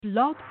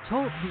Blog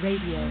Talk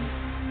Radio.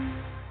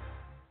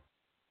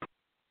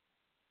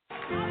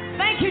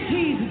 Thank you,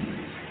 Jesus.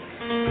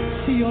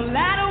 See, your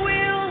latter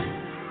will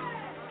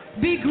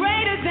be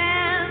greater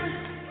than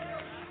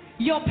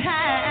your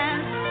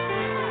past.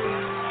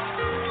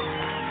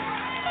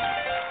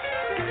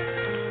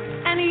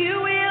 And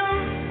you will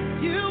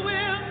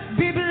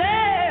be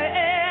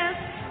blessed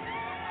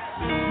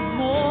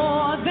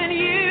more than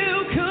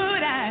you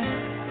could ask.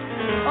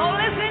 Oh,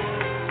 listen,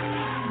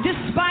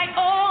 despite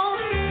all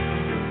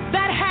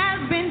that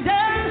has been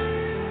done,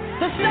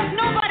 the stuff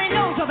nobody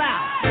knows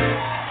about,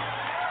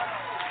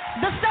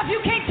 the stuff you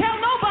can't tell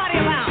nobody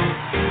about,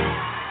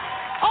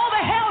 all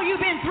the hell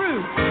you've been through,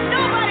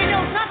 nobody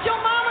knows, not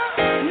your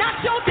mama,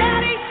 not your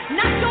daddy,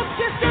 not your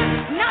sister,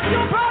 not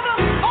your brother,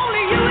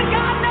 only you and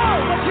God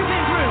know what you've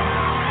been through.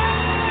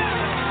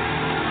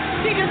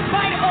 See,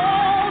 despite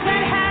all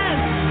that has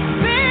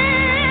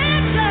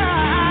been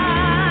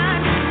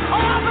done,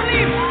 oh, I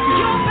believe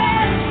your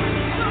best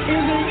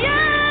is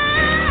yet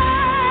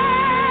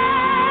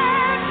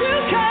to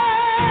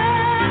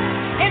come.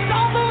 It's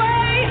on the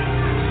way.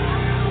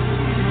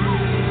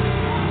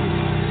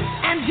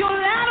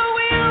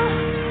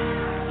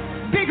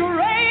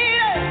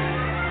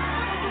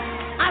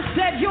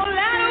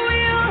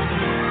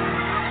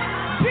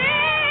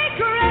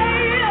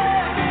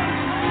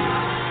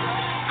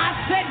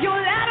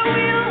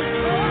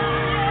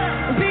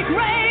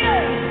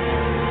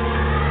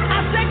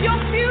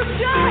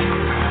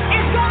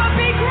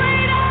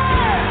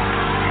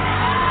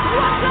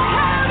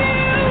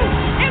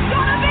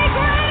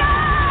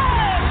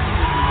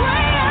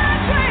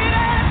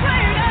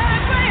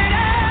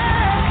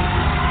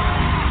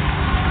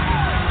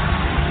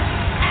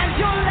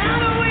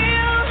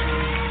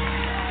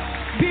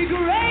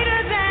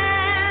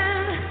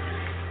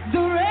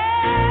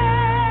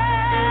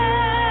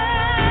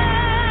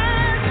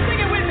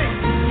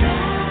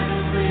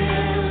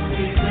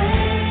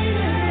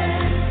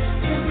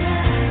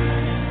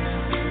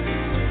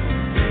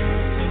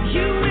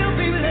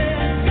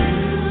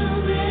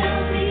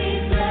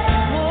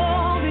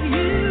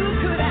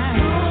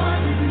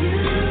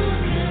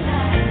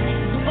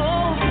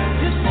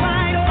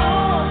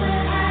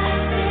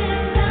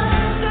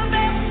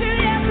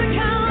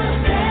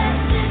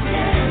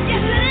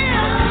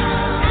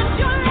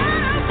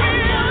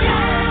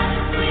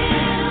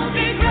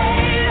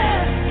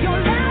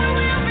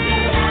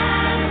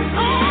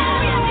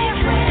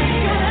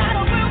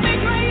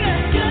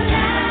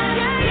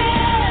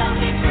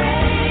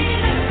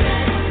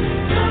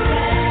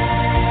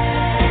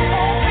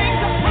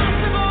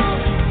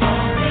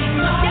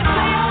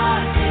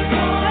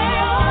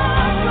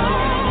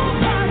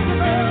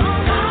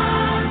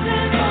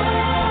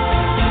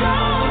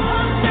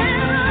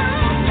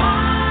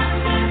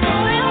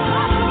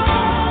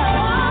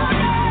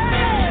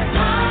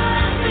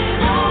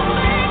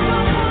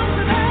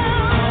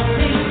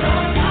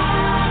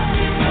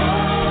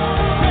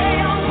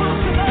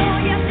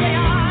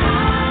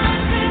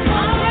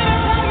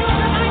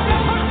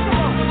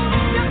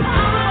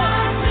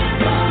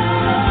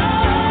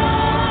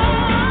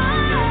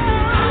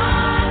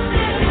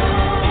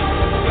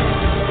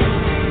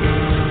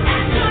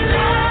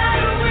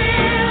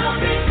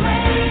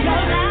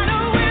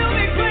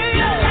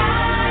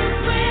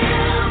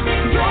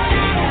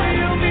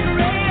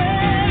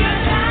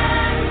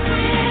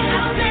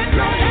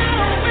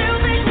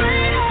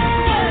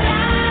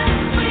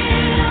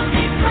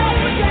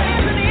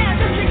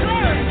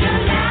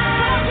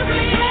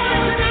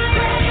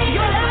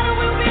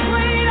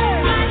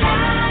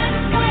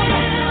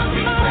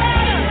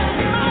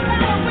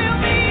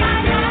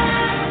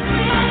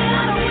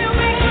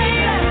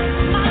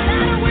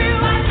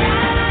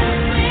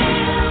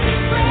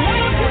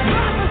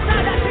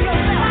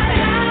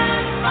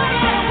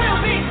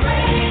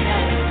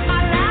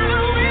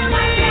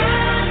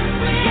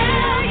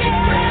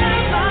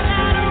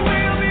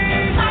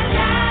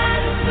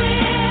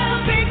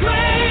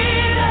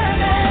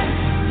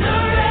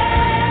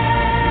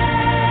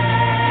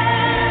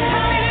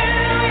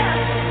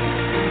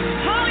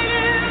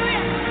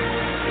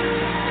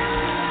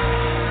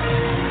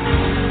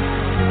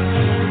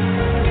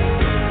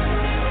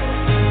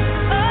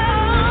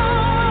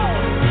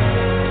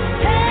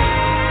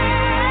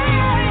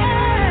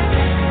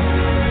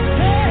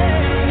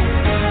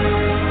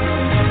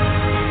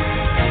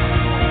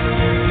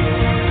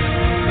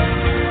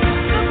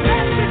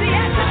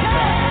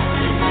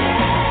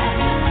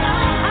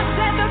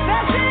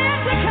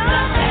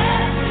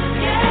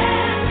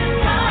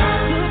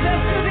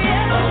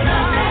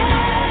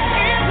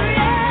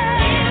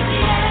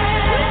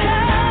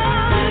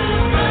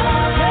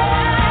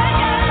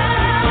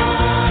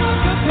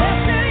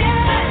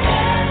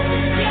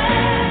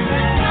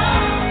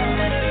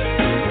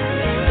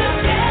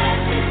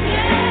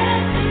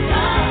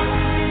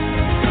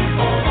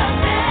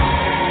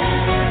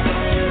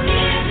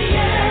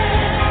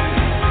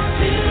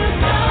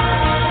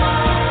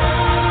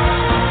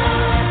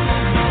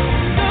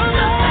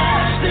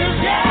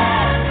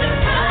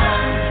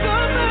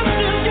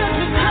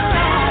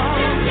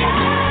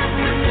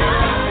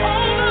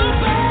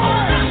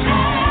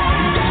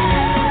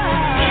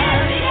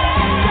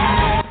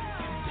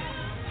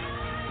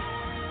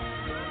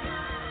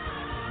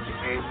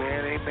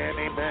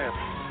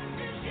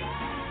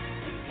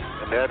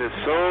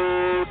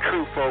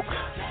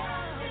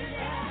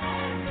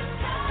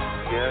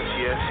 Yes,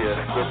 yes, yes.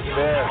 The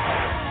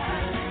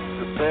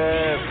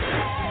best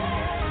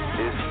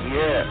is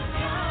yet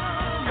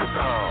to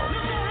come.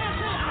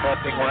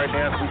 Happening right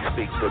now as we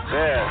speak. The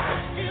best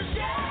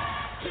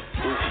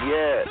is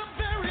yet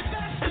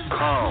to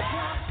come.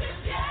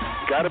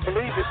 You gotta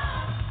believe it.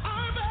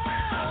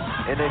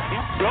 And if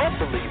you don't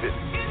believe it,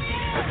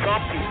 for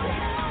some people,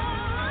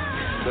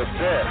 the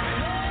best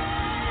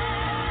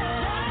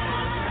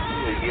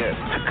is yet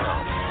to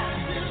come.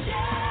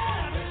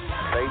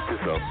 Faith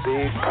is a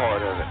big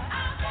part of it.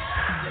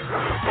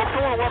 Folks,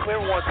 I want to welcome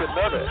everyone to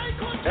another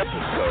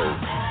episode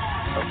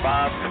of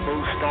Five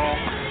Smooth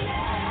Stones.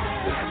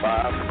 This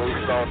Five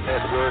Smooth Stone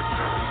Network.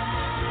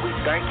 We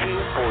thank you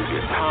for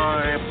your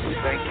time. We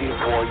thank you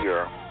for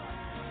your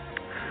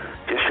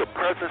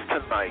presence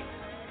tonight.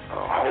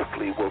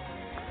 Hopefully,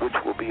 which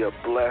will be a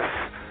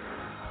blessed,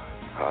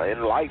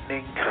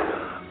 enlightening,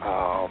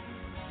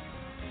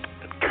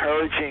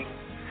 encouraging,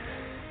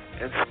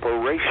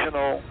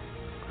 inspirational.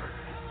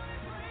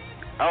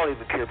 I don't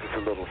even care if it's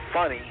a little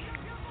funny,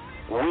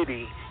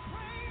 witty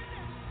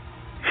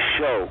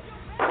show,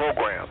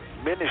 program,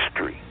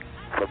 ministry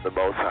from the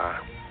Most High.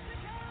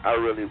 I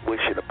really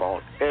wish it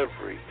upon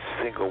every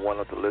single one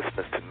of the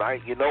listeners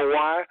tonight. You know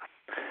why?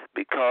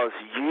 Because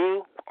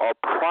you are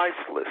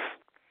priceless,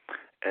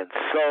 and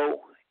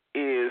so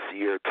is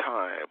your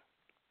time.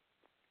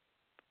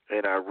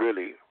 And I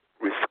really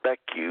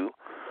respect you,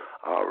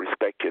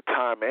 respect your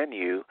time and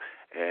you,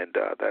 and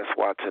that's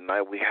why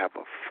tonight we have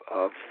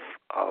a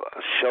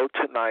show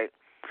tonight,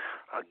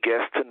 a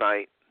guest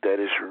tonight that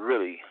is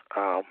really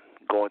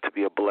going to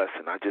be a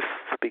blessing. I just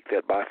speak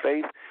that by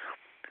faith,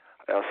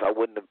 else I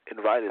wouldn't have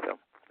invited them.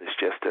 It's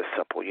just that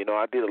simple. You know,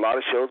 I did a lot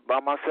of shows by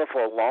myself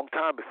for a long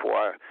time before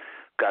I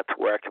got to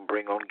where I can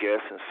bring on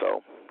guests, and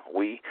so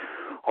we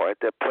are at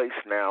that place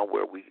now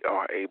where we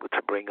are able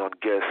to bring on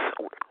guests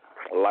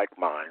like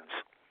minds,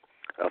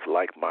 of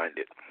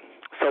like-minded.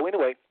 So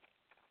anyway,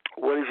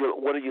 what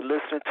are you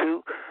listening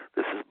to?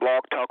 This is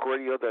Blog Talk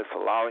Radio that's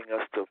allowing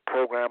us to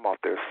program off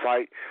their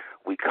site.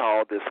 We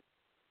call this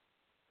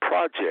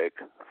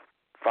project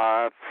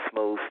Five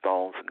Smooth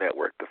Stones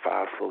Network, the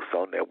Five Smooth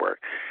Stone Network.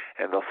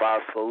 And the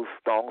Five Smooth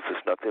Stones is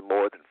nothing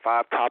more than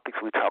 5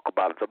 topics we talk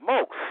about the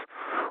most.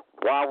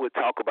 While we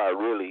talk about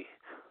really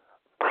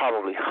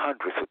probably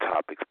hundreds of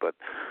topics, but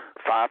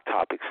 5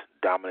 topics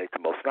dominate the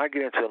most. And I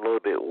get into a little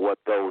bit what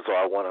those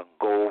are. I want to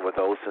go over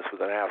those since we're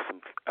going to have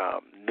some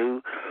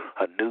new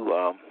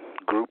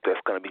group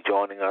that's going to be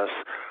joining us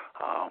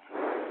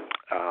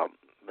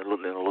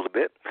in a little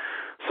bit.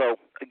 So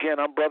again,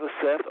 I'm Brother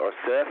Seth, or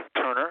Seth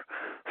Turner.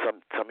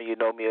 Some of you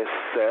know me as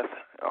Seth,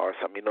 or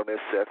some of you know me as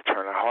Seth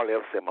Turner. I hardly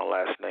ever say my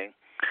last name.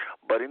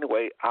 But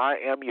anyway, I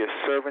am your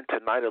servant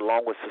tonight,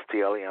 along with Sister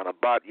Eliana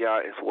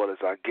Batya, as well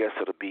as our guests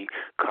that will be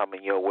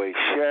coming your way,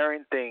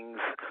 sharing things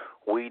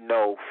we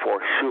know for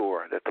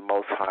sure that the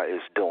Most High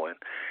is doing.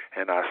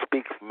 And I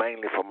speak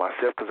mainly for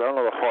myself because I don't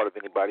know the heart of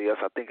anybody else.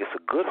 I think it's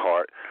a good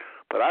heart.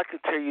 But I can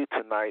tell you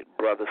tonight,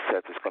 Brother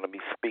Seth is going to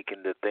be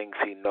speaking the things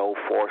he knows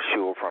for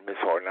sure from his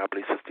heart. And I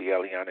believe Sister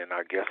Eliana and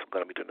our guests are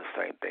going to be doing the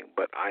same thing.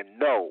 But I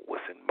know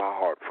what's in my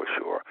heart for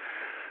sure.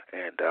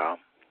 And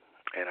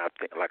I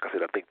think, like I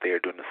said, I think they're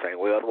doing the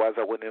same way.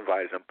 Otherwise, I wouldn't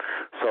invite them.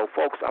 So,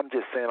 folks, I'm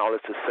just saying all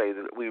this to say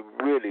that we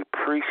really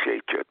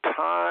appreciate your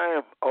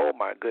time. Oh,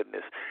 my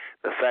goodness.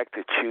 The fact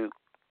that you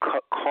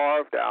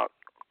carved out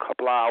a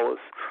couple hours,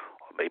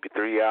 or maybe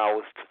 3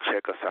 hours to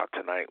check us out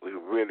tonight, we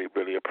really,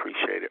 really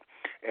appreciate it.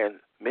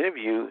 And many of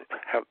you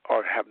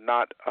have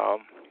not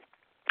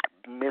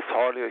missed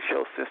hardly a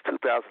show since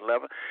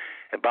 2011.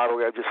 And by the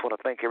way, I just want to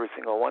thank every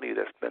single one of you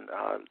that's been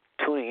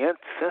tuning in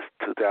since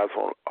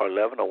 2011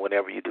 or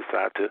whenever you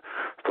decide to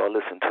start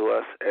listening to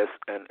us.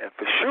 And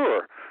for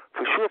sure,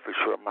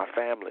 my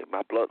family,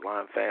 my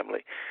bloodline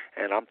family.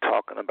 And I'm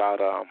talking about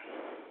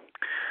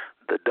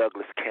the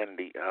Douglas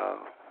Kennedy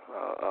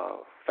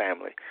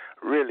family.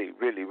 Really,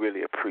 really,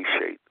 really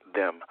appreciate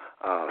them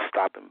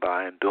stopping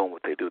by and doing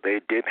what they do. They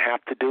didn't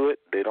have to do it.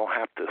 They don't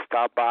have to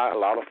stop by. A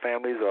lot of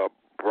families are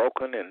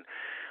broken and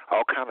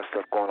all kind of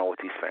stuff going on with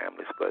these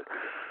families. But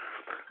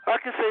I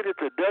can say that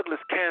the Douglas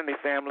Kennedy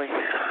family,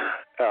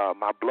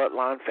 my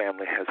bloodline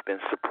family, has been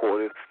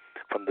supportive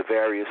from the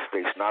various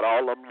states. Not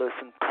all of them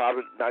listen,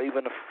 probably not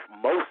even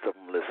most of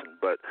them listen,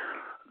 but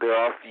there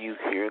are a few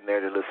here and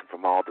there that listen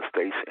from all the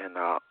states. And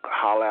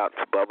holler out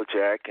to Bubba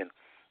Jack and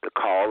the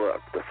caller,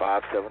 the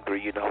 573,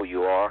 you know who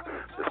you are,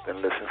 that's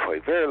been listening for a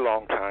very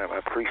long time. I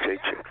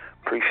appreciate you.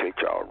 Appreciate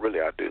y'all.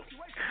 Really, I do.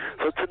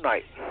 So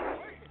tonight,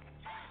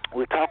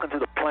 we're talking to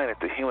the planet,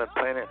 the human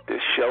planet. This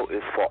show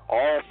is for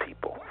all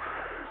people.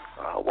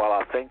 While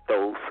I thank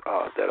those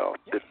that are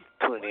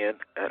tuning in,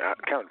 and I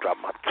kind of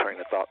dropped my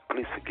train of thought,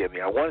 please forgive me.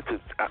 I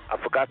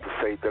forgot to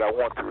say that I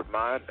want to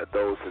remind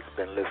those that's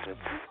been listening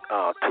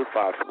to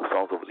Five Smooth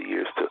Songs over the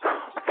years to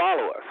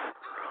follow us,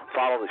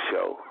 follow the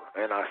show.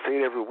 And I say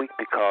it every week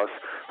because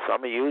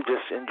some of you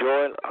just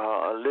enjoy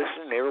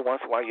listening. Every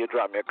once in a while you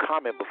drop me a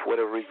comment, but for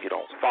whatever reason you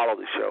don't follow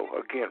the show.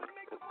 Again,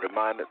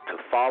 reminder to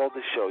follow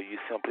the show. You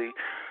simply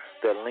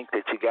that link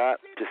that you got,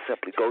 just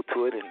simply go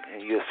to it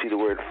and you'll see the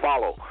word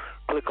follow.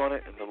 Click on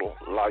it, and it'll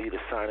allow you to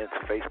sign into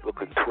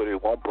Facebook and Twitter.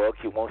 It won't bug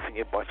you. It won't send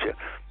you a bunch of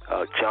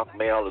junk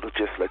mail. It'll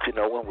just let you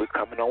know when we're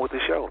coming on with the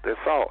show. That's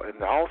all.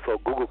 And also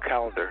Google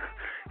Calendar.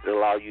 It'll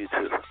allow you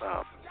to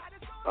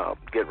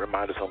get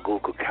reminders on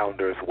Google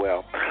Calendar as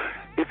well.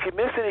 If you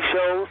miss any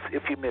shows,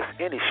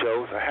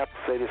 I have to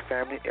say this,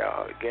 family.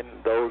 Again,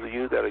 those of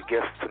you that are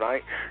guests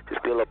tonight,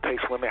 just be a little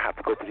patient with me. I have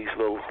to go through these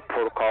little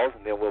protocols,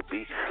 and then we'll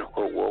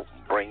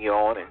bring you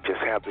on and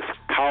just have this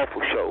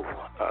powerful show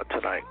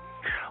tonight.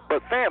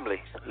 But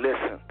family,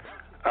 listen,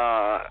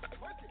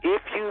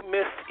 if you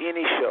missed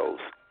any shows,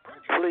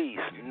 please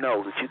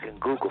know that you can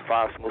Google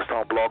Five Smooth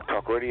Stone Blog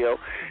Talk Radio,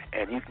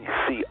 and you can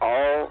see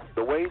all,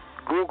 the way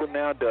Google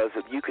now does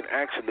it, you can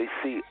actually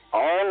see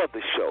all of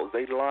the shows.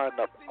 They line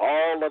up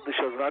all of the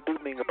shows, and I do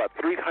mean about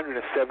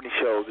 370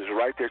 shows is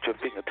right there at your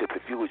fingertips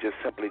if you would just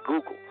simply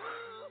Google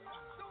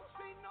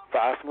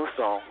Five Smooth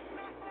Stone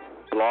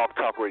Blog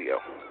Talk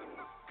Radio.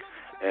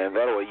 And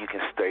that way you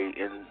can stay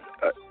in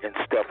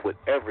step with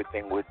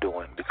everything we're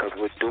doing, because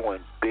we're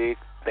doing big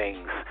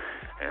things.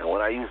 And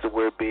when I use the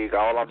word big,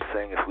 all I'm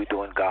saying is we're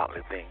doing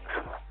godly things.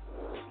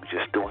 We're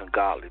just doing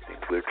godly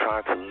things. We're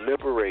trying to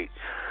liberate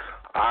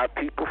our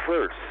people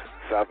first,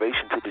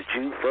 salvation to the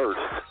Jew first,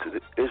 to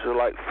the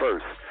Israelite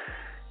first,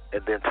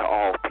 and then to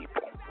all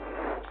people.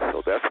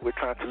 So that's what we're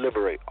trying to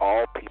liberate,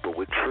 all people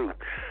with truth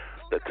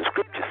that the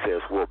scripture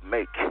says will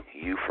make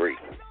you free.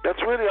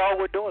 That's really all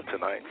we're doing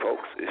tonight,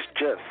 folks. It's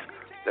just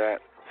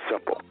that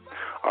simple.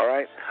 All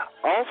right?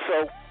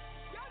 Also,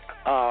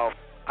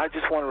 I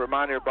just want to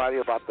remind everybody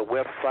about the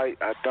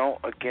website. I don't,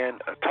 again,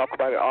 talk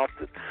about it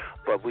often,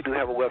 but we do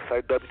have a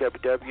website,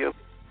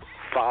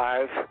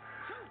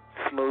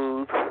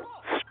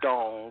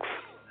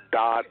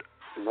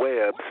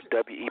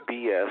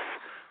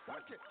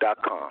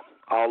 www.fivesmoothstones.webs.com.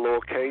 All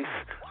lowercase.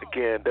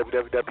 Again,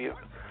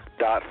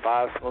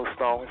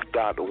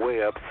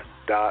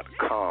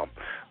 www.fivesmoothstones.webs.com.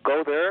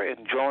 Go there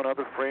and join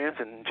other friends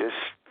and just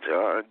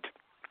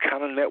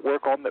kind of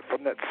network on that,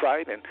 from that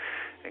site, and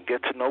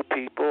get to know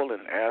people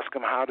and ask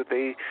them how did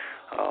they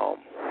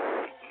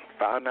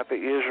find out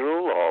the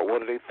Israel, or what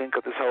do they think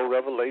of this whole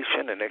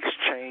revelation, and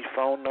exchange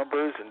phone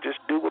numbers and just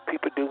do what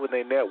people do when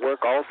they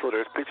network. Also,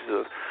 there's pictures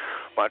of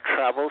my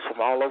travels from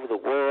all over the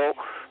world.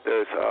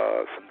 There's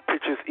some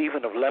pictures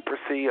even of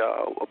leprosy,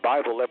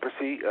 Bible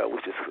leprosy,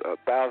 which is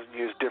 1,000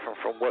 years different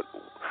from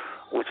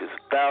which is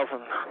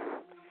 1,000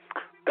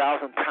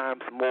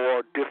 times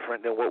more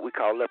different than what we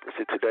call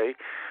leprosy today.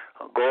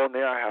 Go on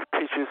there. I have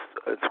pictures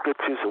and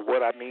scriptures of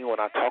what I mean when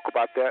I talk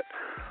about that.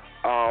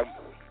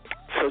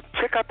 So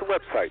check out the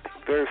website.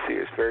 Very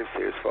serious,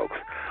 folks.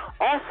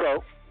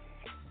 Also,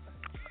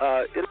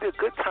 it'll be a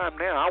good time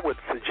now. I would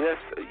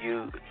suggest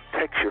you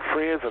text your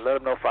friends and let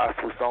them know Five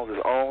Smooth Stones is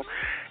on.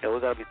 And we're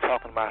going to be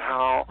talking about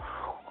how,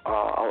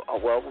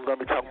 we're going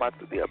to be talking about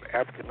the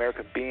African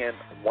American being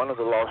one of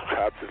the lost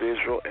tribes of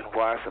Israel, and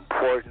why it's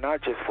important,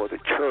 not just for the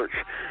church,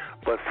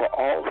 but for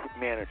all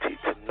humanity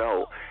to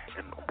know.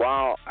 And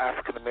while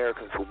African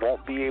Americans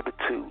won't be able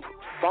to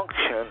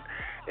function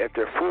at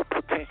their full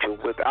potential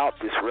without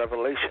this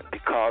revelation,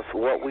 because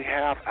what we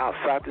have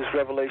outside this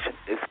revelation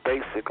is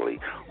basically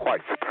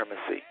white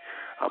supremacy.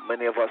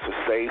 Many of us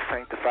are saved,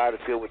 sanctified,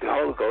 and filled with the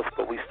Holy Ghost,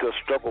 but we still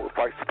struggle with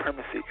white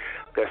supremacy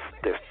that's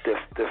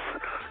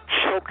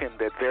choking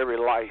that very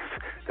life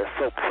that's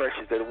so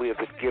precious that we have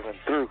been given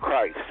through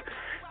Christ.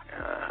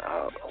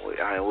 And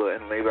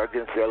maybe I'll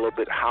get into that a little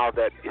bit, how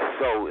that is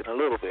so in a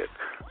little bit.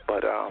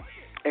 But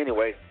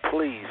anyway,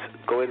 please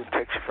go ahead and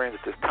text your friends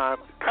at this time.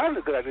 Probably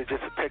a good idea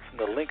just to text them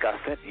the link I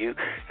sent you,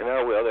 and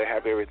that way they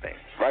have everything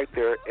right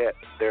there at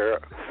their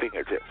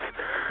fingertips.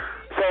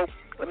 So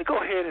let me go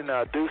ahead and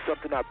do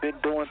something I've been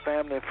doing,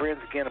 family and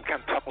friends. Again, I'm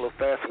kind of talking a little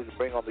fast so we can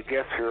bring on the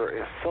guests here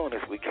as soon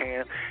as we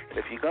can. And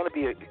if you're going to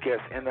be a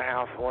guest in the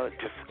house, I want to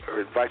just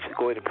invite you to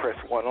go ahead and press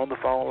 1 on the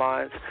phone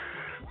lines.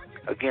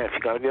 Again, if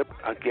you're going to be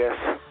a guest,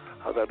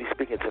 I'm going to be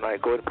speaking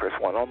tonight, go ahead and press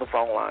 1 on the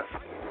phone lines.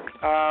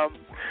 I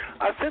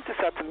sent this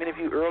out to many of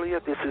you earlier.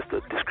 This is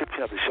the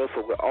description of the show,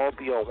 so we'll all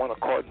be on one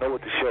accord, know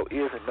what the show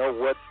is and know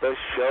what the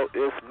show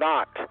is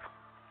not.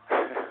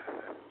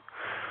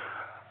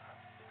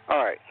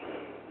 All right.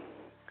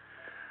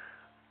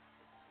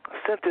 I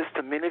sent this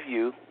to many of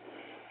you,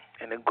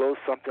 and it goes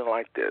something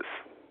like this.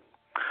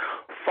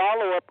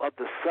 Follow-up of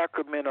the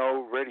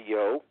Sacramento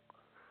Radio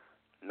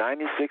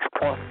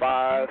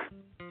 96.5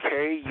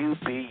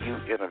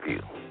 KUBU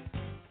interview.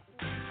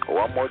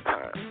 One more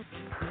time.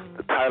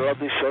 The title of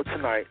this show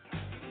tonight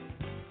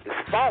is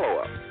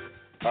Follow-Up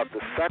of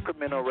the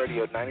Sacramento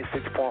Radio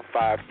 96.5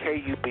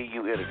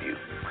 KUBU interview.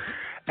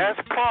 As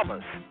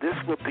promised, this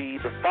will be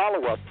the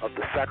follow-up of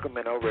the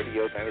Sacramento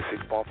Radio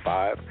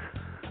 96.5,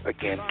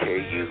 again,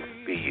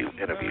 KUBU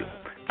interview.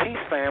 Peace,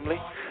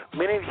 family.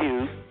 Many of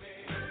you,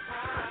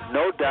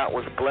 no doubt,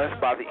 was blessed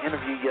by the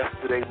interview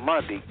yesterday,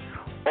 Monday,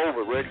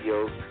 over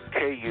radio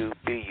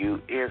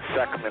KUBU in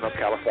Sacramento,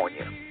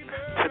 California.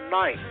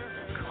 Tonight,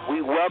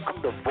 we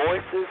welcome the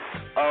voices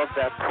of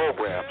that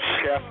program,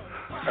 Chef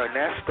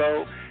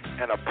Ernesto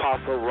and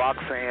Apostle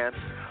Roxanne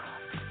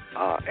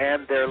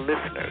and their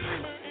listeners.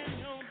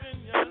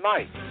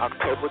 Tonight,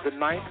 October the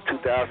 9th,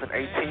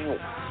 2018,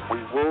 we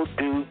will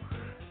do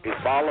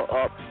a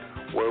follow-up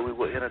where we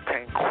will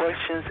entertain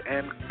questions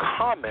and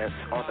comments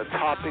on the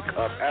topic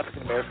of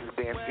African Americans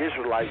being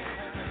Israelites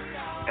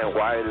and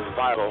why it is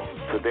vital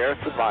to their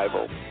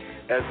survival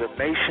as a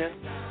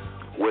nation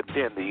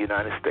within the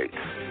United States.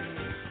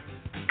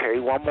 Okay,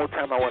 one more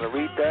time I want to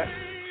read that.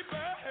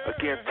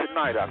 Again,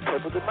 tonight,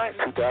 October the 9th,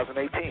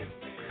 2018,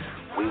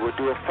 we will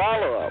do a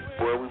follow-up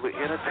where we will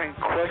entertain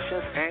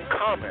questions and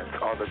comments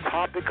on the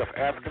topic of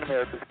African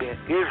Americans being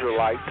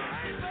Israelites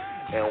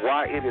and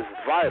why it is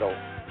vital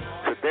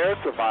to their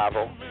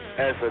survival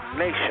as a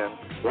nation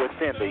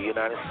within the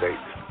United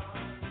States.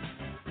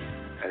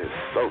 That is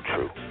so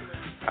true.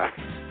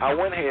 I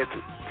went ahead to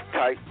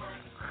type,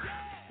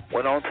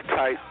 went on to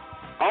type.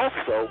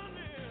 Also,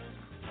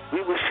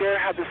 we will share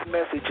how this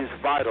message is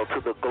vital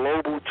to the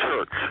global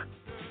church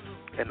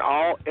and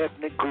all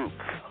ethnic groups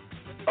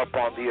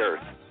upon the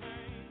earth,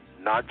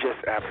 not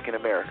just African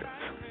Americans.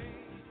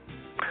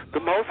 The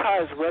Most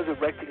High is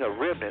resurrecting a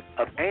remnant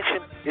of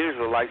ancient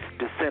Israelites'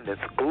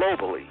 descendants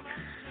globally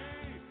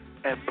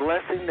and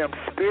blessing them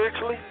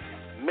spiritually,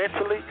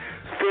 mentally,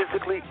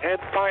 physically, and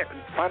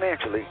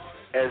financially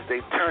as they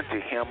turn to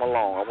Him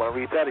alone. I want to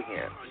read that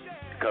again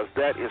because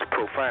that is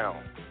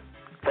profound.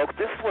 Folks,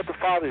 this is what the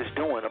Father is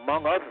doing,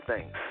 among other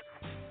things.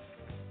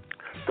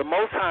 The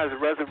Most High is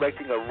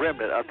resurrecting a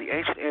remnant of the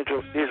ancient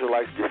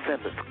Israelites'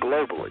 descendants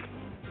globally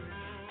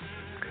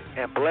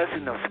and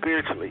blessing them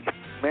spiritually,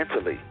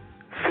 mentally,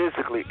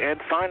 physically, and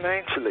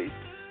financially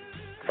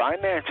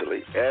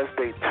as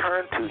they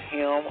turn to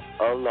Him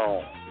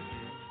alone.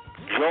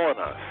 Join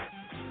us.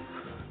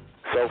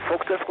 So,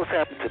 folks, that's what's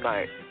happening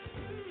tonight.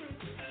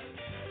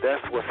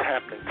 That's what's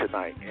happening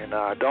tonight. And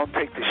don't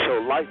take the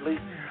show lightly.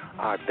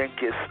 I think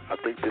this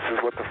is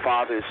what the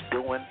Father is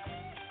doing.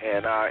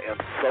 And I am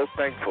so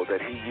thankful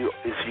that He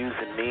is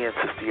using me and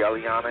Sister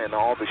Eliana and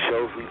all the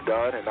shows we've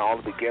done and all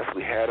of the guests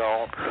we had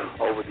on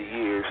over the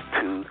years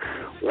to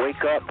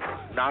wake up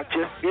not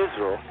just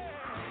Israel,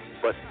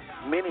 but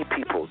many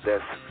people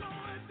that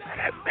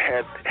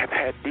have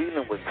had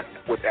dealing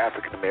with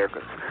African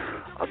Americans,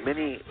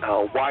 many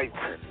whites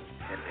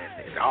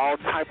and all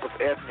type of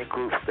ethnic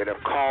groups that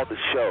have called the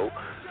show.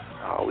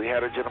 We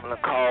had a gentleman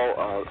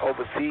call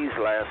overseas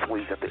last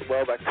week,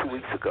 about 2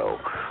 weeks ago.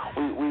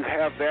 We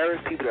have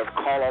various people that have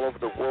called all over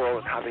the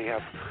world and how they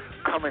have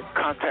come in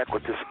contact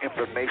with this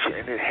information,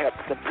 and it helps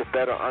them to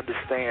better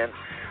understand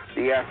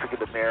the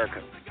African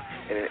American.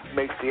 And it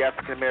makes the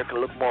African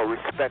American look more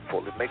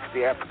respectful. It makes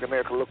the African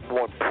American look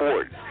more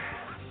important.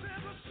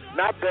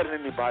 Not better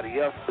than anybody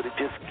else, but it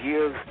just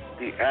gives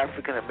the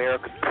African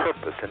American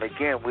purpose. And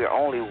again, we're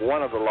only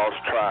one of the lost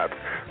tribes.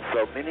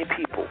 So many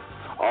people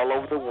all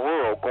over the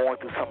world going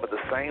through some of the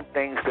same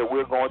things that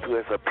we're going through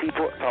as a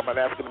people, talking about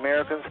African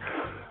Americans.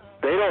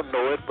 They don't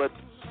know it, but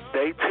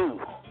they too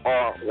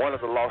are one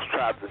of the lost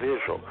tribes of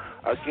Israel.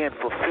 Again,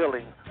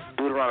 fulfilling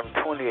Deuteronomy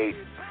 28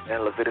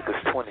 and Leviticus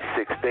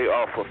 26. They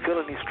are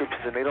fulfilling these scriptures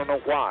and they don't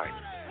know why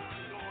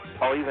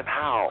or even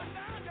how.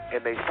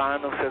 And they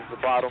find themselves at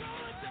the bottom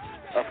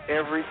of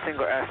every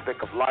single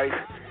aspect of life,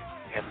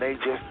 and they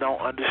just don't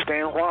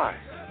understand why.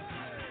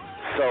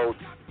 So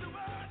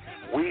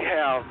we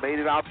have made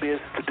it our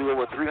business to do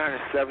over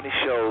 370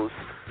 shows,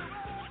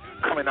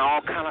 coming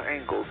all kind of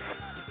angles,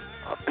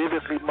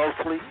 biblically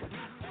mostly,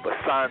 but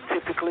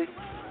scientifically,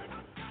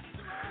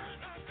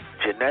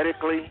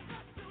 genetically,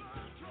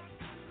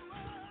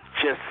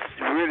 just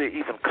really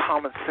even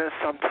common sense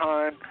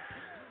sometimes,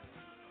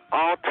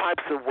 all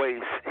types of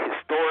ways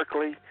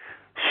historically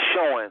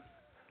showing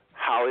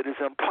how it is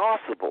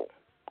impossible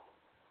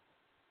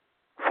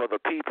for the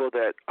people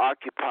that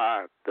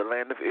occupy the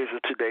land of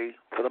Israel today,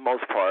 for the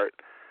most part,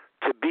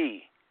 to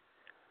be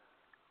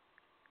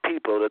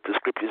people that the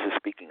scriptures are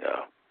speaking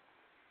of.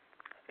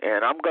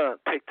 And I'm going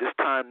to take this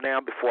time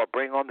now before I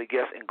bring on the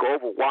guest and go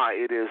over why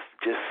it is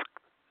just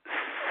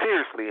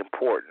seriously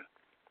important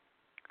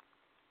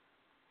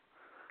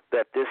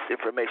that this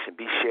information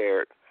be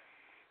shared.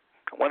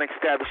 I want to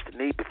establish the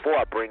need before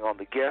I bring on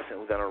the guests, and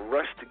we're going to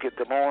rush to get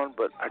them on,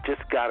 but I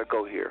just got to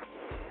go here.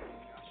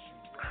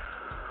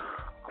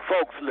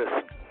 Folks,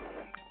 listen.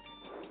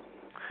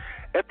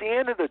 At the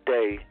end of the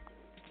day,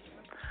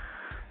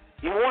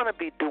 you want to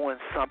be doing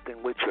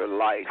something with your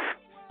life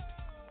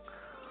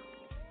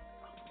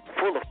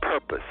full of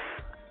purpose.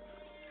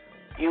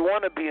 You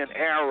want to be an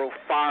arrow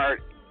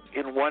fired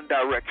in one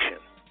direction.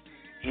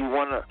 You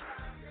want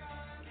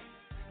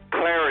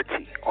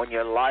clarity on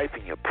your life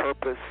and your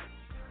purpose.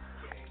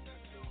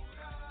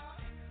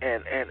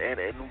 And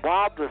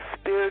while the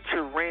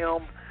spiritual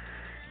realm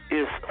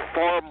is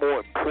far more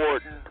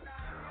important,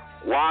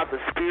 while the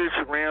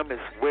spiritual realm is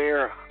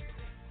where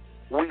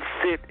we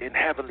sit in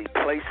heavenly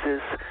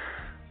places,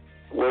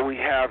 where we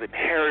have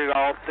inherited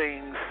all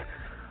things,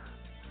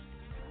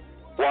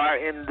 while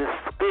in the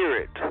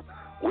spirit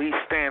we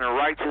stand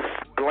righteous,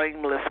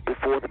 blameless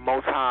before the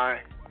Most High,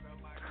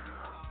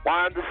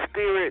 while in the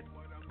spirit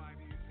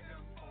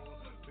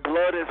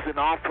blood has been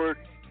offered,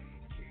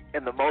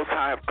 and the Most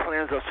High have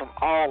cleansed us from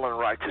all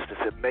unrighteousness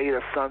and made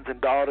us sons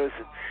and daughters,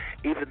 and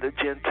even the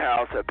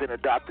Gentiles have been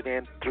adopted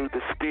in through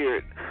the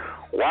Spirit.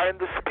 Why in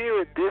the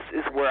Spirit? This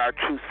is where our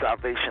true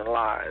salvation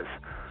lies.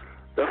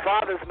 The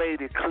Father's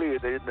made it clear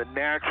that in the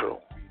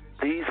natural,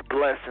 these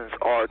blessings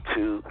are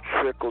to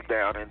trickle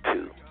down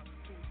into.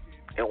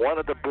 And one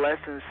of the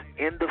blessings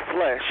in the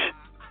flesh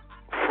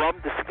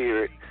from the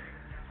Spirit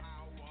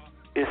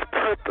is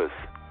purpose.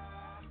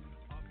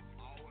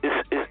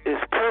 Is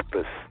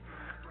purpose.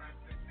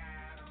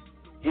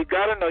 You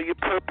got to know your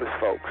purpose,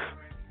 folks.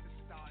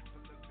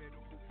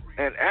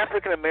 And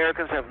African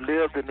Americans have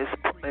lived in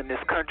this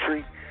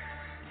country,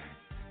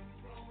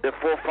 their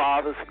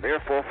forefathers, and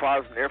their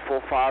forefathers, and their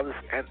forefathers,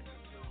 and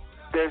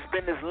there's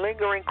been this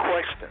lingering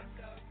question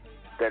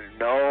that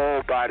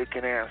nobody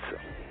can answer.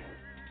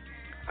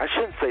 I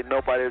shouldn't say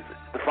nobody.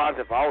 The fathers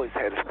have always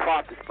had as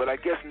prophets, but I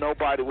guess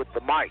nobody with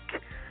the mic,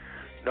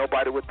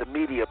 nobody with the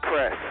media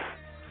press,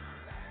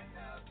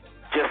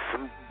 just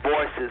some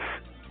voices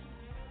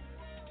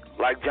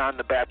like John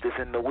the Baptist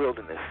in the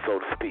wilderness, so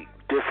to speak,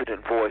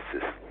 dissident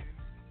voices.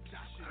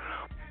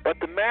 But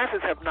the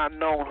masses have not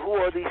known who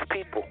are these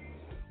people.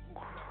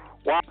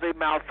 Why are they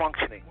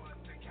malfunctioning?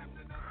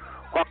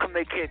 Why come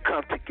they can't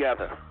come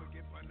together?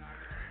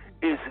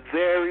 It's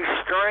very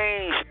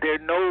strange. They're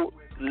no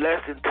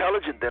less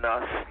intelligent than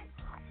us.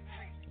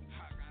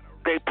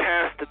 They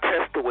pass the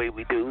test the way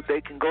we do.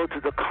 They can go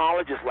to the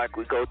colleges like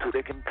we go to.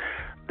 They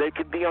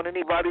can be on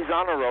anybody's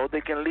honor roll. They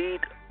can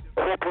lead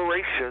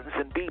corporations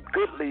and be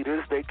good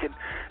leaders. They can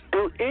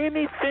do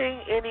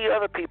anything any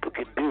other people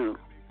can do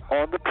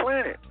on the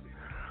planet.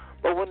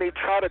 But when they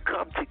try to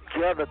come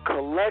together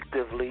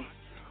collectively,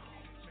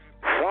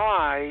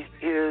 why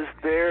is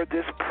there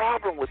this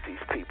problem with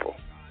these people?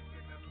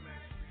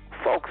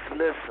 Folks,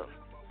 listen.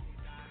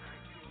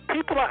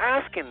 People are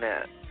asking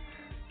that.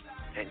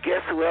 And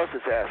guess who else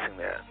is asking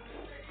that?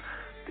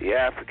 The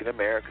African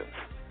Americans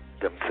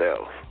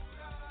themselves.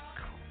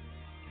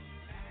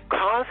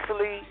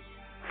 Constantly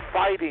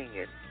fighting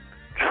and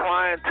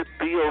trying to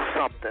build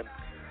something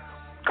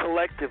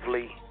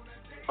collectively,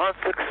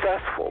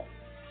 unsuccessful.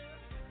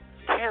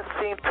 Can't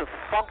seem to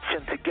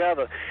function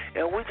together.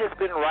 And we've just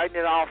been writing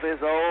it off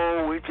as,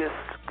 we're just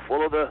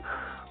full of the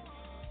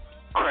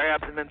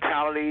crabs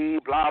mentality,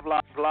 blah,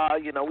 blah, blah.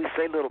 You know, we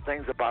say little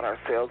things about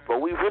ourselves,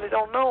 but we really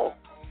don't know.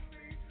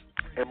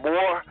 And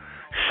more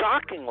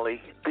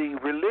shockingly, the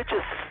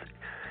religious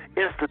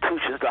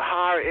institutions, the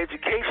higher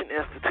education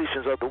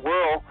institutions of the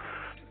world,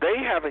 they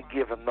haven't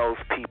given those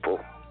people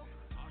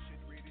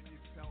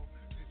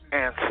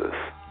answers.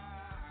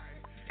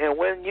 And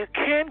when you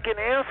can't get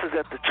answers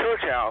at the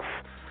church house,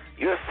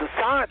 your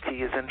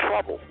society is in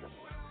trouble.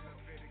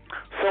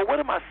 So what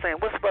am I saying?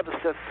 What's Brother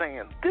Seth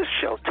saying? This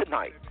show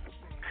tonight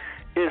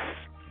is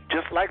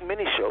just like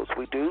many shows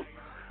we do.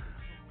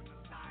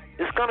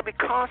 It's going to be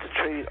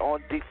concentrated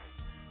on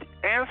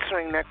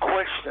answering that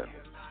question.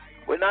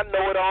 We're not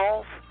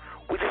know-it-alls.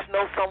 We just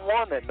know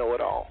someone that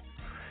know-it-all.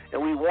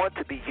 And we want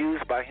to be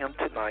used by him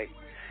tonight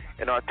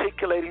in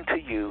articulating to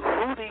you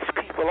who these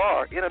people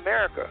are in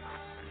America.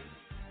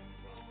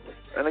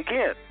 And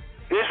again,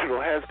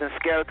 Israel has been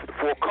scattered to the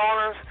four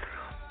corners,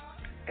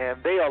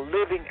 and they are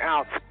living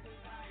out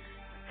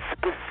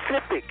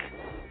specific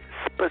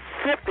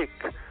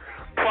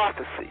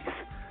prophecies,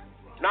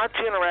 not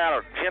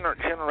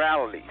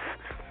generalities,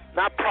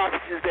 not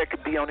prophecies that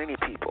could be on any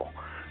people.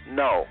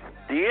 No,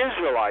 the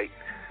Israelite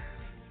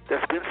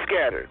that's been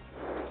scattered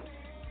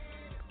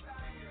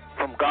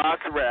from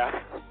God's wrath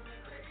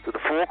to the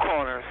four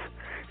corners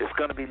is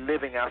going to be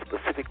living out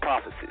specific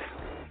prophecies.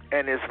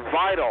 And it's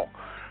vital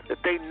that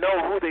they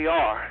know who they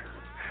are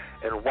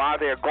and why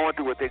they're going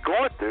through what they're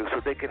going through,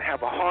 so they can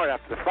have a heart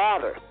after the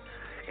Father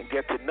and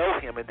get to know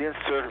him and then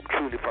serve him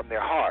truly from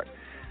their heart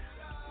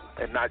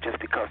and not just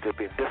because they're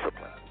being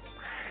disciplined.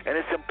 And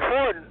it's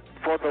important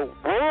for the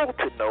world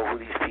to know who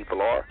these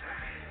people are,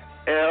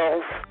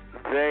 else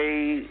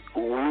they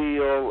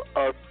will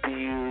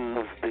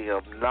abuse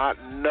them, not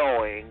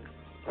knowing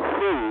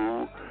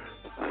who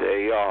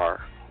they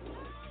are.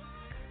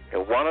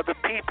 And one of the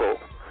people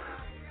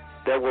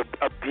that will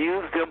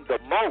abuse them the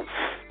most,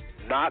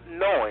 not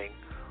knowing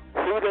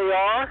who they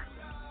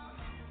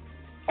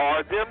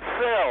are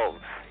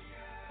themselves.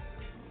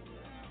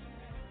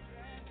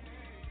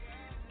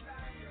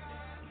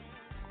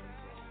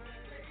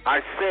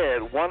 I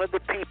said one of the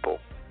people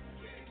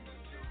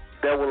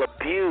that will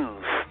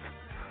abuse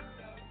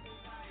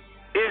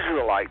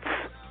Israelites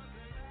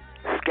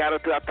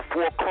scattered throughout the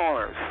four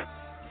corners,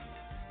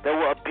 that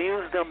will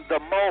abuse them the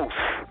most,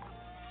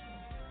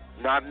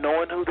 not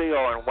knowing who they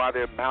are and why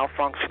they're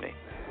malfunctioning,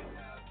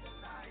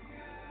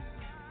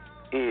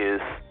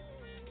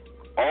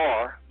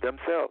 are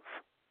themselves.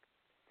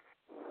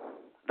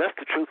 That's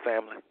the truth,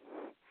 family.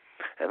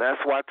 And that's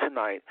why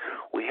tonight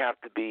we have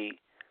to be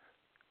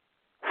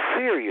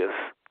serious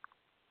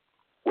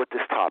with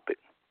this topic.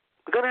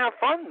 We're going to have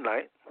fun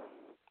tonight.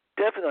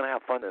 Definitely going to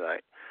have fun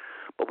tonight.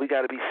 But we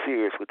got to be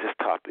serious with this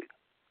topic.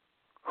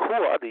 Who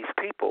are these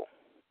people?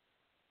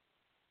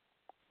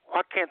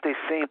 Why can't they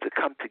seem to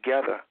come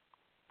together?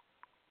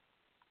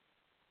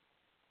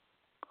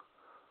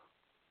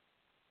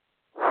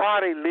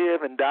 Why they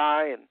live and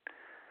die,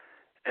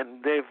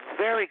 and they're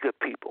very good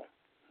people.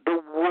 The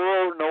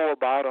world know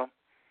about them.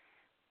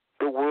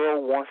 The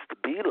world wants to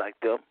be like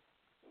them.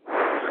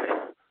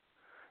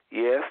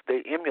 Yes,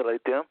 they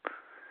emulate them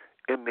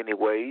in many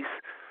ways,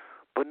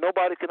 but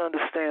nobody can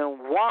understand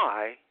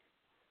why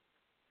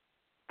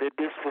they're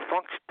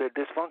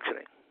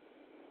dysfunctioning.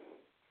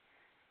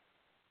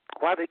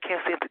 Why they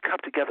can't seem to come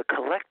together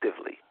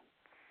collectively.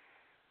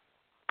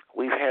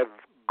 We've had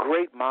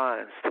great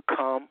minds to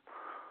come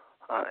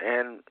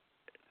and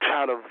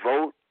try to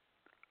vote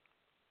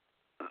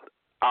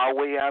our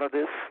way out of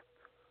this.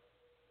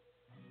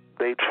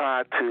 They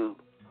try to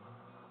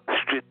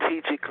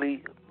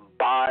strategically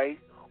buy,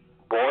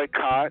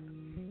 boycott,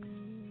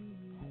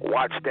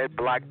 watch that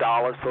black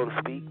dollar, so to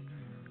speak,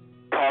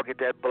 target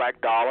that black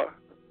dollar,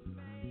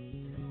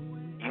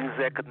 use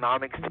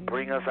economics to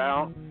bring us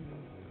out.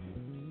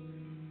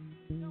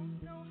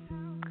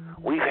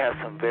 We've had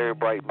some very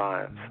bright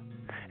minds.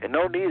 And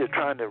no need of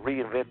trying to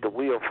reinvent the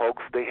wheel,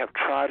 folks. They have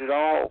tried it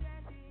all.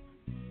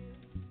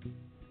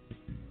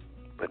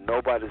 But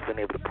nobody's been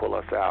able to pull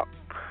us out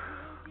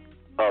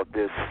of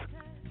this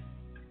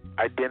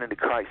identity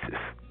crisis.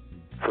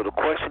 So the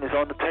question is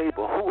on the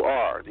table, who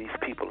are these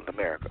people in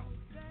America?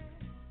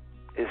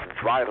 It's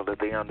vital that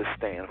they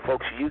understand.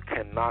 Folks, you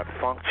cannot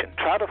function.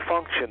 Try to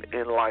function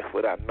in life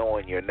without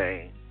knowing your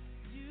name.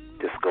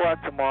 Just go out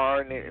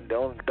tomorrow and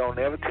don't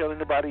ever tell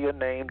anybody your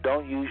name.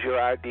 Don't use your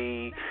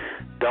ID.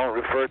 Don't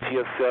refer to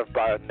yourself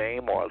by a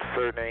name or a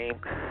surname.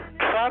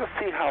 Try to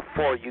see how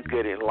far you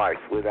get in life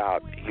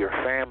without your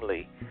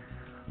family.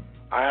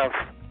 I have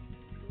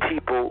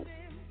people,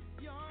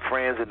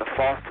 friends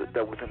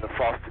that was in the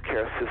foster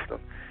care system,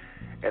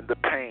 and the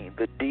pain,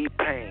 the deep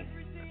pain,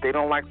 they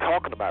don't like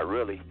talking about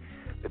really,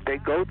 that they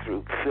go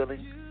through feeling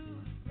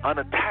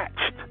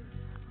unattached.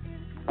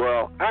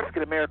 Well,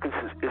 African Americans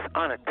is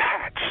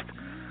unattached.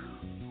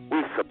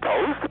 We're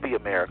supposed to be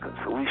Americans.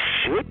 We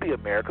should be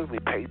Americans. We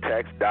pay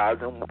tax, die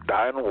in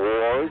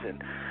wars,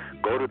 and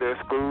go to their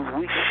schools.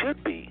 We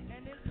should be.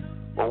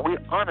 Well,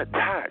 we're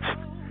unattached,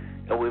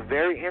 and we're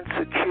very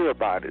insecure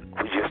about it.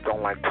 We just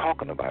don't like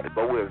talking about it,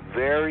 but we're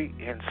very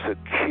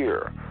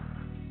insecure.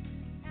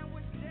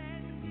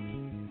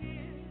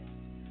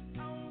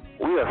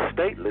 We are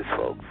stateless,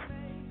 folks.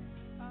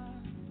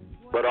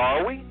 But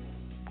are we?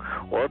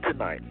 Well,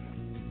 tonight,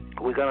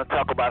 we're going to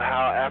talk about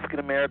how African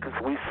Americans,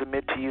 we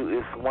submit to you,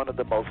 is one of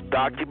the most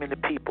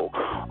documented people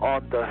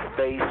on the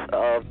face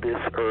of this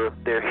earth.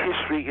 Their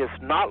history is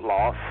not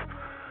lost.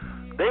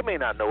 They may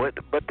not know it,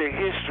 but their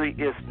history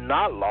is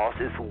not lost.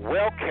 It's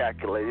well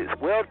calculated. It's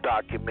well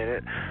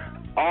documented.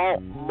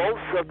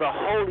 Most of the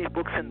holy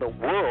books in the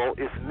world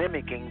is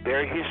mimicking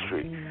their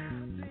history.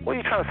 What are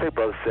you trying to say,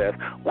 Brother Seth?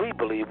 We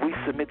believe, we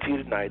submit to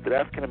you tonight, that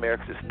African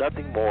Americans is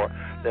nothing more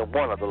than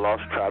one of the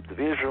lost tribes of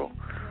Israel.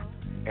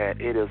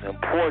 And it is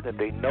important that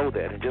they know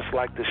that. And just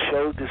like the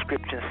show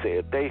description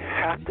said, they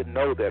have to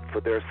know that for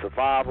their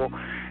survival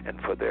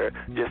and for their,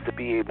 just to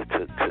be able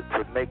to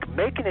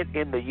making it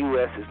in the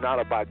U.S. is not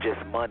about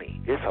just money.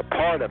 It's a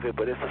part of it,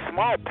 but it's a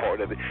small part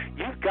of it.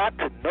 You've got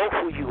to know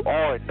who you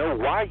are and know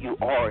why you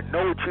are and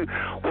know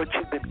what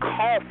you've been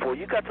called for.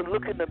 You got to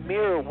look in the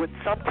mirror with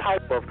some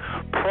type of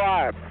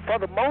pride. For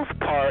the most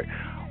part,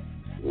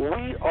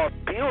 we are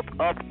built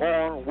up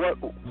on what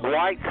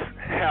whites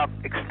have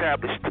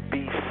established to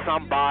be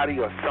somebody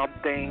or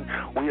something.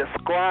 We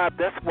ascribe,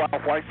 that's why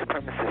white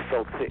supremacy is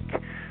so thick.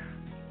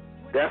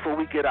 That's where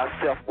we get our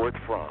self-worth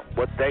from,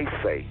 what they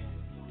say,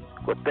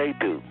 what they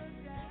do.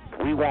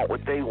 We want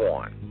what they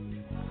want.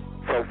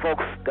 So,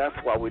 folks, that's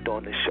why we're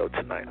doing this show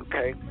tonight,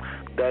 okay?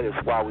 That is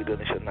why we're doing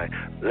this show tonight.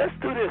 Let's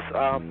do this.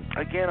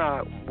 Again,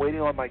 I'm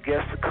waiting on my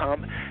guests to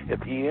come. If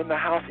you're in the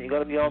house and you're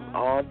going to be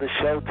on the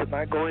show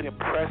tonight, go ahead and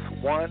press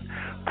one,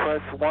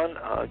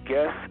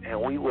 guest, and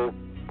we will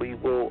bring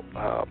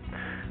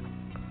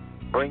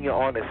you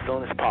on as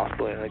soon as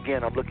possible. And,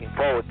 again, I'm looking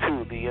forward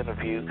to the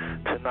interview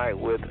tonight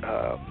with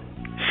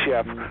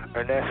Chef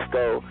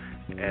Ernesto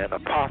and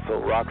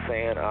Apostle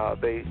Roxanne.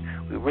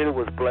 We really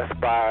was blessed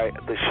by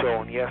the show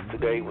on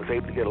yesterday. Was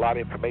able to get a lot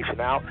of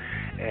information out,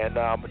 and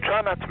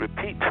try not to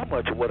repeat too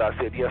much of what I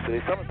said yesterday.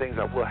 Some of the things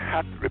I will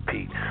have to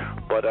repeat,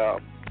 but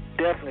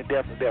definitely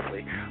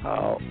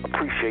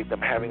appreciate them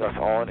having us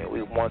on, and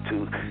we want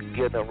to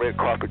give them red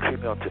carpet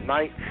treatment on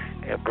tonight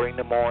and bring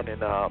them on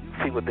and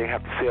see what they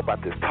have to say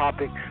about this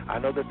topic. I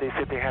know that they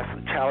said they have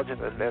some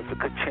challenges, and there's a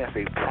good chance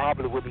they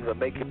probably wouldn't even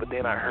make it, but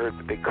then I heard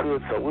that they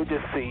could, so we'll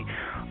just see.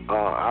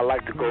 I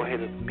like to go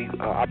ahead and be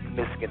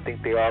optimistic and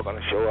think they are going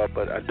to show up,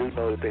 but I do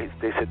know that they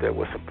said there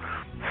were some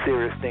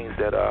serious things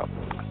that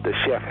the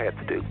chef had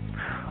to do.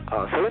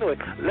 So anyway,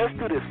 let's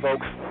do this,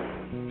 folks.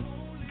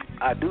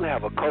 I do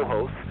have a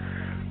co-host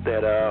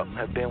that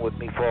has been with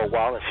me for a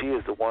while, and she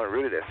is the one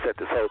really that set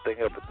this whole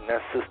thing up, and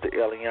that's Sister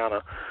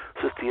Eliana.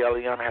 Sister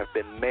Eliana has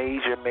been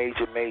major,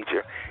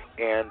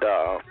 and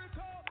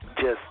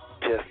just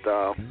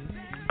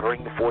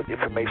bring forth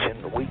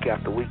information week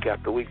after week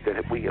after week that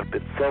we have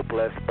been so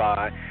blessed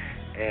by.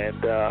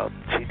 And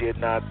she did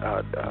not.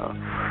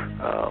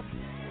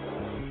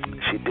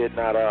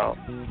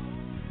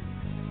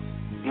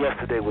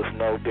 Yesterday was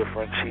no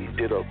different. She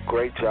did a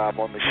great job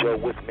on the show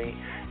with me.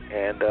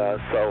 And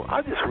so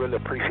I just really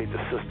appreciate the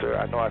sister.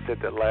 I know I said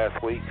that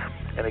last week.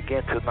 And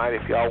again, tonight,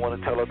 if y'all want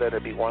to tell her that,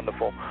 it'd be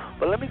wonderful.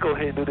 But let me go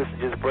ahead and do this and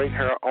just bring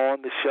her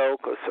on the show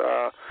because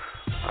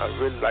I'd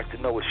really like to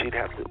know what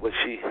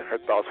her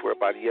thoughts were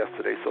about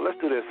yesterday. So let's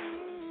do this.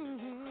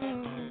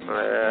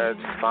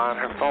 Let's find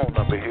her phone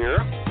number here.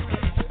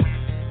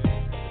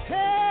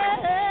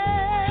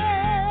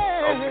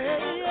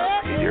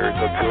 Okay, here it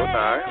goes,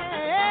 209.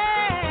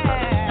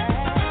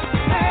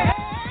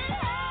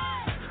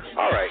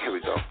 All right, here we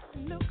go.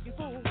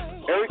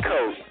 Area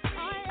code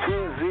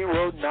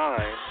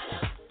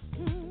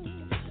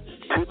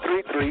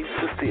 209-233,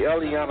 Sister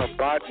Eliana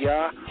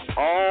Badia,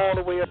 all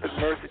the way up in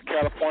Merced,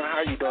 California. How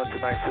are you doing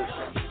tonight,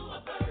 sister?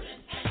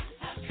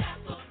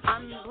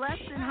 I'm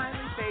blessed and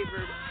highly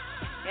favored,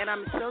 and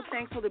I'm so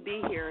thankful to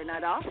be here. And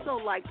I'd also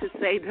like to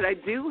say that I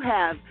do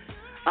have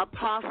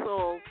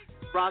Apostle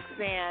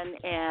Roxanne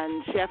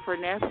and Chef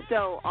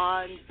Ernesto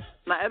on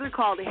my other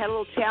call. They had a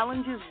little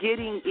challenges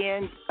getting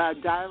in,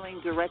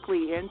 dialing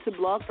directly into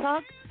Blog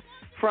Talk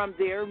from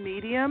their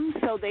medium.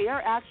 So they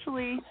are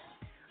actually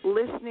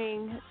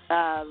listening.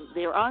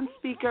 They're on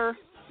speaker,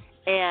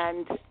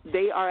 and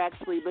they are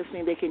actually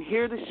listening. They can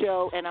hear the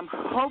show, and I'm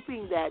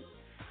hoping that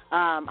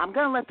I'm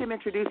going to let them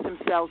introduce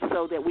themselves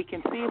so that we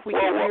can see if we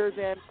can hear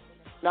them.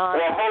 Well,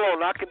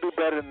 hold on. I can do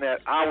better than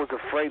that. I was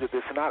afraid of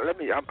this, and I'm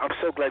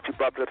so glad you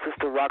brought that up.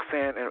 Sister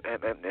Roxanne and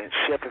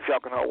Chef, if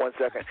y'all can hold 1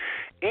 second.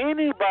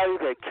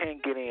 Anybody that can't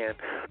get in,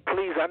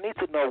 please, I need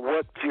to know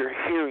what you're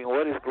hearing.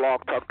 What is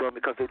Blog Talk doing?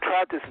 Because they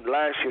tried this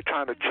last year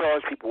trying to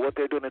charge people. What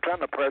they're doing, they're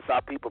trying to press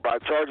out people by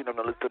charging them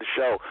to listen to the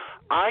show.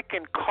 I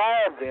can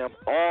call them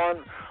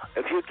on.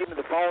 If you give me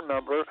the phone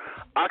number,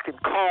 I can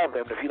call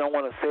them. If you don't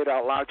want to say it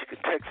out loud, you can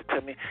text it to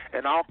me,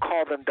 and I'll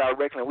call them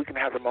directly, and we can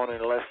have them on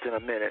in less than a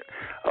minute.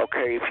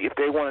 Okay, if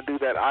they want to do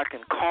that, I can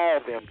call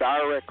them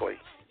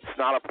directly. It's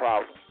not a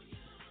problem.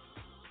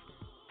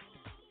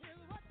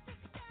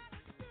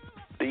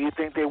 Do you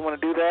think they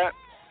want to do that?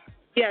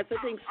 Yes,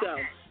 I think so.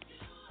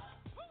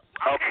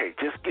 Okay,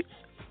 just get...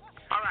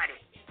 All righty.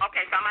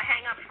 Okay, so I'm going to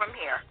hang up from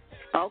here.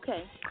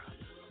 Okay.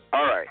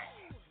 All right.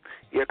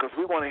 Yeah, because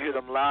we want to hear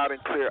them loud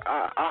and clear.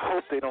 I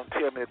hope they don't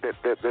tell me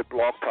that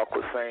Blog Talk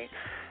was saying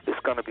it's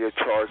going to be a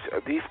charge.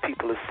 These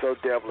people are so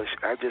devilish.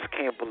 I just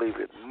can't believe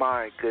it.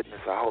 My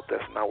goodness, I hope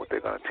that's not what they're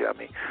going to tell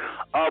me.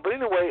 But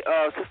anyway,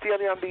 Sister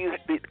Eliana,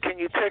 can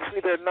you text me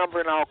their number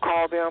and I'll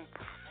call them?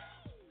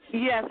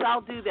 Yes,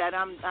 I'll do that.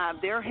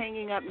 They're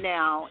hanging up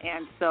now,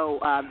 and so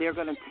they're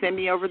going to send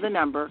me over the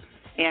number.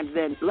 And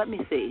then let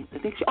me see. I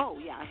think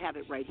I have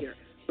it right here.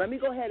 Let me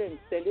go ahead and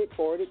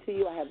forward it to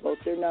you. I have both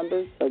their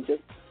numbers, so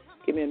just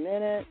give me a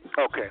minute.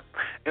 Okay.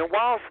 And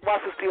while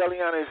Sister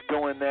Eliana is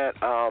doing that,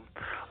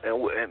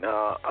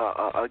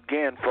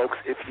 again, folks,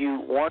 if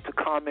you want to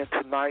comment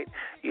tonight,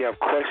 you have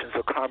questions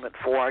or comment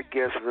for our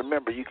guests,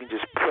 remember, you can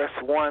just press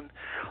 1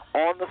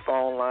 on the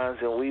phone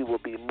lines, and we will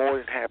be more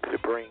than happy to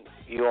bring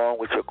you on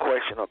with your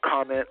question or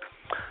comment.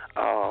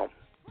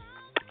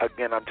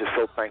 Again, I'm just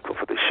so thankful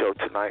for the show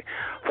tonight.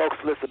 Folks,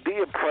 listen, be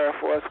in prayer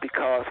for us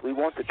because we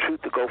want the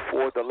truth to go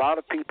forth. A lot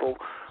of people...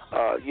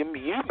 You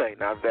may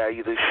not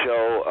value this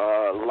show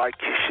like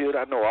you should.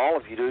 I know all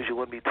of you do. You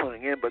wouldn't be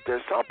tuning in, but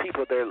there's some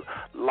people their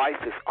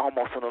life is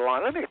almost on the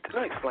line. Let me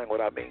explain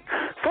what I mean.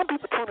 Some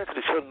people tune into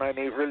the show tonight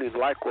and they really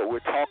like what we're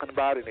talking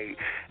about, and they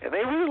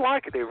really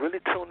like it. They really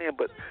tune in,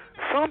 but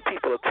some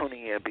people are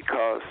tuning in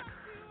because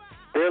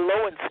they're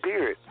low in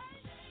spirit.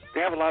 They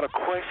have a lot of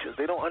questions.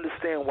 They don't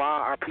understand why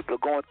our people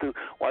are going through.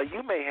 While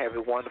you may have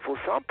it wonderful,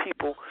 some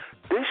people,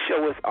 this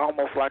show is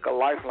almost like a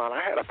lifeline.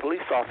 I had a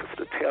police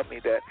officer tell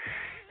me that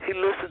he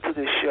listened to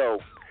this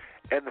show,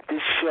 and that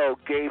this show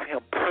gave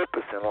him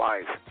purpose in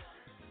life.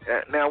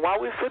 Now, while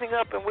we're sitting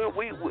up, and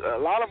we a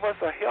lot of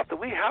us are healthy,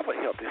 we have a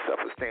healthy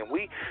self-esteem.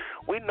 We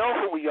know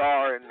who we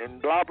are,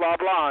 and blah blah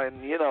blah,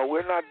 and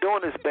we're not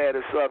doing as bad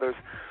as others.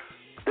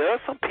 There are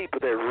some people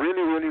that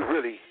really, really,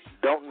 really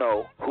don't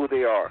know who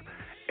they are,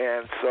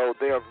 and so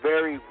they are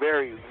very,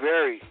 very,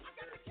 very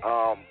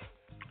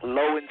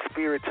low in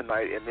spirit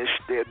tonight, and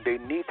they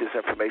need this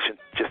information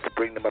just to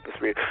bring them up in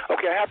spirit.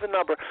 Okay, I have the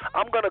number.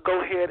 I'm going to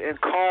go ahead and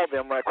call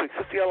them right quick.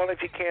 Sister Eliana,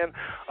 if you can,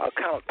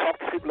 kind of talk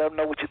to people, let them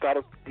know what you thought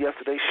of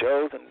yesterday's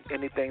shows and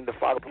anything the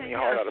Father put in your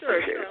heart. I'd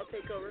appreciate it. I'll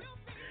take over.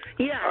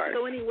 Yeah, right.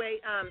 So anyway,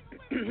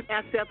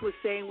 as Seth was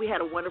saying, we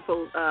had a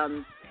wonderful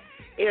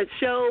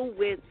show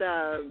with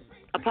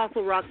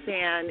Apostle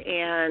Roxanne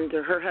and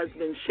her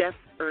husband, Chef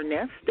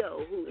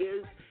Ernesto,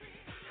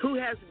 who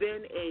has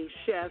been a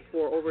chef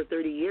for over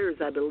 30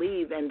 years, I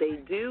believe, and they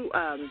do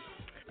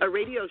a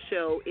radio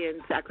show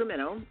in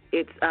Sacramento.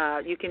 It's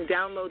you can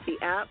download the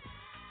app,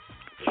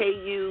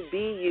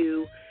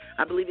 KUBU,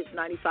 I believe it's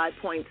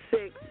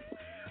 95.6,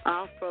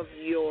 off of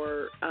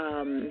your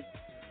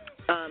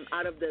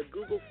out of the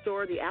Google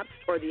Store, the App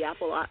Store, the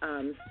Apple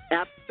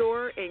App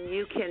Store, and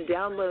you can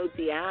download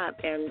the app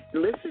and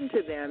listen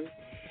to them.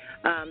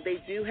 They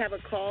do have a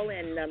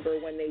call-in number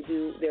when they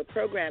do their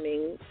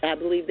programming. I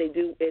believe they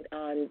do it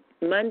on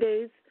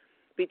Mondays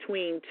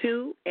between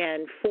 2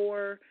 and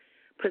 4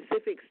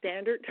 Pacific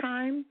Standard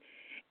Time,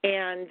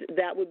 and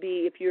that would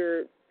be if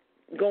you're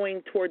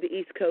going toward the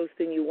East Coast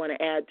and you want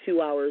to add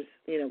 2 hours,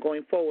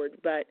 going forward.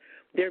 But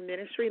their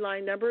ministry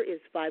line number is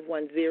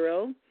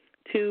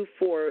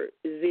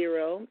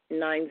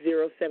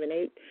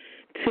 510-240-9078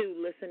 to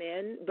listen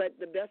in. But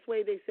the best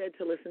way, they said,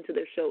 to listen to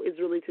their show is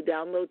really to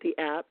download the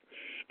app,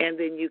 and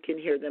then you can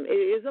hear them. It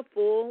is a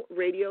full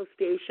radio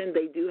station.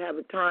 They do have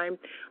a time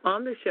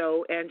on the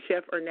show, and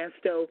Chef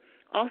Ernesto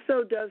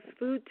also does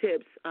food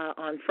tips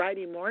on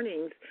Friday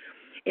mornings,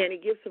 and he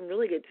gives some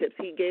really good tips.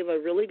 He gave a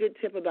really good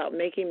tip about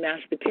making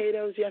mashed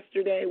potatoes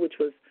yesterday, which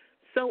was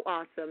so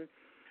awesome.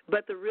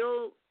 But the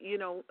real,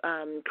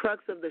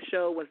 crux of the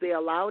show was they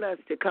allowed us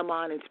to come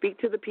on and speak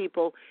to the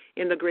people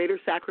in the greater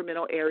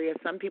Sacramento area.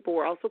 Some people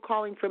were also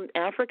calling from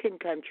African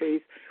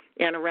countries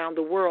and around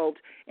the world,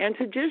 and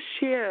to just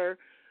share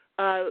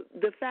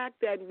the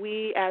fact that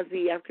we, as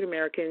the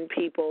African-American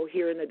people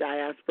here in the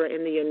diaspora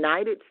in the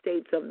United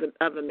States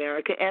of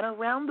America and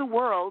around the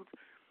world,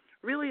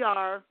 really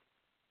are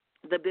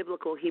the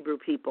biblical Hebrew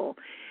people.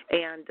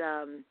 And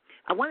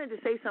I wanted to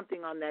say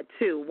something on that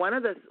too. One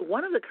of the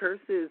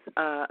curses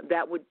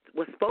that was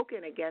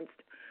spoken against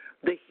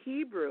the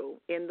Hebrew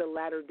in the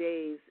latter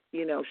days,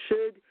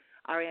 should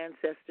our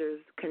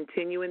ancestors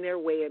continue in their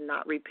way and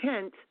not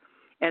repent,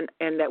 and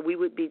that we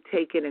would be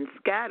taken and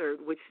scattered,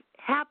 which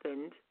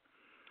happened,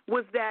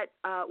 was that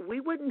we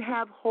wouldn't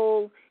have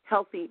whole,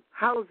 healthy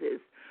houses.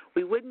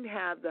 We wouldn't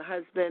have the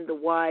husband, the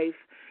wife,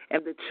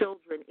 and the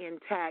children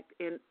intact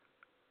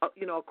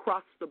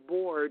across the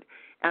board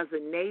as a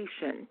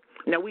nation.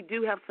 Now, we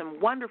do have some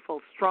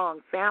wonderful,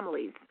 strong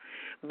families,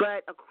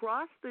 but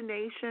across the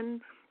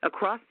nation,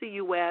 across the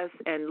U.S.,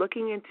 and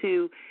looking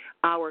into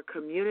our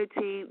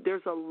community,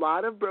 there's a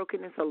lot of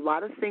brokenness, a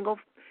lot of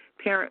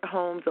single-parent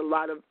homes, a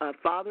lot of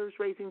fathers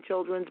raising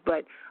children,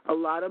 but a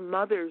lot of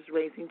mothers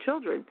raising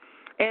children.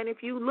 And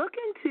if you look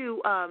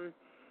into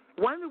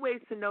one of the ways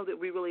to know that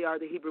we really are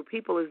the Hebrew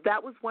people is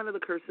that was one of the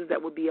curses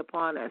that would be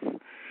upon us.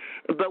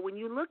 But when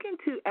you look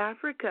into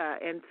Africa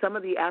and some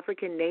of the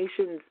African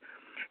nations,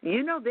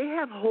 they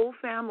have whole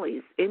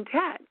families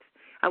intact.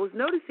 I was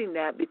noticing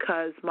that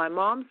because my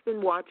mom's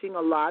been watching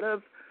a lot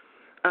of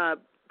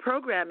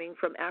programming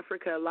from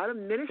Africa, a lot of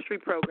ministry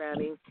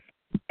programming,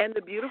 and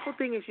the beautiful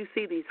thing is you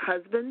see these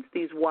husbands,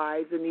 these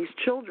wives, and these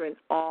children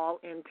all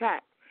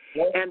intact.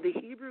 And the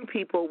Hebrew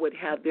people would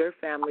have their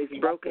families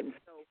broken.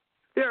 So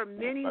there are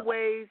many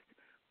ways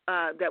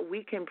that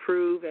we can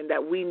prove and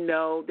that we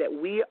know that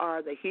we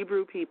are the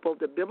Hebrew people,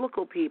 the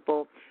biblical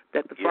people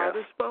that the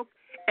Father spoke,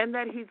 and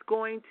that he's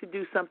going to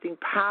do something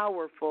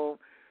powerful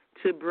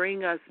to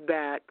bring us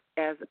back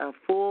as a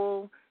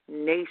full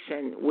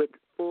nation with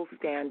full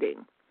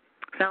standing.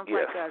 Sounds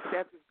like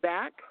Seth is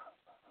back.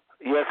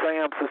 Yes, I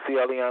am, Sister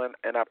Eliana,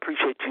 and I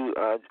appreciate you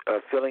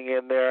filling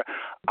in there.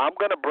 I'm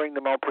going to bring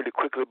them on pretty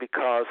quickly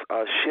because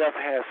Chef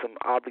has some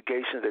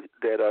obligations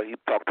that he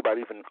talked about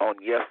even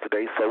on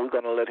yesterday, so we're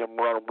going to let him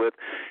run with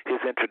his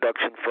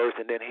introduction first,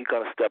 and then he's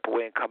going to step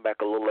away and come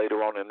back a little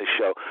later on in the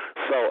show.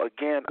 So,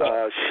 again,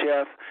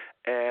 Chef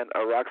and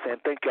Roxanne,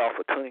 thank y'all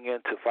for tuning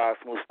in to Five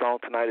Smooth Stone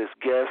tonight as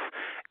guests.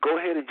 Go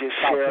ahead and just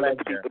share, let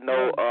the people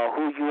know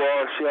who you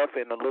are, Chef,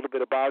 and a little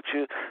bit about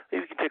you.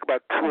 Maybe you can take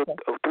about 3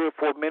 or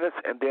 4 minutes,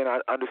 and then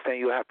I understand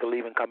you'll have to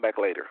leave and come back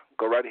later.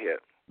 Go right ahead.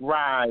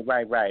 Right.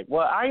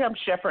 Well, I am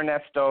Chef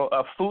Ernesto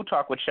of Food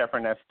Talk with Chef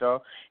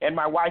Ernesto, and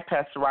my wife,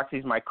 Pastor Roxy,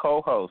 is my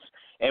co-host.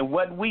 And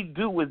what we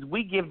do is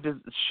we give the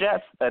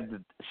chefs,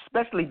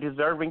 especially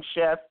deserving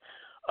chefs,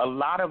 a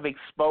lot of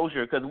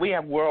exposure because we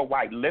have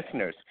worldwide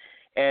listeners.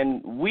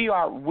 And we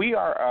had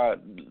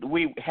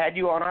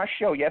you on our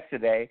show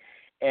yesterday,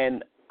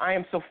 and I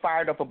am so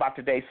fired up about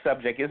today's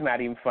subject. It's not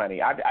even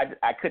funny.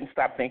 I couldn't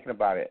stop thinking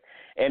about it.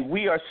 And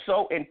we are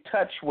so in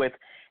touch with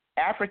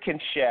African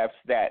chefs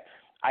that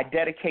I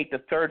dedicate the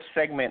third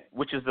segment,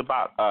 which is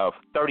about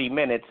 30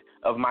 minutes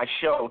of my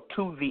show,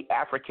 to the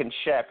African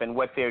chef and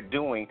what they're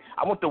doing.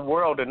 I want the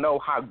world to know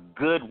how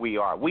good we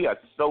are. We are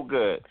so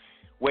good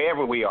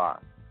wherever we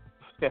are.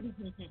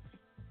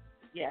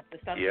 Yes.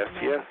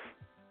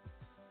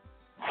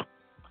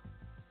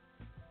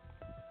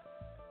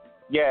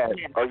 Yes.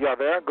 Oh, y'all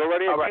there? Go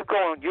right in. Right. Keep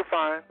going. You're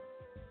fine.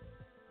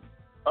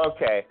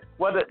 Okay.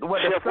 Well, the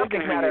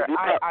subject matter,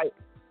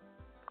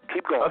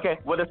 keep going. Okay.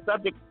 Well, the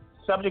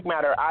subject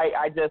matter,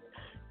 I just,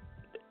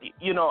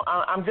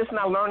 I'm just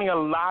now learning a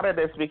lot of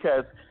this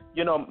because,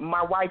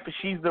 my wife,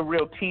 she's the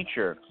real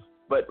teacher,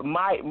 but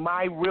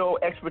my real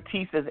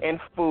expertise is in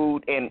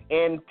food and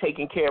in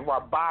taking care of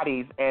our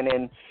bodies, and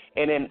in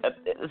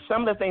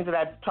some of the things that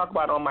I talk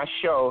about on my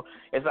show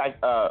is like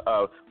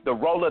the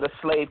role of the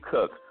slave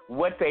cook.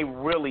 What they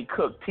really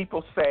cook.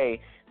 People say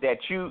that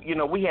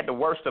we had the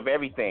worst of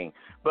everything.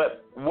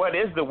 But what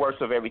is the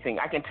worst of everything?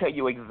 I can tell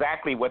you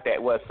exactly what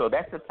that was. So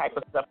that's the type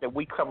of stuff that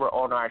we cover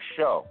on our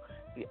show.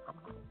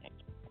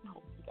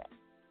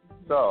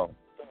 So.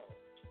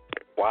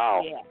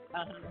 Wow. Yeah.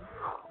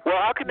 Well,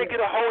 how can they get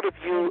a hold of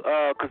you?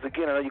 Because,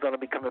 again, I know you're going to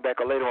be coming back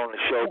later on the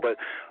show, but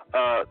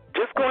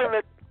just go ahead and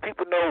let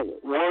people know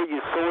where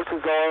your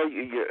sources are,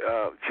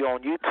 if you're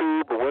on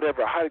YouTube or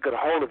whatever, how to get a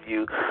hold of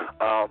you.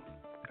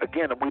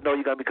 Again, we know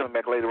you're going to be coming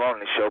back later on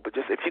in the show, but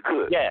just if you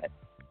could. Yeah.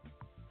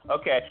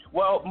 Okay.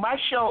 Well, my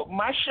show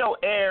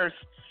airs,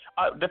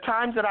 the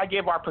times that I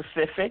give are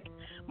Pacific.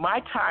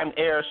 My time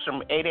airs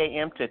from 8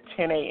 a.m. to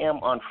 10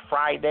 a.m. on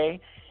Friday,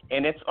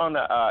 and it's on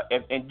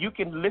and you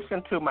can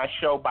listen to my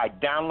show by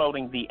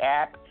downloading the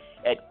app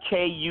at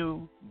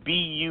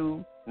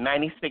KUBU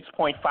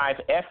 96.5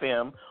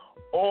 FM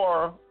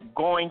or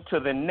going to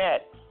the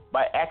net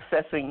by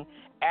accessing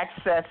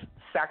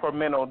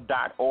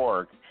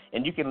accesssacramento.org.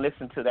 And you can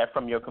listen to that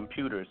from your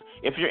computers.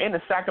 If you're in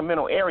the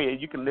Sacramento area,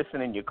 you can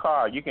listen in your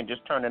car. You can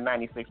just turn to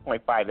 96.5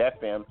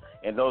 FM,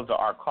 and those are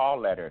our call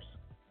letters.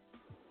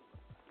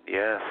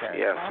 Yes.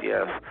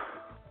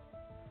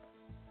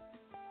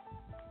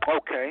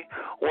 Okay.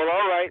 Well,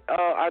 all right.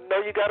 I know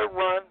you got to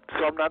run,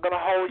 so I'm not going to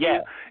hold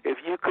you. If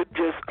you could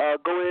just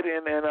go ahead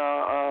and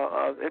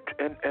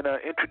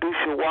introduce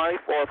your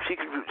wife, or if she's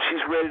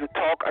ready to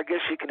talk, I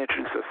guess she can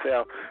introduce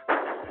herself.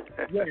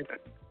 Yes.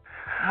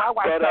 My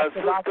wife,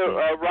 Sister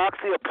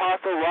Roxy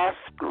Apostle,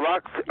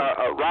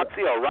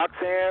 Roxy or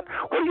Roxanne,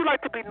 what do you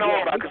like to be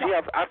known by? Because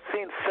I've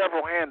seen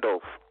several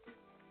handles.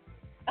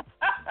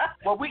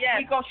 Well,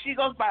 she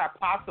goes by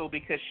Apostle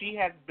because she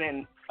has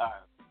been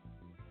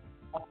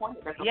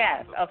appointed.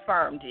 Yes,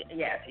 affirmed.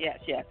 Yes.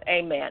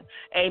 Amen.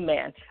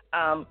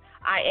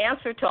 I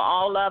answer to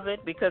all of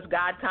it because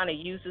God kind of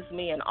uses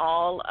me in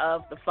all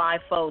of the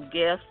fivefold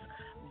gifts,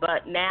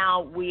 but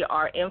now we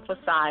are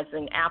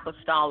emphasizing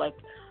apostolic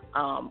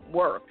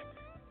work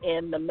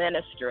in the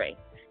ministry.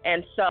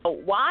 And so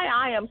why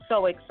I am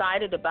so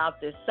excited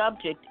about this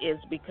subject is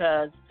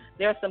because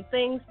there are some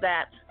things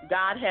that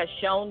God has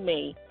shown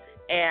me,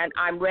 and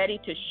I'm ready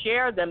to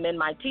share them in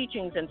my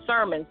teachings and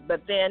sermons,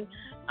 but then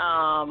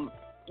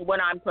when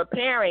I'm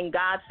preparing,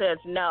 God says,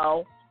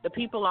 no, the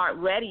people aren't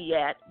ready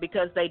yet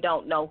because they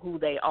don't know who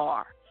they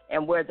are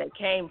and where they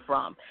came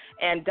from.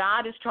 And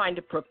God is trying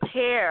to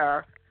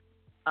prepare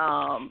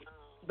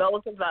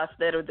those of us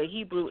that are the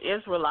Hebrew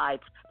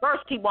Israelites.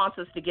 First, he wants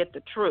us to get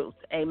the truth,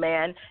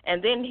 amen,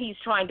 and then he's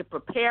trying to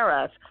prepare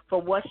us for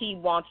what he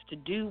wants to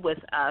do with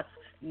us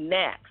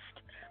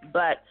next.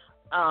 But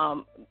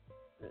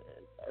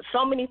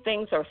so many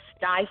things are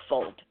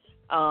stifled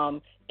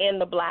in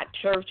the black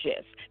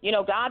churches.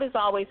 God has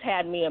always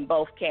had me in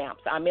both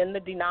camps. I'm in the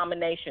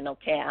denominational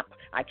camp.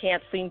 I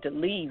can't seem to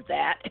leave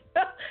that.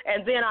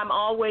 And then I'm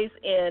always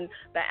in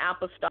the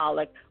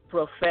apostolic,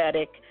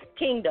 prophetic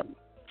kingdom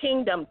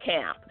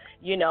camp,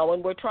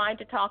 and we're trying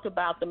to talk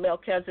about the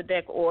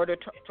Melchizedek order,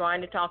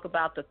 trying to talk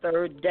about the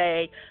third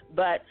day,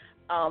 but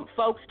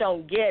folks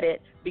don't get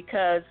it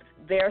because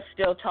they're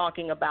still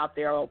talking about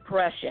their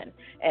oppression.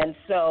 And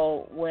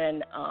so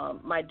when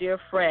my dear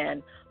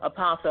friend,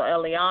 Apostle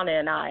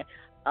Eliana, and I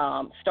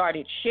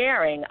started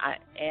sharing, I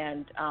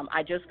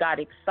just got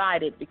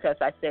excited because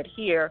I said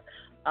here,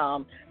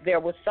 there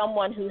was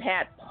someone who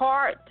had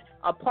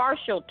a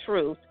partial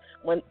truth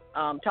when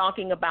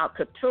talking about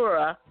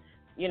Keturah,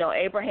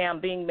 Abraham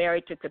being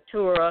married to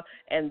Keturah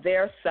and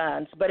their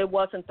sons, but it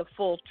wasn't the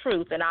full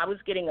truth. And I was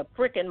getting a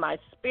prick in my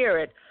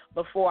spirit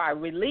before I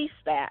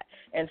released that.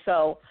 And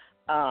so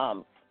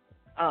I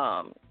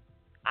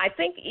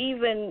think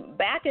even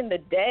back in the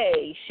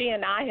day, she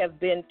and I have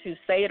been to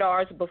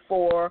Sadar's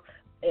before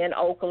in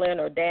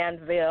Oakland or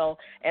Danville.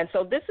 And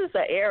so this is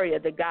an area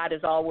that God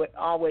has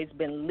always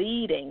been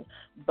leading.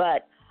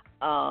 But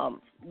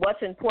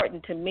what's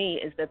important to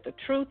me is that the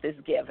truth is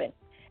given.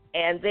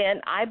 And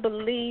then I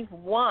believe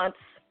once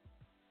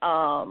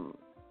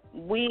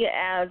we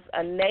as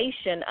a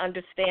nation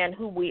understand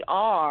who we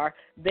are,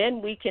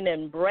 then we can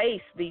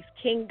embrace these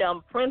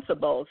kingdom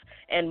principles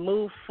and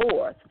move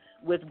forth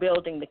with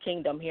building the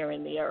kingdom here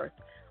in the earth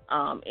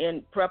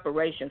in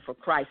preparation for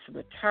Christ's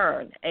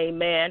return.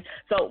 Amen.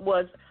 So it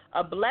was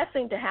a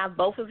blessing to have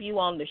both of you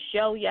on the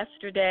show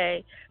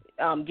yesterday,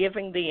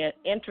 giving the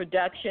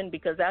introduction,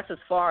 because that's as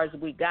far as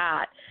we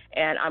got.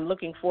 And I'm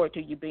looking forward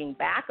to you being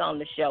back on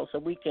the show so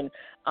we can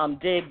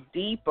dig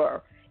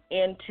deeper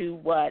into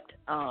what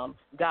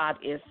God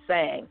is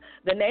saying.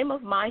 The name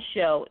of my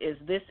show is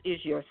This Is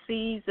Your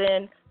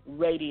Season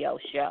radio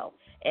show,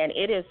 and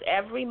it is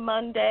every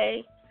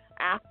Monday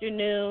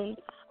afternoon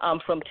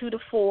from 2 to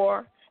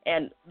 4,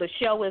 and the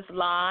show is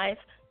live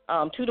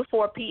 2 to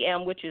 4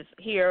 p.m., which is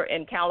here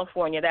in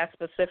California. That's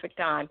Pacific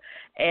time.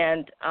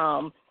 And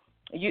I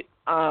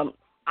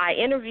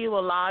interview a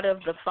lot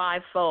of the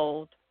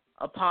fivefold: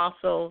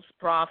 apostles,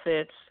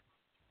 prophets,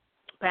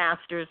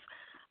 pastors,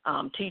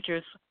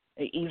 teachers,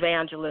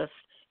 evangelists,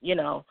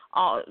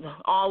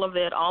 all of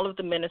it, all of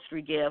the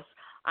ministry gifts.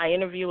 I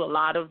interview a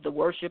lot of the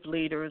worship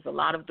leaders, a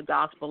lot of the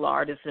gospel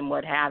artists, and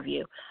what have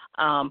you.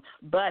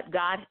 But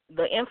God,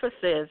 the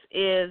emphasis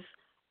is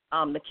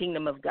the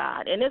kingdom of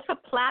God. And it's a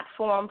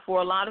platform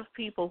for a lot of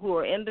people who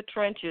are in the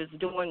trenches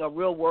doing a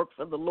real work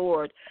for the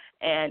Lord,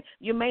 and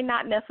you may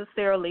not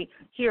necessarily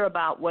hear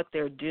about what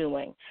they're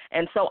doing.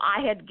 And so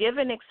I had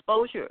given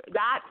exposure.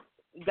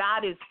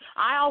 God is,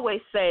 I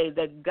always say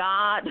that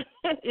God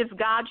is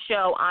God's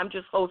show. I'm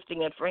just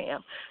hosting it for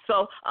him.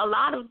 So a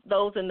lot of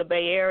those in the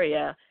Bay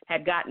Area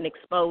had gotten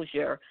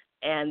exposure.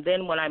 And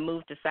then when I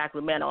moved to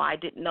Sacramento, I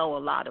didn't know a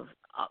lot of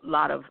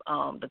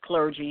the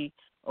clergy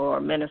or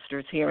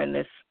ministers here in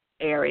this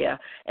area.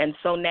 And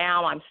so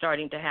now I'm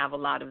starting to have a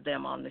lot of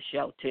them on the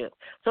show too.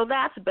 So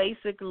that's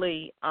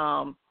basically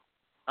who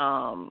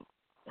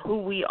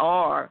we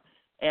are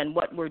and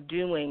what we're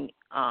doing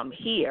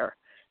here.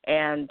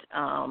 And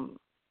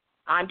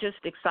I'm just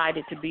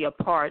excited to be a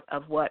part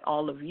of what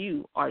all of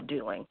you are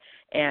doing,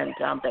 and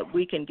that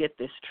we can get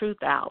this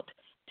truth out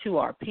to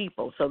our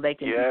people so they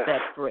can be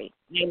set free.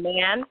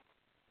 Amen?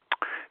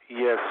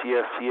 Yes.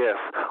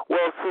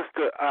 Well,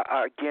 sister,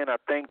 I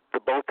thank the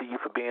both of you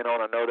for being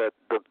on. I know that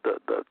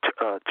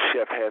the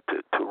chef had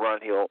to run.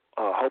 He'll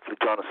hopefully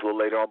join us a little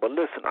later on. But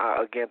listen,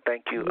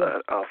 thank you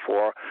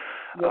for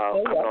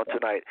coming on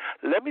tonight.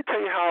 Let me tell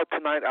you how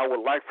tonight I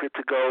would like for it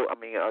to go. I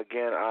mean,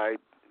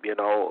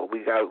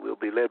 we'll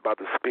be led by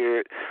the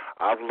Spirit.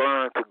 I've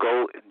learned to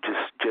go and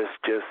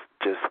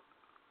just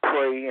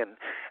pray and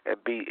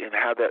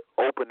have that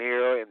open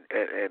ear and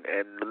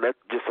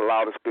just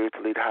allow the Spirit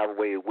to lead however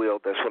way it will.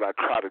 That's what I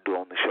try to do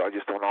on the show. I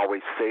just don't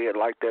always say it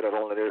like that. I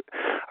don't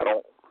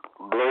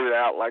blurt it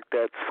out like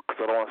that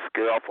because I don't want to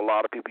scare off a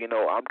lot of people.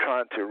 I'm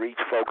trying to reach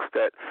folks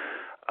that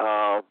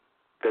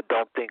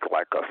don't think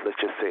like us. Let's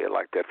just say it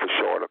like that for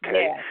short,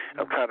 okay? Yeah.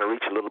 I'm trying to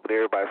reach a little bit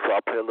of everybody, so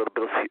I'll play a little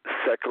bit of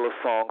secular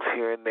songs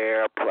here and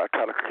there. I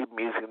try to keep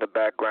music in the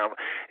background.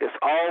 It's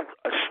all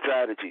a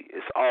strategy.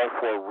 It's all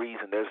for a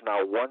reason. There's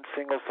not one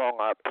single song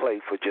I play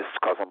for just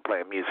because I'm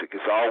playing music.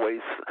 It's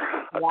always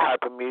a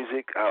type of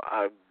music.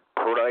 I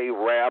pray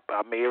rap.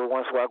 I may every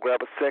once in a while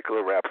grab a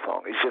secular rap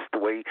song. It's just the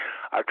way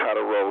I try to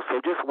roll. So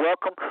just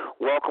welcome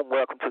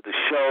to the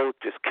show.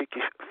 Just kick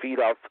your feet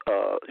off,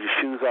 your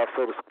shoes off,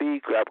 so to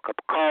speak. Grab a cup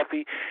of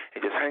coffee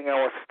and just hang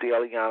out with Sister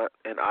Eliana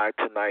and I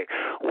tonight.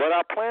 What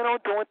I plan on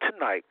doing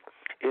tonight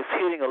is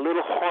hitting a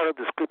little harder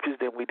the scriptures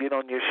than we did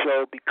on your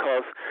show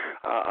because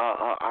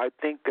I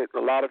think that a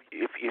lot of,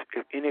 if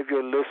any of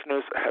your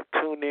listeners have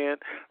tuned in,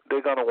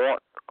 they're going to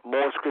want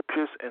more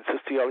scriptures, and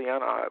Sister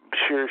Eliana, I'm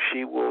sure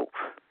she will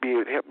be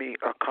able to help me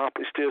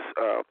accomplish this.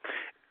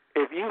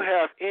 If you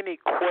have any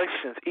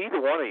questions, either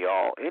one of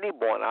y'all,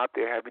 anyone out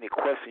there have any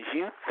questions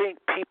you think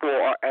people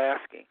are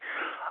asking,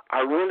 I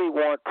really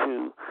want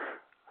to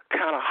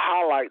kind of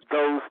highlight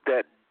those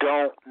that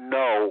don't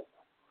know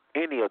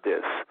any of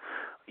this.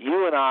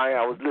 You and I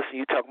was listening,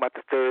 you talking about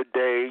the third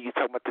day, you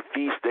talking about the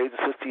feast days,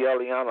 and Sister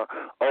Eliana,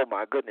 oh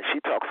my goodness, she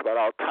talks about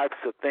all types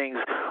of things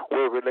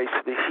where it relates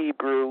to the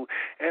Hebrew,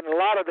 and a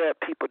lot of that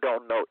people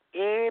don't know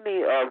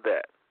any of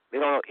that. They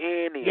don't know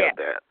any of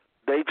that.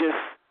 They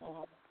just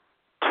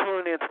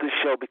tune into the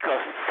show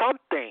because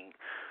something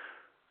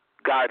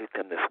guided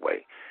them this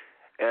way.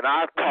 And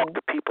I've talked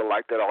to people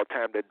like that all the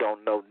time that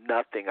don't know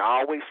nothing.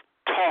 I always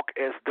talk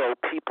as though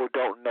people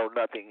don't know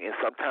nothing, and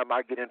sometimes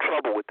I get in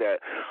trouble with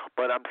that.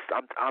 But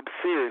I'm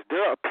serious.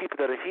 There are people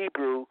that are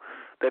Hebrew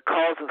that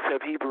call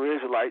themselves Hebrew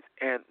Israelites,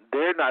 and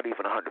they're not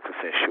even 100%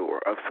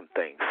 sure of some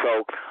things.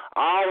 So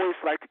I always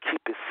like to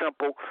keep it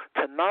simple.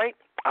 Tonight,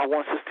 I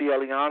want Sister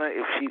Eliana,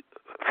 if she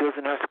feels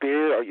in her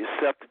spirit or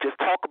yourself, to just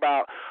talk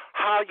about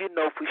how you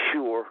know for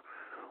sure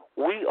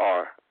we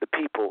are the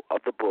people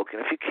of the book.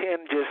 And if you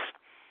can, just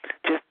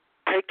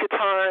take your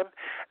time,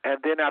 and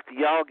then after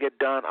y'all get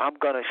done, I'm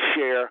going to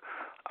share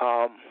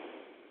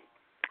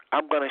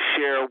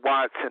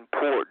why it's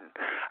important.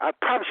 I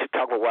probably should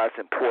talk about why it's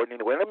important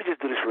anyway. Let me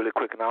just do this really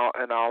quick, and I'll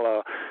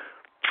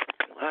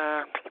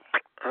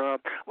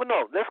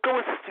let's go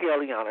with Sister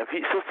Eliana.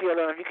 Sister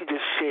Eliana, if you can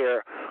just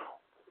share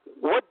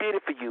what did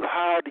it for you.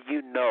 How do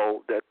you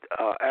know that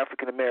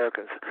African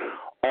Americans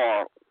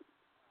are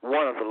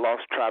one of the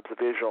lost tribes of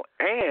Israel?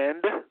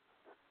 And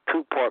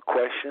two-part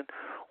question: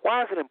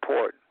 why is it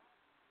important?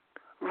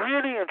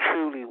 Really and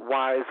truly,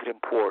 why is it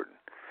important?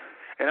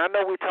 And I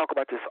know we talk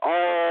about this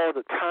all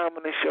the time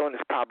on this show, and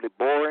it's probably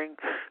boring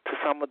to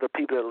some of the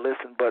people that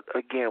listen, but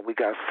again, we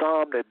got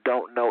some that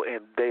don't know,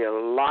 and their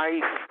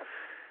life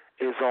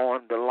is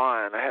on the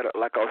line.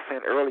 Like I was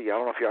saying earlier, I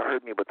don't know if y'all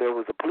heard me, but there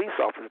was a police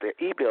officer that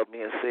emailed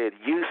me and said,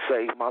 "You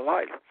saved my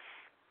life."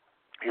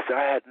 He said,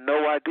 I had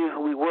no idea who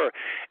we were.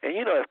 And,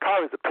 as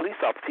probably as a police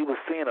officer, he was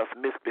seeing us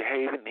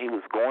misbehaving. He was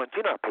going,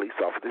 police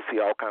officers, they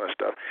see all kind of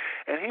stuff.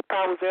 And he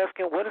probably was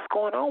asking, what is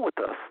going on with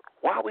us?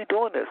 Why are we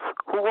doing this?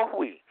 Who are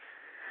we?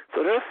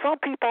 So there's some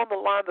people on the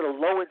line that are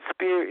low in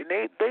spirit, and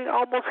they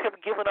almost have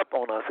given up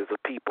on us as a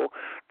people.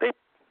 They'll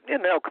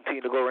continue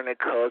to go around their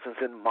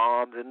cousins and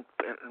moms and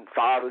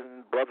fathers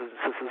and brothers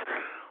and sisters,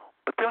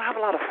 but they don't have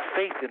a lot of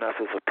faith in us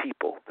as a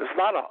people. There's a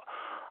lot of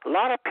a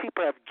lot of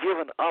people have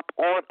given up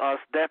on us.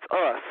 That's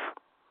us.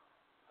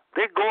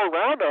 They go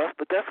around us,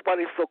 but that's why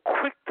they're so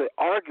quick to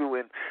argue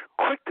and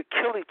quick to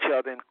kill each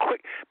other and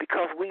quick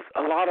because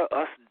a lot of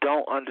us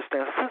don't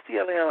understand. Sister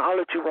Eliana, I'll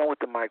let you run with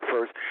the mic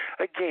first.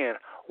 Again,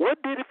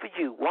 what did it for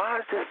you? Why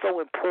is this so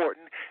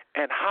important?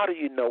 And how do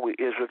you know we're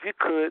Israel? If you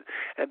could,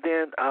 and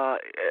then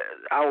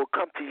I will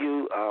come to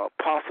you,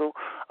 Apostle,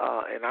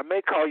 and I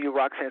may call you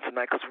Roxanne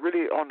tonight because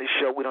really on this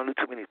show we don't do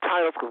too many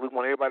titles because we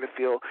want everybody to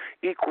feel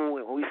equal.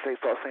 And when we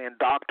start saying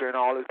doctor and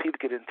all this,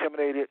 people get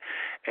intimidated,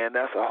 and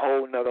that's a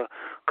whole nother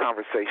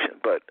conversation.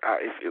 But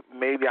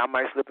maybe I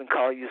might slip and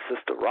call you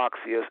Sister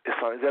Roxy.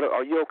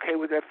 Are you okay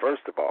with that,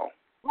 first of all?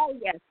 Oh,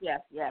 yes.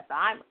 Yes.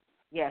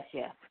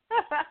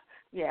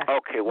 Yes.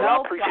 Okay, well,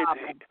 no I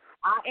appreciate it.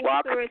 I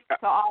answer it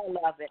to all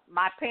of it.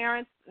 My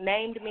parents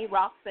named me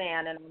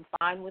Roxanne, and I'm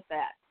fine with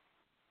that.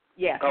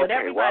 Yes, okay, but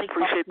everybody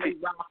well, I appreciate calls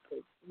me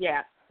Roxy.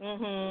 Yes.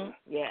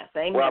 Yes,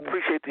 amen. Well, I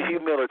appreciate the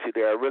humility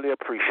there. I really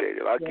appreciate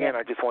it. Again,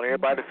 I just want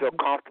everybody to feel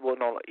comfortable,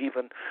 and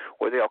even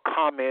where they'll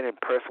comment and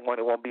press one,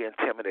 they won't be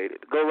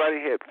intimidated. Go right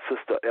ahead,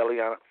 Sister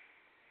Eliana.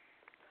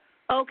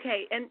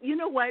 Okay, and you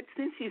know what?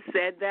 Since you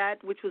said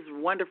that, which was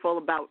wonderful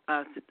about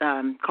us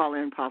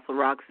calling Apostle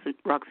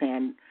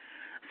Roxanne,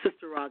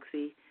 Sister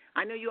Roxy.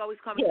 I know you always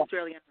call me Sister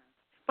Eliana,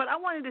 but I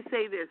wanted to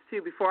say this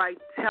too before I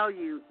tell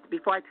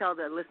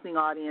the listening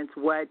audience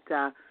what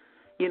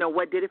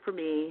did it for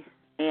me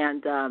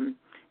and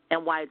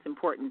why it's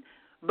important.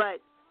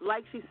 But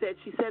like she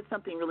said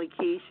something really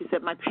key. She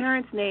said my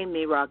parents named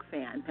me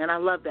Roxanne, and I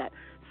love that.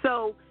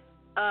 So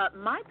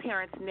my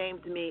parents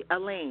named me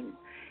Elaine.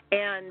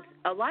 And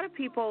a lot of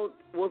people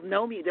will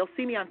know me. They'll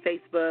see me on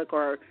Facebook,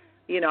 or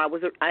I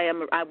was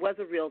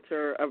a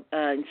realtor,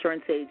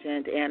 insurance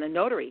agent, and a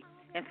notary.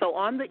 And so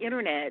on the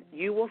internet,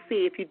 you will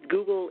see, if you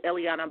Google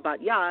Eliana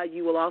Batya,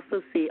 you will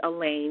also see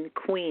Elaine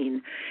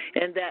Queen,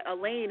 and that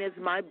Elaine is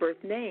my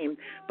birth name.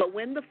 But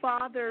when the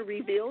Father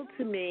revealed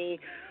to me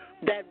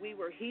that we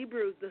were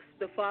Hebrews,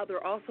 the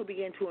Father also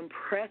began to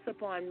impress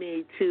upon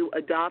me to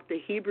adopt a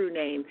Hebrew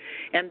name,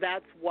 and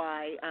that's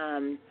why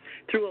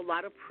through a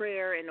lot of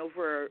prayer and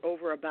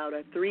over about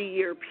a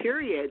 3-year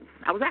period,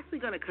 I was actually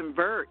going to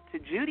convert to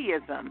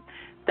Judaism.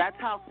 That's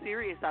how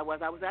serious I was.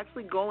 I was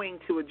actually going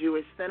to a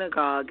Jewish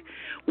synagogue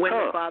when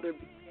the Father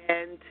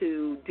began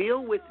to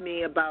deal with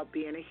me about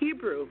being a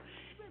Hebrew.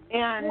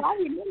 And I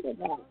remember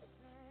that.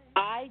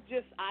 I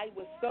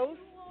was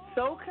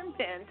so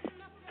convinced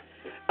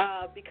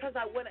because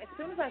as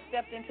soon as I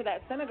stepped into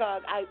that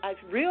synagogue, I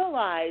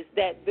realized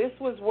that this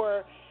was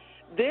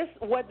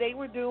what they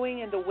were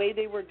doing and the way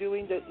they were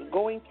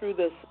going through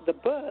the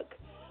book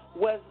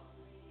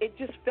it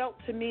just felt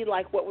to me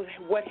like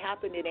what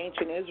happened in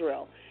ancient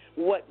Israel,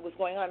 what was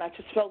going on. I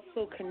just felt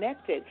so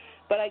connected.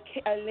 But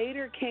I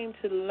later came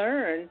to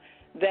learn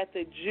that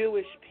the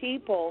Jewish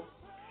people,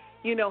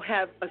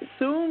 have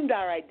assumed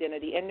our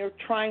identity, and they're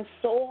trying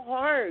so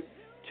hard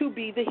to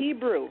be the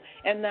Hebrew,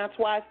 and that's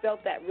why I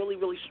felt that really,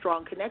 really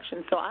strong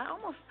connection. So I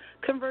almost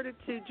converted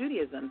to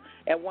Judaism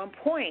at one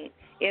point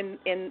in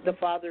the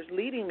Father's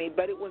leading me,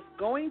 but it was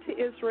going to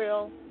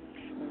Israel,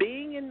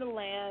 being in the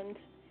land,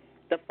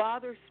 the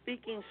Father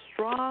speaking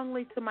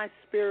strongly to my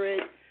spirit,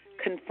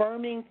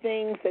 confirming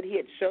things that He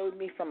had showed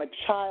me from a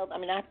child. I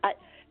mean,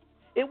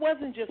 it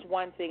wasn't just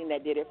one thing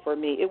that did it for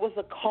me. It was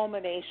a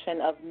culmination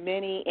of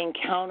many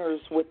encounters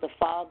with the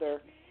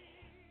Father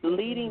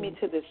leading me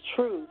to this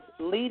truth,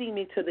 leading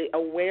me to the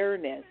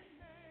awareness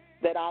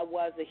that I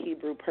was a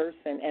Hebrew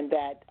person and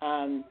that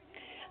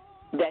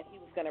He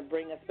was going to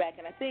bring us back.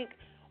 And I think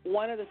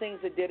one of the things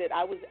that did it,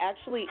 I was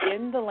actually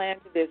in the land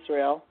of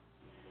Israel,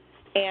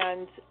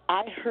 and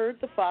I heard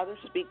the Father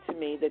speak to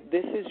me that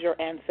this is your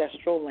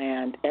ancestral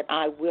land, and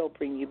I will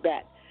bring you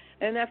back.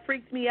 And that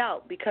freaked me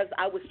out because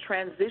I was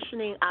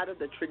transitioning out of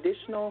the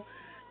traditional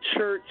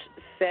church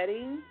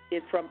setting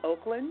from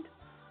Oakland,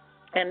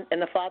 and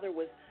the Father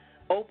was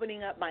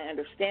opening up my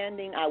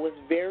understanding. I was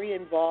very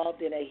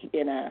involved in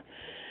a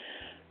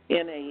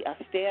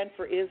Stand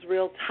for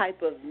Israel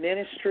type of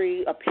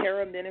ministry, a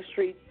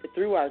para-ministry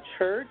through our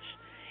church.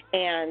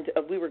 And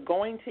we were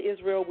going to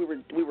Israel.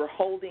 We were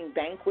holding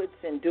banquets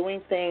and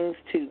doing things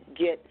to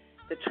get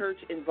the church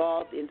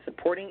involved in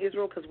supporting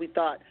Israel because we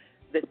thought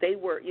that they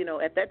were,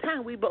 at that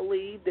time we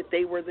believed that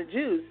they were the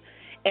Jews.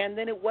 And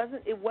then it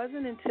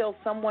wasn't until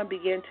someone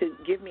began to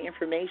give me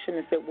information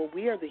and said, well,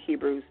 we are the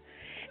Hebrews,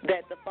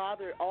 that the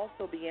Father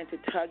also began to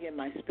tug in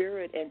my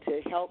spirit and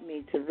to help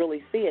me to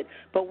really see it.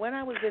 But when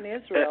I was in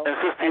Israel... And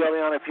Sister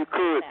Eliana, if you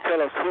could,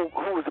 tell us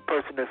who was the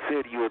person that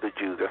said you were the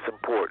Jews. That's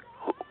important.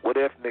 What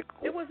ethnic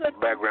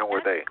background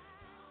were they?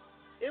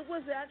 It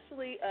was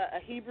actually a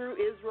Hebrew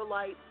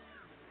Israelite.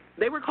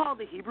 They were called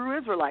the Hebrew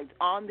Israelites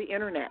on the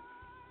Internet.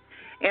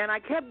 And I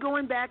kept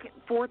going back and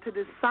forth to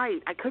this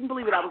site. I couldn't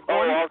believe it. I was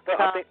going I'm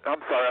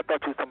sorry. I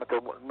thought you were talking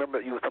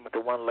about you were talking about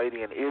the one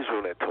lady in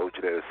Israel that told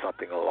you there was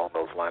something along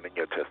those lines in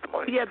your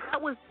testimony. Yeah,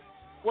 that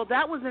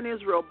was in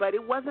Israel, but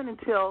it wasn't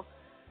until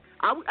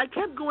I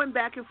kept going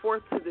back and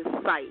forth to this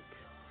site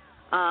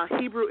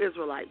Hebrew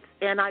Israelites.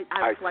 And I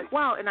was like,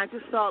 wow. And I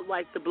just saw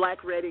like the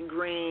black, red, and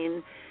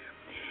green.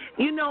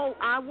 You know,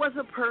 I was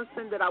a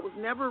person that I was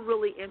never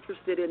really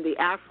interested in the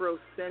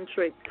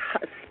Afrocentric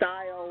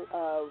style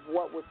of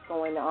what was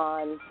going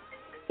on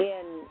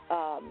in,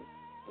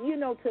 you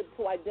know,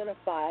 to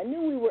identify. I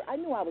knew I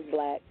was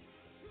black.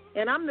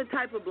 And I'm the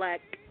type of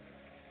black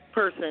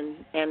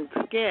person and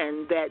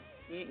skin that,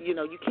 you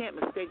know, you can't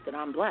mistake that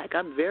I'm black.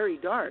 I'm very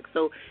dark.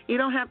 So you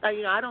don't have,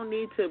 you know, I don't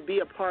need to be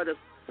a part of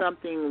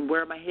something,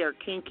 wear my hair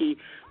kinky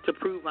to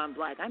prove I'm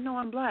black. I know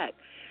I'm black.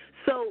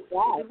 So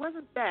It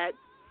wasn't that.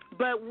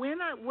 But when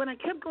I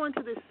kept going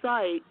to this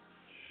site,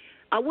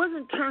 I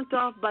wasn't turned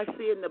off by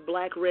seeing the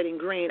black, red, and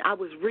green. I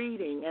was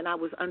reading and I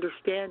was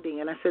understanding,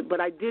 and I said, but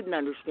I didn't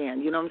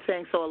understand. You know what I'm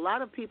saying? So a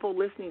lot of people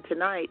listening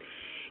tonight,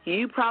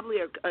 you probably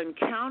are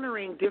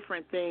encountering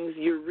different things.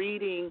 You're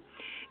reading,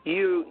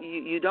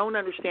 you don't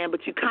understand, but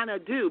you kind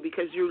of do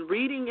because you're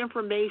reading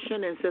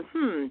information and says,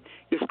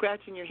 you're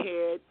scratching your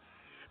head.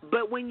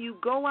 But when you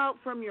go out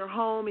from your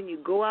home and you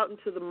go out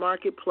into the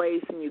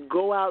marketplace and you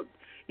go out,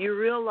 you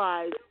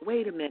realize,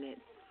 wait a minute,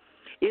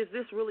 is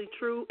this really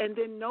true? And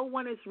then no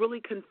one is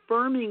really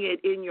confirming it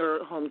in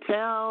your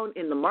hometown,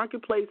 in the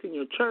marketplace, in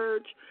your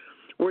church,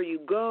 where you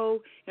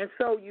go. And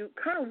so you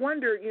kind of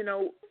wonder, you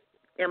know,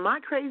 am I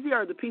crazy?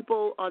 Are the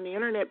people on the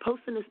internet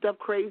posting this stuff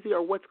crazy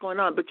or what's going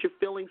on? But you're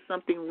feeling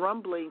something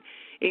rumbling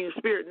in your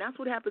spirit. And that's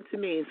what happened to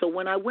me. So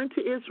when I went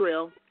to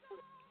Israel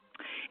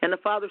and the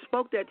Father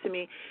spoke that to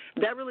me,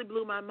 that really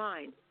blew my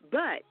mind.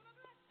 But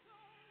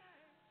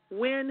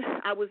when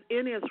I was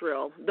in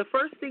Israel, the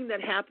first thing that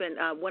happened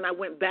when I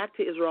went back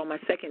to Israel on my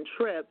second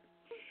trip,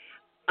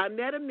 I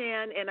met a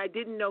man, and I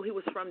didn't know he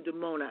was from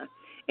Dimona.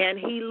 And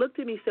he looked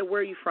at me and said,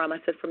 where are you from? I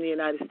said, from the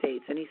United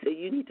States. And he said,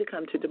 you need to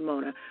come to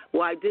Dimona.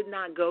 Well, I did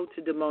not go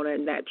to Dimona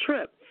in that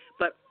trip.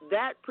 But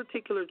that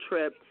particular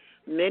trip,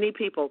 many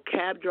people,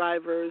 cab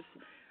drivers,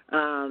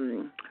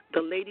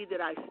 the lady that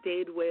I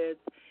stayed with,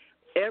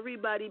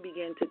 everybody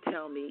began to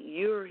tell me,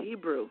 you're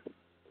Hebrew.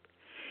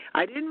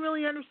 I didn't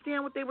really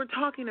understand what they were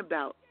talking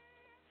about,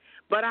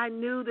 but I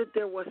knew that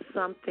there was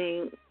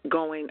something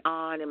going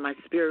on in my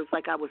spirit. It's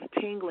like I was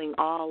tingling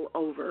all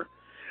over,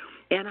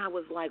 and I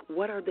was like,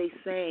 what are they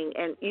saying?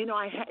 And, you know,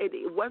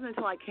 it wasn't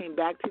until I came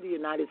back to the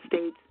United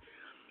States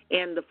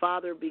and the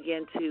Father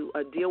began to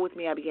deal with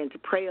me. I began to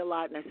pray a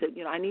lot, and I said,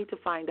 you know, I need to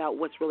find out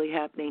what's really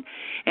happening.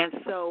 And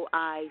so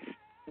I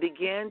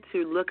began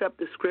to look up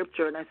the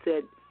scripture, and I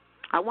said,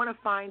 I want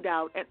to find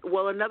out. And,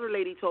 well, another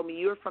lady told me,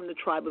 you're from the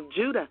tribe of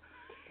Judah.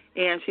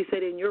 And she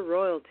said, in your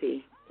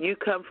royalty, you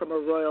come from a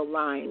royal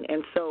line.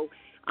 And so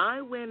I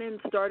went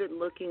and started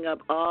looking up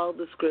all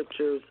the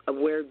scriptures of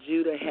where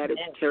Judah had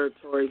its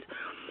territories.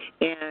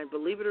 And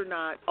believe it or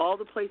not, all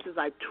the places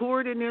I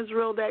toured in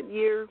Israel that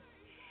year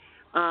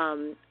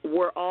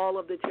were all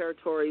of the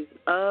territories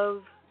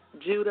of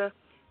Judah.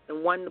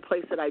 And one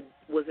place that I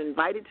was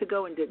invited to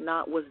go and did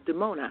not was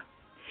Dimona.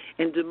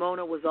 And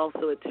Dimona was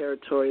also a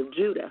territory of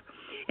Judah.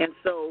 And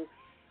so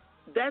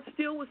that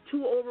still was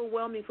too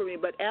overwhelming for me.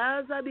 But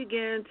as I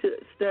began to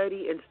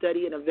study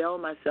and avail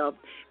myself,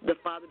 the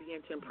Father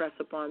began to impress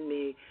upon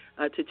me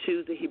to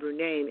choose the Hebrew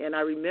name. And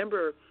I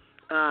remember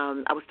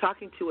I was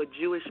talking to a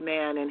Jewish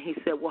man, and he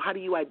said, well, how do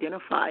you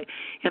identify?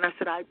 And I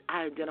said, I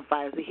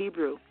identify as a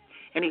Hebrew.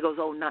 And he goes,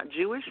 oh, not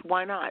Jewish?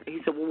 Why not? He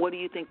said, well, what do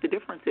you think the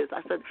difference is?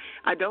 I said,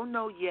 I don't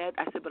know yet.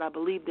 I said, but I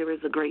believe there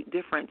is a great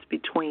difference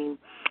between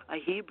a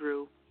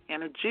Hebrew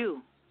and a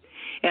Jew.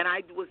 And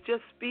I was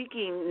just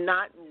speaking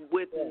not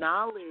with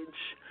knowledge,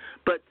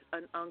 but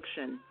an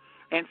unction.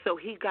 And so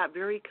he got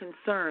very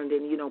concerned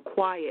and, you know,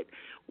 quiet.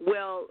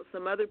 Well,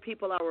 some other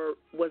people I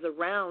was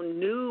around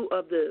knew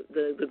of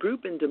the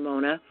group in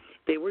Dimona.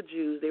 They were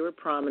Jews. They were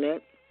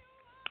prominent.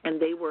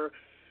 And they were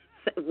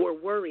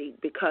worried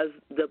because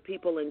the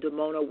people in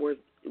Dimona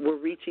were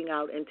reaching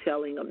out and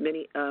telling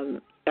many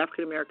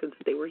African Americans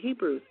that they were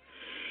Hebrews.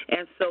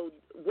 And so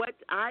what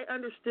I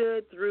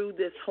understood through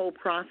this whole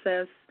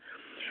process,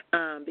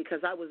 because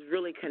I was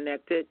really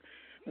connected,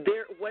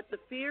 what the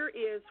fear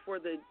is for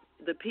the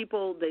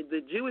people,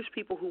 the Jewish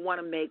people who want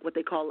to make what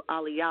they call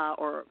aliyah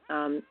or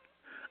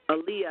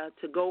aliyah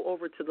to go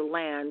over to the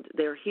land.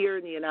 They're here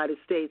in the United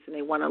States and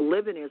they want to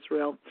live in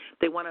Israel.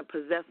 They want to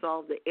possess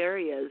all the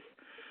areas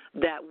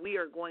that we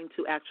are going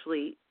to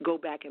actually go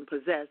back and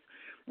possess.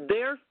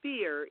 Their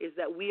fear is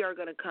that we are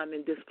going to come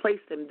and displace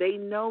them. They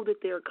know that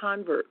they're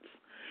converts,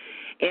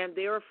 and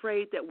they're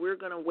afraid that we're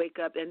going to wake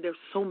up, and there's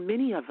so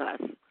many of us.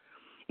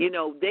 You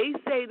know, they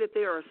say that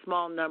they are a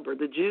small number,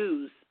 the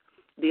Jews,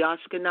 the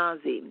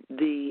Ashkenazi,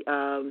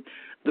 the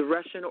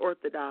Russian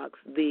Orthodox,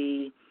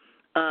 the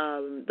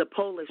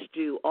Polish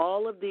Jew,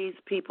 all of these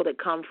people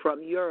that come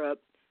from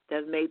Europe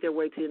that have made their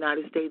way to the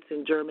United States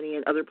and Germany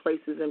and other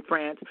places in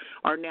France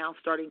are now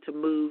starting to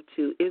move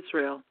to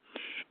Israel.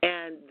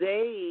 And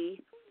they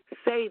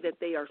say that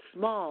they are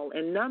small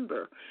in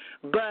number.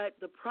 But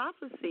the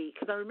prophecy,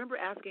 because I remember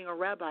asking a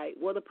rabbi,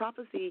 well, the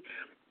prophecy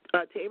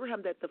to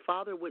Abraham that the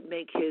father would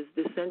make his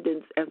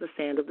descendants as the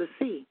sand of the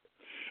sea.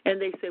 And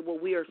they said, well,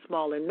 we are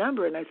small in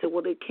number. And I said,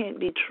 well, it can't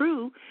be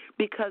true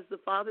because the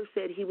Father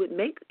said he would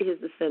make his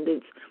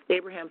descendants,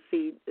 Abraham's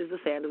seed is the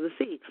sand of the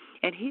sea.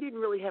 And he didn't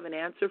really have an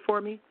answer for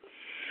me.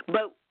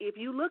 But if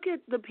you look at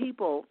the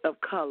people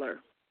of color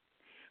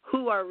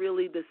who are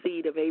really the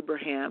seed of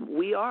Abraham,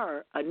 we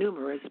are a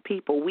numerous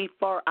people. We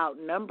far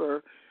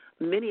outnumber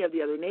many of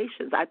the other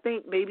nations. I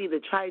think maybe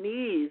the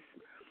Chinese,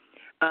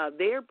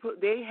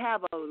 they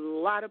have a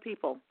lot of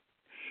people.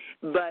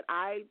 But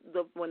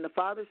when the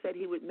Father said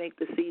he would make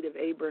the seed of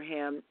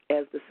Abraham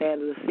as the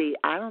sand of the sea,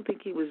 I don't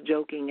think he was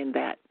joking in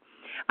that.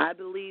 I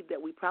believe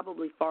that we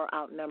probably far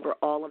outnumber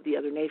all of the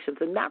other nations,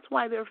 and that's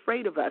why they're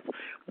afraid of us.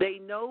 They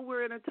know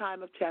we're in a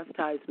time of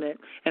chastisement,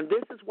 and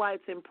this is why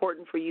it's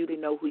important for you to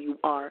know who you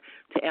are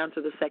to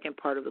answer the second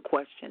part of the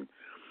question.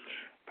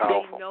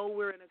 Powerful. They know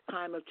we're in a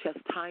time of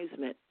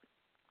chastisement.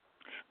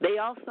 They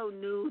also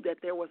knew that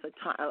there was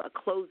a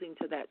closing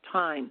to that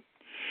time.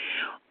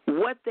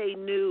 What they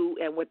knew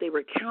and what they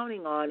were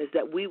counting on is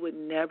that we would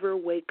never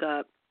wake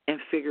up and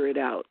figure it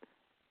out.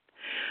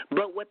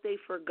 But what they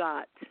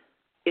forgot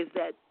is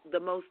that the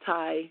Most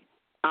High,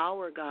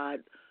 our God,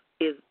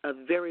 is a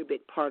very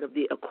big part of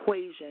the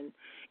equation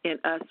in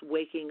us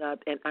waking up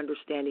and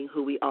understanding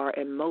who we are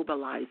and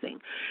mobilizing.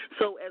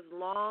 So as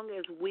long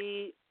as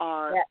we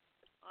are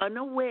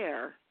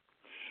unaware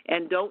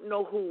and don't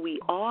know who we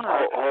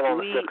are. Hold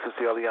on a second,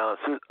 Sister Eliana.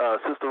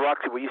 Sister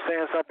Roxy, were you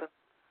saying something?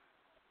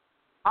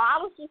 I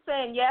was just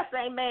saying yes,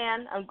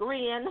 amen,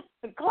 agreeing,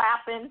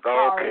 clapping.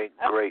 Oh, okay,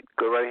 great.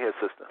 Go right ahead,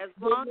 sister. As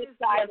long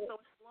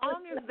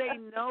as they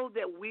know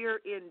that we're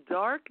in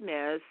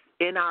darkness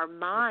in our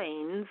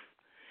minds,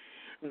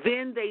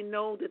 then they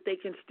know that they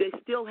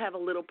still have a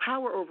little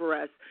power over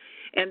us,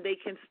 and they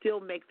can still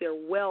make their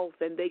wealth,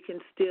 and they can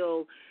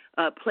still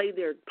play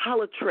their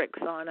politics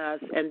on us,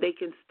 and they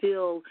can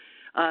still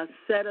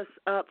set us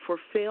up for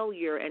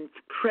failure and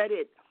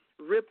credit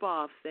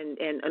rip-offs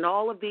and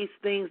all of these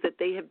things that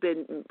they have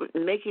been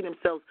making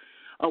themselves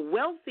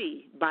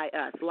wealthy by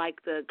us,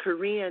 like the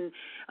Korean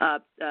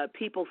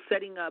people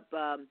setting up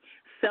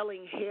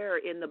selling hair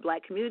in the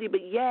black community,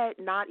 but yet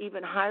not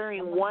even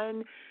hiring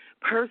one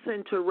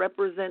person to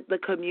represent the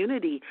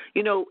community.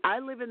 You know, I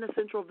live in the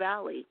Central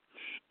Valley,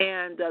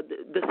 and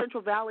the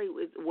Central Valley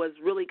was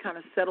really kind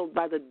of settled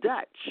by the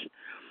Dutch.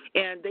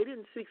 And they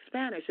didn't speak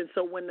Spanish. And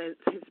so when the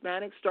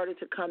Hispanics started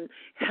to come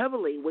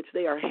heavily, which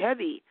they are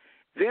heavy,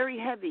 very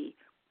heavy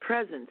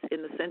presence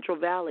in the Central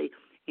Valley,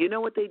 you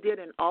know what they did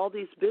in all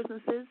these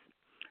businesses?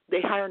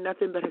 They hire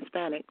nothing but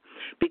Hispanic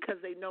because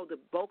they know the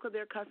bulk of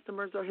their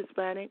customers are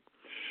Hispanic.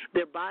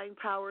 Their buying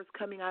power is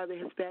coming out of the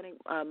Hispanic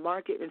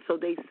market, and so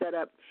they set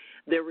up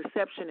their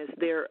receptionists,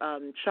 their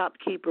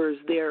shopkeepers,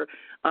 their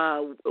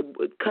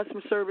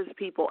customer service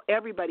people.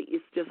 Everybody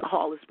is just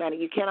all Hispanic.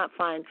 You cannot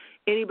find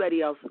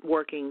anybody else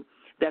working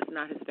that's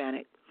not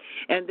Hispanic.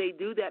 And they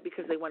do that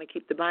because they want to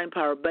keep the buying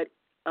power. But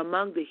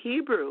among the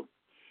Hebrew,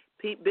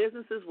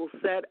 businesses will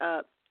set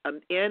up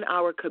in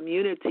our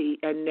community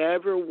and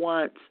never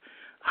once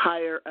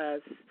hire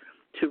us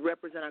to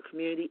represent our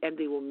community, and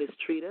they will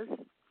mistreat us.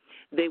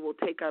 They will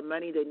take our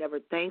money. They never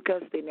thank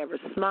us. They never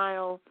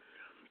smile.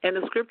 And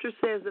the scripture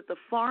says that the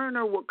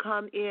foreigner will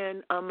come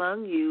in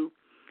among you,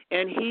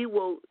 and he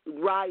will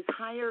rise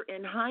higher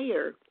and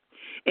higher,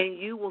 and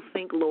you will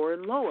sink lower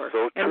and lower.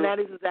 So and that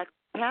is exactly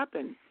what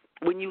happened.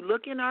 When you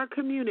look in our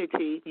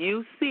community,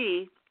 you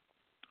see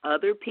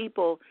other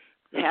people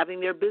having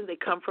their business. They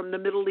come from the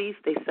Middle East.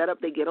 They set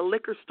up, they get a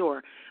liquor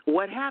store.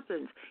 What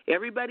happens?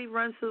 Everybody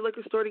runs to the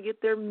liquor store to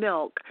get their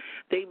milk.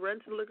 They run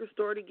to the liquor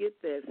store to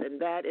get this and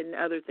that and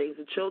other things.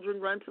 The children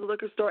run to the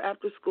liquor store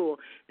after school.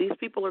 These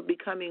people are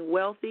becoming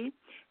wealthy.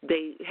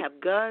 They have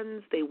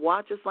guns. They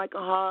watch us like a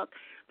hawk.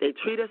 They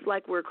treat us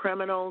like we're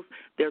criminals.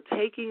 They're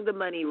taking the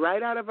money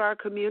right out of our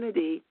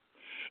community,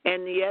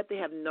 and yet they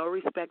have no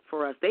respect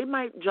for us. They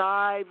might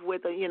jive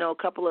with a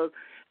couple of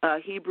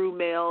Hebrew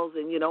males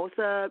and, what's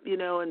up,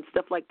 and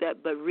stuff like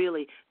that, but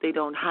really they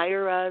don't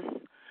hire us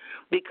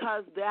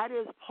because that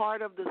is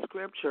part of the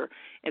scripture,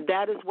 and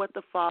that is what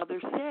the Father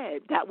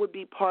said. That would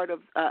be part of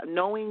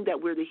knowing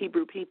that we're the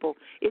Hebrew people.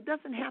 It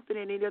doesn't happen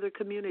in any other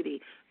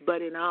community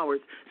but in ours.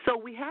 So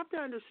we have to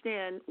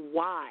understand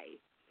why.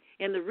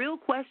 And the real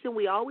question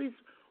we always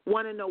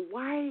want to know,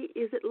 why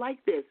is it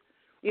like this?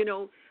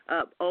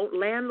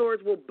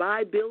 Landlords will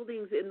buy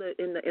buildings in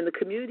the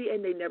community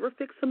and they never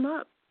fix them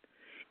up.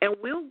 And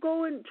we'll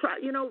go and try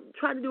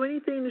to do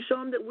anything to show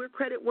them that we're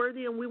credit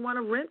worthy and we want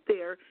to rent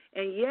there,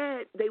 and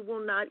yet they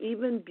will not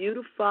even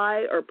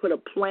beautify or put a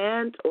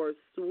plant or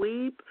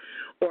sweep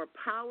or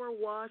power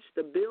wash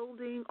the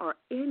building or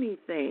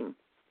anything.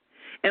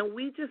 And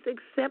we just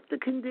accept the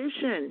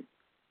condition.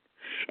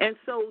 And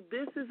so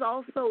this is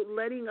also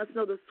letting us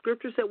know the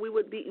scripture said we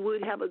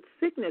would have a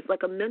sickness,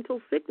 like a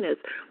mental sickness.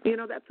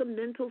 That's a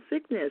mental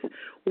sickness.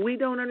 We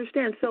don't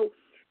understand. So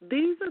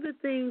these are the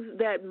things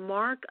that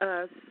mark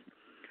us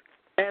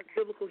as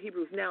biblical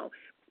Hebrews. Now,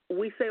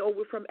 we say,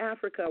 we're from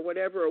Africa or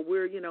whatever, or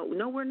we're,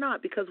 no, we're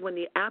not, because when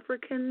the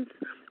Africans,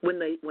 when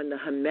the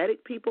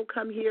Hamitic people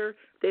come here,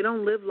 they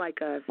don't live like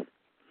us.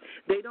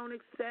 They don't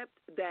accept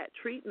that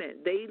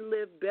treatment. They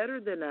live better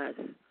than us.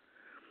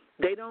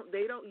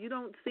 You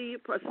don't see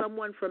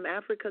someone from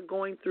Africa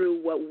going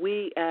through what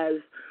we as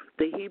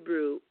the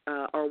Hebrew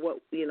or what,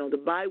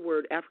 the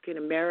byword African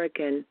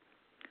American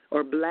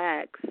or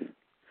blacks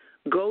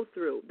go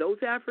through. Those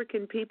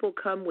African people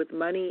come with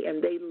money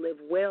and they live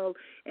well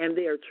and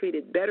they are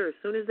treated better. As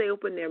soon as they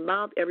open their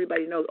mouth,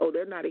 everybody knows, oh,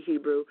 they're not a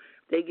Hebrew.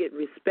 They get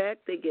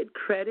respect, they get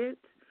credit,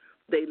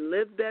 they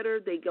live better,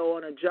 they go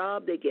on a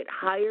job, they get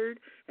hired,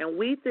 and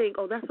we think,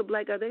 oh, that's a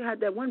black guy. They had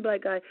that one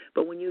black guy,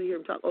 but when you hear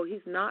him talk, oh,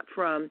 he's not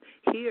from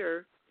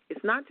here.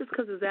 It's not just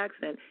because of his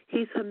accent.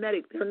 He's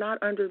Hamitic. They're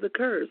not under the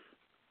curse.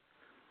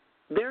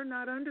 They're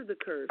not under the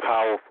curse.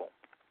 Powerful.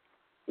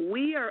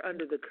 We are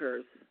under the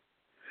curse.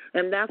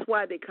 And that's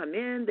why they come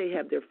in, they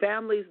have their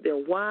families, their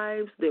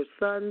wives, their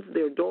sons,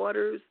 their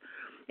daughters,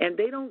 and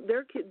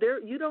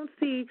you don't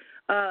see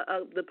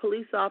the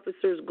police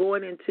officers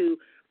going into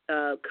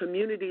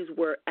communities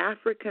where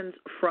Africans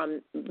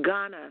from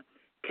Ghana,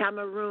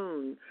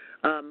 Cameroon,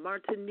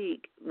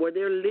 Martinique, where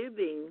they're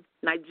living,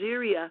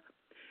 Nigeria,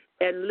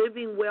 and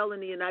living well in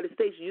the United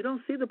States. You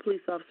don't see the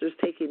police officers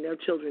taking their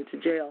children to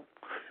jail.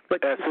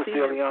 But Sister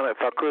Eliana, if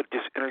I could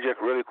just interject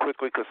really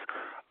quickly, because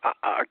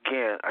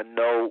again, I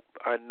know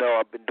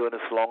I've been doing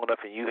this long enough,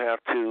 and you have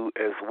too,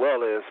 as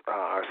well as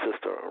our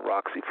sister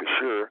Roxy for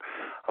sure,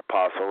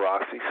 Apostle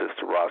Roxy,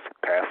 Sister Roxy,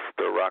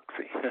 Pastor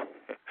Roxy.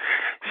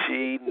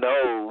 She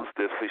knows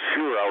this for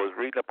sure. I was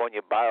reading up on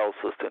your bio,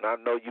 sister, and I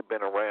know you've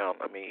been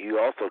around. I mean, you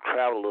also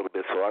travel a little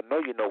bit, so I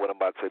know you know what I'm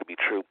about to say to be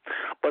true.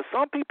 But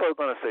some people are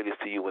going to say this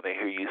to you when they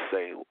hear you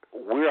say,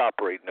 we're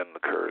operating under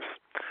the curse.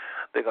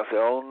 They're going to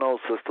say, oh, no,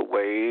 sister,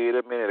 wait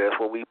a minute. That's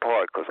where we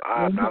part, because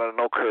I'm not under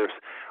no curse.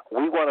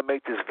 We want to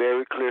make this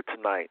very clear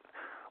tonight.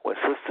 When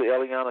Sister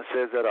Eliana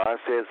says that, or I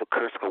say it's a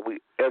curse, because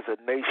we, as a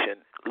nation,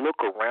 look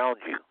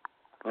around you.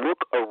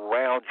 Look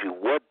around you.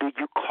 What do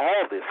you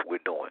call this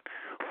we're doing?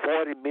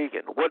 40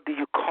 million. What do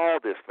you call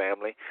this,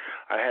 family?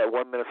 I had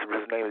one minister,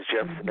 his name is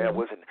Jefferson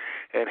Edwards,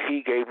 and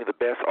he gave me the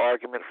best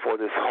argument for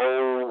this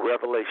whole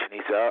revelation.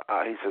 He said,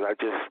 he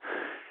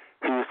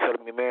was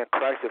telling me, man,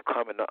 Christ have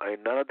come, and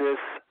none of this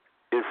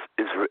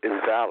is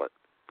valid.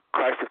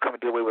 Christ has come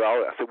and did away with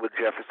all that. I said, with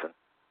Jefferson,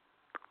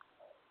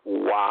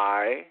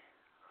 why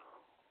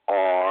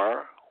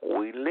are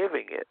we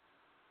living it?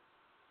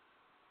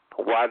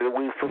 Why did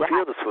we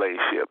fulfill the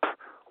slave ships?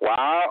 Why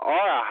are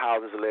our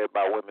houses led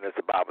by women, as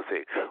the Bible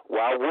says?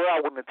 Why were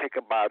our women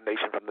taken by a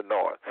nation from the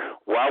north?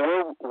 Why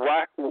were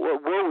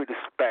we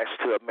dispatched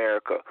to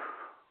America?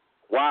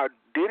 Why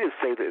did it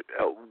say that?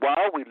 Why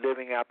are we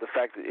living out the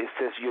fact that it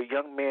says your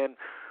young men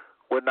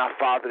will not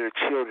father their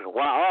children?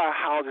 Why are our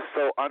houses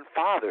so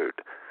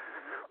unfathered?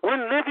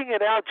 We're living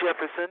it out,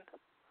 Jefferson.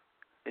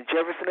 And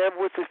Jefferson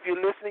Edwards, if you're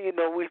listening, you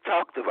know we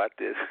talked about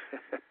this.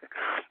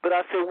 But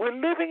I said, we're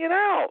living it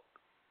out.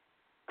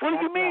 What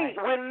do you mean?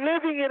 Right. We're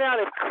living it out.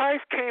 If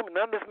Christ came and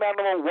none of this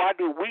matter, why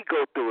did we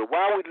go through it?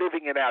 Why are we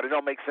living it out? It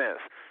don't make sense.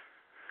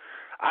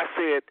 I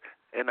said,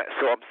 and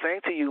so I'm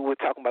saying to you, we're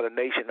talking about a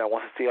nation. I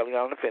want to see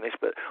Eliana finish,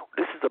 but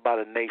this is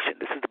about a nation.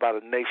 This is about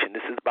a nation.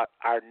 This is about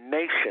our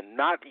nation,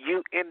 not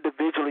you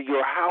individually,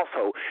 your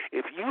household.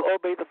 If you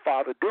obey the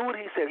Father, do what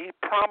He said. He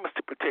promised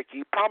to protect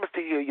you. He promised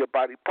to heal your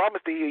body. He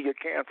promised to heal your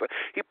cancer.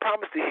 He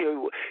promised to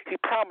heal. He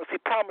promised.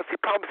 If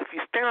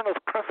you stand on those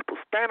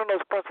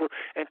principles,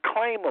 and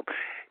claim them.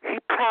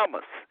 He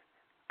promised.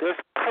 There's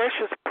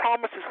precious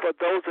promises for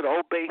those that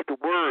obey the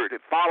Word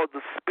and follow the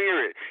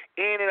Spirit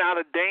in and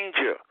out of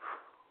danger.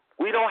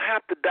 We don't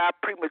have to die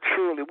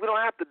prematurely. We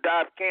don't have to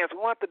die of cancer.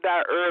 We don't have to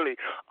die early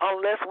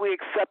unless we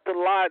accept the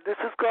lie. This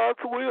is God's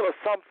will or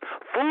some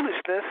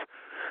foolishness.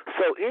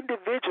 So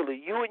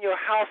individually, you and your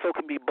household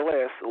can be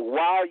blessed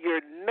while your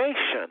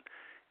nation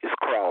is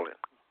crawling.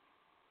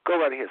 Go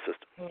right ahead,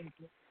 sister.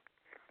 Mm-hmm.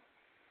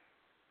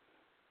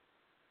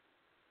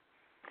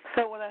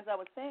 So as I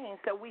was saying,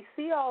 so we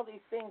see all these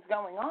things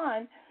going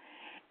on,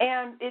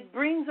 and it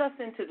brings us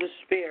into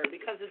despair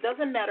because it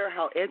doesn't matter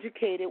how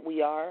educated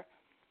we are.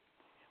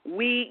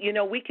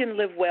 We can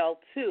live well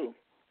too,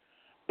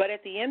 but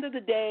at the end of the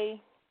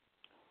day,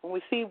 when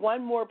we see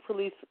one more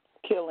police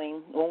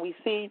killing, when we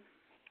see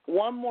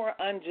one more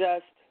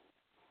unjust,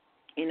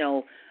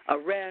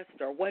 arrest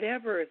or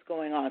whatever is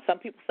going on, some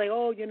people say,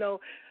 oh,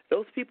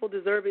 those people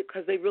deserve it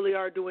because they really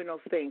are doing those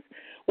things.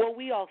 Well,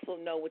 we also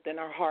know within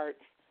our hearts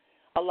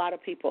a lot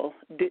of people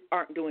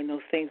aren't doing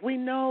those things. We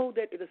know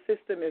that the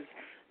system is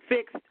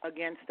fixed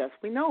against us.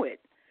 We know it.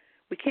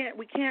 We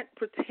can't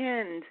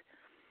pretend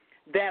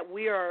that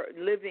we are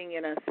living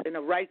in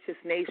a righteous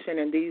nation,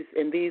 and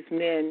these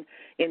men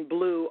in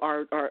blue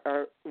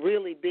are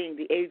really being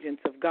the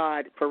agents of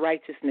God for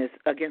righteousness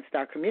against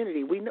our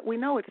community. We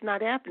know it's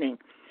not happening.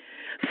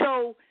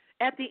 So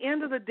at the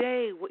end of the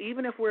day,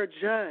 even if we're a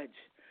judge,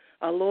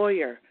 a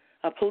lawyer,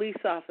 a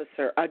police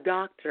officer, a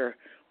doctor,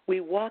 we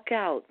walk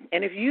out,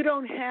 and if you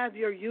don't have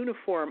your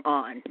uniform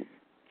on,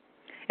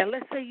 and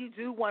let's say you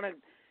do want to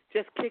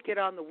just kick it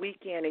on the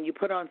weekend and you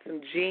put on some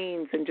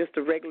jeans and just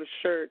a regular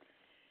shirt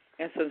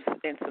and some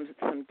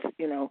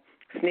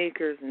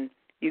sneakers and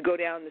you go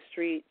down the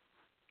street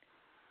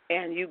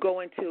and you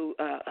go into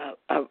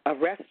a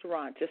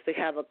restaurant just to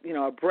have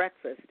a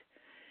breakfast,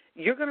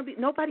 you're going to be,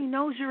 nobody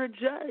knows you're a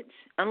judge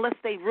unless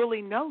they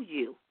really know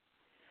you.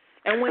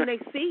 And when they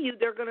see you,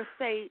 they're going to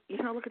say,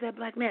 look at that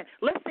black man.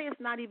 Let's say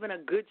it's not even a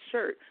good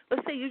shirt.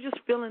 Let's say you're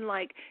just feeling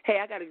like, hey,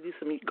 I got to do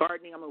some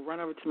gardening. I'm going to run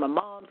over to my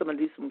mom's. I'm going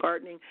to do some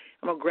gardening.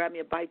 I'm going to grab me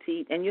a bite to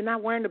eat. And you're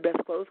not wearing the best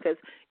clothes because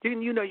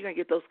you know you're going to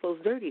get those clothes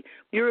dirty.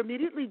 You're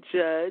immediately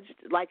judged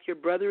like your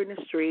brother in the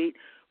street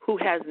who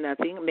has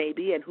nothing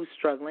maybe and who's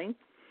struggling,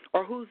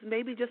 or who's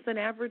maybe just an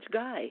average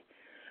guy,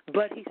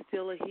 but he's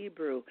still a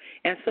Hebrew.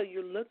 And so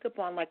you're looked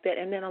upon like that.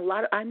 And then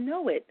I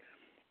know it.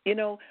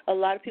 A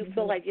lot of people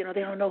feel like, they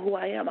don't know who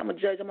I am. I'm a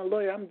judge. I'm a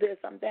lawyer. I'm this.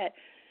 I'm that.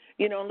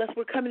 Unless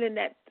we're coming in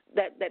that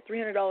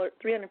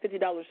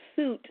 $350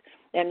 suit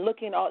and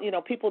looking all,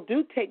 people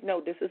do take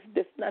note. This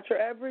is not your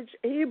average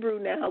Hebrew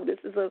now. This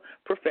is a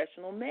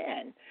professional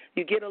man.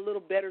 You get a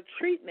little better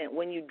treatment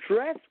when you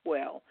dress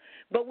well.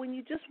 But when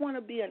you just want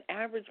to be an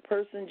average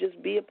person,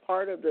 just be a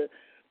part of the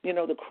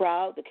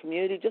crowd, the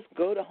community, just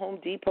go to Home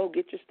Depot,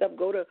 get your stuff,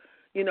 go to,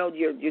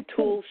 your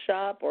tool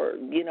shop, or,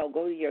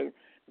 go to your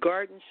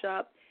garden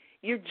shop.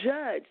 You're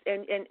judged,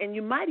 and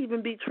you might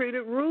even be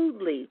treated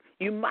rudely.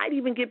 You might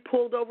even get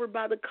pulled over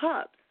by the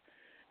cops,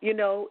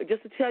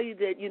 just to tell you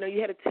that,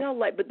 you had a tail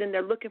light, but then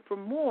they're looking for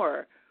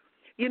more,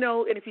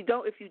 and if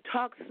you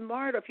talk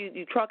smart, or if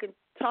you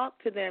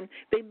talk to them,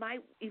 they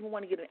might even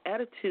want to get an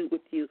attitude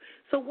with you.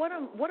 So what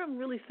I'm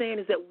really saying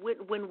is that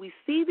when we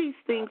see these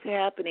things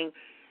happening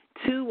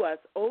to us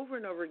over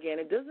and over again,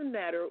 it doesn't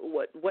matter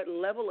what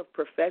level of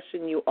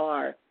profession you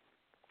are,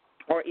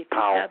 or if you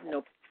have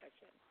no.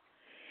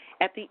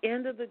 At the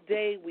end of the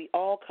day, we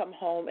all come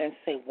home and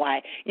say,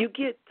 why? You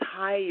get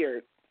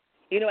tired.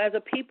 As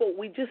a people,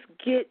 we just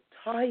get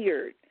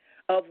tired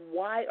of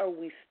why are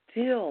we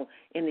still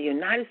in the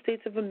United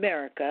States of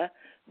America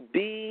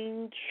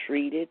being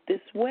treated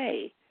this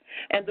way.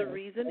 And the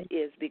reason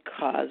is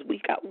because we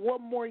got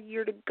one more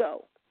year to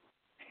go.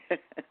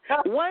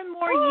 One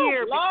more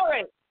year.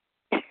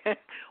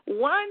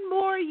 One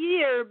more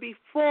year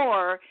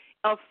before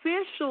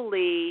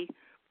officially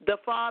the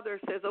Father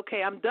says,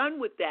 okay, I'm done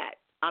with that.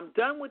 I'm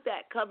done with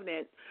that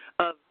covenant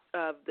of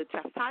the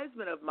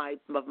chastisement of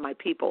my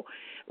people.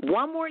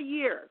 One more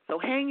year. So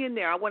hang in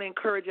there. I want to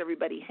encourage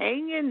everybody.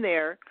 Hang in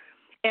there.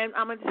 And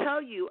I'm going to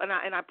tell you, and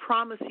I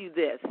promise you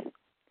this.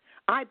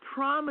 I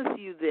promise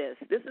you this.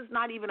 This is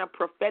not even a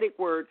prophetic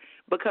word,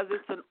 because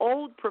it's an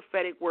old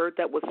prophetic word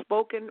that was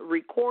spoken,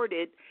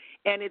 recorded,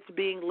 and it's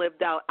being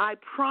lived out. I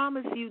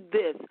promise you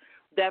this,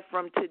 that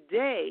from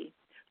today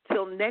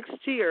till next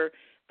year,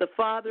 the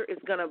Father is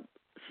going to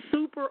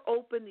super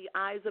open the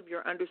eyes of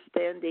your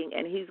understanding,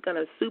 and he's going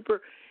to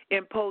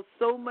superimpose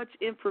so much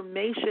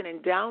information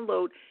and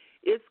download.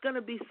 It's going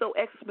to be so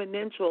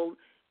exponential.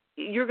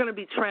 You're going to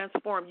be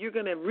transformed. You're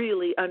going to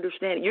really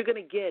understand it. You're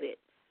going to get it.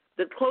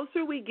 The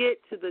closer we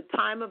get to the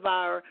time of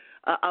our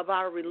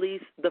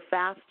release, the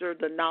faster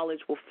the knowledge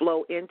will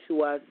flow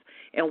into us,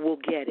 and we'll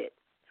get it.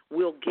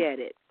 We'll get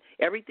it.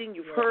 Everything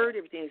you've heard,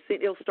 everything you've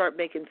seen, it'll start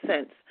making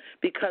sense,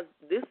 because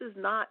this is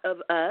not of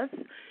us.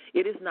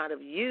 It is not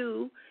of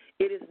you.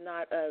 It is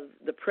not of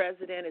the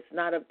president. It's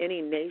not of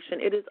any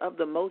nation. It is of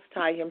the Most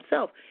High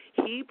himself.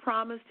 He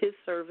promised his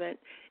servant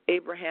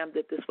Abraham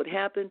that this would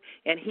happen,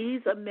 and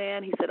he's a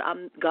man. He said,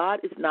 God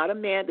is not a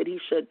man that he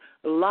should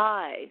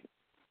lie.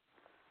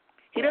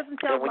 He doesn't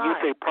tell when lies.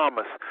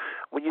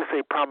 When you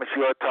say promise,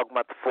 you are talking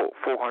about the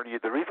 400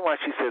 years. The reason why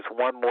she says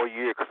one more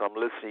year, because I'm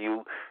listening to you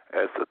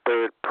as a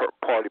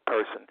third-party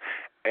person.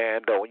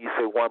 And when you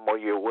say one more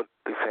year,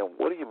 they're saying,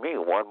 what do you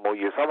mean one more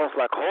year? It's almost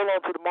like, hold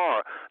on to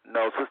tomorrow.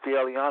 No, Sister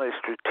Eliana is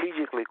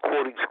strategically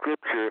quoting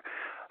Scripture.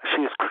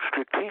 She is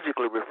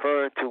strategically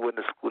referring to when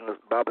the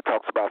Bible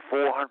talks about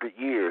 400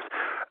 years.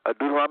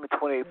 Deuteronomy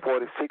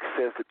 28:46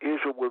 says that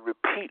Israel will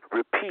repeat.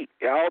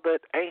 All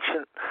that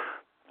ancient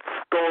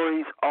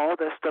stories, all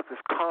that stuff is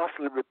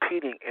constantly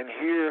repeating. And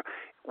here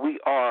we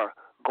are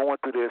going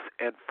through this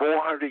in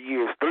 400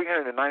 years,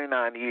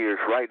 399 years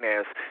right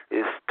now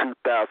is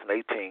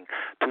 2018.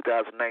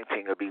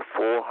 2019 will be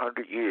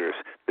 400 years.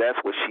 That's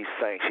what she's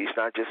saying. She's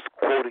not just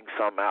quoting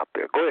some out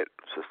there. Go ahead,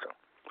 sister.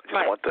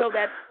 Right. So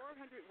that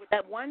 400, with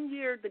that 1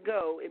 year to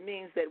go, it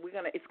means that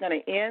it's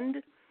going to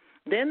end.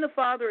 Then the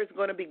Father is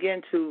going to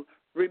begin to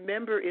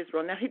remember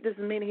Israel. Now, he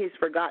doesn't mean he's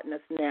forgotten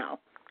us now.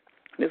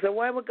 They say,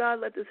 why would God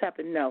let this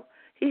happen? No,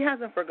 he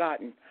hasn't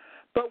forgotten.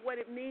 But what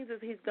it means is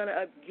he's going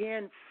to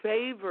again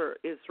favor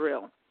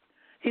Israel.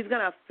 He's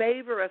going to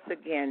favor us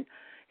again.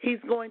 He's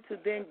going to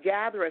then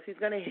gather us. He's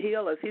going to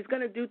heal us. He's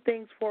going to do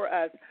things for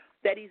us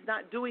that he's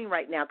not doing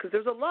right now, because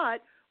there's a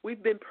lot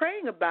we've been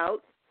praying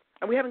about,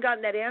 and we haven't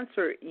gotten that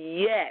answer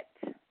yet.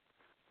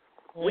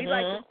 Mm-hmm. We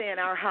like to say in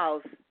our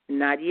house,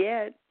 not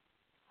yet,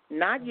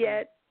 not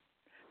yet.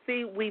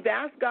 See, we've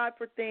asked God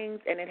for things,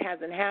 and it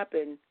hasn't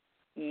happened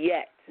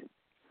yet.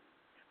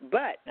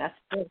 But that's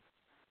true.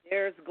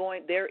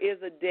 there is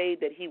a day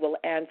that he will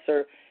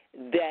answer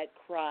that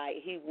cry.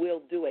 He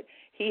will do it.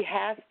 He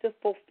has to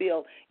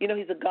fulfill. You know,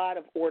 he's a God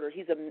of order.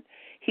 He's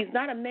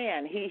not a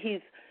man.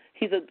 He's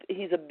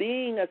a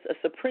being, a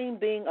supreme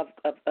being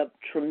of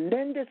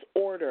tremendous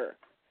order.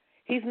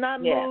 He's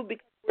not moved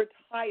because we're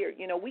tired.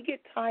 You know, we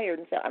get tired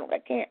and say, I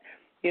can't.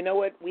 You know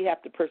what? We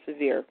have to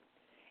persevere.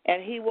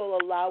 And he will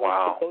allow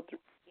us to go through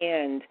the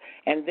end.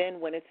 And then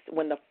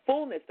when the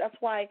fullness, that's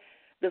why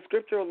the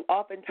scripture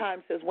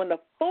oftentimes says, when the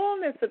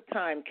fullness of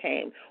time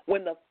came,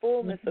 when the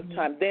fullness of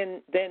time,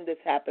 then this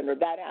happened or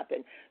that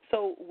happened.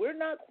 So we're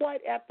not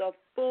quite at the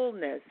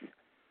fullness,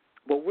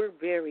 but we're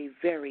very,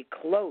 very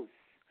close.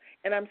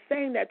 And I'm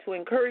saying that to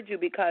encourage you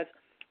because,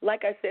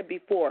 like I said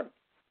before,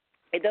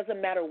 it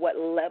doesn't matter what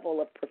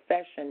level of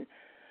profession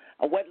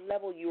or what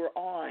level you're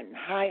on,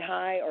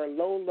 high or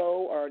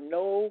low or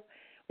no,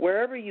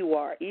 wherever you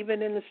are,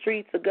 even in the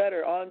streets, the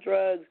gutter, on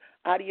drugs,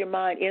 out of your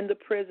mind, in the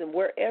prison,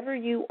 wherever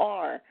you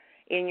are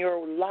in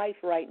your life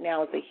right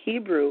now as a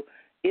Hebrew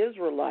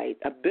Israelite,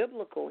 a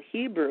biblical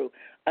Hebrew,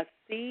 a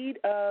seed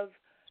of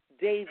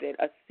David,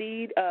 a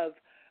seed of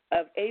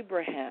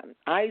Abraham,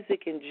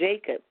 Isaac, and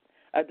Jacob,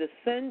 a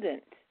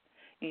descendant,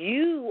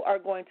 you are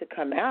going to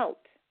come out.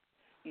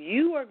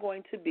 You are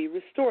going to be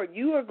restored.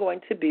 You are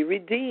going to be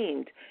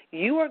redeemed.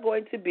 You are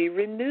going to be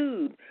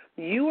renewed.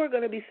 You are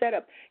going to be set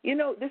up. You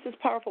know, this is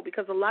powerful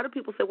because a lot of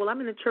people say, well, I'm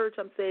in the church,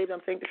 I'm saved,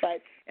 I'm sanctified,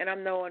 and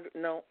I'm no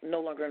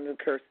longer under the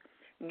curse.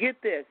 Get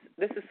this.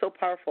 This is so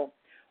powerful.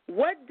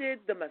 What did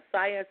the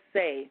Messiah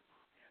say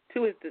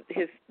to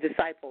his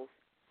disciples?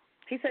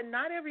 He said,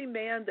 not every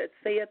man that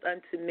saith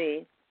unto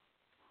me,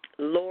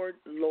 Lord,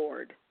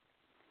 Lord,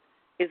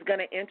 is going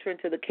to enter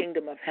into the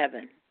kingdom of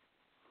heaven,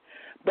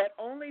 but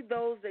only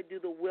those that do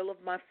the will of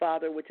my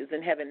Father which is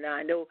in heaven. Now,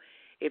 I know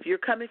if you're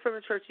coming from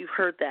a church, you've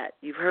heard that.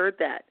 You've heard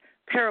that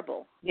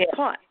parable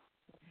taught.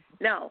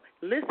 Now,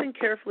 listen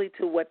carefully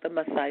to what the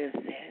Messiah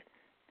said.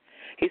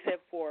 He said,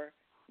 for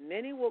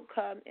many will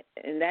come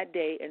in that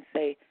day and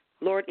say,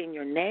 Lord, in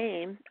your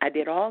name I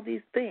did all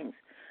these things.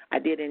 I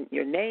did in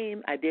your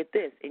name, I did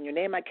this. In your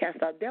name I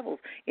cast out devils.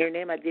 In your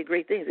name I did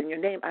great things. In your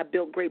name I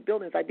built great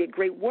buildings. I did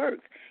great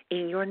works.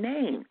 In your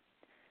name.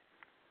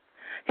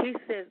 He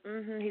says,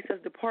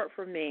 depart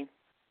from me,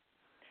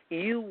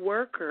 you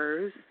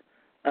workers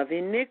of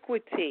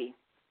iniquity.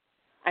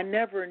 I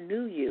never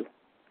knew you.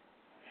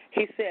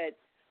 He said,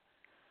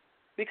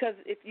 because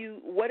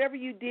whatever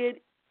you did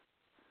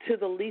to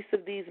the least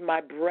of these,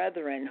 my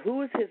brethren.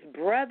 Who is his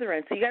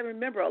brethren? So you got to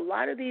remember, a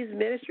lot of these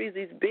ministries,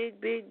 these big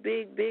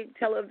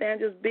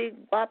televangelists, big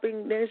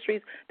whopping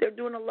ministries, they're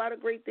doing a lot of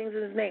great things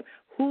in his name.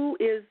 Who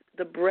is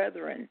the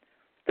brethren?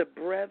 The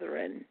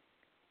brethren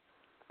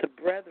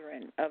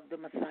of the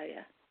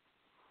Messiah.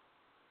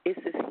 It's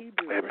his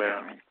Hebrew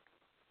brethren.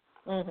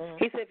 Mm-hmm.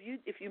 He said,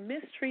 if you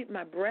mistreat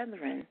my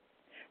brethren,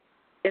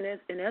 in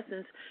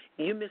essence,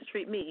 you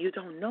mistreat me. You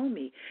don't know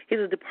me. He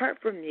says, depart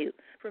from me,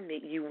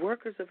 you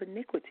workers of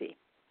iniquity.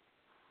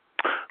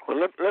 Well,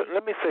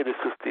 let me say this,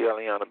 Sister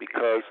Eliana,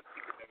 because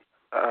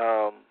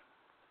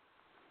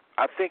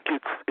I think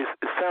it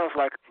sounds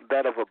like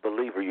that of a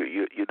believer.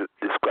 You're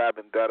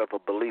describing that of a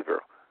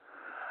believer,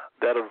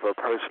 that of a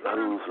person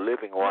who's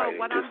living right. No,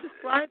 what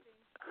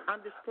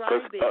I'm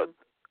describing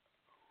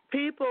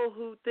people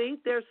who think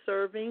they're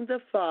serving the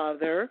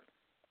Father.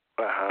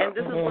 And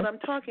this is what I'm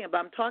talking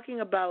about. I'm talking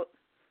about,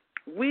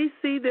 we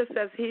see this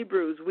as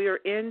Hebrews. We are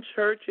in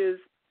churches.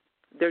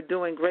 They're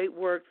doing great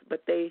works,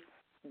 but they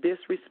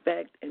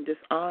disrespect and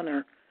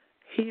dishonor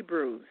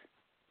Hebrews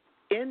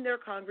in their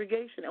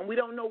congregation. And we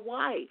don't know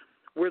why.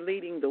 We're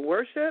leading the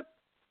worship.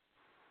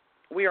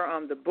 We are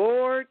on the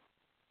board.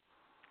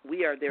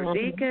 We are their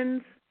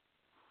deacons.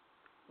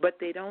 But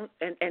they don't,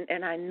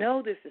 and I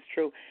know this is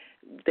true,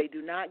 they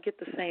do not get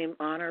the same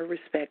honor or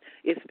respect.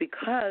 It's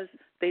because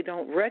they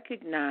don't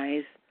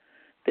recognize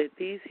that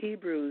these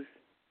Hebrews,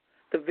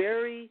 the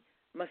very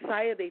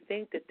Messiah they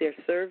think that they're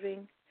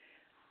serving,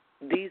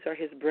 these are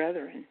his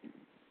brethren.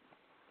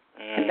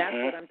 And that's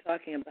what I'm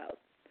talking about.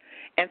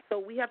 And so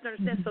we have to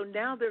understand, so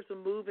now there's a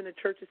move in the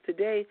churches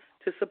today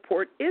to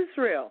support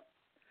Israel.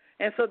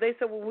 And so they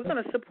said, well, we're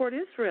going to support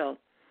Israel.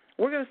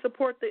 We're going to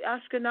support the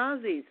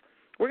Ashkenazis.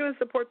 We're going to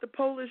support the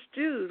Polish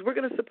Jews. We're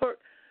going to support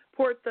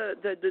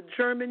the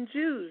German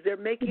Jews. They're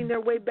making their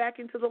way back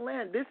into the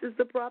land. This is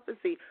the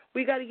prophecy.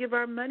 We got to give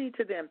our money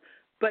to them.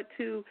 But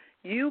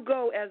you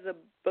go as a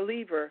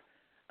believer,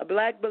 a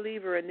black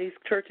believer in these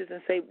churches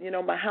and say,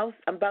 my house,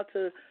 I'm about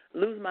to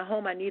lose my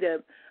home. I need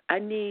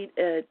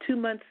a 2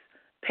 months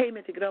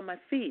payment to get on my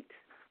feet.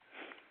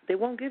 They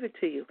won't give it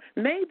to you.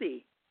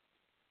 Maybe,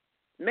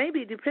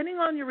 depending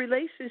on your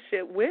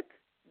relationship with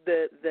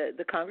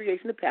the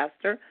congregation, the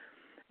pastor,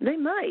 they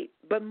might,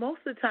 but most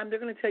of the time they're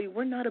going to tell you,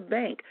 we're not a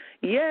bank.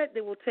 Yet they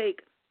will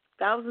take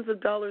thousands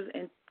of dollars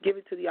and give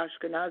it to the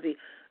Ashkenazi,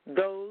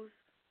 those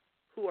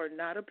who are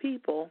not a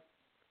people,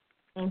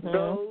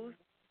 those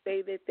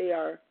say that they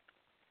are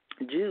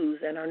Jews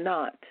and are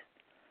not,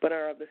 but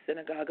are of the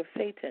synagogue of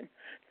Satan,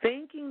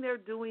 thinking they're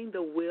doing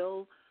the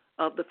will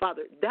of the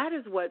Father. That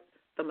is what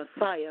the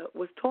Messiah,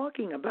 was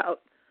talking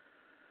about.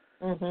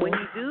 Mm-hmm. When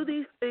you do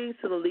these things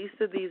to the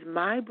least of these,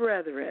 my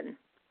brethren,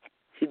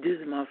 you do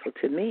them also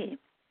to me.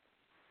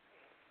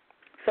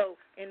 So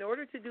in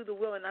order to do the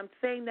will, and I'm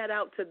saying that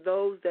out to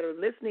those that are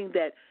listening,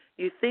 that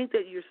you think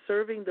that you're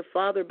serving the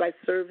Father by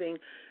serving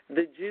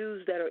the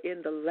Jews that are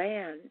in the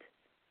land,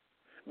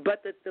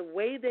 but that the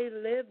way they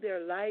live their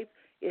life,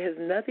 it has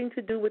nothing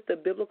to do with the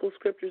biblical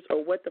scriptures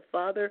or what the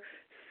Father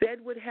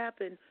said would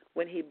happen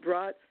when he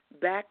brought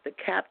back the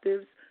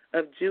captives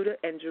of Judah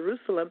and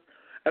Jerusalem,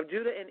 of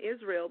Judah and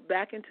Israel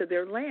back into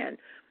their land.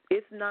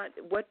 It's not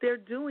what they're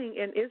doing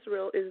in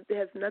Israel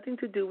has nothing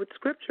to do with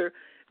Scripture.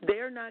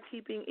 They're not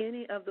keeping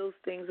any of those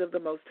things of the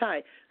Most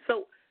High.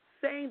 So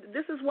saying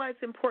this is why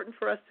it's important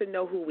for us to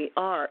know who we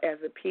are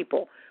as a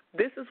people.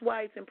 This is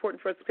why it's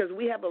important for us, because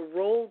we have a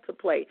role to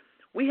play.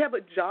 We have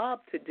a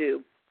job to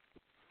do.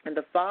 And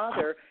the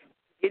Father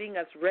getting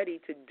us ready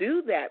to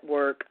do that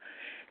work,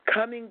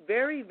 coming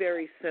very,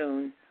 very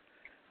soon,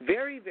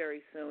 very,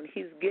 very soon.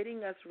 He's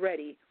getting us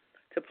ready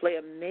to play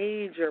a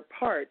major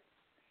part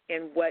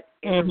in what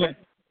is the rest.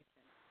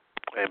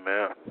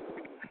 Amen.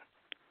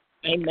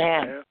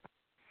 Amen.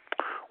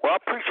 Well, I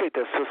appreciate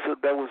that, sister.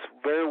 That was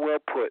very well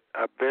put.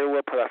 Very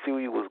well put. I see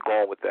where you was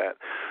going with that.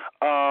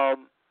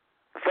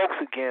 Folks,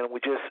 again,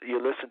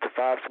 you're listening to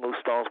Five Smooth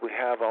Stones. We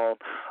have on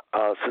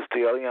Sister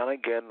Eliana,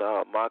 again,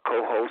 my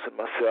co-host, and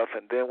myself,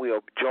 and then we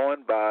are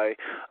joined by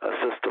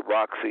Sister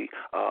Roxy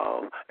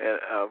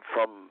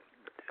from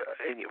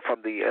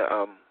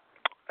the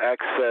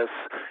Access.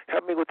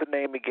 Help me with the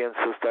name again,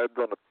 sister. I've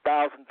done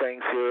 1,000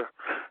 things here.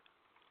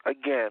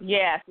 Again.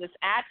 Yes,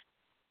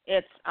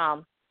 it's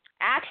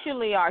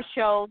actually our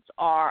shows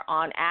are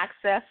on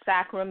Access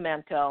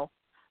Sacramento,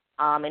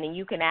 and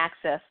you can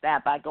access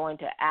that by going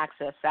to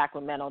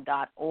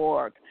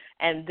accesssacramento.org.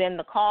 And then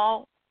the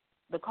call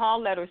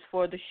letters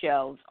for the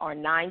shows are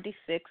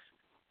 96.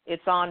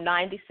 It's on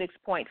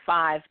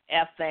 96.5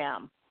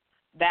 FM.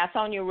 That's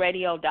on your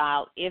radio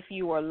dial if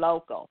you are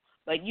local.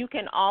 But you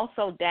can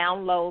also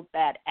download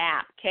that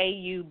app,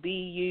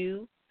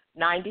 KUBU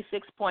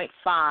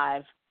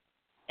 96.5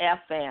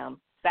 FM,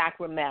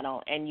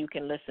 Sacramento, and you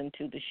can listen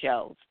to the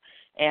shows.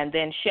 And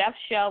then Chef's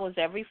show is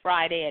every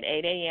Friday at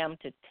 8 a.m.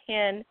 to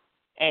 10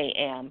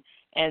 a.m.,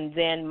 and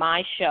then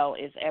my show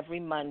is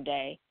every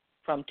Monday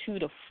from 2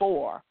 to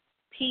 4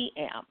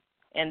 p.m.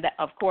 And,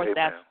 of course,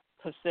 Amen.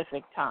 That's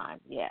Pacific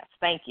time. Yes,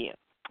 thank you.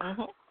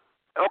 Mm-hmm.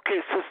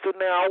 Okay, sister,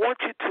 now I want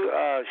you to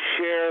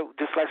share,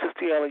 just like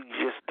Sister Ellen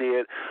just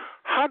did,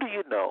 how do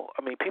you know?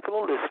 I mean, people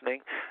are listening,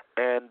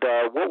 and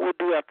what we'll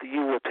do after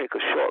you, we'll take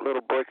a short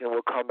little break, and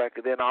we'll come back,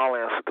 and then I'll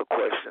answer the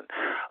question.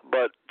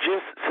 But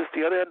just,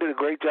 Sister Ellen did a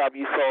great job.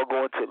 You saw her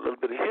go into a little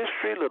bit of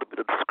history, a little bit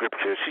of the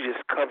scripture. She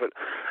just covered.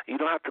 You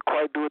don't have to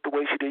quite do it the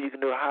way she did. You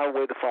can do it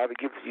however the Father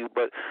gives you.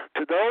 But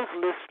to those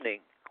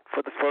listening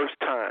for the first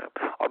time,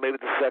 or maybe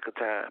the second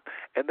time,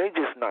 and they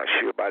just not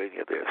sure about any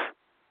of this,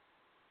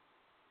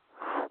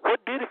 what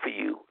did it for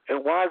you,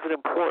 and why is it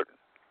important?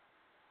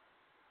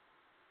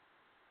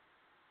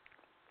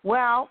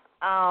 Well,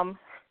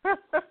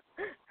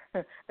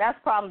 that's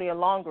probably a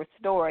longer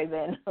story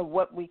than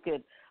what we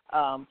could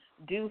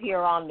do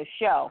here on the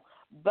show.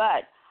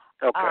 But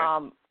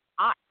okay.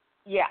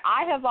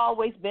 I have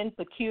always been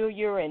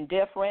peculiar and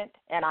different,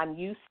 and I'm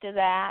used to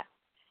that.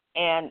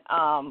 And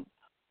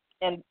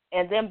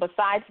then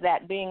besides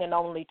that, being an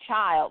only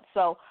child,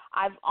 so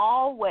I've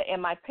always,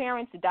 and my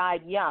parents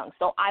died young,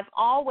 so I've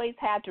always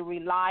had to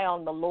rely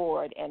on the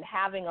Lord and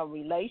having a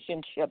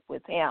relationship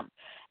with Him.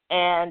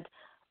 And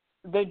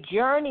the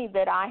journey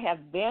that I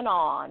have been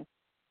on,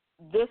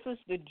 this is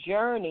the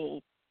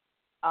journey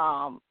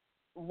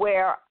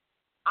where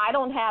I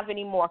don't have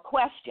any more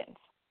questions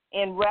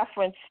in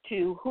reference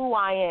to who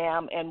I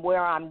am and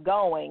where I'm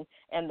going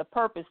and the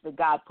purpose that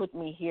God put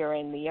me here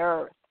in the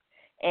earth.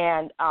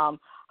 And I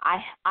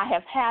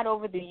have had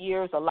over the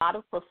years a lot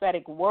of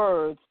prophetic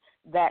words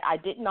that I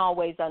didn't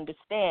always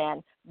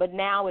understand, but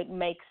now it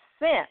makes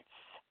sense.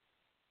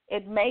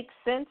 It makes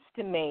sense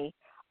to me,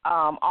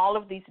 all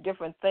of these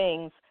different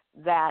things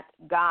that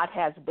God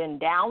has been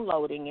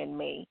downloading in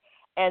me.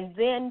 And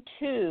then,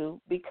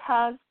 too,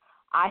 because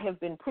I have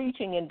been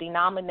preaching in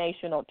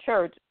denominational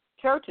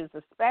churches,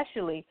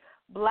 especially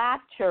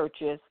black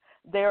churches,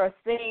 there are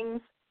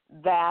things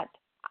that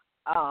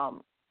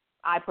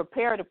I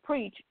prepare to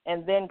preach,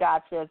 and then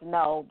God says,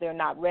 no, they're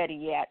not ready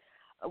yet.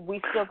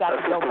 We still got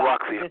to go back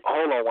Roxy, to this.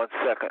 Hold on 1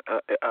 second.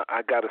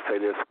 I got to say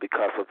this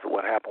because of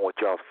what happened with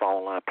y'all's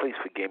phone line. Please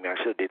forgive me. I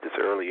should have did this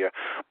earlier.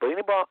 But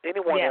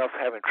anyone Yes. else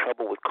having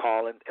trouble with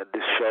calling in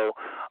this show,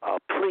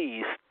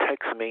 please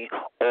text me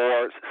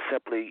or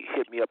simply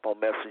hit me up on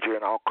Messenger,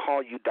 and I'll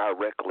call you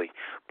directly.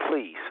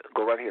 Please,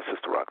 go right here,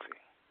 Sister Roxy.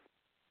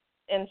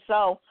 And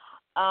so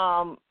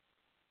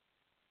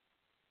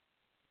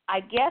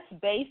I guess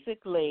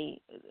basically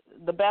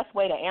the best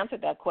way to answer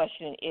that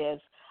question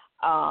is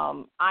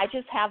I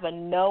just have a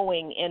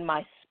knowing in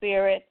my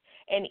spirit.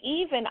 And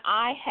even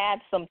I had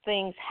some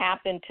things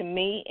happen to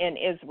me in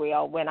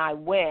Israel when I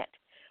went,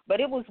 But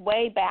it was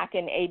way back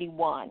in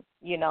 81,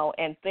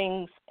 and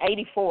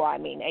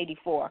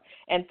 84,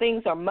 and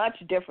things are much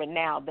different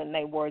now than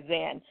they were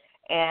then.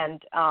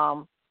 And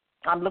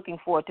I'm looking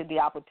forward to the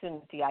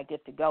opportunity I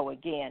get to go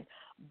again.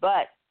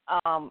 But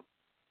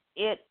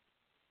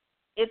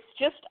it's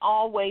just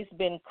always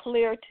been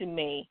clear to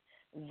me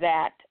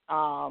that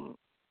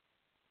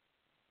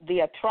the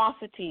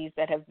atrocities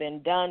that have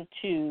been done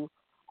to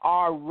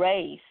our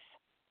race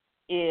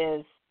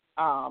is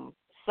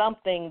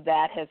something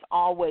that has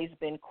always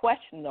been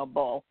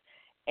questionable,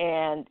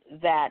 and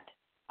that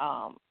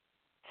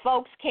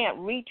folks can't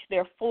reach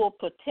their full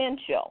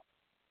potential.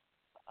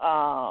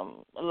 A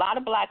lot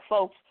of black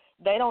folks,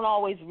 they don't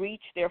always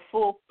reach their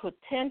full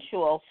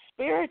potential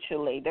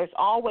spiritually. There's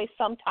always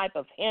some type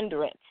of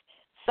hindrance,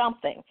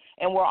 something.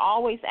 And we're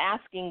always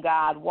asking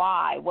God,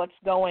 why? What's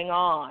going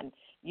on?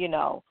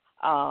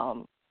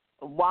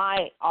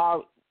 Why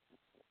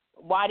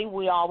do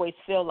we always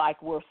feel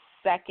like we're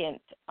second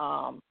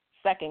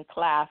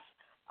class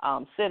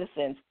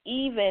citizens,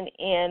 even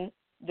in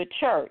the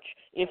church?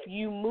 If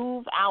you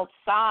move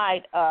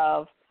outside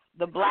of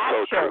the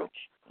black church,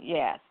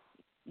 yes,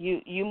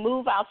 you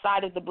move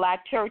outside of the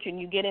black church and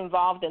you get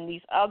involved in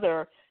these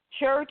other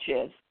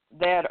churches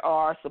that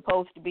are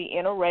supposed to be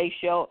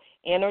interracial,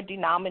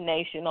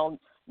 interdenominational,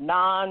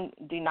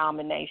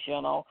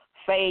 non-denominational,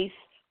 faith,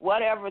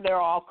 whatever they're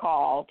all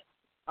called,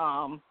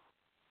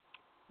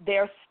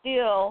 there's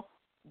still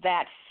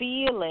that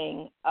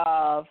feeling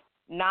of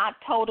not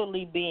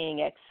totally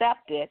being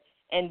accepted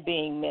and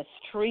being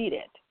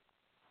mistreated.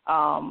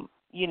 And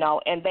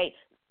they,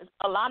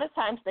 a lot of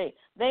times they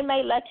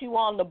may let you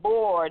on the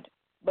board,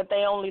 but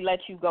they only let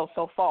you go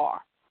so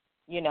far,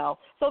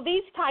 So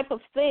these type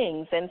of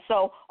things. And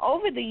so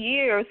over the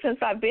years, since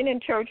I've been in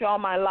church all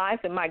my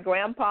life, and my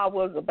grandpa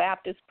was a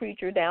Baptist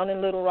preacher down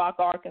in Little Rock,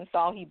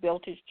 Arkansas, he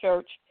built his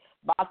church,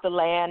 bought the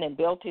land and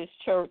built his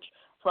church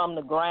from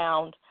the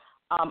ground.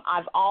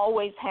 I've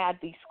always had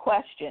these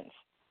questions,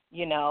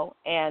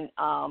 and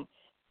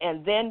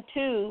then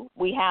too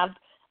we have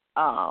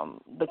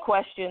the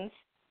questions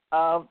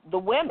of the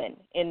women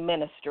in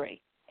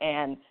ministry.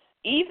 And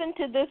even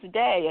to this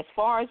day, as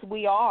far as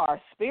we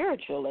are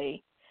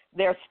spiritually,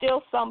 there's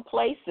still some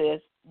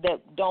places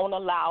that don't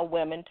allow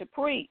women to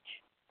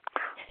preach,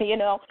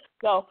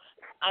 So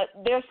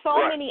there's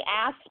so many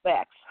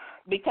aspects,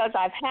 because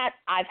I've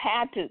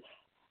had to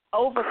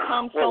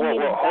overcome so many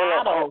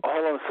battles.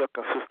 Hold on a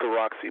second, Sister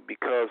Roxy,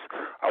 because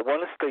I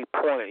want to stay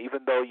pointed. Even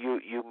though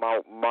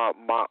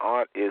my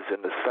aunt is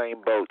in the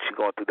same boat, she's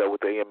going through that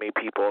with the AME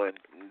people, and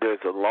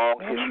there's a long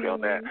history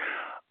on that.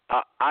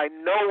 I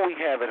know we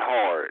have it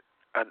hard.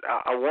 And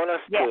I want us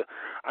to,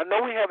 I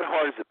know we have it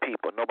hard as a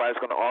people. Nobody's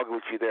going to argue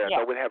with you there. I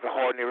know we have it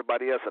hard than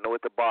everybody else. I know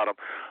at the bottom.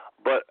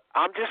 But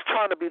I'm just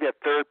trying to be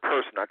that third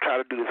person. I try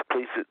to do this.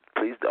 Please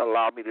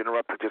allow me to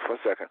interrupt you just for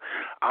a second.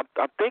 I'm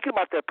thinking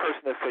about that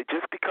person that say,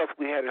 just because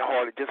we had it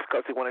hard and just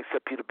because they want to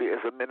accept you to be as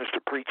a minister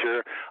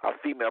preacher, a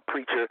female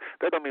preacher,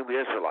 that don't mean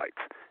we're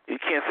Israelites. You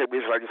can't say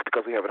we're Israelites just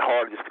because we have it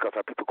hard, just because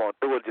our people going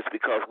through it, just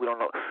because we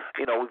don't know,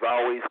 we've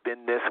always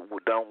been this,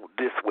 we done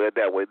this way,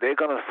 that way. They're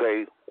going to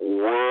say,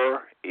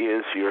 where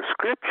is your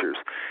scriptures?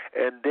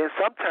 And then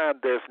sometimes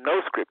there's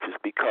no scriptures,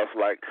 because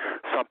like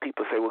some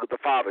people say, well, the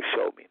Father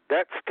showed me.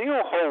 That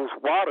still holds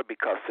water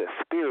because it's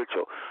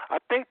spiritual. I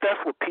think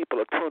that's what people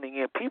are tuning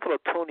in. People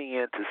are tuning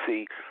in to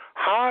see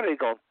how are they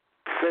going to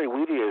say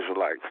we the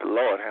Israelites.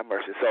 Lord have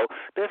mercy. So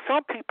there's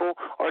some people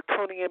are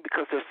tuning in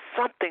because there's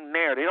something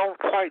there. They don't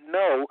quite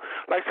know.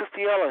 Like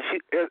Sister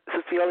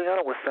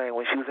Eliana was saying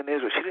when she was in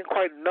Israel, she didn't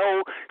quite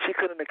know. She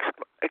couldn't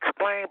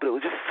explain, but it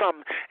was just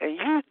something. And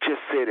you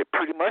just said it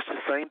pretty much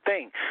the same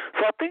thing.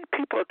 So I think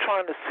people are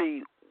trying to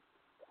see,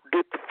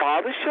 did the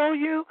Father show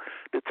you?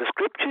 Did the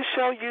Scriptures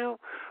show you?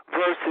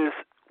 Versus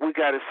we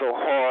got it so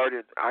hard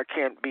and I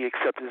can't be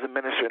accepted as a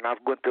minister and I've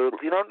went through.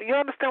 You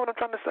understand what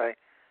I'm trying to say?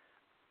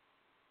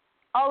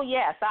 Oh,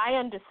 yes, I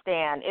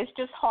understand. It's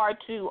just hard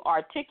to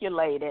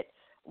articulate it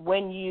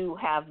when you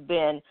have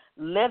been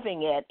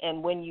living it,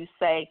 and when you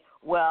say,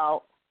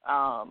 well,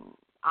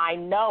 I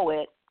know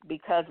it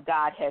because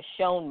God has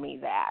shown me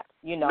that,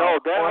 No,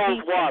 that or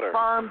holds He water.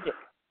 confirmed it.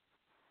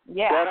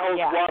 Yeah, that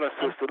holds water,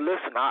 sister.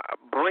 Listen,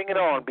 bring it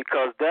on,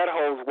 because that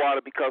holds water.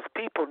 Because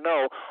people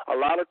know a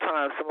lot of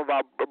times some of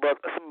our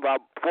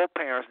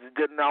foreparents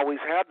didn't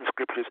always have the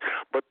scriptures,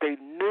 but they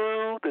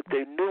knew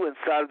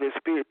inside of their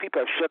spirit.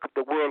 People have shook up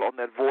the world on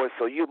that voice.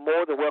 So you're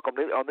more than welcome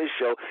on this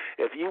show.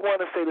 If you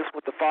want to say this,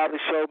 what the Father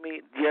showed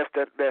me, yes,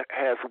 that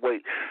has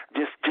weight.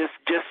 Just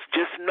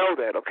know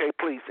that, okay?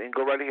 Please, and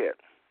go right ahead.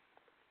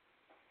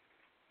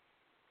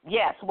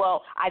 Yes,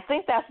 well, I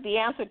think that's the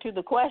answer to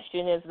the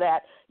question, is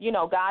that,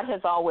 God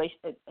has always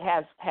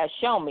has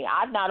shown me.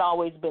 I've not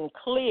always been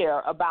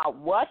clear about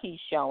what He's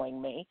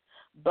showing me,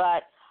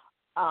 but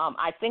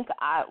I think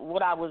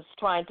what I was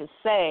trying to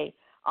say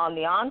on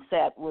the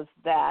onset was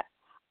that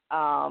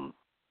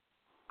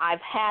I've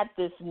had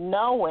this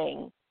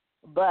knowing,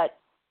 but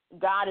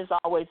God has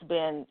always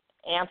been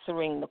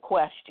answering the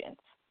questions.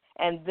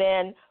 and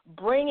then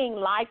bringing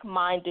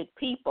like-minded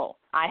people.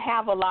 I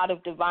have a lot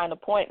of divine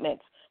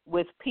appointments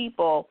with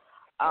people.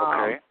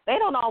 They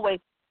don't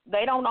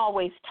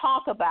always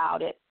talk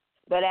about it,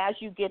 but as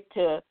you get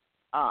to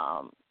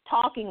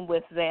talking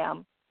with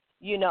them,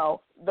 you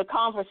know, the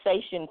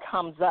conversation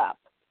comes up,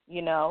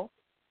 you know,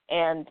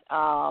 and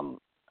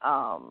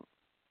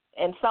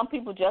some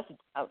people just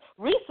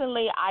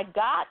recently I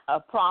got a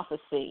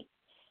prophecy,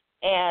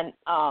 and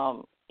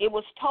it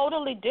was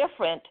totally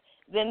different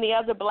than the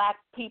other black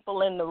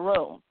people in the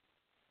room.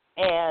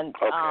 And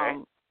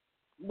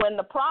when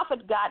the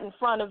prophet got in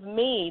front of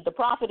me, the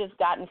prophetess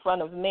got in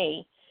front of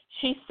me,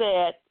 she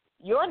said,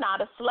 "You're not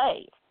a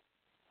slave."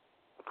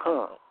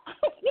 Huh.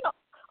 You know,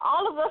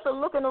 all of us are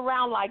looking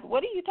around like,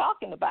 what are you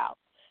talking about?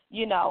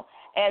 You know,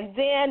 and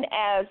then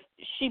as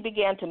she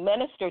began to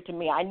minister to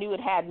me, I knew it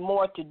had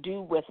more to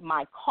do with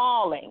my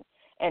calling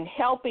and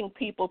helping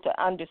people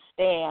to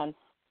understand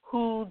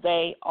who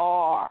they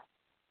are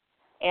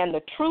and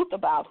the truth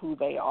about who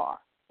they are.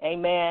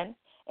 Amen.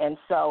 And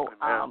so,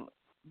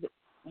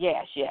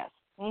 yes. Yes.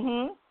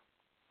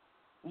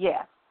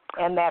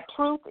 And that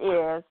truth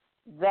is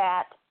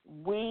that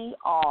we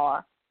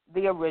are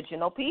the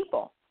original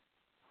people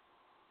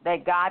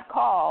that God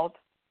called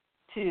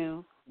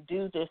to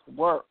do this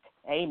work.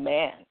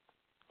 Amen.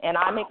 And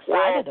I'm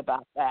excited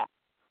about that.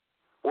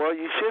 Well,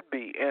 you should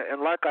be.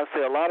 And like I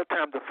say, a lot of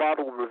times the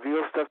Father will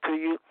reveal stuff to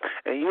you,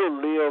 and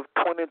you'll live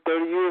 20,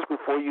 30 years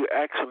before you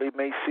actually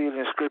may see it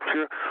in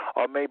Scripture,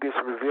 or maybe it's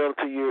revealed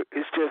to you.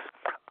 It's just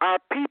our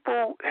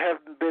people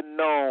have been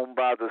known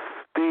by the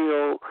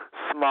still,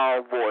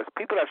 small voice.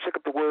 People have shook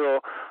up the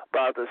world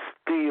by the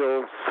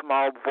still,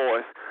 small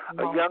voice.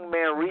 A young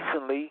man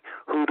recently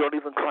who don't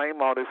even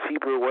claim all this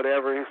Hebrew or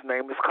whatever, his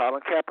name is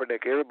Colin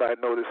Kaepernick. Everybody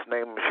knows this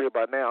name, I'm sure,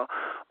 by now.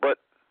 But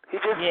he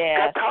just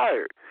got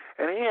tired.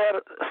 And he had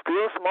a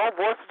still small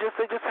voice to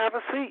say, just have a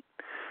seat.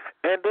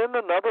 And then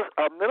a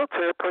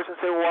military person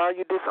said, why are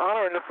you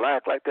dishonoring the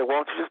flag like that?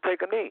 Why don't you just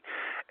take a knee?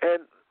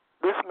 And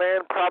this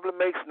man probably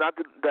makes not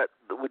that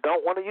we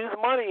don't want to use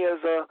money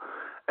as a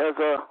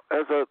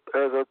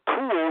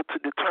tool to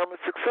determine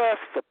success.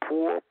 It's a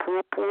poor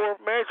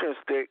measuring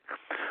stick.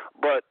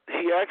 But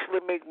he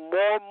actually makes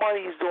more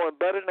money. He's doing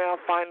better now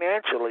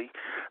financially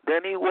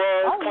than he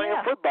was playing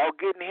football,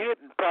 getting hit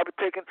and probably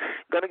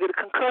going to get a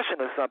concussion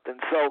or something.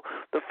 So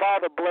the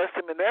Father blessed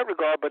him in that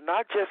regard, but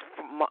not just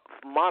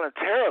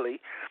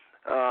monetarily.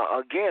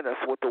 Again,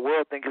 that's what the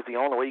world thinks is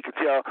the only way you can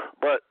tell,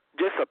 but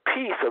just a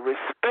piece of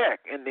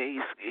respect, and he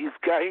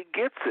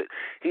gets it.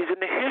 He's in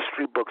the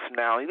history books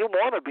now. He didn't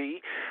want to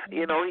be,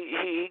 you know.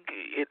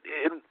 It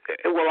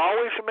will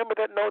always remember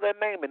that, know that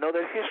name, and know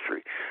that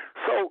history.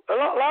 So a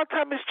lot of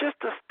times it's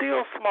just a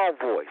still small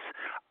voice.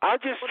 I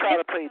just try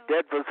to play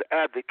devil's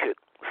advocate,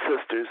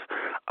 sisters.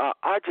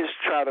 I just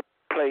try to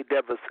play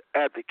devil's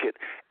advocate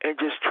and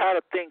just try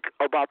to think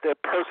about that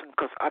person,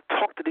 because I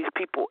talk to these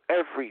people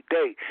every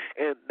day,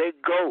 and they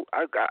go.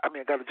 I got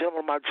a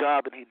gentleman on my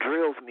job, and he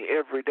drills me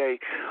every day.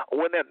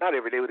 Not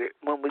every day,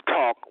 when we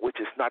talk, which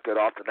is not that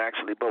often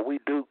actually, but we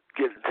do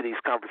get into these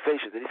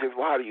conversations. And he says,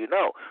 "Well, how do you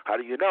know? How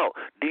do you know?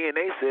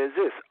 DNA says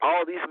this.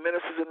 All these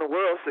ministers in the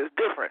world says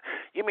different.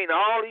 You mean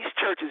all these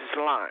churches is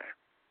lying?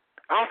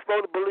 I'm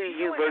supposed to believe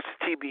you versus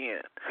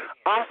TBN.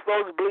 I'm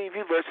supposed to believe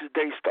you versus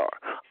Daystar.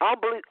 I'm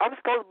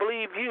supposed to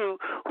believe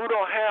you who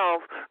don't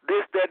have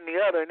this, that, and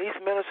the other. And these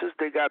ministers,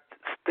 they got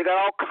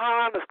all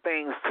kinds of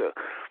things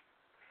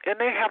and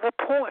they have a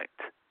point.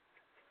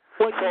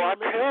 Well, so I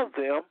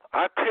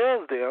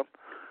tell them,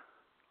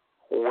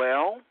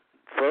 well,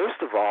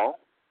 first of all,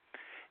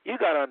 you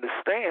got to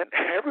understand,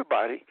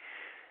 everybody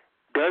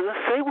doesn't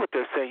say what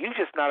they're saying. You're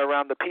just not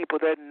around the people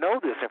that know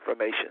this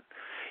information.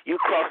 You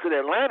cross the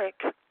Atlantic,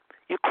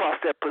 you cross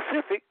that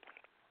Pacific,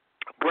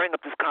 bring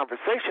up this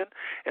conversation,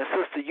 and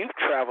Sister, you've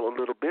traveled a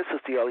little bit.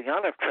 Sister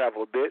Eliana have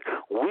traveled a bit.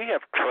 We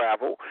have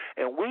traveled,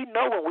 and we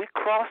know when we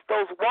cross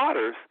those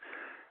waters,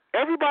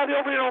 everybody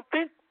over there don't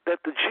think that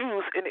the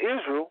Jews in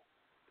Israel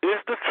is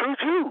the true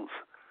Jews.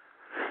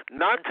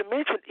 Not to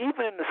mention,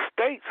 even in the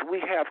States, we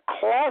have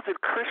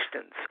closet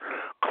Christians,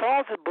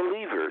 closet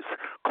believers,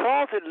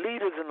 closet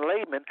leaders and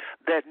laymen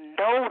that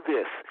know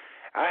this.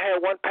 I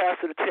had one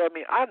pastor to tell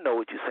me, I know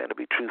what you're saying to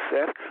be true,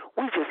 Seth.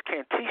 We just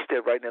can't teach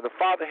that right now. The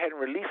Father hadn't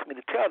released me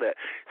to tell that.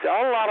 So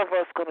all a lot of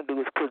us going to do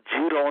is put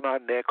Judah on our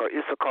neck or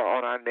Issachar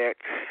on our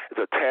neck as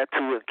a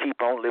tattoo and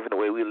keep on living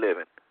the way we're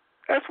living.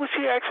 That's what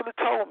she actually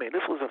told me.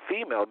 This was a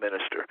female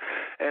minister.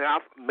 And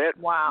I've met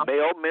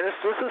male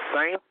ministers, the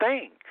same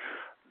thing.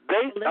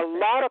 A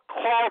lot of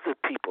closet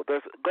people.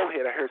 Go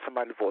ahead. I heard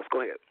somebody's voice.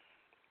 Go ahead.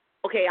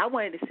 Okay, I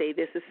wanted to say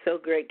this is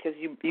so great because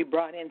you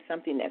brought in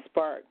something that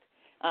sparked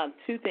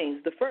two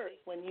things. The first,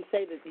 when you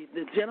say that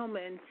the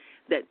gentleman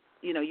that,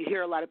 you know, you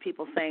hear a lot of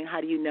people saying, how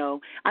do you know?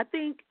 I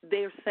think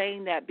they're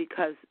saying that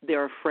because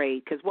they're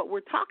afraid, because what we're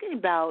talking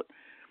about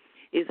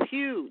is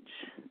huge.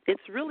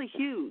 It's really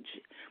huge.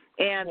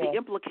 And the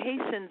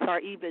implications are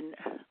even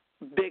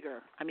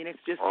bigger. I mean, it's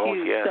just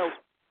huge. Yes. So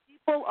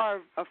people are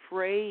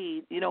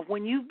afraid, you know,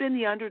 when you've been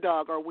the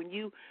underdog or when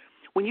you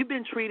when you've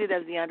been treated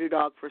as the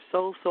underdog for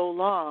so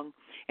long,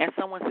 and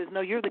someone says,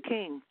 "No, you're the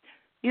king,"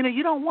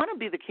 you don't want to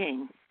be the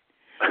king.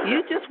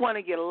 You just want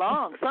to get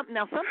along. Some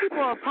people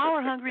are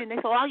power hungry, and they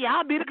say, "Oh yeah,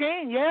 I'll be the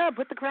king. Yeah,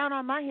 put the crown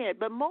on my head."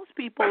 But most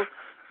people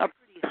are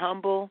pretty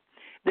humble.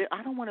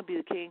 I don't want to be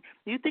the king.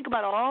 You think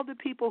about all the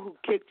people who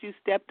kicked you,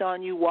 stepped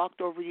on you,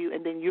 walked over you,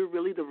 and then you're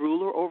really the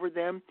ruler over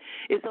them.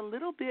 It's a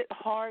little bit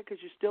hard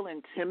because you're still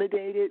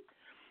intimidated.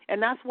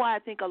 And that's why I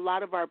think a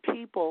lot of our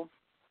people,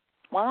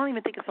 well, I don't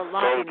even think it's a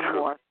lot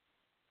anymore.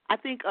 I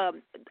think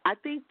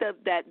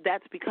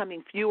that's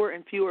becoming fewer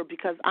and fewer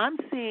because I'm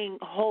seeing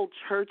whole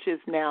churches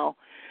now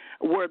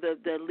where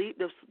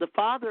the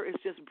Father is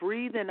just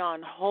breathing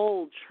on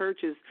whole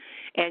churches,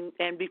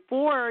 and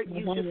before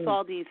you just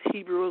saw these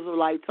Hebrew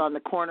Israelites on the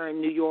corner in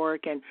New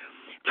York and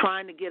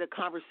trying to get a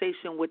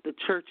conversation with the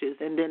churches,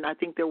 and then I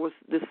think there was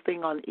this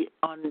thing on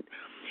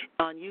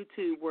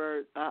YouTube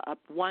where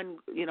one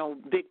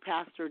big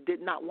pastor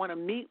did not want to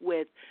meet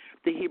with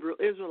the Hebrew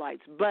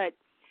Israelites, but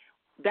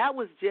that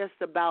was just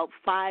about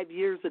 5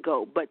 years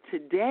ago. But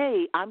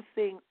today I'm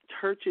seeing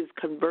churches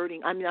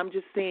converting. I mean, I'm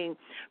just seeing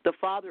the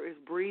Father is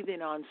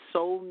breathing on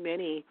so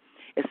many.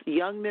 It's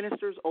young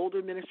ministers,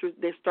 older ministers.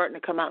 They're starting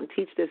to come out and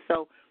teach this.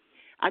 So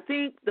I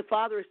think the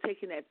Father is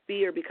taking that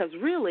fear because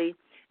really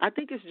I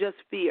think it's just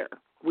fear.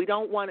 We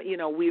don't want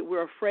to,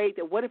 we're afraid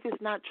that what if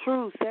it's not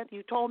true? Seth,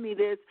 you told me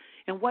this,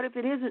 and what if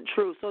it isn't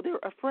true? So they're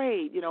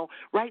afraid.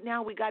 Right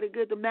now we got it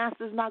good. The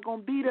master's not going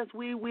to beat us.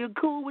 We're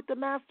cool with the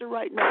master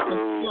right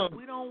now.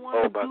 We don't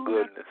want to do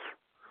goodness.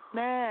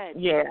 Mad.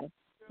 Yeah.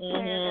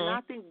 And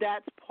I think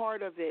that's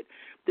part of it.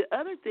 The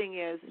other thing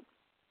is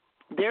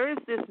there is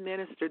this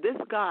minister, this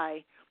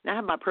guy, and I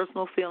have my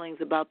personal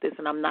feelings about this,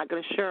 and I'm not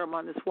going to share them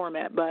on this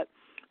format, but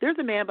there's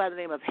a man by the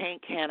name of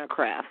Hank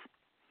Hanacraft.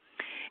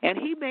 And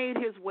he made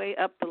his way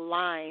up the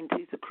line.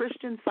 He's a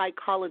Christian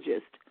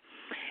psychologist,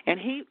 and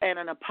he's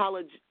an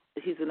apologist.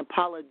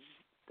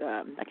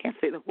 I can't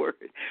say the word.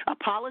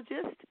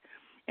 Apologist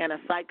and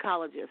a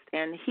psychologist.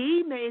 And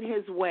he made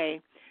his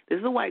way. This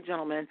is a white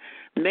gentleman.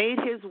 Made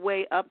his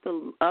way up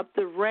the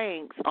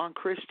ranks on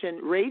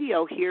Christian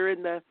radio here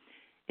in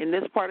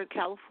this part of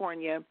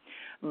California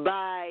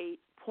by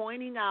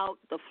pointing out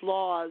the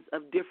flaws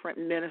of different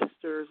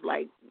ministers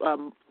like.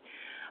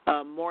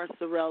 Morris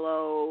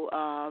Cerullo.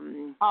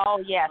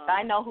 Yes,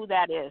 I know who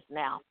that is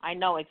now. I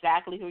know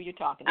exactly who you're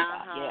talking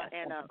about. Yes,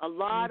 and a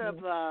lot of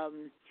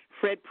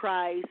Fred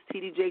Price,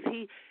 T.D. Jakes.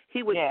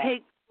 He would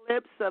take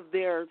clips of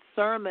their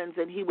sermons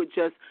and he would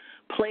just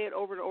play it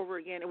over and over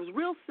again. It was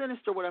real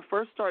sinister when I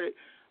first started.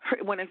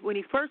 When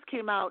he first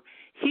came out,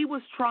 he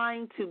was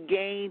trying to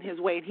gain his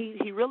way, and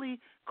he really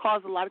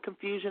caused a lot of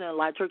confusion in a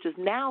lot of churches.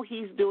 Now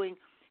he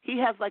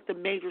has like the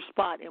major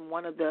spot in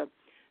one of the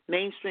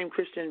mainstream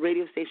Christian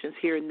radio stations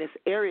here in this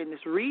area, in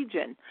this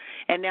region,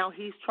 and now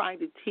he's trying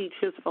to teach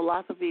his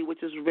philosophy,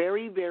 which is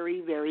very,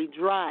 very, very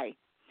dry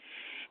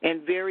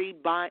and very,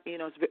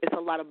 it's a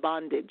lot of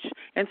bondage.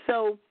 And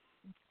so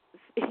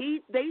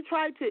he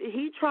tried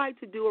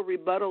to do a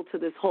rebuttal to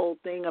this whole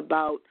thing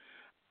about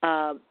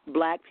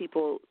black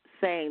people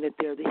saying that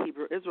they're the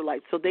Hebrew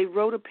Israelites. So they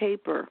wrote a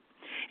paper,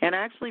 and I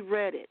actually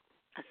read it.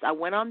 I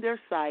went on their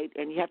site,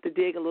 and you have to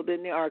dig a little bit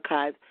in the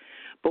archive.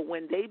 But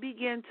when they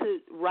began to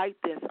write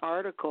this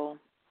article,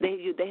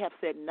 they have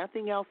said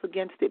nothing else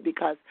against it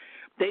because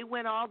they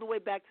went all the way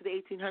back to the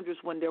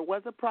 1800s when there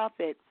was a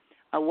prophet,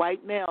 a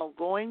white male,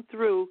 going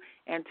through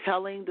and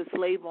telling the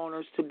slave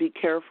owners to be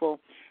careful.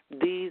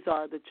 These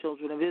are the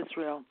children of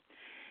Israel.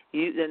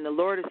 And the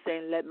Lord is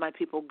saying, let my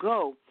people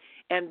go.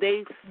 And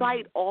they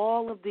cite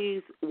all of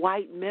these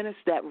white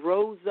ministers that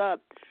rose up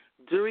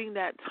during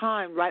that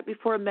time, right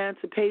before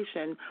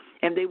emancipation,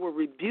 and they were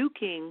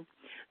rebuking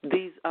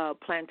these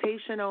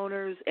plantation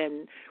owners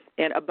and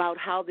about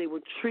how they were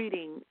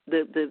treating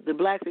the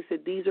blacks. They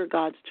said these are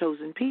God's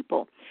chosen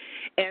people,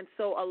 and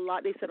so a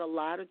lot of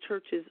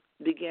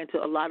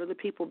the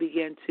people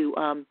began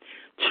to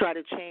try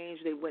to change.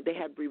 They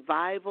had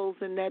revivals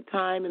in that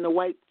time in the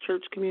white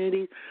church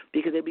community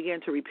because they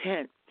began to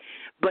repent,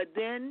 but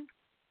then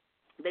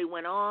they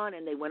went on,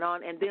 and then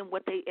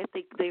what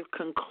their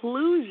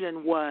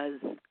conclusion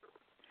was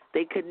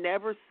they could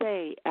never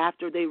say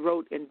after they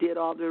wrote and did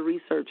all their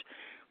research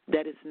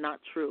that it's not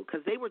true,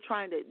 because they were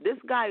trying to. This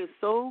guy is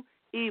so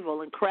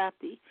evil and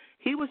crafty.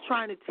 He was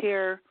trying to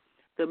tear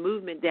the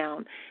movement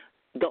down.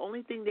 The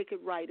only thing they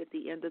could write at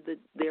the end of the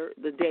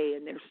day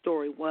in their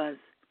story was,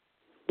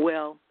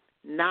 well,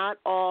 not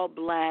all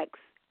blacks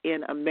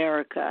in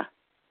America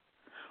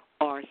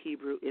are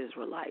Hebrew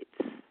Israelites.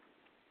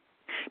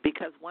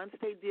 Because once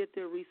they did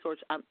their research,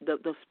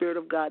 the Spirit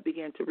of God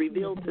began to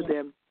reveal to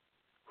them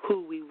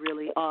who we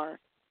really are.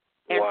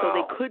 And so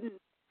they couldn't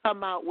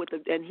come out with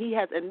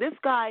and this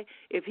guy,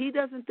 if he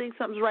doesn't think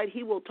something's right,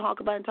 he will talk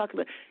about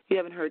it. You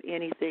haven't heard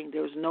anything.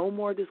 There was no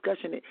more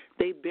discussion.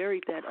 They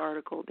buried that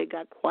article. They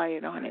got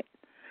quiet on it.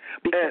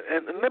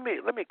 And let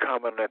me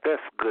comment on that.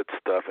 That's good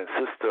stuff. And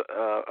Sister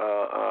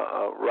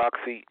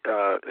Roxy,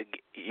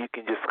 you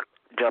can just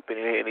jump in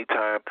here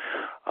anytime.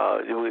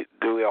 We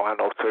all have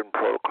no certain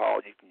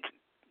protocol. You can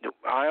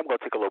I am going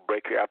to take a little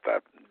break here after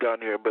I'm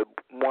done here, but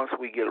once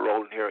we get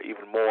rolling here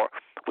even more,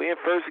 we're in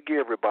first gear,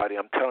 everybody.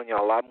 I'm telling you,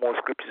 a lot more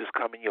scriptures is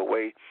coming your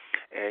way,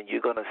 and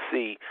you're going to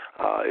see,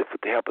 if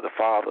with the help of the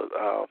Father,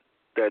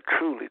 that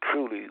truly,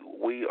 truly,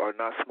 we are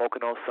not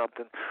smoking on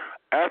something.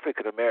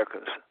 African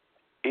Americans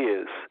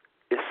is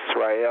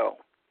Israel,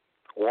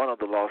 one of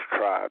the lost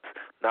tribes.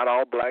 Not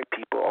all black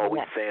people are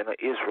always saying are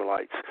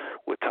Israelites.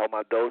 We're talking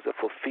about those that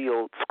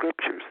fulfill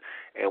scriptures.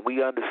 And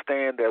we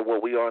understand that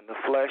what we are in the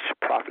flesh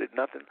profited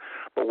nothing,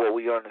 but what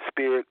we are in the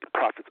spirit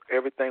profits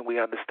everything. We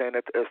understand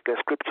that that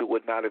scripture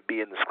would not be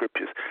in the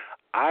scriptures.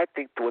 I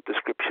think what the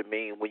scripture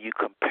means when you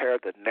compare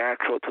the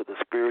natural to the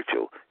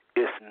spiritual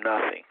is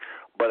nothing.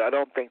 But I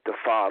don't think the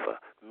Father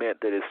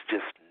meant that it's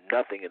just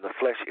nothing in the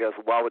flesh. Else,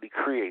 why would he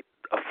create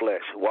a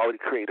flesh? Why would he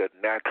create a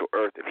natural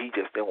earth if he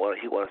just didn't want?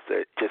 He wants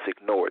to just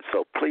ignore it.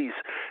 So please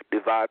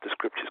divide the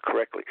scriptures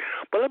correctly.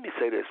 But let me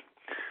say this: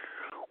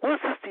 what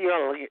Sister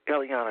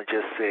Eliana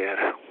just said.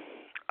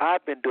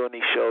 I've been doing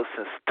these shows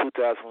since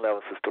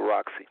 2011, Sister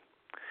Roxy.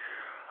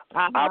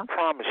 I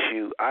promise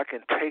you, I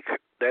can take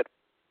that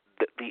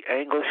the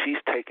angle she's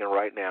taking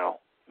right now,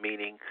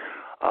 meaning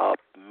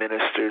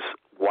ministers,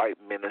 white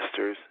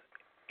ministers,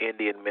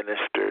 Indian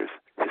ministers,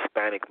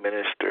 Hispanic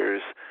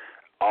ministers,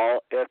 all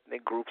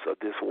ethnic groups of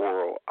this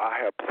world. I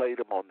have played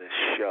them on this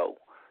show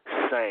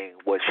saying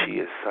what she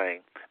is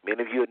saying.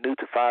 Many of you are new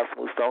to Five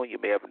Smooth Stone. You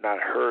may have not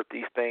heard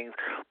these things,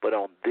 but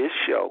on this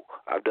show,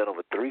 I've done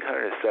over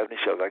 370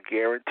 shows. I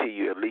guarantee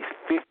you at least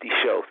 50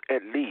 shows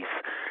at least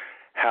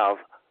have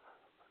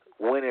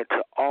went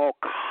into all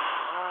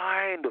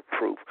kind of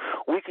proof.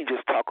 We can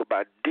just talk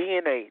about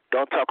DNA.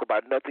 Don't talk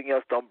about nothing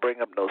else. Don't bring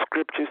up no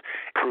scriptures.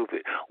 Prove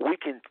it. We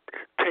can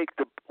take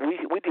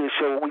we did a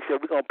show when we said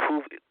we're going to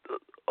prove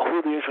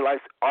who the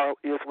Israelites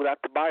is without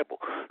the Bible.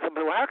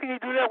 Somebody, well, how can you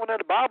do that when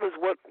the Bible is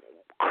what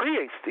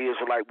creates the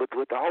Israelite? With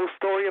the whole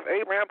story of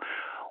Abraham,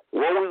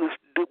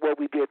 what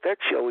we did at that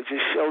show is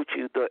just showed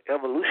you the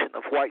evolution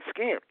of white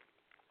skin,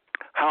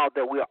 how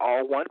that we are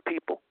all one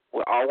people.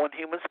 We're all one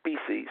human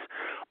species,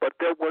 but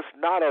there was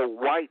not a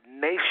white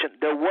nation.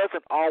 There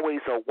wasn't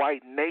always a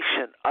white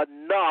nation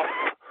enough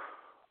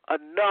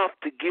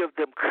to give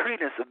them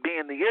credence of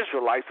being the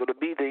Israelites or to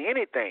be the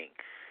anything,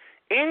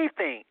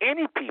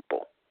 any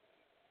people.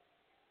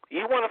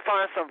 You want to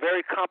find some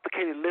very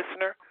complicated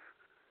listener?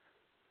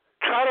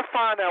 Try to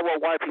find out where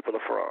white people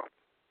are from.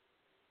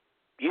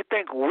 You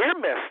think we're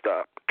messed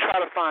up? Try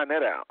to find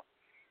that out.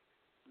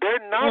 They're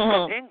not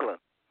from England.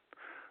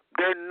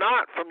 They're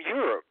not from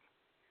Europe.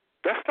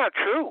 That's not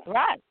true.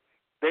 Right.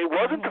 They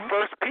wasn't the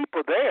first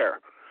people there.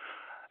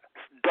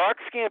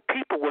 Dark-skinned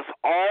people was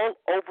all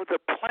over the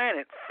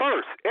planet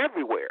first,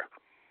 everywhere.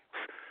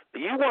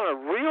 You want a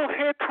real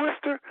head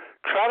twister?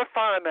 Try to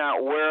find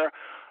out where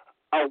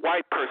a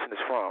white person is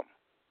from.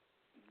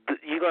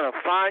 You're going to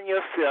find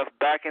yourself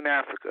back in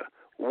Africa.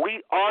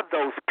 We are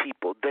those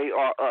people. They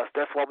are us.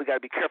 That's why we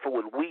got to be careful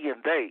with we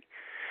and they.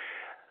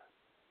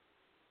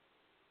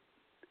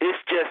 It's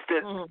just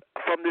that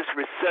from this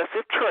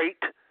recessive trait,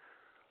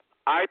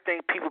 I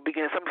think people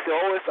some say,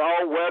 oh, it's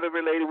all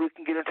weather-related. We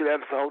can get into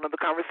that. It's a whole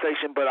other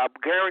conversation. But I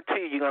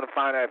guarantee you're going to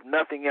find out, if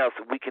nothing else,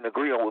 if we can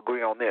agree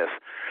on this,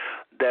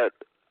 that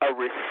a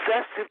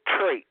recessive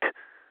trait,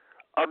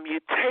 a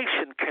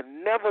mutation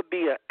can never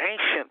be an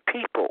ancient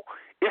people.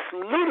 It's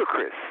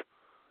ludicrous.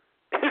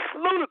 It's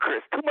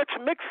ludicrous. Too much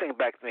mixing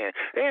back then.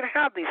 They didn't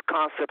have these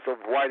concepts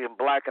of white and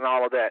black and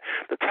all of that.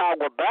 The Tower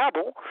of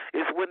Babel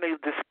is when they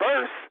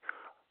disperse.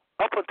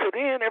 Up until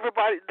then,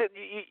 everybody...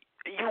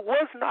 You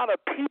was not a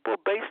people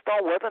based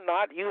on whether or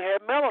not you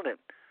had melanin.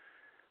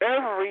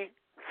 Every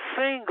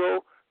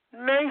single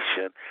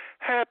nation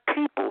had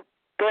people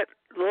that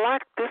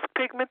lacked this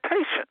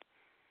pigmentation.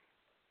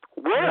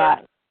 Where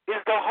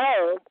is the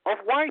home of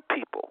white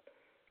people?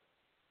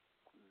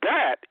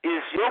 That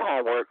is your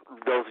homework,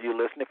 those of you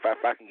listening,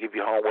 if I can give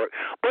you homework.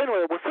 But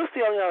anyway, what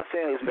Sister Eliana is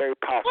saying is very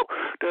powerful.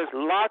 There's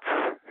lots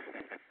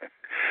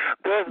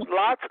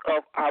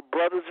of our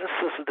brothers and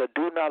sisters that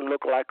do not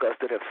look like us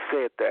that have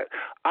said that.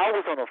 I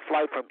was on a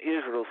flight from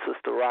Israel,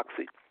 Sister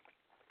Roxy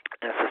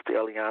and Sister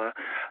Eliana,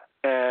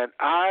 and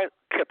I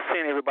kept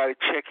seeing everybody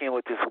check in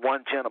with this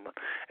one gentleman.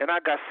 And I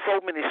got so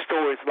many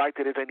stories like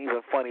that it ain't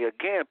even funny.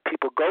 Again,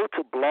 people go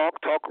to Blog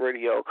Talk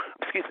Radio,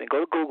 go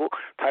to Google,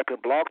 type in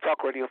Blog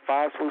Talk Radio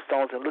 5 Smooth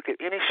Stones, and look at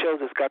any shows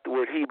that's got the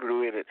word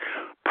Hebrew in it,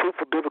 Proof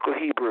of Biblical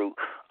Hebrew,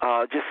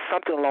 just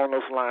something along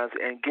those lines,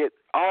 and get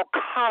all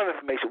kind of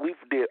information. We've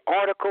did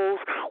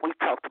articles. We've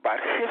talked about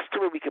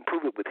history. We can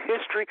prove it with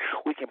history.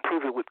 We can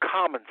prove it with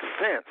common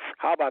sense.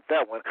 How about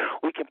that one?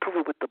 We can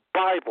prove it with the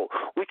Bible.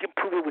 We can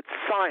prove it with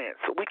science.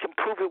 We can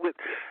prove it with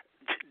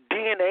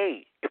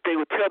DNA. If they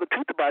would tell the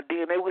truth about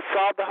DNA, we'd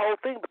solve the whole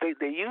thing. But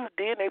they use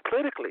DNA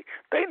politically.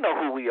 They know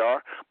who we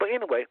are. But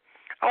anyway,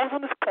 I was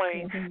on this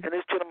plane, and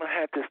this gentleman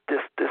had this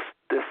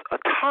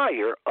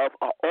attire of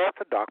an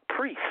Orthodox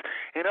priest.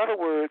 In other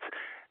words,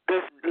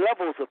 there's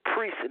levels of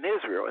priests in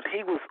Israel, and he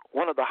was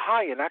one of the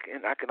high. And I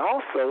can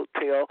also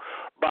tell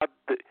by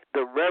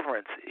the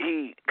reverence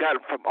he got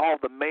from all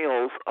the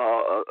males,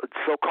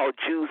 so-called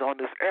Jews on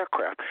this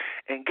aircraft.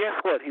 And guess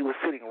what? He was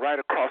sitting right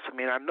across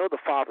from me, and I know the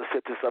Father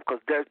set this up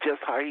because that's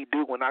just how he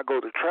do when I go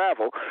to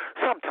travel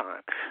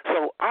sometime.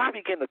 So I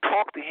began to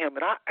talk to him,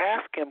 and I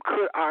asked him,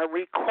 could I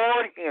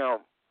record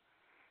him?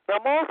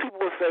 Now, most people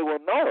would say,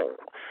 well, no.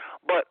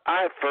 But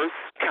I first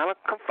kind of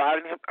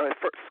confided in him. I'm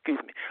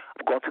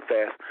going too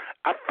fast.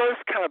 I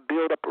first kind of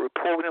built up a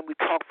rapport with him. We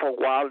talked for a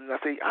while, and I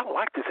said, I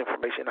like this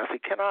information. I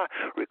said, can I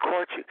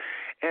record you?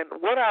 And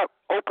when I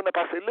opened up,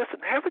 I said, listen,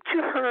 haven't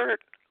you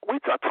heard?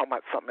 We started talking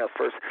about something else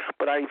first,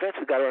 but I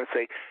eventually got around and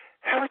say,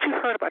 haven't you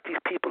heard about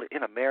these people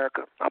in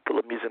America? I'll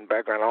put a music in the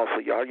background also.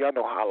 Y'all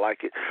know how I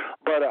like it.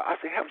 But I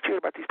said, haven't you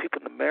heard about these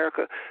people in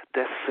America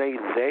that say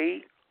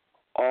they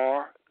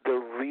are the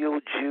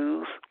real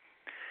Jews?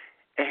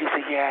 And he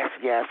said,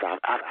 yes,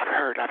 I've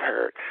heard.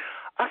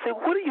 I said,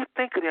 what do you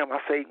think of them? I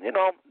say,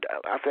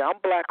 I'm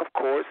black, of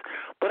course,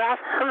 but I've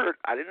heard.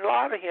 I didn't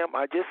lie to him.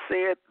 I just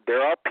said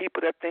there are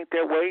people that think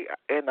that way,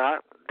 and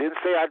I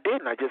didn't say I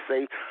didn't. I just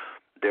say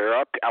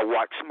I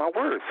watched my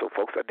words, so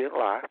folks, I didn't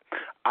lie.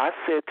 I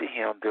said to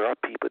him, there are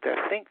people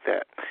that think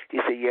that. He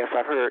said, yes,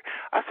 I've heard.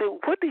 I said,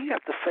 what do you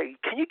have to say?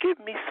 Can you give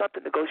me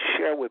something to go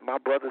share with my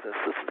brothers and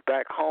sisters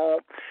back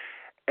home?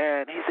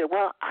 And he said,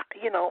 well, I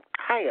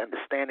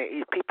understand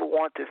it. People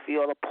want to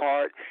feel a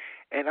part.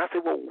 And I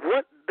said, well,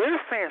 what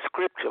they're saying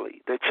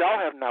scripturally that y'all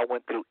have not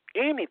went through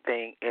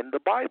anything in the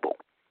Bible.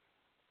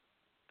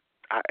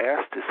 I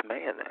asked this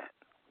man that.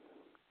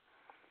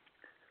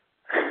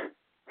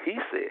 He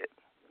said,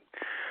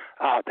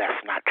 oh,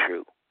 that's not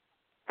true.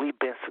 We've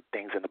been through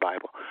things in the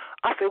Bible.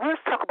 I said, well,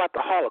 let's talk about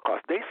the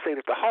Holocaust. They say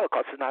that the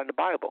Holocaust is not in the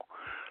Bible.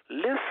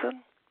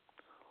 Listen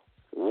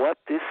what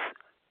this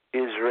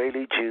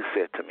Israeli Jew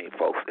said to me,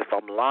 folks. If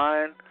I'm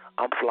lying,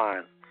 I'm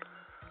flying.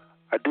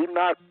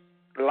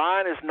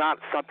 Lying is not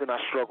something I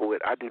struggle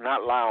with. I do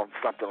not lie on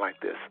something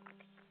like this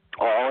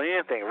or on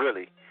anything,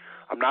 really.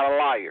 I'm not a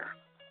liar.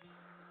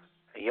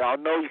 And y'all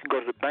know you can go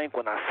to the bank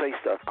when I say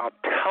stuff. I'm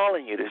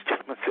telling you, this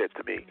gentleman said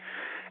to me,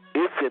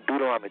 it's in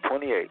Deuteronomy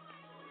 28.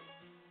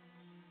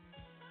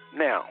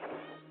 Now,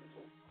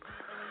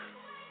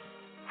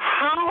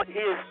 how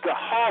is the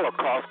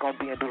Holocaust going to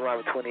be in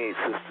Deuteronomy 28,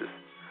 sisters?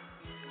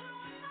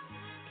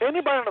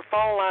 Anybody on the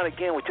phone line,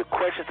 again, with your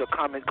questions or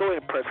comments, go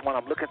ahead and press 1.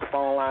 I'm looking at the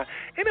phone line.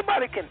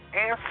 Anybody can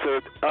answer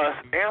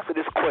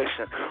this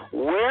question.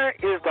 Where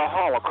is the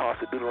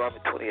Holocaust in Deuteronomy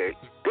 28?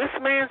 This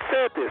man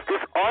said this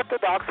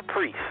Orthodox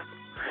priest.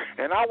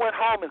 And I went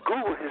home and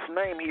Googled his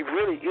name. He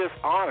really is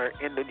honored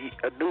in the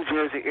New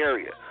Jersey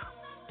area.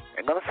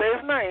 I'm going to say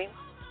his name.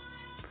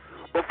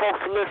 But,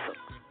 folks, listen.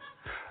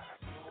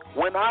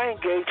 When I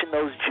engage in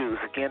those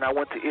Jews, again, I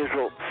went to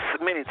Israel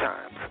many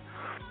times.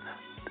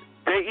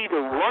 They either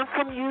run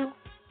from you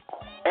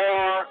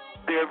or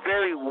they're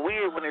very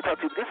weird when they talk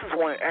to you. This is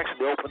when it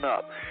actually opened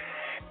up.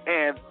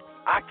 And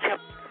I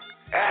kept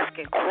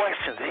asking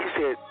questions. And he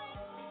said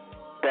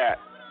that,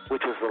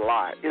 which is a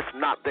lie. It's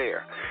not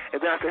there.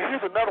 And then I said,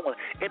 here's another one.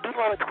 In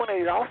Deuteronomy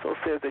 28, it also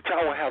says that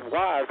y'all will have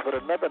wives, but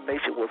another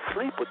nation will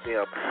sleep with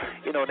them.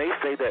 And they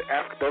say that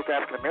those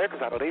African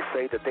Americans, I know they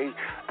say that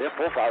their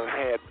forefathers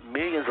had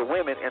millions of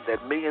women and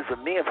that millions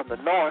of men from the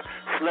north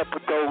slept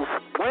with those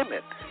women.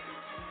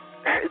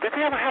 Did that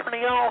ever happen to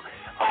y'all?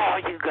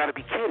 Oh, you got to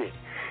be kidding.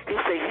 He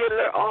said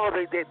Hitler,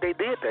 they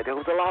did that. There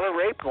was a lot of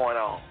rape going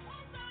on.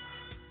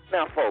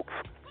 Now, folks,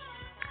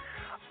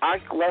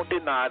 I won't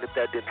deny that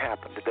didn't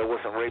happen, that there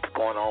was some rapes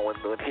going on with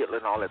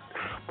Hitler and all that.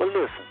 But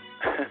listen,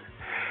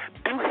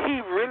 do he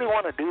really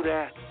want to do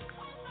that?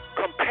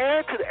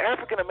 Compared to the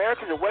African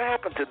Americans and what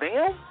happened to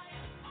them?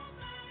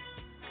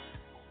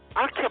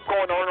 I kept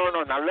going on and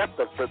on. I left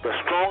the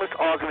strongest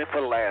argument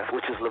for last,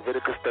 which is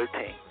Leviticus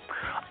 13.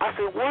 I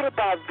said, what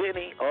about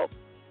Vinny?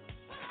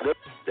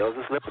 There was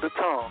a slip of the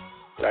tongue.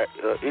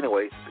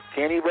 Anyway,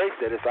 can't erase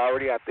it. It's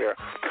already out there.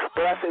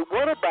 But I said,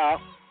 what about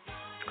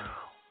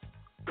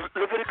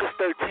Leviticus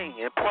 13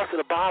 and parts of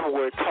the Bible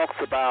where it talks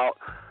about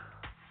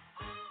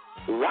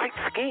white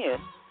skin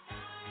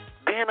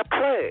being a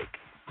plague?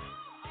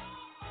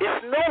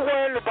 It's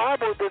nowhere in the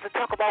Bible does it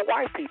talk about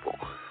white people.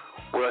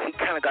 Well, he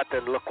kind of got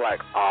that look like,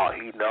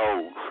 he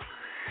knows.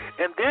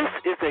 And this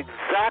is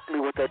exactly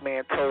what that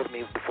man told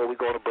me before we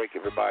go to break,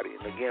 everybody.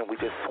 And again, we're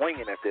just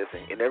swinging at this,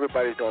 and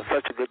everybody's doing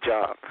such a good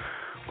job.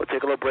 We'll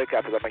take a little break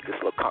after I make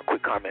this little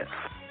quick comment.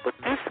 But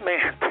this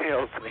man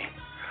tells me,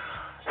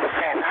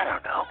 says, I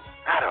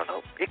don't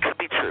know. It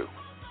could be true.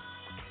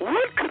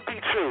 What could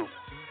be true?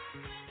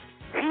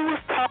 He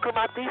was talking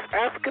about these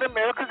African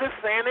Americans that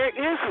saying they're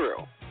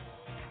Israel.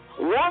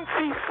 Once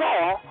he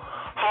saw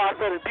how I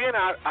said it, then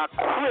I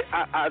quit.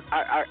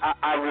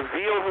 I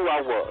revealed who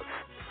I was.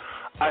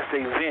 I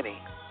say, Vinny,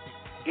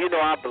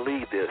 I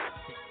believe this.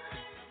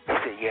 He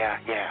said,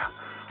 yeah.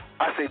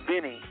 I say,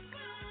 Vinny,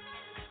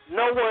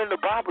 nowhere in the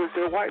Bible is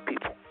there white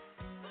people.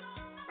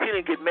 He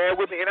didn't get mad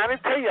with me, and I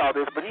didn't tell you all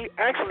this, but he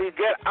actually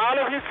got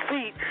out of his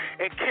seat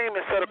and came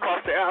and sat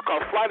across the aisle.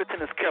 Because flight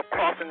attendants kept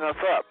crossing us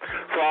up,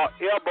 so our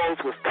elbows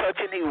was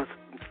touching. He was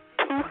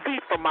 2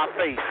 feet from my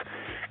face,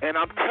 and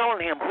I'm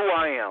telling him who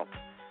I am.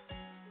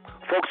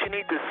 Folks, you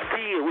need to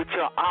see it with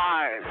your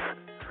eyes.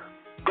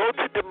 Go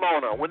to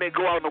Demona when they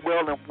go out on the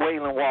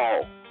Wailing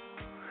Wall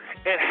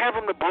and have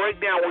them to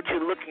break down what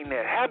you're looking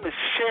at. Have them to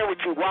share with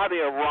you why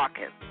they're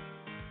rocking.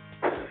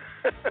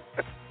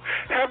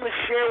 Have them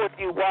share with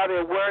you why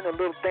they're wearing the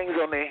little things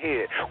on their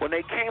head. When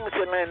they came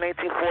into Atlanta in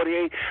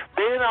 1948,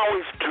 they didn't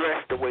always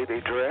dress the way they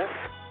dress.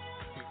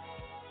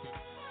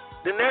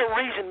 In that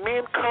region,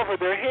 men cover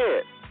their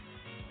head.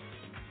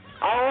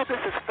 All this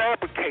is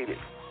fabricated.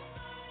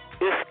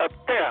 It's a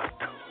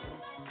theft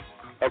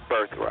of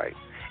birthright.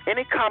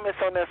 Any comments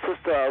on that,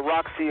 Sister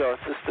Roxy or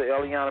Sister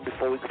Eliana,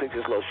 before we take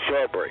this little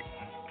short break?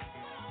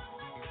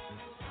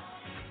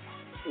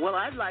 Well,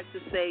 I'd like to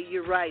say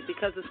you're right,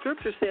 because the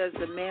scripture says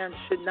the man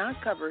should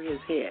not cover his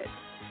head.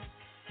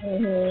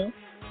 Mm-hmm.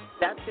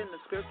 That's in the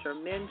scripture.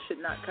 Men should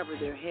not cover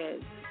their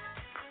heads,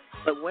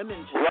 but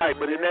women should. Right,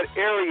 but in that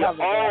area,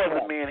 all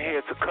of the men's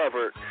heads are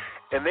covered,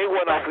 and they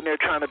went off in there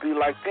trying to be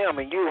like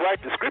them. And you're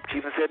right, the scripture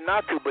even said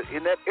not to, but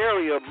in that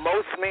area,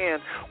 most men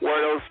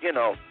wear those,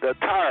 the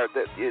attire.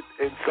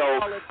 And so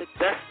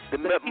that's the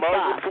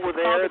Muslims were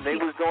there, and they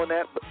was doing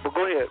that. But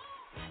go ahead.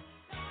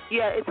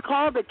 Yeah, it's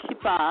called the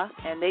kippah,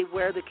 and they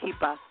wear the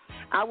kippah.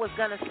 I was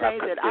going to say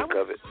that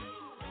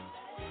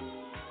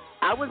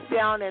I was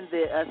down in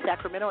the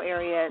Sacramento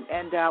area,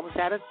 and I was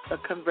at a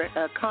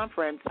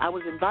conference I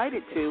was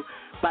invited to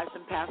by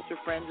some pastor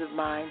friends of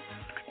mine,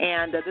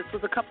 and this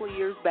was a couple of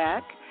years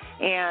back.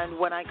 And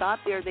when I got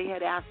there, they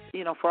had asked,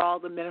 for all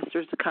the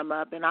ministers to come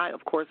up, and I,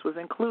 of course, was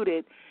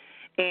included.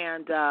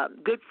 And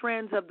good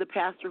friends of the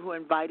pastor who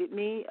invited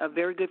me, a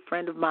very good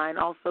friend of mine.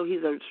 Also,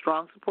 he's a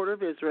strong supporter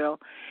of Israel.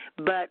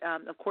 But,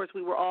 of course,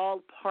 we were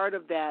all part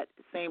of that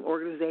same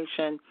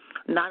organization,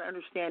 not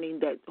understanding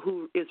that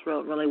who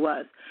Israel really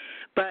was.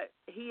 But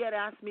he had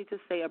asked me to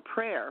say a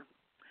prayer.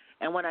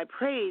 And when I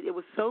prayed, it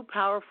was so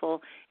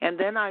powerful. And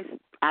then I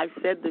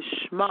said the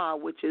Shema,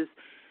 which is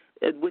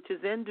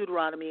in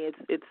Deuteronomy.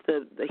 It's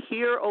the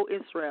Hear, O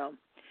Israel,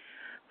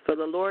 for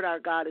the Lord our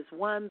God is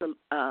one.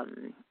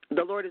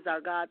 The Lord is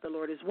our God. The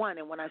Lord is one.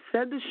 And when I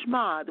said the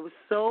Shema, it was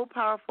so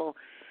powerful.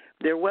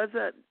 There's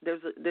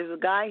a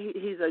guy.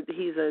 He's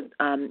a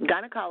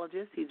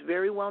gynecologist. He's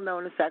very well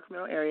known in the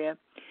Sacramento area.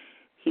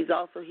 He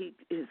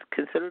is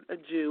considered a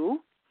Jew.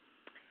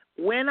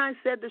 When I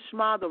said the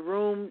Shema, the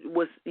room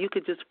was, you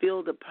could just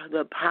feel the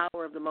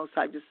power of the Most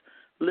High, just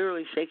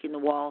literally shaking the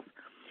walls.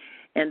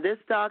 And this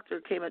doctor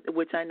came up,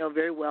 which I know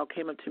very well,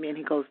 came up to me and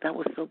he goes, "That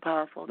was so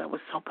powerful. That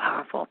was so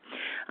powerful."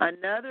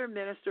 Another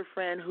minister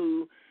friend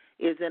who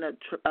is in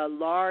a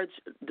large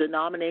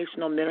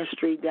denominational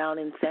ministry down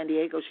in San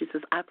Diego, she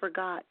says, "I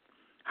forgot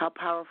how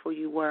powerful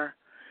you were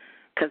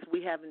because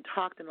we haven't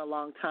talked in a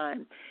long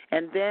time."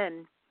 And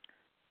then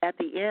at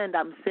the end,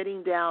 I'm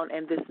sitting down,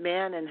 and this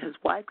man and his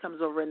wife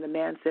comes over, and the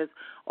man says,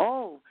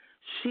 "Oh,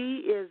 she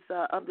is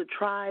of the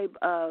tribe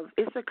of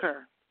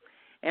Issachar."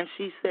 And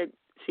she said,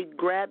 she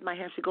grabbed my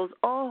hand. She goes,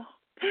 "Oh,"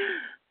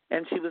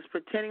 and she was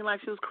pretending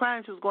like she was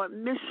crying. She was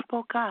going,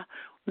 "Mishpoka."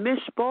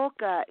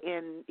 Mishpoka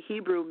in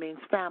Hebrew means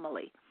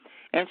family.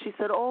 And she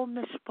said, "Oh,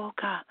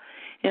 Mishpoka."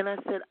 And I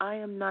said, "I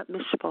am not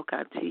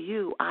Mishpoka to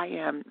you. I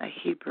am a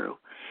Hebrew."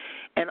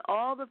 And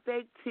all the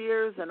fake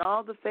tears and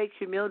all the fake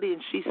humility,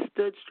 and she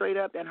stood straight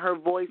up, and her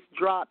voice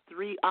dropped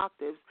 3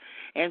 octaves.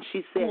 And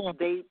she said,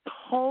 "They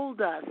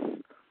told us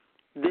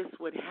this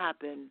would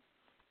happen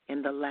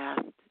in the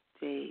last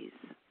days."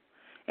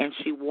 And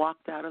she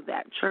walked out of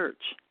that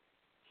church.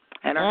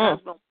 And her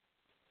husband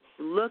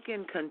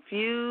looking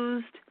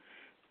confused.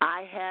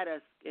 I had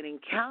an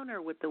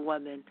encounter with the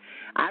woman.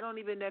 I don't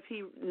even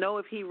know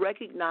if he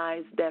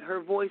recognized that her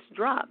voice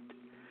dropped.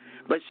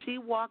 But she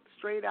walked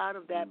straight out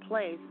of that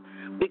place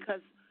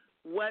because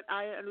what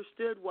I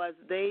understood was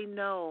they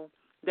know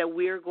that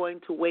we are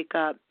going to wake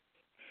up,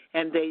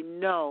 and they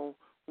know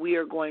we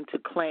are going to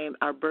claim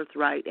our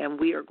birthright, and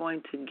we are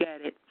going to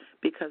get it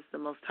because the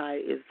Most High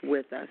is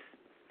with us.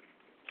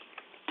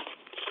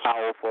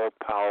 Powerful,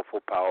 powerful,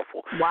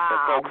 powerful.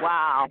 Wow, folks,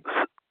 wow.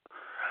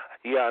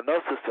 Yeah, I know,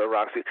 Sister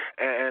Roxy.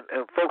 And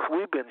folks,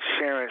 we've been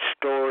sharing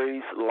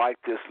stories like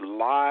this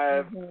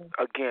live.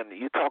 Mm-hmm. Again,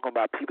 you're talking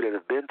about people that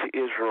have been to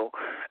Israel,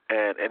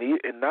 and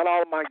not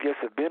all of my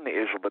guests have been to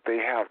Israel, but they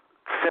have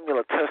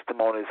similar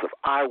testimonies of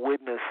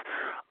eyewitness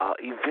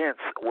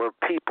events where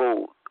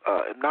people,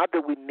 not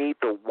that we need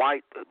the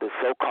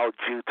so-called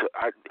Jew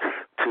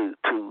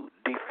to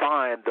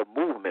define the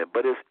movement,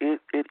 but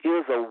it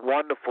is a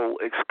wonderful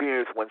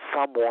experience when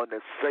someone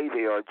that say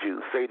they are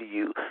Jews say to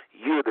you,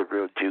 "You're the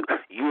real Jew,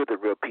 you're the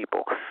real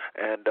people."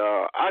 And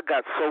I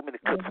got so many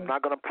clips. I'm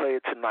not going to play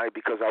it tonight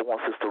because I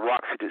want Sister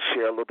Roxy to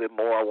share a little bit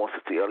more. I want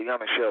Sister Eliana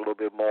to share a little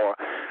bit more.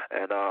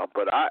 And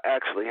but I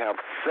actually have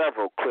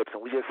several clips,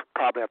 and we just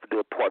probably have to do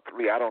a part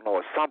 3. I don't know,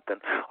 or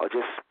something, or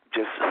just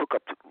hook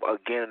up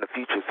again in the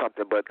future or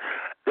something. But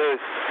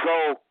there's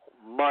so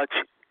much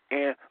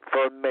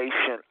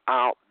information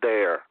out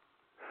there.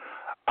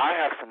 I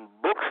have some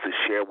books to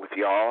share with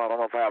y'all. I don't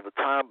know if I have the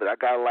time, but I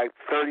got like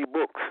 30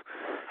 books.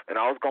 And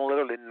I was going to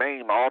literally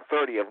name all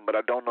 30 of them, but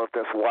I don't know if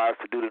that's wise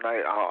to do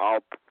tonight. I'll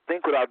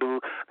think what I'll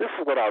do. This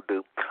is what I'll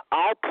do.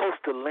 I'll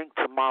post a link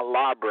to my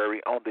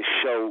library on the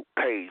show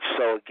page.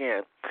 So,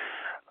 again,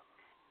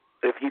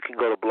 if you can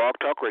go to Blog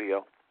Talk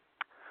Radio,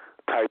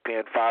 type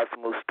in Five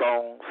Smooth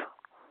Stones.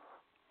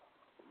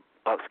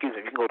 If you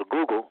can go to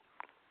Google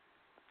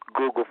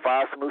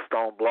Five Smooth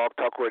Stones, Blog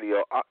Talk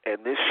Radio,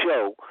 and this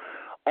show.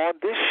 On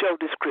this show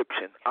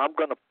description, I'm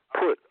going to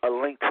put a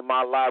link to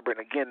my library.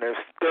 And, again, there's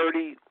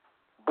 30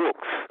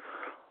 books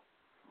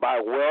by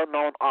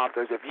well-known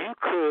authors. If you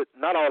could,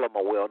 not all of them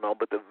are well-known,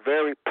 but the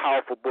very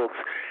powerful books,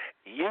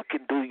 you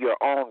can do your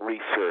own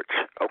research,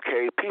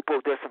 okay? People,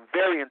 there's some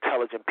very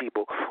intelligent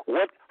people.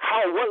 What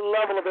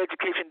level of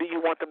education do you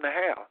want them to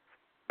have?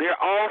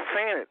 They're all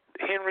saying it.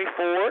 Henry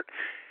Ford,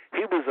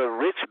 he was a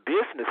rich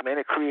businessman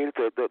that created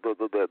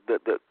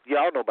the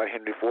y'all know about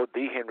Henry Ford,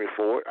 the Henry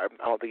Ford. I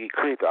don't think he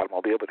created the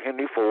automobile, but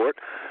Henry Ford.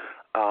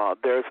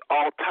 There's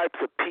all types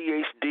of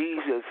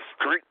PhDs, there's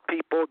street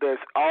people, there's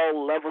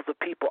all levels of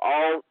people,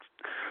 all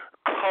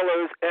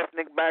colors,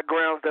 ethnic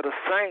backgrounds that are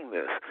saying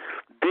this.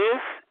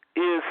 This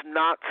is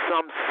not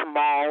some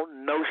small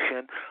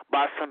notion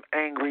by some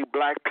angry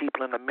black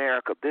people in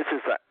America. This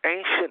is an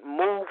ancient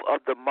move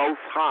of the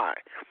Most High.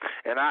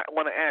 And I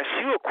want to ask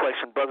you a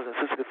question, brothers and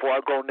sisters, before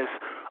I go on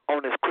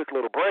this quick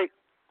little break.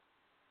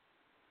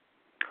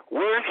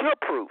 Where is your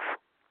proof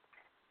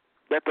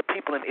that the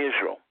people in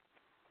Israel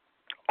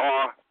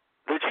are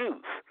the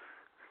Jews,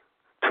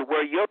 to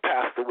where your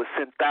pastor would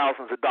send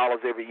thousands of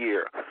dollars every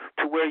year,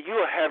 to where you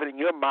are having in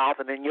your mouth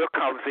and in your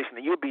conversation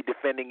and you'll be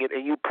defending it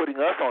and you putting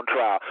us on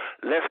trial?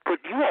 Let's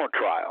put you on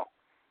trial.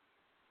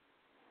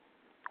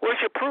 Where's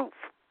your proof?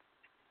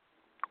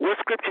 What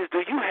scriptures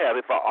do you have?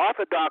 If an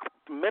Orthodox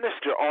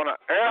minister on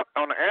an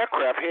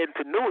aircraft heading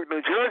to Newark,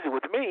 New Jersey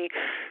with me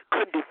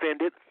couldn't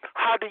defend it,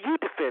 how do you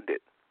defend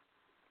it?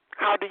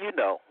 How do you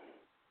know?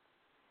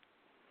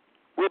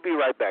 We'll be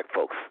right back,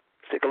 folks.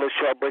 Take a little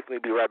short break. We'll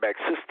be right back.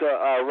 Sister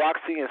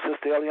Roxy and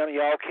Sister Eliana,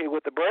 y'all okay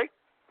with the break?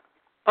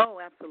 Oh,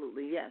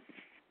 absolutely, yes.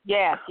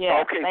 Yes,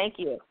 okay. Thank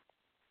you.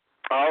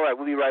 All right,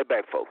 we'll be right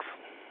back, folks.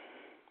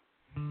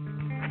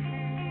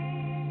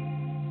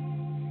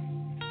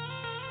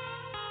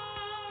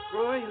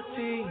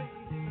 Royalty.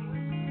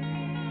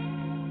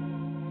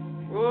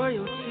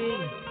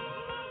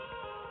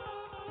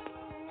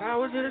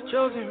 Power to the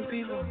chosen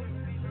people.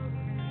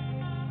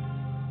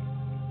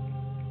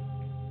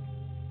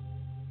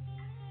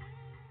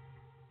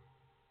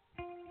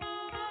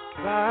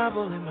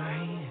 Bible in my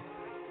hand,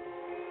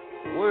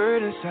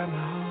 word inside my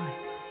heart,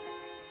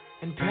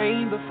 and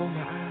pain before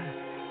my eyes.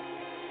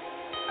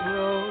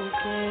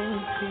 Broken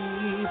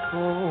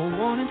people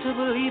wanting to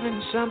believe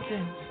in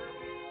something,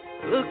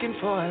 looking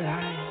for a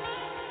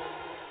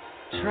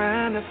lie,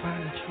 trying to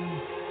find the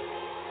truth.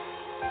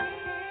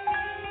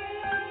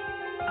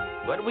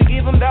 But we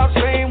give them doubt,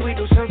 saying we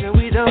do something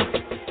we don't.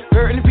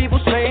 Hurting people,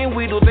 saying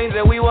we do things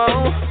that we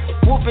won't.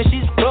 Wolfing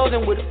she's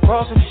clothing with a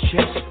cross on his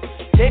chest.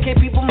 Taking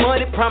people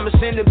money,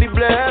 promising to be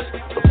blessed.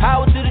 But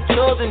power to the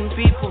chosen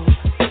people,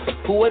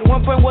 who at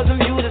one point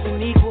wasn't viewed as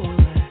an equal.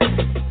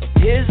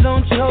 His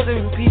own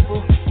chosen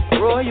people,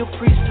 royal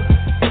priesthood.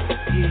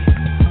 Yeah.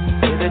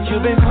 Say that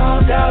you've been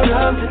called out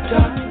of the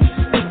darkness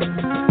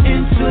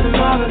into the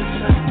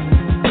marvelous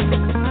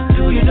light.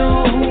 Do you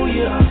know who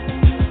you are?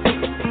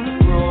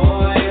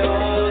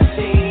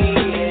 Royalty.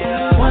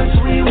 Yeah. Once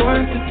we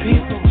weren't the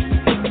people,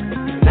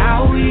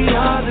 now we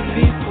are the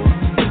people.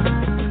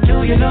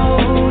 Do you know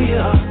who you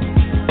are?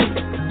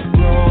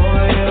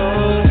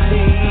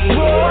 Royalty.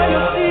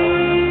 Royalty.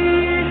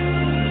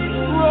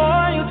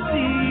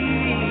 Royalty.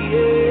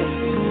 Yeah.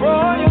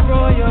 Royal.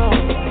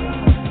 Royalty.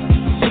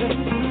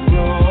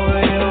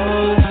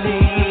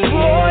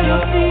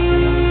 Royalty.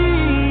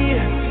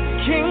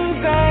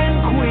 Kings and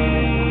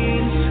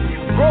queens.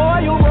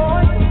 Royal.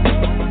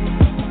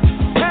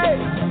 Hey.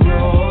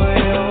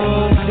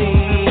 Royalty.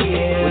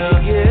 Yeah.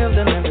 Would you give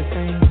them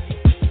everything?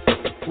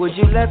 Would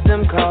you let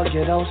them call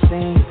you those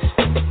things?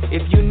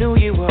 If you knew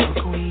you were a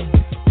queen.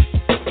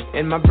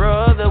 And my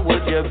brother,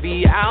 would you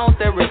be out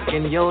there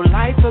risking your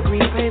life for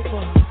green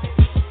paper?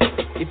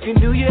 If you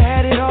knew you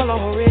had it all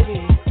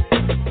already.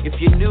 If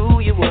you knew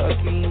you were a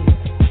king.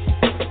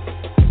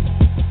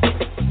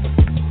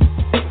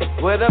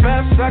 Well, the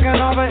best I can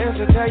offer is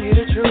to tell you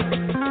the truth.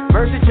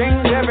 Mercy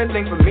changed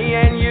everything for me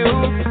and you.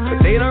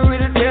 But they don't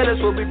really tell us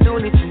what we do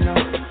need to know.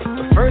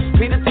 But 1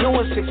 Peter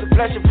 2:6, a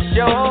pleasure for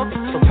sure.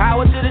 So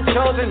power to the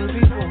chosen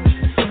people,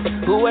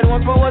 who at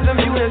one point wasn't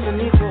viewed as an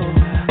equal.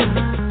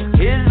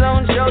 His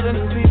own chosen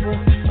people,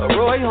 a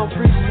royal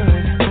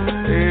priesthood.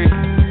 Hey.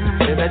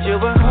 Say that you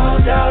were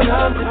called out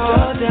of the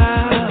dark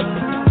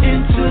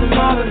into the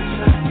marvelous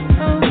light.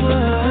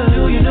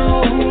 Do you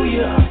know who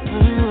you are?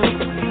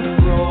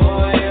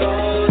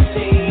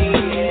 Royalty.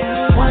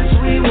 Yeah. Once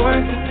we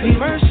weren't the people,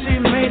 mercy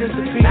made us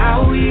the people.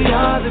 Now we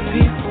are the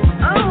people.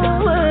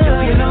 Do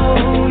you know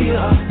who you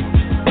are?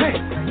 Hey.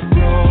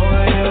 Royalty.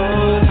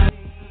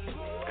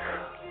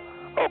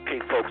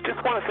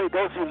 say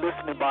those of you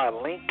listening by a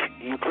link,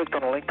 you clicked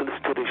on a link to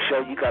listen to this show,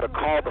 you got to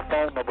call the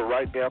phone number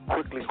right there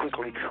quickly.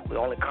 We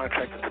only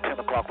contract until 10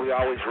 o'clock. We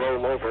always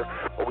roll over,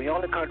 but we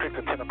only contract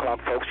until 10 o'clock,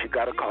 folks. You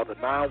got to call the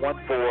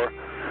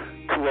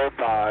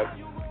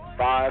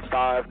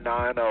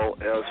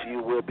 914-205-5590, else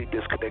you will be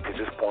disconnected at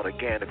this point.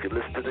 Again, if you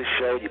listen to this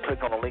show, you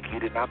click on a link, you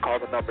did not call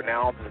the number.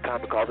 Now is the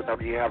time to call the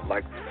number. You have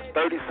like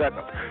 30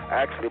 seconds,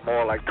 actually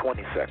more like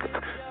 20 seconds.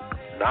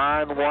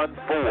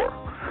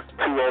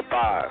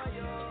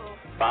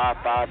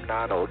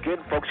 914-205-5590.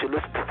 Again, folks, you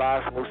listen to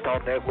Five Smooth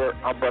Stone Network.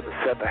 I'm Brother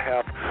Seth. I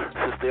have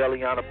Sister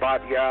Eliana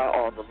Badia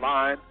on the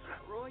line,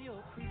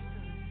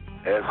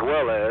 as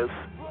well as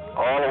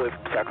all the way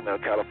from Sacramento,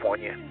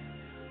 California,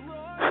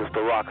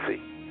 Sister Roxy.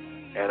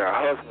 And her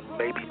husband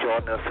may be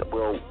joining us.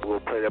 We'll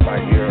play that by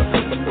ear.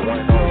 The one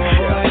and only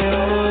chef.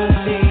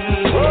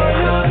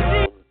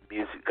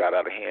 Music got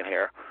out of hand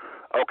here.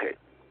 Okay.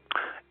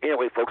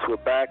 Anyway, folks, we're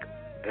back,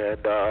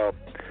 and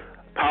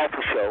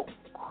powerful show.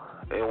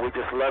 And we're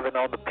just loving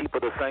on the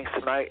people, the saints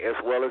tonight, as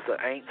well as the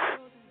ain'ts.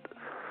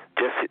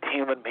 Just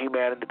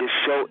humanity. This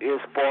show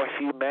is for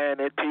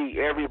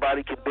humanity.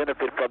 Everybody can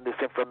benefit from this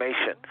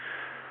information.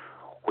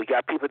 We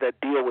got people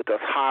that deal with us,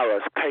 hire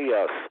us, pay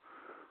us.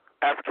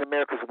 African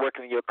Americans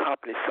working in your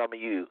company, some of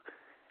you.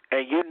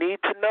 And you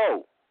need to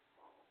know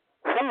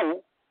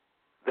who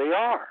they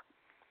are.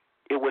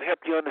 It would help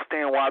you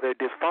understand why they're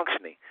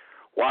dysfunctioning,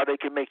 why they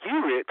can make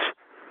you rich,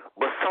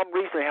 but some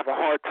reason they have a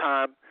hard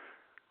time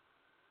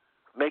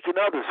making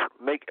others,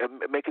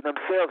 making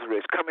themselves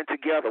rich, coming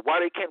together. Why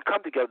they can't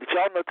come together? Did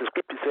y'all know what the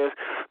scripture says?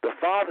 The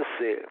Father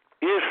said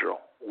Israel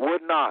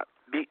would not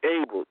be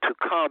able to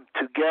come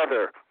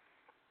together.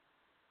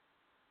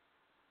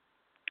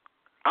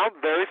 I'm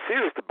very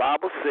serious. The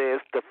Bible says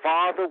the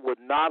Father would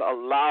not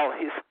allow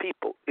his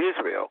people,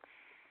 Israel,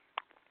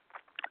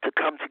 to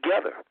come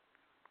together.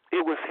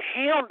 It was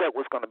him that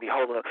was going to be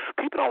holding them.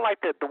 People don't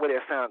like that, the way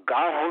that sounds,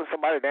 God holding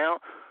somebody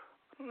down.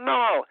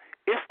 No,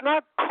 it's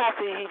not because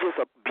he's just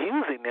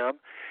abusing them.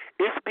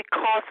 It's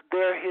because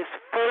they're his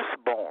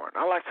firstborn.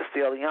 I like to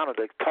see Eliana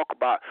to talk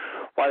about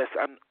why that's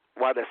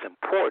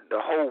important,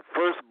 the whole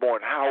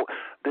firstborn, how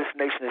this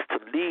nation is to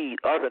lead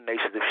other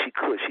nations if she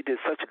could. She did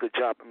such a good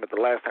job. I remember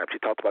the last time she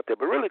talked about that.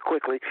 But really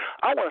quickly,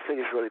 I want to say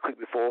this really quick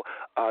before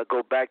I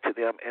go back to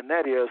them, and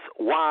that is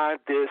why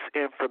this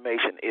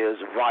information is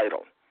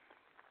vital.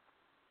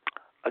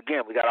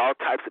 Again, we got all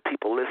types of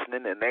people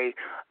listening, and they,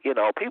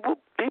 people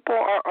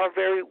are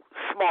very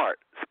smart,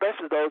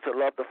 especially those that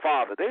love the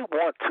Father. They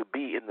want to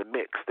be in the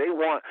mix. They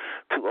want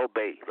to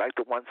obey. Like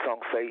the one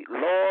song say,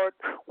 Lord,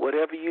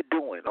 whatever you're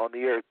doing on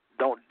the earth,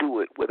 don't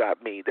do it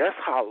without me. That's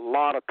how a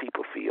lot of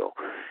people feel,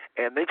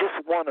 and they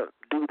just want to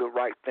do the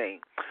right thing.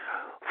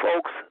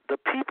 Folks, the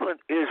people in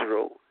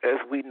Israel,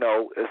 as we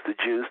know, as the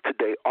Jews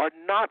today, are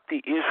not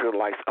the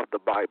Israelites of the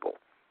Bible.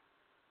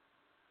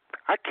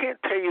 I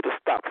can't tell you to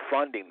stop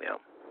funding them.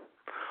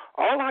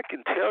 All I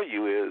can tell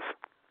you is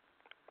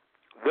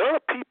there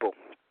are people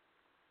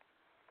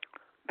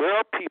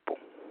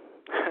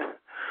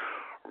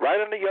right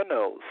under your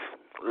nose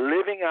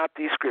living out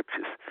these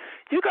scriptures.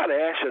 You got to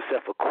ask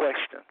yourself a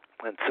question.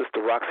 And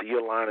Sister Roxy,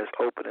 your line is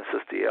open, and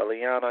Sister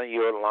Eliana,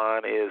 your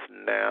line is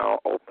now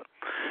open.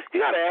 You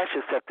got to ask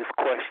yourself this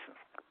question.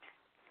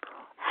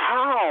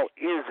 How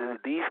is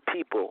it these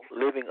people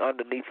living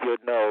underneath your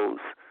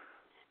nose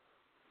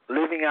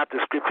living out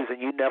the scriptures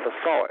and you never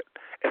saw it?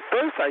 At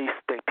first, I used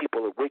to think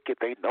people are wicked.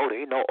 They know.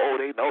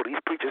 These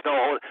preachers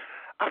know.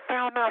 I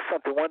found out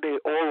something one day,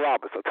 Oral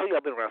Roberts. I'll tell you,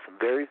 I've been around some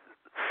very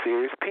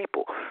serious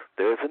people.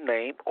 There's a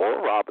name,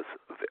 Oral Roberts,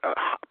 a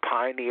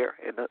pioneer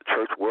in the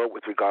church world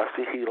with regards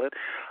to healing.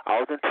 I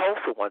was in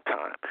Tulsa one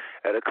time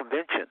at a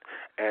convention,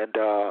 and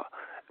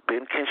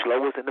Ben Kinchlow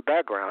was in the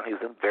background. He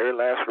was in the very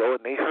last row,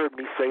 and they heard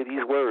me say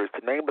these words.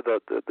 The name of this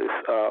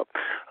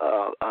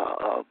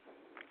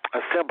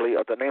assembly,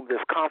 or the name of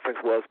this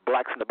conference, was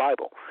Blacks in the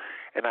Bible.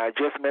 And I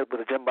just met with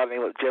a gentleman by the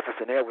name of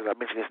Jefferson Edwards. I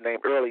mentioned his name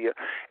earlier.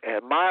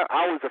 And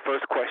I was the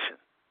first question.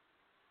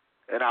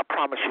 And I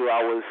promise you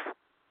I was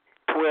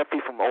 12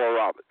 feet from Oral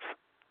Roberts.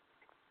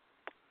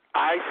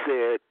 I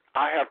said,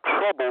 I have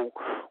trouble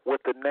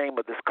with the name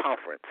of this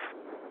conference,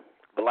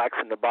 Blacks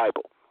in the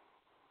Bible.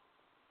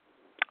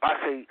 I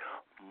say,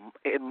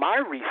 in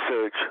my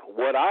research,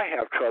 what I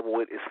have trouble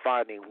with is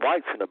finding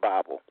whites in the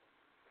Bible.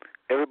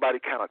 Everybody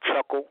kind of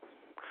chuckled.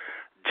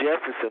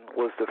 Jefferson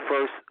was the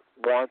first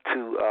one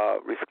to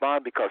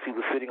respond because he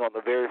was sitting on the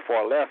very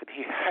far left, and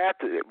he had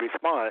to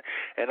respond.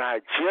 And I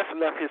had just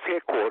left his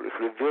headquarters,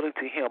 revealing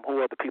to him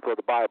who are the people of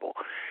the Bible.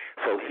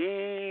 So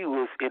he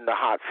was in the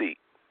hot seat.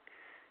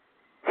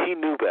 He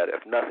knew better,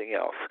 if nothing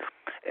else.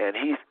 And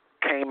he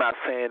came out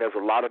saying there's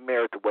a lot of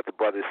merit to what the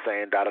brother is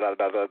saying,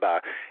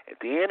 da-da-da-da-da-da. At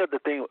the end of the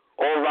thing,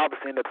 Oral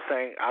Roberts ended up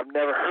saying, I've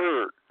never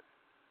heard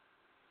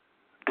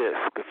this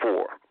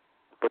before,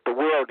 but the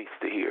world needs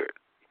to hear it.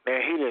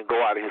 Man, he didn't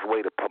go out of his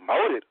way to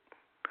promote it,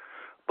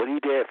 but he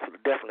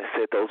definitely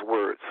said those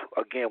words,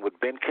 again, with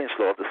Ben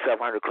Kinchlow of the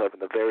 700 Club in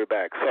the very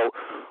back. So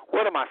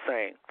what am I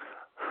saying?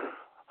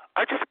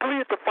 I just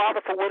believe the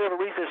Father, for whatever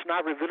reason, is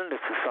not revealing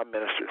this to some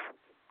ministers.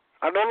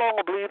 I no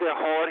longer believe they're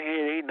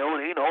hard-headed. They know.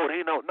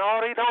 No,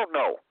 they don't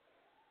know.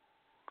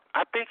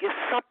 I think it's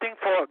something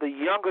for the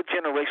younger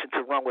generation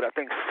to run with. I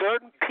think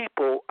certain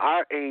people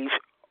our age,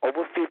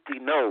 over 50,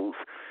 knows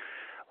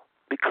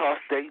because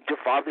your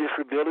father just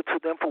revealed it to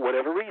them for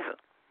whatever reason.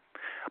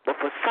 But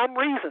for some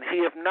reason,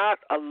 he has not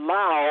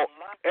allowed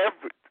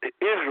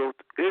Israel.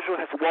 Israel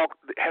has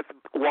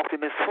walked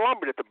in this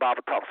slumber that the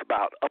Bible talks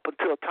about up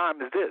until a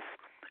time as this,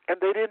 and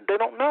they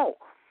don't know.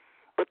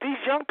 But these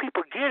young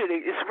people get it.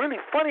 It's really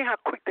funny how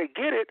quick they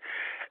get it,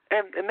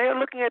 and they're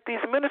looking at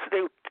these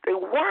ministers. They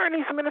wearing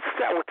these ministers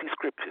out with these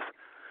scriptures,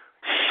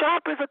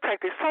 sharp as a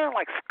tack. They sound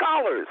like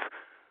scholars,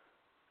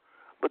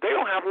 but they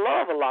don't have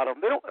love. A lot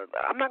of them. They don't.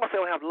 I'm not gonna say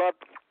they don't have love.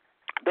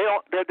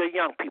 They're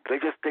young people.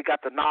 They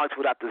got the knowledge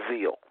without the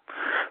zeal.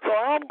 So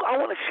I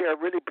want to share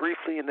really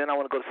briefly, and then I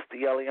want to go to Sister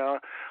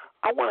Eliana.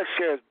 I want to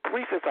share as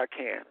brief as I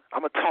can.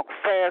 I'm gonna talk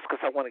fast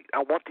because I want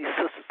these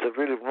sisters to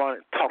really run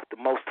and talk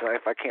the most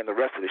tonight, if I can. The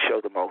rest of the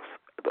show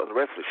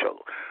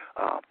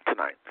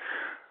tonight.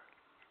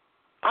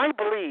 I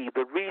believe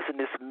the reason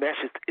this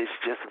message is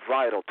just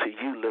vital to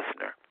you,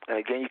 listener. And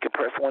again, you can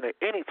press 1 at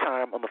any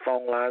time on the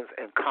phone lines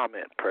and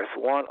comment. Press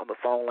 1 on the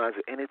phone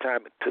lines at any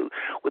time and 2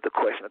 with a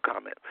question or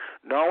comment.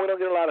 No, we don't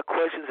get a lot of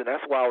questions, and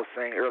that's why I was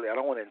saying earlier, I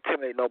don't want to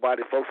intimidate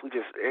nobody, folks. We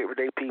just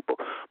everyday people.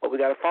 But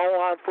we got a phone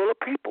line full of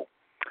people.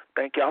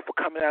 Thank y'all for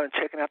coming out and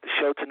checking out the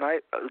show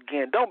tonight.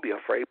 Again, don't be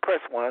afraid.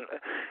 Press 1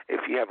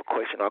 if you have a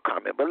question or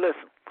comment. But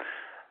listen,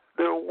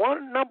 the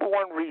number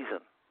one reason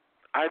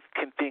I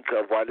can think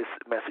of why this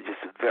message is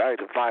very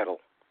vital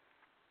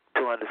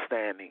to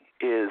understanding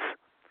is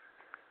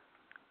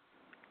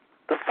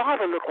the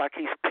father looked like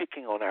he's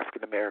picking on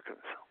African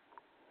Americans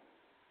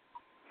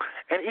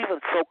and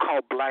even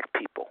so-called black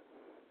people.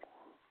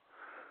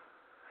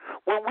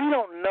 When we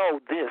don't know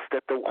this,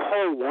 that the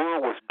whole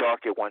world was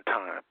dark at one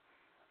time,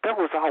 there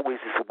was always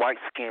this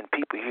white-skinned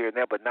people here and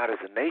there, but not as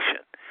a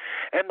nation.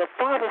 And the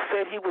father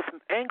said he was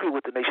angry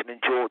with the nation in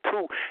Joel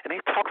 2, and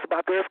he talks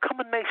about there has come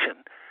a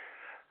nation.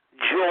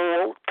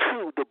 Joel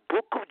 2, the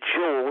book of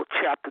Joel,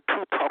 chapter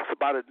 2, talks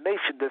about a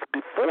nation that's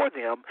before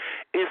them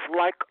is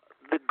like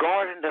the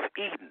Garden of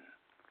Eden.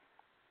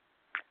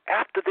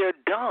 After they're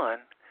done,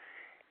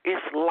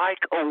 it's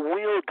like a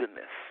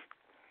wilderness.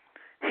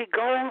 He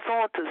goes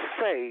on to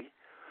say,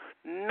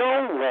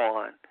 no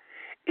one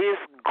is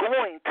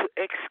going to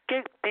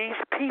escape these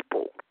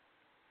people.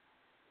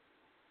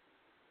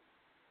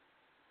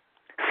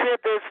 Said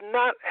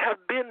have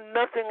been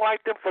nothing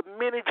like them for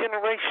many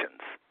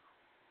generations.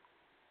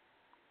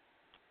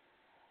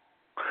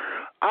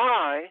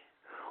 I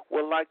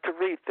would like to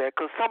read that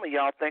because some of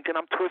y'all thinking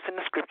I'm twisting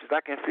the scriptures.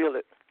 I can feel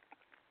it.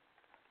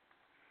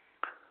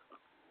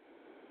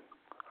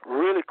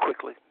 Really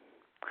quickly.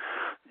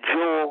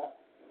 Joel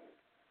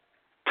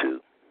 2.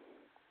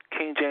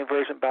 King James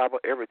Version Bible,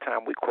 every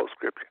time we quote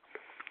scripture.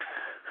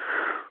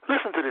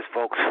 Listen to this,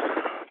 folks.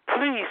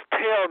 Please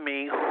tell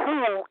me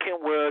who can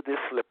wear this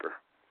slipper,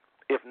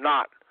 if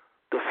not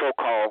the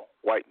so-called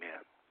white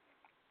man.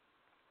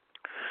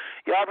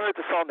 Y'all ever heard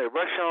the song, they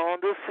rush on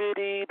the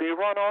city, they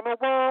run on the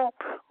wall.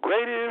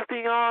 Great is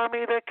the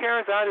army that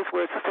carries out his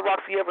word. Sister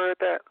Roxy, you ever heard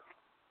that?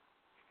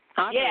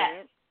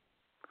 Yes.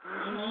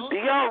 Do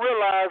y'all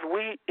realize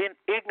we in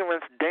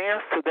ignorance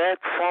dance to that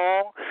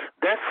song?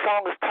 That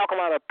song is talking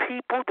about a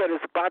people that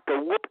is about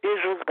to whoop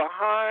Israel's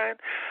behind.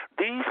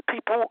 These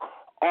people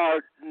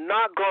are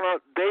not gonna.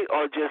 They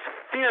are just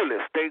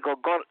fearless.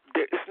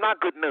 It's not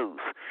good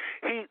news.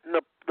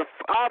 The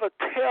Father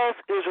tells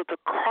Israel to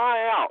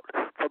cry out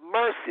for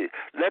mercy.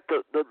 Let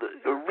the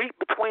reap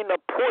between the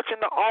porch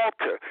and the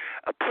altar.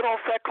 Put on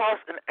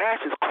sackcloth and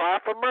ashes. Cry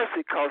for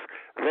mercy, cause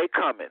they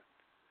coming.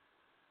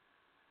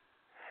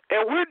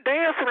 And we're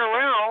dancing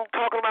around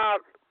talking about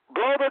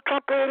blow the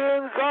trumpet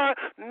in Zion.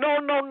 No.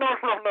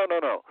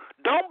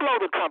 Don't blow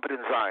the trumpet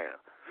in Zion.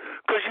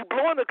 Because you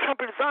blowing the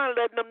trumpet in Zion,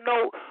 letting them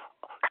know,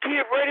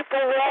 get ready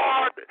for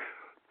war.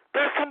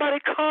 There's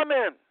somebody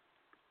coming.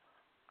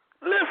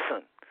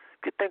 Listen.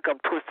 If you think I'm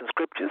twisting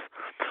scriptures,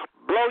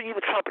 blow ye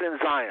the trumpet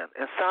in Zion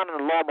and sound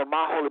an alarm on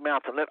my holy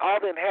mountain. Let all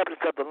the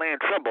inhabitants of the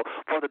land tremble,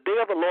 for the day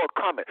of the Lord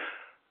cometh,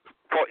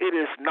 for it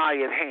is nigh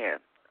at hand.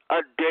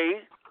 A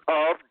day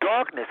of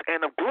darkness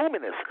and of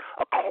gloominess,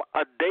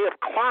 a day of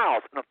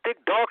clouds and of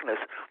thick darkness.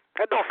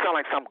 That don't sound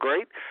like something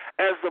great.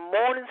 As the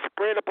morning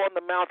spread upon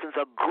the mountains,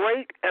 a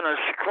great and a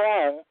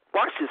strong,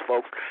 watch this,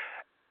 folks,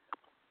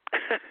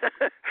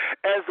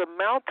 as the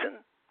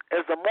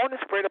morning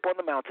spread upon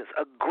the mountains,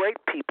 a great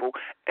people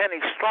and a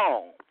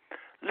strong.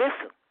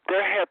 Listen,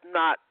 there had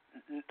not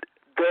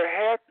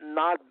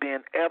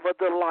been ever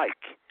the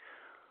like.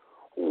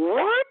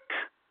 What?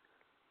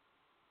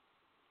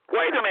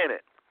 Wait a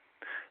minute.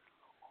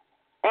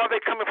 Are they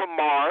coming from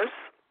Mars,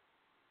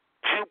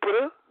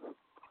 Jupiter?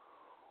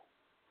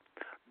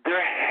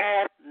 There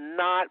had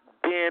not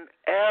been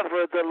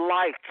ever the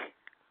like.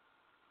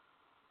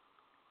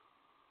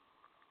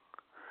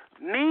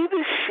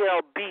 Neither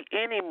shall be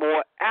any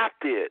more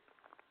after it,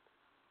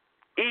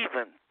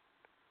 even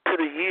to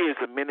the years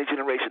of many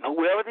generations.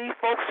 Whoever these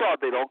folks are,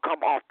 they don't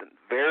come often,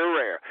 very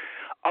rare.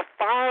 A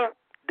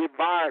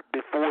fire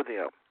before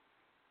them,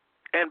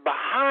 and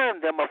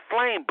behind them a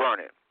flame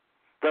burning.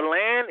 The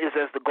land is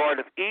as the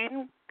Garden of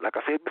Eden, like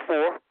I said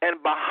before,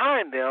 and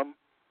behind them,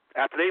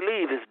 after they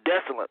leave, is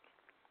desolate.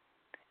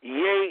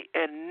 Yea,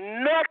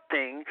 and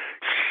nothing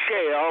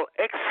shall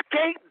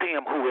escape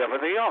them, whoever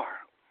they are.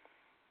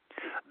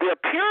 The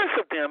appearance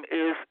of them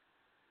is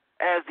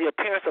as the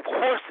appearance of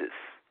horses,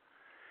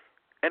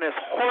 and as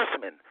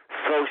horsemen,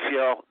 so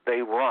shall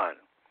they run.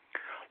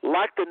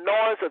 Like the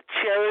noise of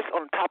chariots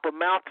on top of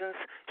mountains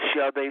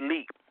shall they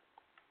leap.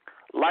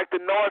 Like the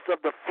noise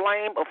of the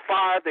flame of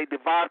fire, they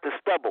divide the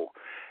stubble,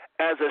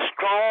 as a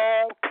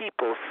strong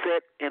people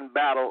set in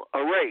battle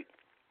array.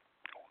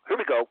 Here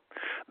we go.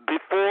 I'm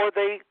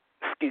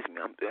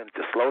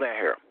just slow down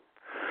here.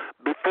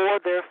 Before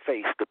their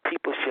face, the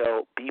people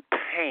shall be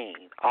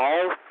pain.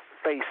 All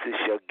faces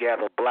shall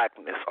gather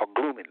blackness or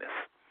gloominess.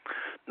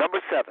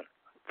 Number 7,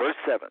 verse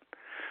 7.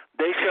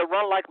 They shall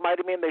run like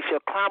mighty men. They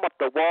shall climb up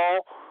the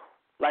wall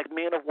like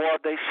men of war.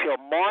 They shall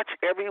march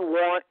every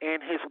one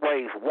in his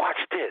ways. Watch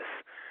this.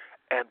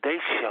 And they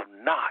shall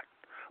not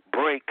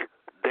break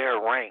their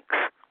ranks.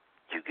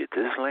 You get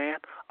this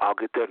land, I'll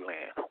get that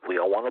land. We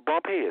don't want to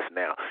bump heads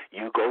now.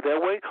 You go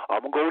that way,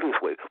 I'm going to go this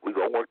way. We're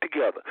going to work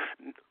together.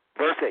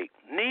 Verse 8,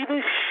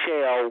 neither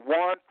shall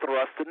one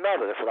thrust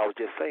another. That's what I was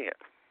just saying.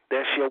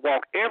 They shall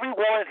walk every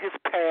one in his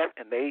path,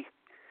 and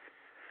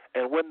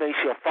when they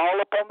shall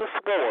fall upon the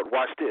sword,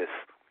 watch this,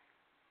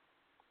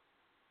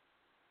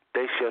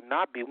 they shall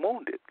not be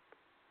wounded.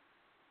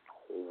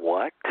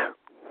 What?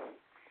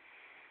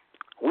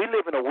 We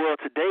live in a world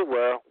today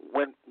where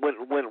when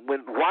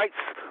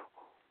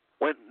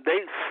they,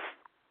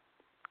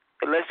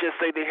 let's just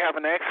say they have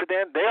an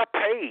accident, they are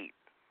paid.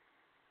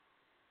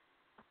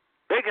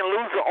 They can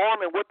lose an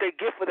arm, and what they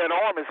get for that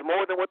arm is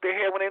more than what they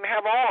had when they didn't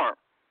have an arm.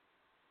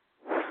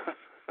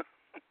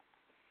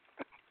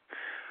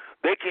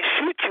 They can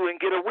shoot you and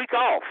get a week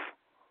off.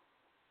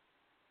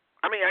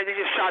 I mean, I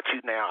just shot you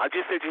now. I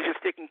just said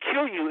they can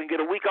kill you and get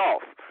a week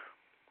off.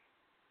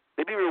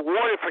 They be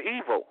rewarded for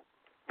evil.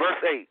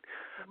 Verse 8,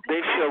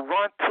 they shall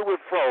run to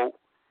and fro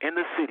in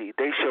the city.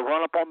 They shall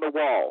run up on the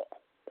wall.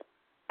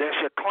 They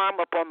shall climb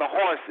up on the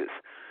horses.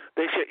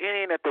 They shall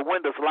enter in at the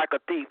windows like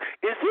a thief.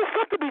 Is this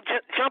something to be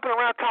jumping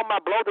around talking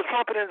about blow the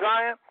trumpet in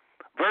Zion?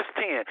 Verse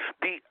 10,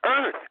 the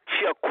earth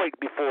shall quake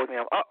before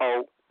them.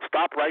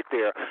 Stop right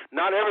there.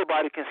 Not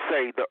everybody can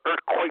say the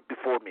earth quake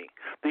before me.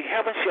 The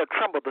heavens shall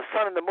tremble. The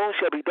sun and the moon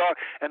shall be dark,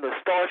 and the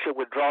stars shall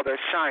withdraw their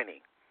shining.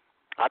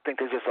 I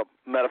think it's just a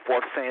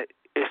metaphor saying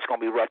it's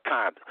going to be rough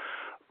times.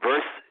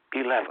 Verse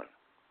 11.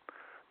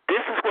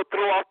 This is what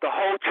threw off the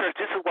whole church.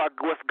 This is what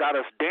got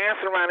us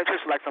dancing around the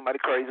church like somebody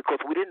crazy,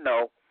 because we didn't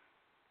know.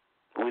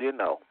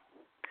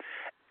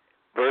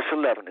 Verse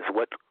 11 is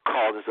what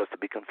causes us to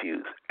be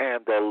confused.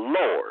 And the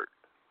Lord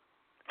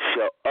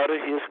shall utter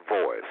his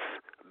voice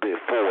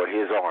before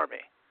his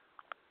army.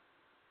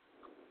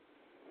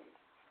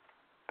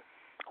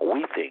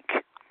 We think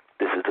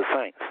this is the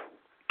saints.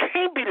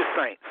 Can't be the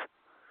saints.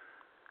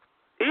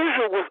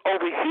 Israel was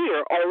over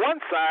here on one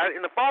side,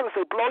 and the Father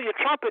said, blow your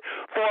trumpet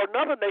for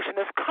another nation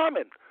that's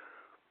coming.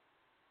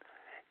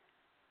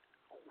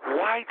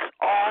 Whites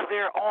are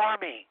their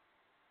army.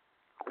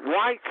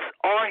 Whites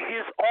are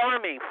his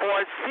army. For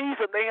a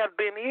season they have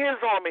been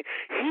his army.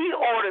 He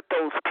ordered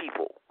those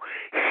people.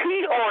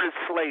 He ordered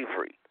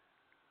slavery.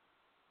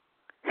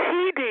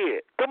 He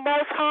did, the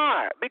Most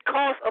High,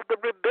 because of the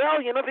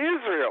rebellion of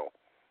Israel.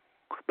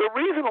 The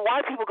reason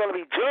why people are going to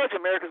be judged,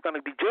 America's going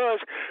to be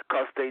judged,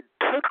 because they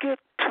took it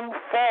too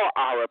far,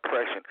 our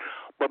oppression.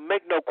 But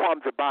make no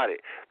qualms about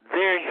it.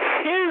 They're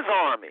his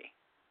army.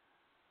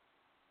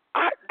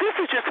 This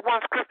is just one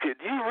scripture.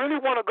 Do you really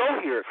want to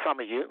go here, some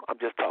of you? I'm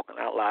just talking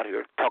out loud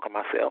here, talking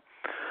myself.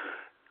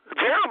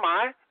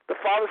 Jeremiah, the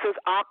Father says,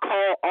 I'm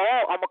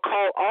going to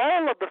call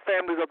all of the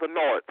families of the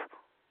north.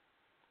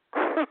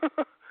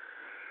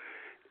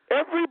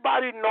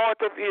 Everybody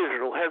north of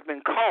Israel has been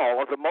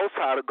called of the Most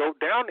High to go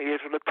down to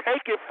Israel to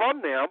take it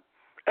from them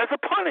as a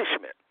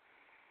punishment.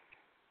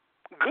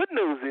 Good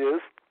news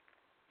is,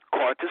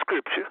 according to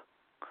Scripture,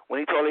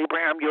 when he told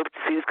Abraham, your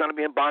seed is going to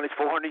be in bondage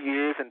 400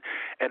 years, and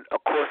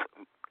of course,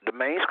 the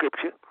main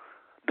Scripture,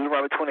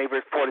 Deuteronomy 28,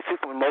 verse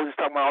 46, when Moses is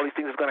talking about all these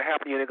things that's going to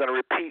happen to you, and they're going to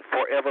repeat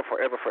forever,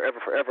 forever, forever,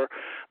 forever.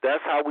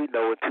 That's how we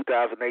know in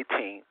 2018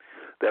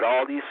 that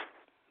all these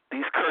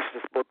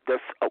curses that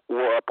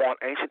were upon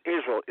ancient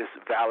Israel is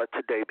valid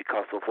today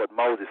because of what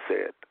Moses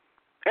said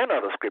and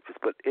other scriptures.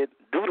 But in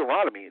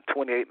Deuteronomy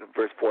 28 and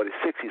verse 46,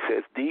 he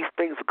says, these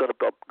things are going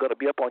to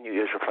be upon you,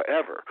 Israel,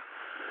 forever.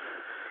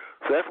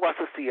 So that's why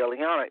Sister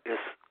Eliana is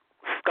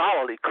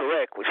scholarly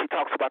correct when she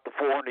talks about the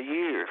 400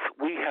 years.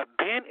 We have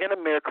been in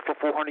America for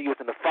 400 years,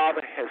 and the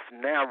Father has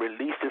now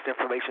released this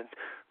information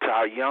to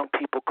our young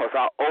people, because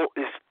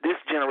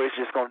this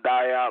generation is going to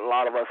die out. A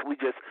lot of us, we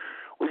just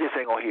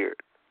ain't going to hear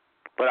it.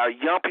 But our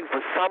young people,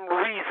 for some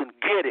reason,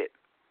 get it.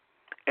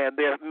 And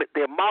they're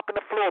mopping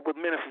the floor with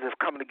ministers that's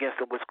coming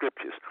against them with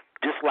scriptures,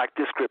 just like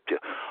this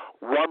scripture.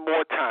 One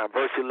more time,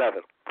 verse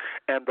 11.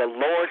 And the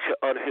Lord shall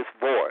utter his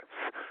voice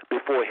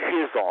before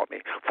his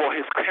army, for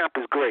his camp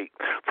is great,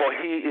 for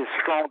he is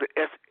strong to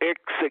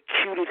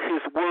execute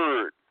his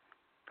word.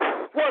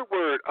 What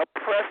word?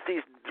 Oppress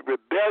these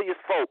rebellious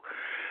folk.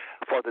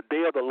 For the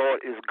day of the Lord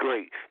is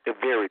great and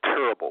very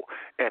terrible,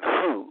 and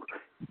who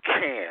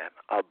can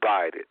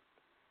abide it?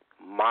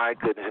 My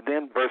goodness. And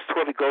then verse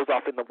 12, he goes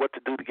off into what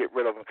to do to get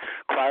rid of them.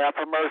 Cry out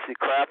for mercy,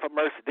 cry out for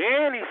mercy.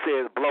 Then he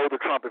says, blow the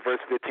trumpet,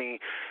 verse 15,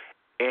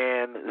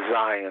 in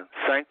Zion.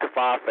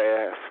 Sanctify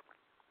fast.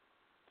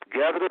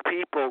 Gather the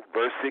people,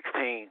 verse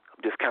 16.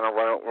 I'm just kind of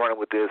running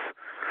with this.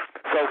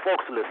 So,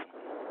 folks, listen.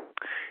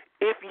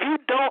 If you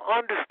don't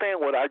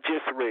understand what I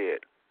just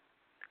read,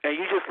 and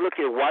you just look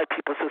at white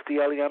people, Sister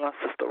Eliana,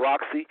 Sister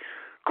Roxy,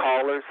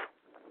 callers,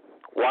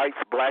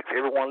 whites, blacks,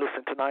 everyone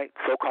listening tonight,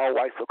 so-called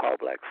whites, so-called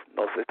blacks.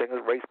 No such thing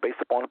as race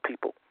based upon a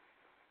people.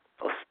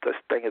 No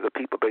such thing as a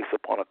people based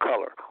upon a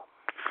color.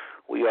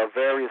 We are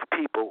various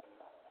people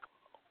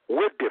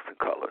with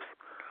different colors.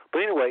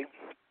 But anyway,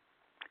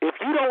 if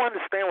you don't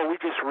understand what we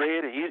just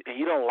read and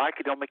you don't like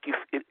it,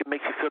 it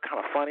makes you feel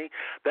kind of funny,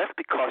 that's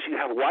because you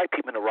have white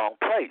people in the wrong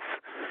place.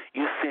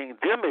 You're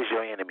seeing them as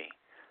your enemy.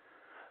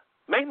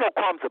 Make no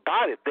qualms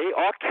about it. They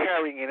are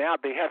carrying it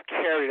out. They have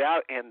carried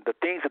out, and the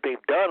things that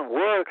they've done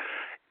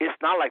it's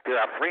not like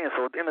they're our friends.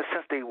 So in a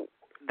sense,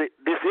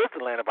 this is the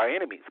land of our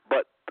enemies.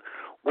 But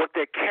what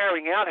they're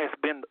carrying out has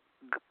been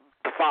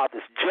the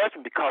Father's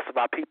judgment because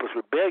of our people's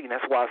rebellion.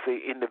 That's why I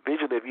say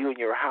individually, if you and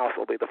your house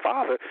obey the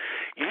Father,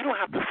 you don't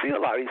have to feel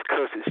a lot of these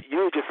curses.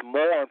 You'll just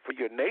mourn for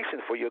your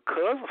nation, for your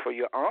cousins, for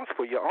your aunts,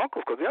 for your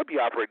uncles, because they'll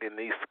be operating in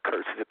these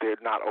curses if they're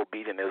not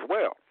obedient as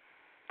well.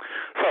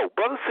 So,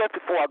 Brother Seth,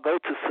 before I go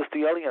to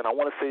Sister Eliana, I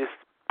want to say this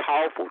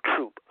powerful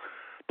truth.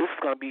 This is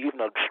going to be even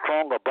a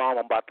stronger bomb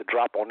I'm about to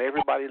drop on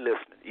everybody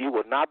listening. You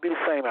will not be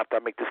the same after I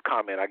make this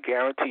comment. I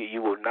guarantee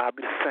you will not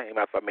be the same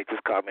after I make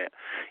this comment.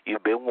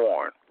 You've been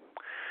warned.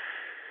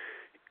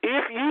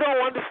 If you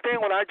don't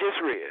understand what I just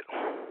read,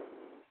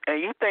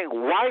 and you think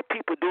white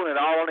people doing it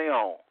all on their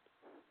own,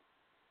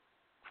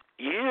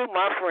 you,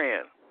 my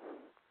friend,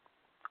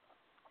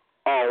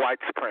 are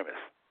white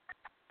supremacists.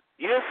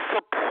 You're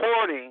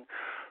supporting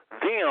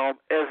them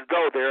as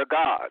though they're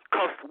God.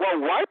 Because what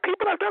white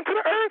people have done to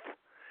the earth,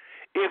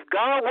 if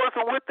God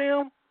wasn't with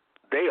them,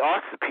 they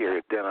are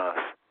superior to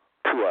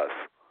us.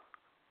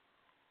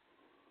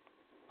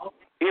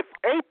 If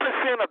 8%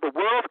 of the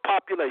world's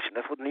population,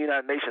 that's what the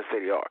United Nations say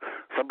they are.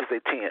 Some people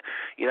say 10.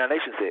 The United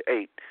Nations say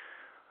 8.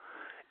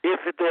 If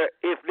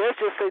let's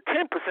just say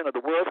 10% of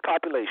the world's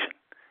population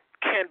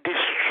can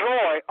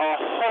destroy a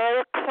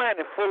whole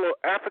planet full of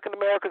African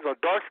Americans or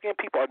dark-skinned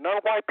people or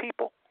non-white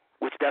people,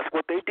 which that's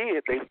what they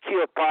did. They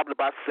killed probably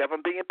about 7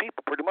 billion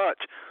people, pretty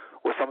much,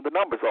 what some of the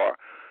numbers are.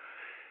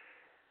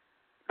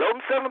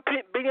 Those 7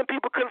 billion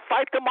people couldn't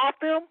fight them off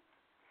them.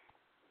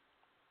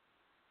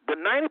 The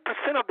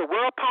 90% of the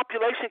world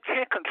population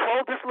can't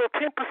control this little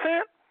 10%,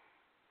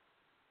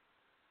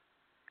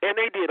 and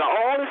they did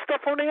all this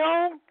stuff on their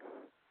own?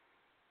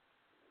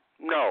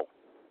 No.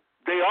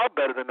 They are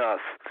better than us.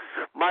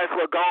 Might as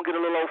well go and get a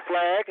little old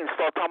flag and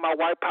start talking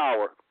about white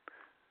power.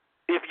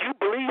 If you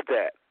believe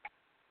that,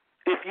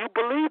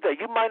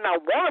 you might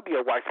not want to be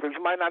a white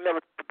supremacist. You might not never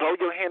throw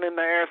your hand in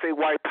the air and say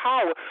white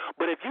power,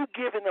 but if you're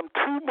giving them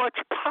too much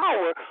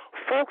power,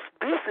 folks,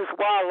 this is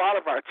why a lot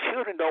of our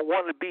children don't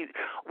want to be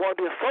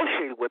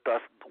associated with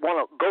us, want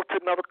to go to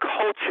another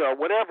culture or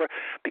whatever,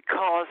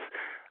 because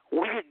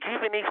we're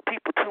giving these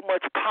people too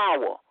much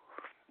power.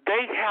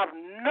 They have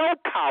no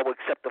power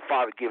except the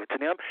Father give it to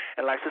them.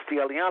 And like Sister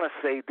Eliana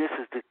say, this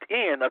is the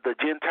end of the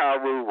Gentile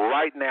rule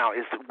right now.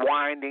 It's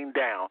winding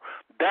down.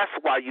 That's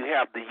why you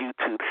have the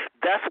YouTube.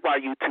 That's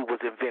why YouTube was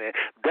invented.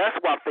 That's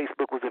why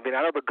Facebook was invented.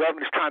 I know the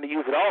government is trying to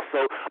use it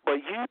also, but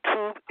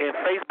YouTube and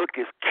Facebook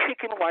is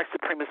kicking white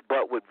supremacist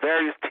butt with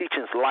various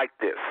teachings like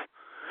this.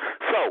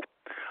 So,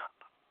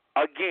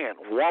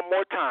 again, one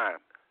more time.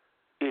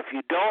 If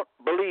you don't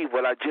believe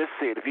what I just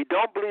said, if you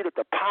don't believe that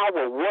the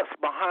power of what's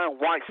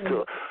behind whites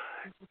to,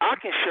 I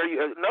can show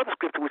you another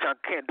scripture which I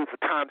can't do for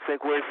time's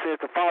sake, where it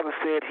says the Father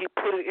said he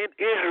put it in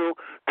Israel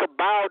to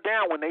bow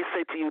down when they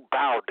say to you,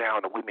 bow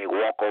down, that we may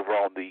walk over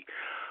on thee.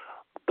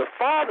 The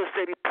Father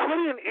said he put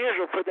it in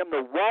Israel for them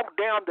to walk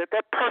down, that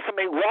person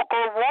may walk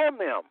over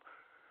on them.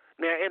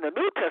 Now, in the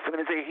New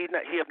Testament, it says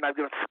he has not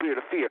given us the spirit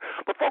of fear.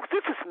 But, folks,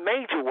 this is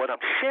major what I'm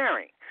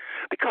sharing,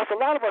 because a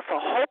lot of us are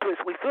hopeless.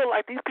 We feel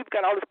like these people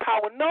got all this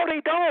power. No, they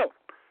don't.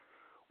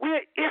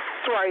 We're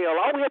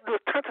Israel. All we have to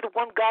do is turn to the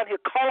one God here,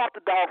 call out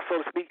the dog,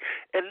 so to speak,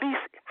 at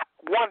least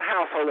one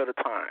household at a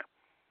time.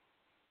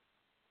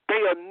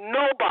 They are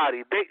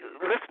nobody.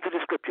 Listen to the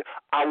scripture.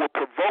 I will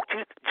provoke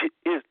you,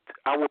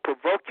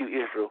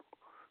 Israel,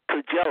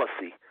 to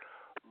jealousy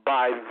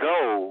by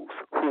those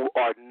who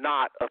are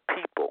not a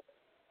people.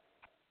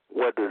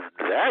 What does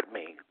that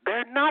mean?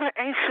 They're not an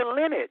ancient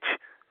lineage.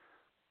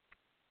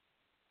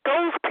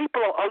 Those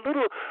people are a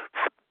little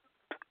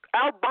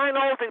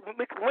albinos, they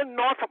went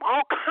north from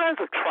all kinds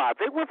of tribes.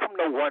 They went from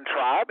no one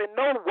tribe, and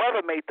no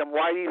weather made them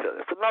white either.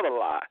 It's another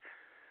lie.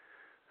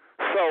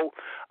 So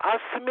I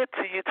submit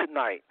to you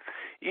tonight,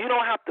 you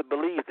don't have to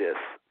believe this,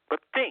 but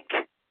think.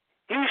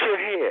 Use your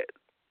head.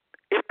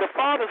 If the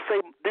Father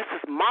say, this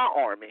is my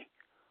army,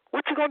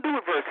 what you going to do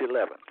with verse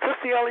 11?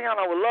 Sister Eliana,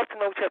 I would love to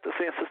know what you have to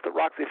say, and Sister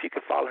Roxy, if you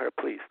could follow her,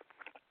 please.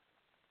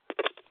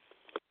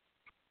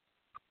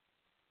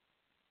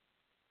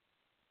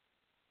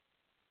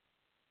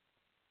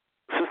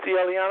 Sister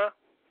Eliana?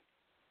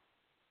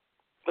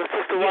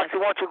 Sister Roxy,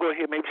 why don't you go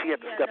ahead? Maybe she had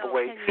to step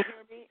away. Can you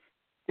hear me?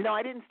 No,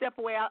 I didn't step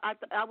away.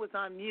 I was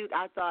on mute.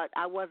 I thought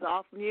I was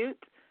off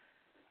mute.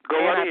 Go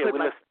right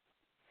ahead.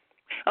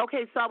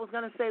 Okay, so I was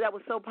going to say that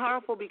was so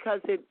powerful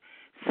because it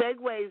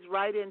segues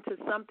right into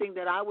something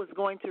that I was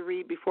going to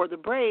read before the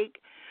break,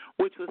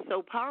 which was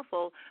so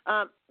powerful.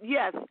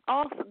 Yes,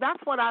 also that's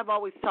what I've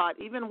always taught,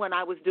 even when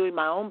I was doing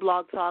my own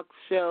blog talk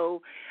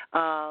show,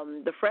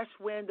 The Fresh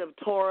Wind of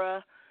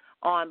Torah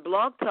on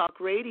Blog Talk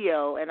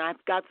Radio, and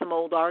I've got some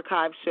old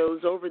archive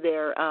shows over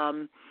there.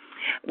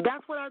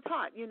 That's what I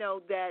taught,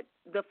 that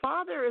the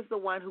Father is the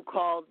one who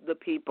called the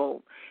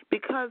people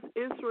because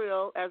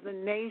Israel as a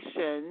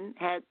nation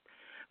had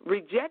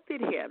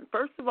rejected him.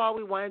 First of all,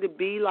 we wanted to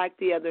be like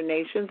the other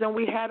nations, and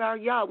we had our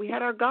Yah, we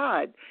had our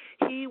God.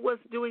 He was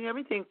doing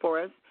everything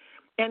for us.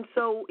 And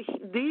so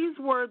these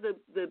were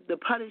the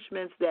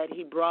punishments that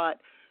he brought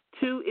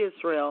to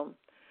Israel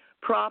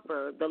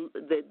proper,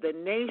 the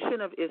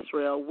nation of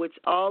Israel, which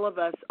all of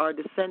us are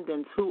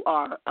descendants who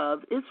are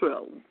of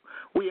Israel.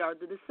 We are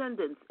the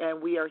descendants,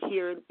 and we are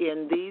here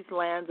in these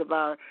lands of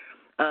our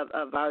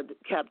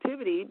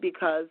captivity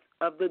because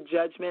of the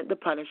judgment, the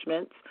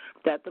punishments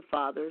that the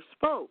Father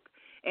spoke.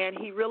 And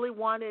he really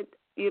wanted,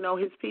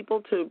 his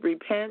people to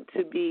repent,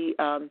 to be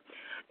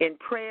in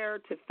prayer,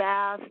 to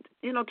fast,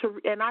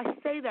 and I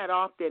say that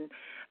often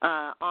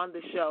on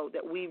the show,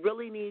 that we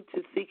really need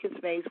to seek his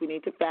face, we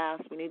need to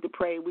fast, we need to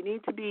pray, we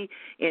need to be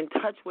in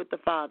touch with the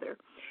Father.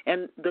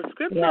 And the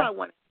scripture I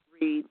want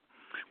to read,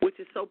 which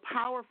is so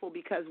powerful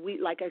because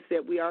like I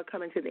said, we are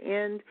coming to the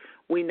end.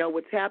 We know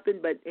what's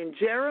happened, but in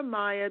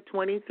Jeremiah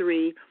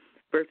 23,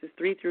 verses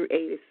 3 through 8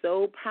 is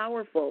so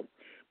powerful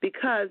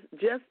because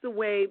just the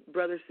way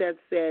Brother Seth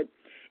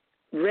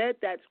read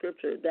that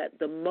scripture, that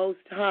the Most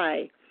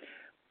High,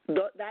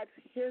 that's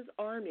his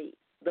army.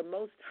 The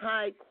Most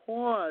High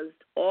caused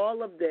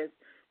all of this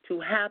to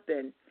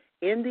happen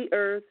in the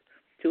earth,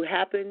 to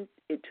happen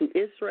to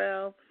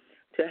Israel,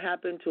 to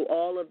happen to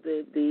all of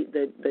the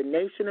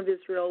nation of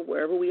Israel,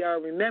 wherever we are.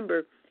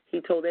 Remember,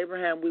 he told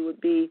Abraham we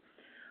would be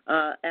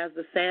as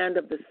the sand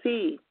of the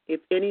sea,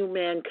 if any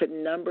man could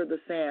number the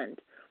sand.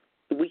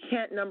 We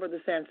can't number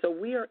the sand, so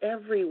we are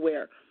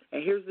everywhere.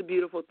 And here's the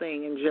beautiful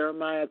thing in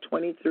Jeremiah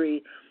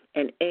 23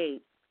 and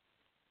 8.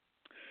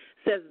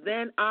 Says,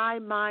 then I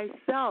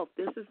myself,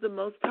 this is the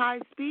Most High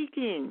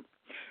speaking,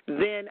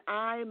 then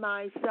I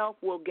myself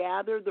will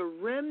gather the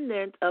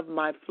remnant of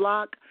my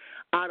flock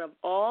out of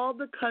all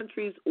the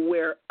countries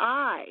where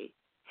I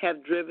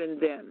have driven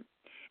them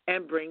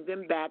and bring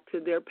them back to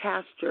their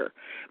pasture.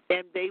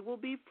 And they will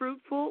be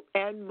fruitful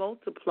and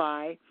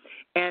multiply,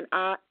 and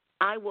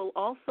I will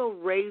also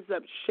raise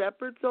up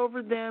shepherds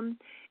over them,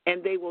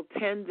 and they will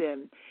tend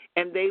them,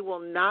 and they will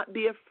not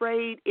be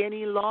afraid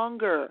any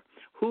longer.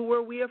 Who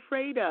were we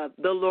afraid of?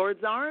 The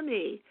Lord's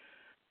army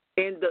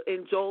in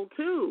Joel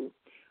 2.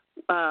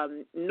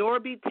 Nor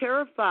be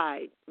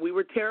terrified. We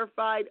were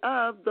terrified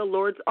of the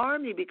Lord's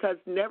army because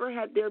never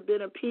had there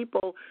been a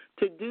people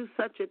to do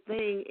such a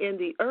thing in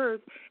the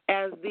earth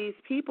as these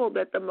people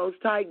that the Most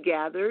High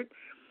gathered.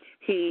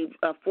 He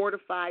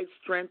fortified,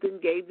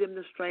 strengthened, gave them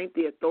the strength,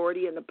 the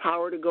authority, and the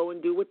power to go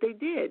and do what they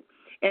did.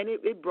 And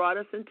it brought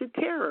us into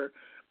terror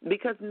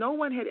because no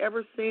one had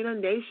ever seen a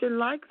nation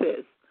like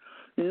this,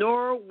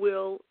 nor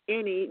will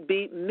any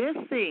be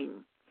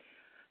missing.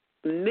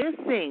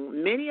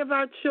 Many of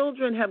our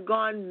children have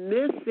gone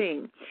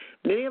missing.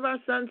 Many of our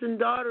sons and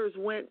daughters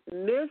went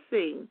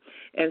missing,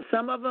 and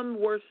some of them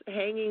were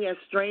hanging as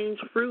strange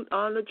fruit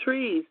on the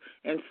trees,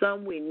 and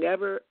some we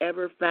never,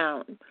 ever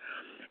found.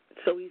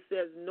 So he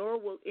says, nor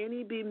will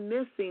any be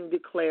missing,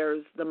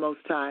 declares the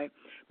Most High.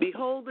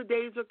 Behold, the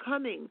days are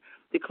coming,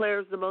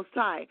 declares the Most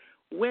High,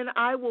 when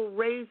I will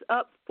raise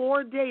up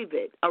for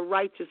David a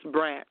righteous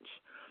branch,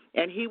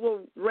 and he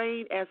will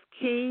reign as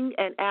king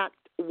and act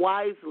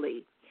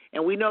wisely.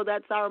 And we know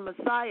that's our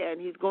Messiah,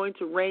 and he's going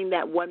to reign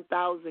that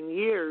 1,000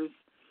 years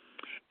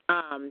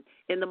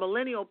in the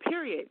millennial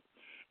period,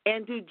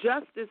 and do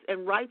justice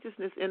and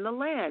righteousness in the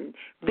land.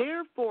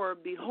 Therefore,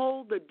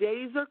 behold, the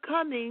days are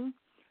coming,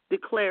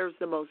 declares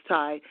the Most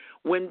High,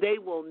 when they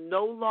will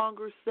no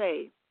longer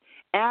say,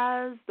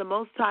 as the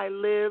Most High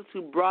lives,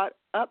 who brought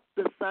up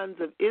the sons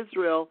of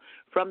Israel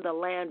from the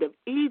land of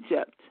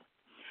Egypt,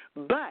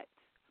 but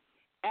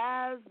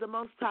as the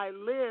Most High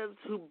lives,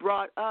 who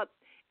brought up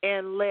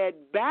and led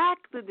back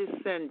the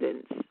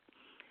descendants.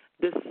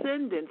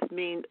 Descendants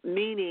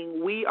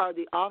meaning we are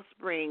the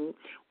offspring.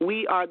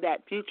 We are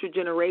that future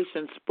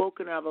generation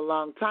spoken of a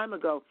long time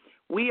ago.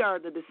 We are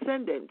the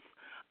descendants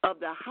of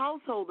the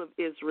household of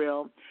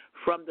Israel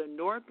from the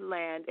north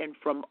land and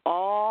from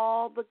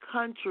all the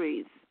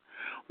countries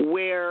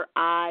where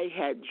I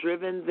had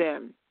driven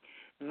them.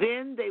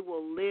 Then they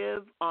will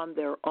live on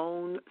their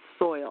own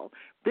soil.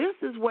 This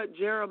is what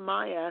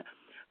Jeremiah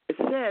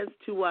says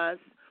to us,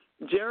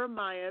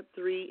 Jeremiah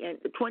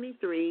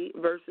 23,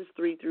 verses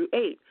 3 through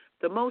 8.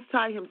 The Most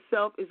High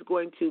himself is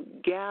going to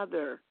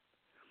gather.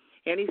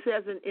 And he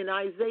says in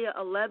Isaiah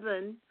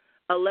 11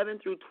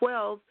 through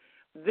 12,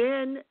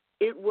 then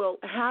it will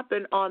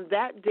happen on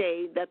that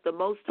day that the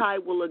Most High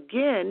will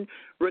again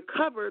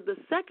recover the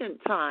second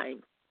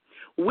time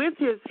with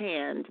his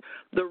hand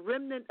the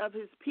remnant of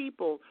his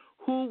people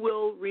who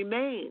will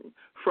remain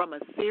from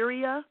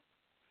Assyria,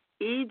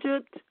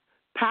 Egypt,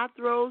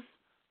 Pathros,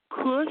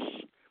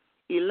 Cush,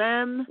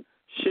 Elam,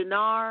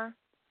 Shinar,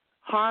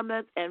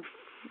 Hamath, and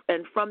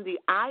from the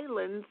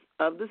islands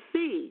of the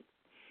sea.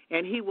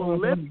 And he will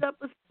lift up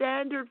a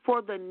standard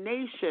for the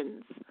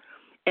nations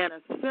and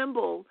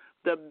assemble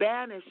the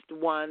banished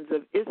ones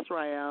of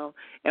Israel,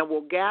 and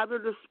will gather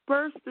the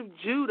dispersed of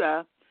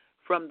Judah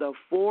from the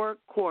four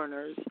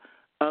corners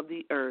of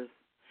the earth.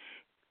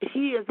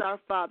 He is our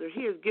Father.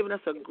 He has given us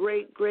a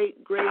great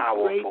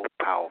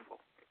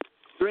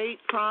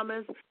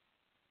promise.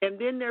 And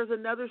then there's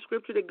another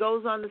scripture that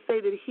goes on to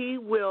say that he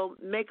will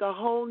make a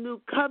whole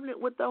new covenant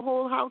with the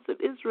whole house of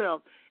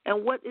Israel.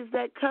 And what is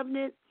that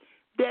covenant?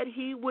 That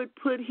he would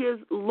put his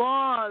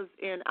laws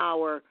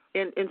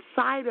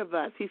inside of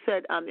us. He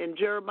said in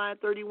Jeremiah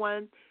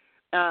 31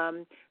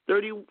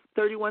 through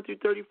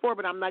 34,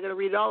 but I'm not going to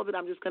read all of it.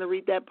 I'm just going to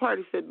read that part.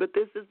 He said, but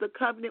this is the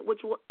covenant which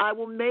I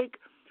will make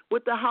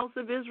with the house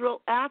of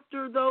Israel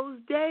after those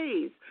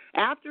days,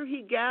 after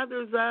he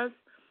gathers us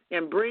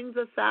and brings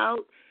us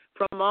out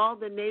from all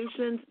the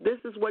nations. This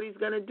is what he's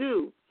going to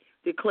do,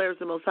 declares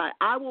the Most High.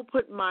 I will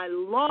put my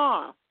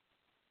law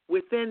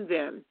within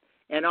them,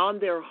 and on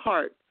their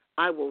heart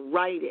I will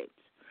write it.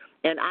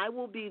 And I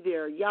will be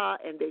their Yah,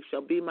 and they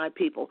shall be my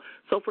people.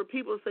 So for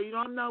people to say,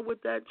 I'm not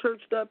with that church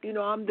stuff,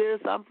 I'm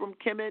this, I'm from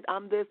Kemet,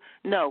 I'm this.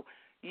 No,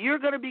 you're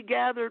going to be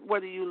gathered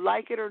whether you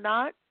like it or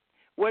not,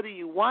 whether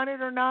you want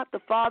it or not. The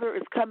Father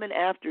is coming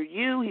after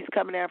you. He's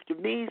coming after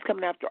me. He's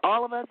coming after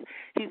all of us.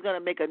 He's going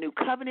to make a new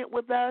covenant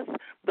with us.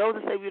 Those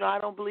that say,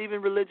 I don't believe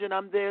in religion,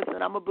 I'm this,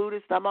 and I'm a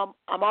Buddhist, I'm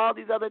all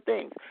these other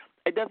things.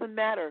 It doesn't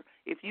matter.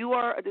 If you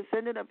are a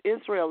descendant of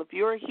Israel, if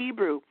you're a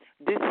Hebrew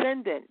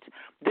descendant,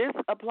 this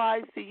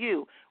applies to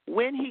you.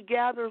 When he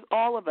gathers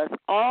all of us,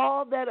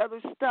 all that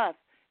other stuff,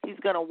 he's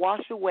going to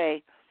wash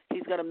away.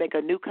 He's going to make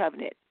a new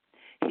covenant.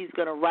 He's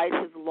going to write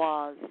his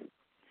laws.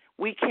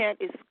 We can't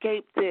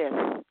escape this.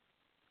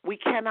 We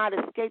cannot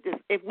escape this.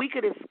 If we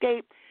could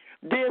escape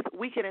this,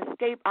 we can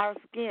escape our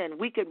skin.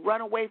 We could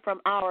run away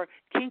from our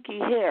kinky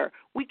hair.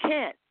 We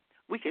can't.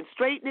 We can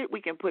straighten it.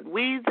 We can put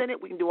weaves in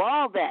it. We can do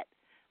all that.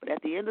 But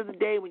at the end of the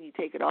day, when you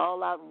take it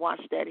all out and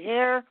wash that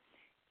hair,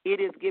 it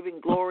is giving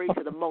glory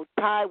to the Most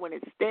High when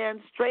it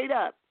stands straight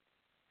up,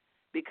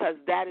 because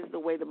that is the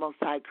way the Most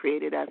High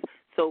created us.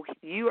 So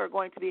you are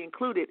going to be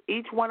included.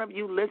 Each one of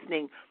you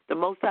listening, the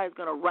Most High is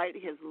going to write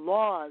his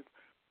laws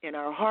in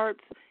our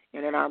hearts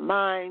and in our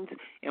minds,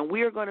 and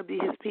we are going to be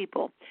his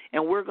people.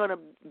 And we're going to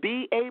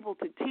be able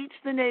to teach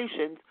the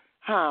nations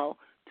how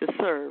to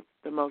serve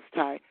the Most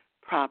High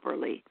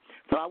properly.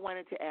 So I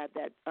wanted to add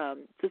that.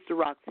 Sister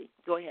Roxy,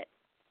 go ahead.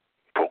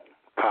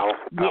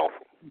 Powerful.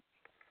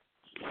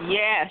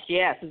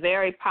 Yes,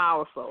 very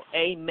powerful.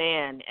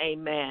 Amen.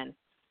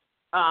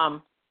 I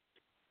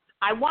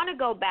want to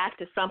go back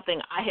to something.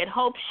 I had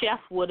hoped Chef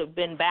would have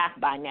been back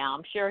by now.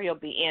 I'm sure he'll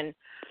be in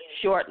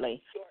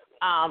shortly.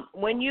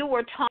 When you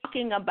were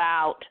talking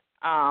about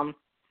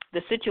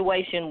the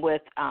situation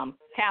with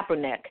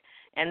Kaepernick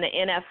and the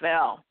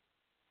NFL,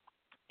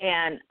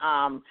 and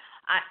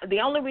the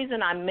only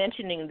reason I'm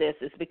mentioning this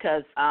is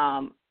because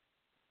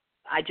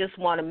I just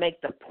want to make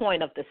the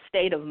point of the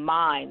state of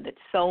mind that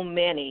so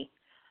many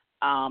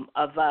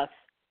of us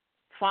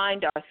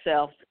find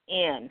ourselves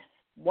in.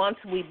 Once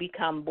we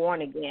become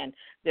born again,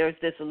 there's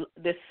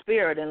this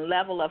spirit and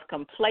level of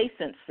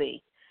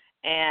complacency,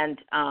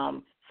 and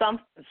some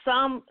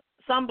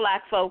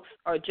black folks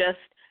are just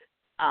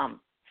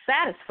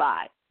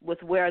satisfied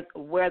with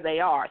where they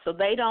are, so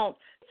they don't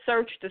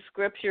search the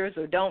scriptures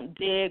or don't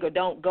dig or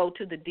don't go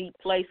to the deep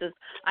places.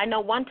 I know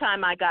one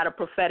time I got a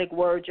prophetic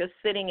word just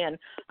sitting in.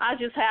 I was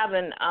just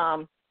having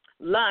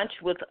lunch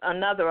with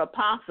another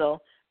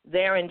apostle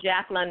there in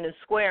Jack London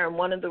Square in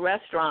one of the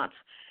restaurants,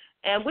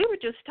 and we were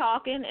just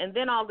talking, and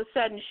then all of a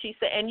sudden she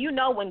said, and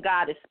when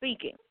God is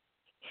speaking,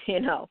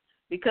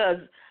 because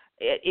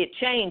it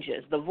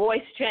changes, the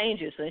voice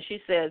changes, and she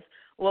says,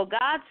 well,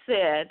 God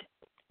said,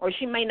 or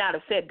she may not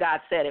have said God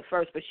said it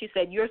first, but she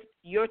said,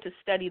 you're to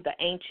study the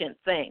ancient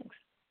things,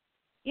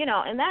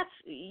 and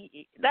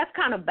that's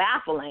kind of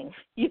baffling,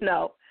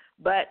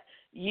 but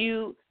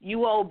you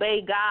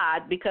obey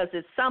God because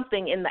it's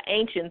something in the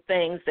ancient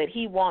things that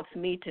he wants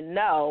me to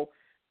know,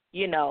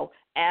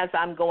 as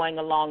I'm going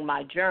along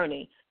my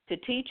journey to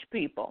teach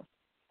people.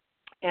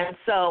 And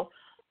so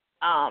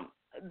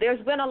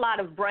there's been a lot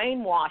of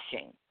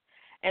brainwashing,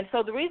 And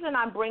so the reason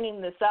I'm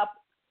bringing this up,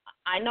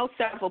 I know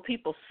several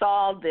people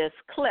saw this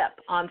clip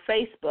on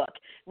Facebook.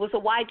 It was a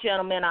white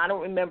gentleman. I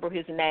don't remember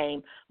his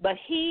name, but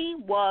he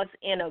was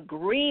in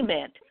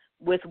agreement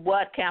with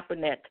what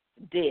Kaepernick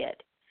did.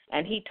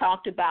 And he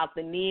talked about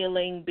the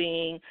kneeling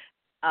being,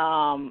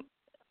 that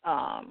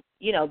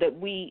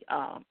we,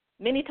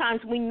 many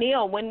times we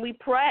kneel when we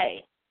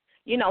pray.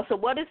 So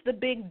what is the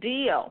big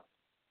deal?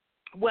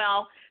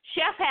 Well,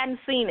 Chef hadn't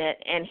seen it,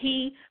 and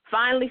he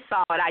finally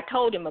saw it. I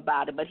told him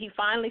about it, but he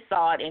finally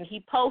saw it, and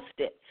he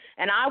posted,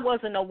 and I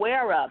wasn't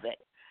aware of it.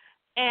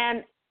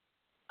 And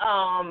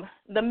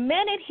the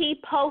minute he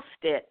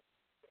posted,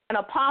 an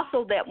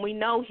apostle that we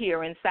know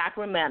here in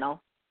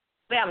Sacramento,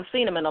 we haven't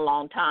seen him in a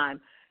long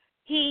time,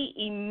 he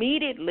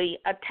immediately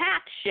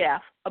attacked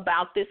Chef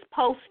about this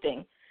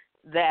posting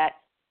that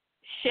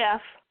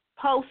Chef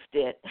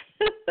posted,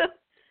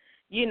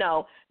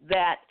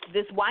 that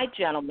this white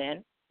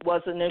gentleman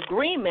was in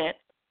agreement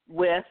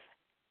with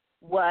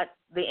what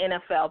the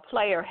NFL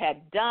player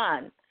had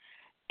done.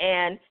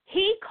 And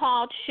he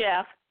called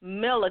Chef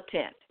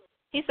militant.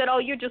 He said,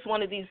 you're just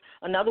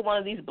another one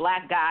of these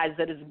black guys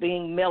that is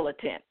being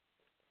militant,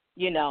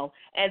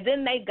 And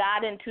then they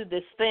got into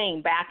this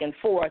thing back and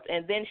forth,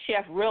 and then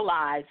Chef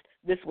realized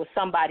this was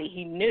somebody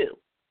he knew.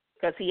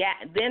 Because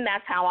then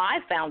that's how I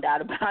found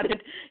out about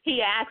it.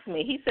 He asked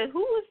me, he said,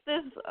 who is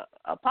this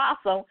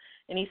apostle?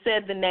 And he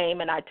said the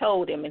name, and I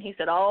told him, and he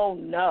said, oh,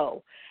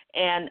 no.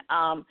 And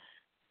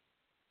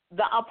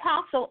the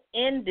apostle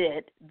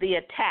ended the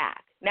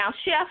attack. Now,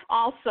 Chef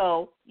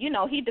also,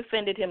 he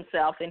defended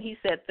himself, and he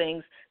said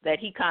things that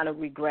he kind of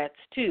regrets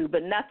too,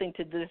 but nothing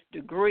to this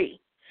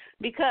degree.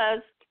 Because,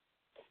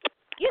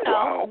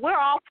 wow. we're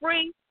all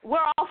free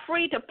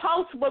to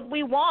post what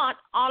we want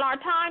on our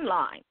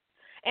timeline.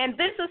 And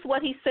this is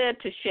what he said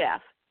to Chef.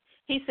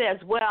 He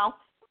says, well,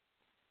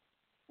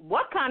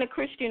 what kind of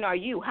Christian are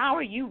you? How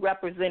are you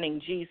representing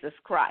Jesus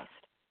Christ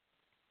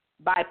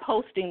by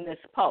posting this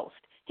post?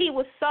 He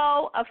was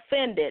so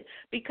offended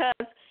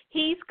because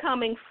he's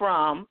coming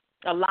from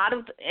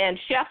and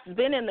Chef's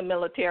been in the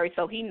military,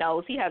 so he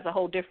knows he has a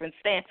whole different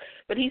stance.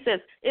 But he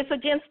says, it's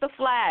against the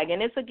flag,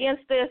 and it's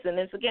against this, and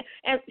it's against.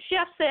 And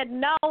Chef said,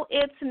 no,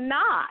 it's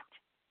not.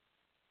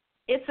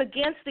 It's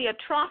against the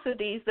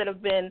atrocities that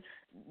have been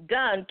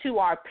done to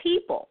our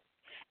people.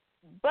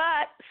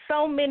 But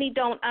so many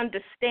don't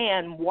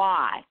understand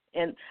why.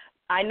 And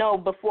I know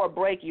before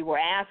break you were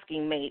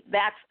asking me,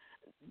 that's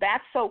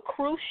so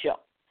crucial.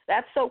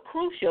 That's so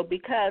crucial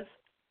because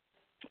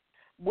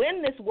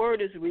when this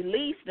word is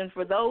released, and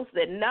for those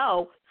that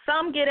know,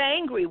 some get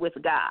angry with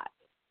God.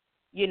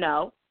 They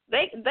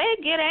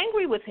get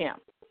angry with him.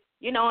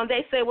 And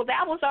they say, well,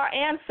 that was our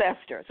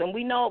ancestors, and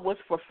we know it was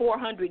for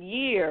 400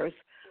 years,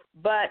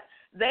 but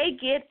they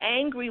get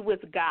angry with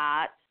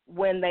God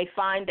when they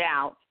find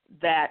out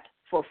that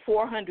for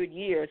 400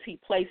 years he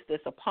placed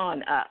this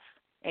upon us.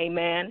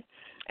 Amen?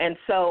 And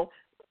so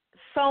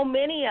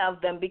many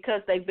of them,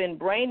 because they've been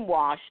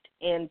brainwashed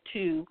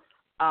into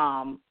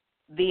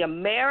the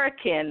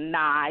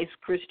Americanized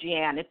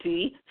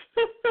Christianity,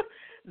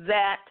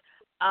 that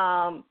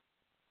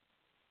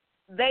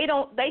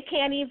they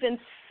can't even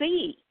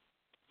see.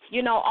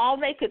 All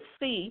they could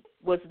see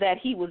was that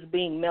he was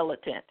being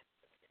militant.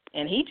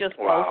 And he just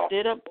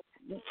posted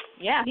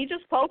he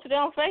just posted it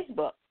on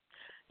Facebook.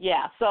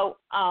 Yeah, so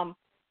I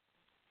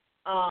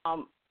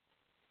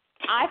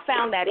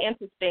found that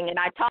interesting, and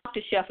I talked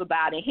to Chef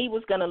about it. He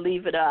was going to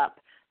leave it up,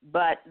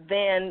 but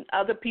then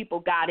other people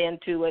got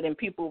into it, and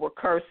people were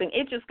cursing.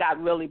 It just got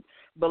really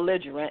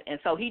belligerent, and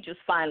so he just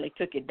finally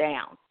took it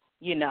down,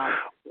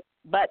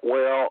 But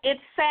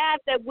it's sad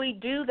that we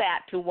do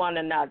that to one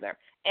another.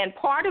 And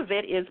part of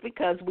it is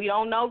because we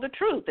don't know the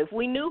truth. If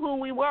we knew who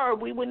we were,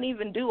 we wouldn't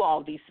even do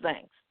all these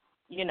things,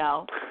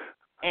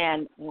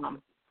 And,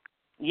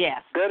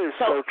 yes. That is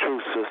so true,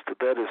 sister.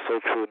 That is so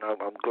true, and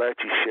I'm glad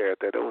you shared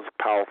that. It was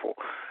powerful.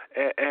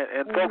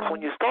 And folks,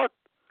 when you start,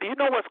 you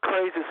know what's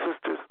crazy,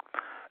 sisters?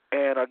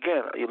 And,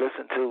 again, you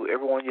listen to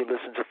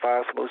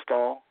Fire Smooth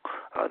Stone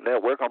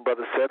Network on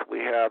Brother Seth. We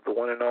have the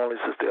one and only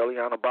Sister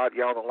Eliana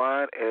Badia on the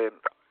line, and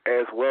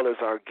as well as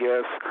our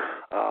guest,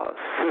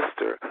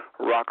 Sister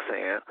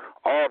Roxanne,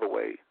 all the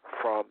way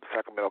from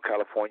Sacramento,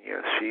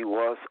 California. She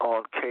was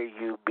on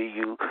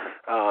KUBU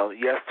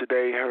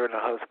yesterday. Her and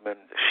her husband,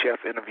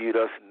 Chef, interviewed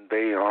us, and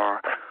they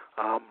are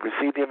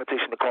received the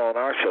invitation to call on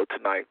our show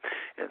tonight.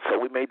 And so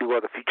we may do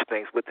other future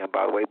things with them,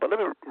 by the way. But let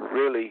me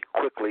really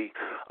quickly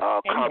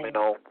comment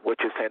on what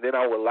you're saying. Then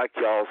I would like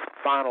y'all's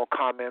final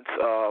comments.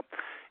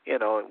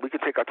 We can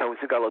take our time. We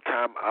still got a little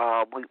time.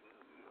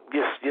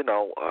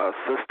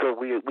 Sister,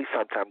 we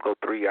sometimes go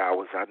 3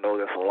 hours. I know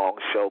that's a long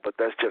show, but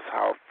that's just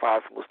how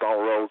Fire Smooth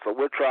Stone rolls. So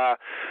we'll try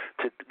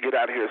to get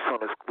out of here as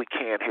soon as we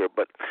can here.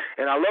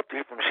 And I'd love to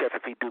hear from Chef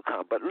if he do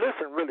come. But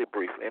listen really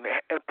briefly, and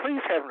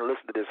please have him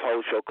listen to this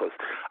whole show because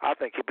I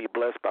think he'll be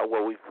blessed by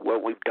what we've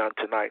done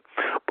tonight.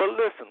 But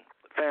listen,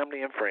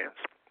 family and friends,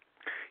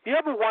 you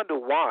ever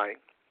wonder why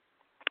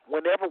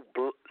whenever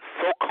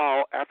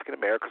so-called African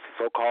Americans,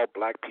 so-called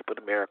black people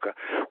in America,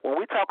 when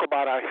we talk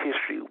about our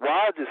history,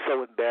 why is it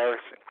so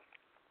embarrassing?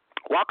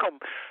 Why come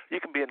you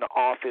can be in the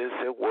office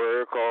at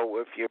work or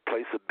with your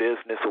place of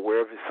business or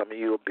wherever some of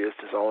you are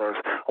business owners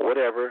or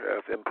whatever,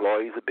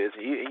 employees of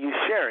business, and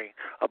you're sharing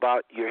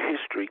about your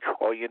history,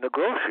 or you're in the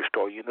grocery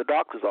store, you're in the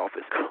doctor's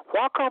office.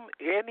 Why come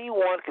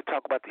anyone can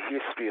talk about the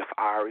history of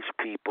Irish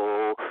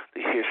people,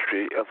 the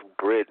history of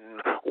Britain,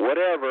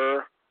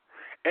 whatever,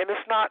 and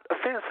it's not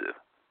offensive?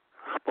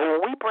 But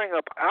when we bring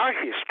up our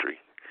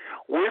history,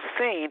 we're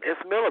seen as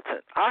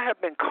militant. I have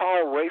been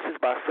called racist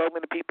by so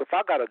many people. If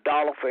I got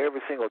 $1 for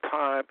every single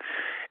time,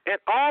 and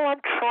all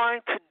I'm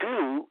trying to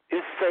do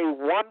is say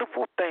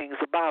wonderful things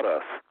about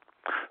us,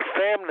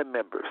 family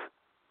members.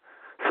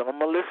 Some of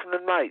them are listening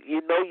tonight.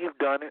 You know you've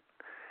done it.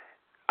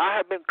 I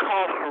have been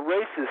called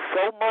racist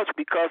so much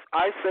because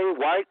I say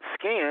white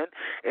skin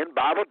in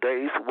Bible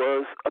days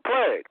was a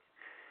plague.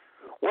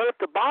 Well, if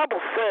the Bible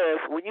says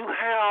when you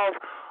have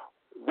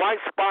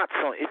white spots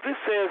on, if it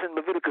says in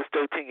Leviticus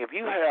 13, if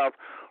you have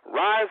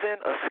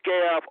rising, a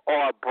scab,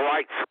 or a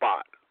bright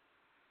spot.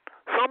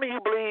 Some of you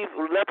believe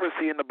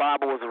leprosy in the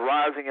Bible was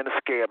rising and a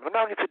scab. I'm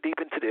not going to get too deep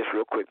into this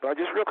real quick, but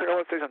just real quick, I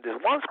want to say something. Just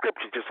one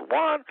scripture, just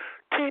one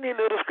teeny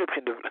little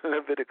scripture in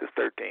Leviticus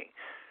 13.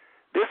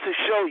 This to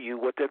show you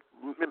what the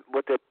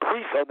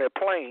priest on their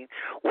plane,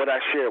 what I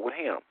shared with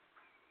him.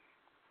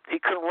 He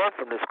couldn't run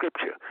from the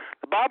scripture.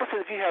 The Bible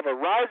says if you have a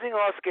rising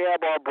or a scab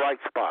or a bright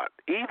spot,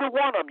 either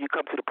one of them, you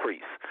come to the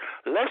priest.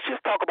 Let's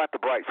just talk about the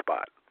bright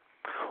spot.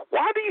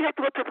 Why do you have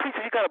to go to the priest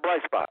if you got a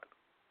bright spot?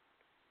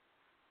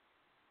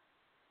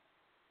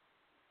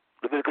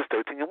 Leviticus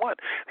 13:1.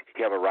 If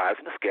you have a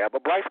rising, a scab, or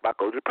bright spot,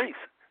 go to the priest.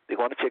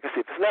 They're going to check and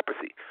see if it's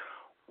leprosy.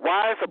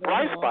 Why is a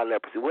bright spot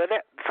leprosy? Well,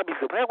 somebody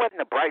said, well, that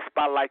wasn't a bright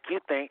spot like you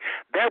think.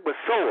 That was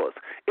sores.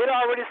 It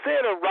already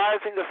said a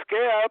rising, a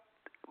scab,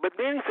 but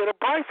then he said a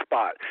bright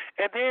spot.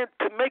 And then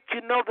to make you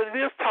know that it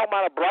is talking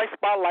about a bright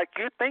spot like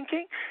you're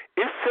thinking,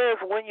 it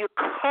says when you're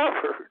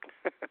covered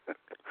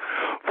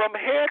from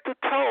head to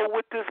toe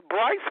with this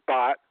bright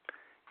spot,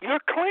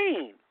 you're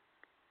clean.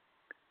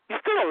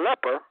 You're still a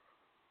leper,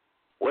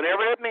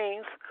 whatever that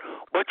means,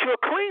 but you're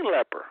a clean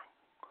leper.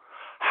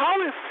 How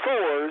is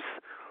sores,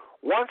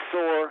 one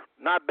sore,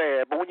 not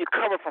bad, but when you're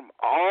covered from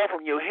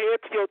your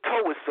head to your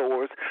toe with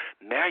sores,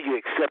 now you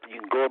accept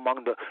you can go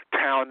among the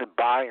town and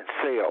buy and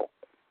sell.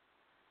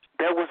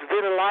 That was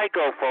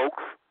vitiligo,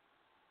 folks.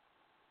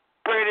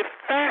 Spread it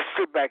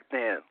faster back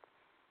then.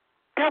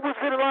 That was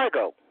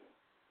vitiligo.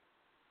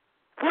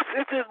 What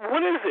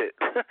is it?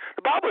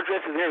 The Bible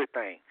addresses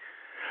everything.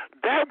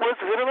 That was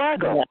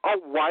vitiligo, a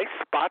white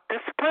spot that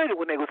spread it.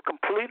 When they was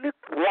completely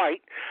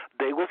white,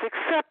 they was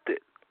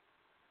accepted.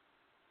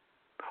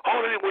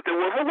 Oh, what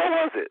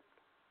was it?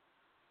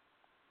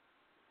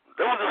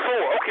 There was a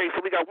sore. Okay,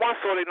 so we got one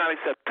sore, they not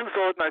accepted. Two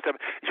sores, not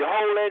accepted. Is your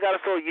whole leg got a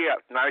sore? Yeah,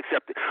 not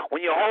accepted.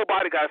 When your whole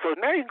body got a sore,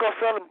 now you can go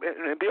sell them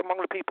and be among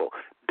the people.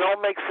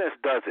 Don't make sense,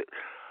 does it?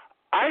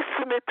 I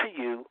submit to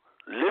you,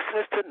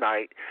 listeners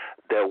tonight,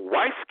 that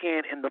white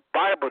skin in the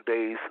Bible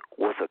days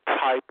was a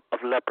type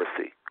of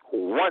leprosy.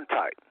 One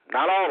type.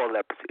 Not all of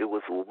leprosy. It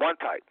was one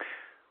type.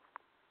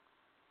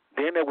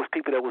 Then there was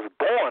people that was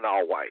born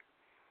all white.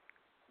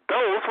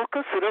 Those were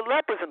considered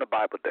lepers in the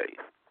Bible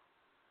days.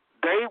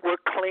 They were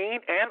clean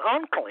and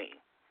unclean,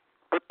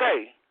 but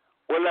they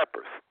were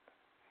lepers.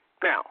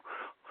 Now,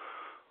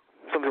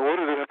 something, what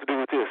does it have to do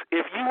with this?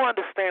 If you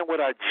understand what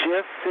I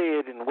just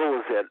said, and what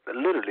was that?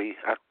 Literally,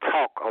 I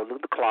looked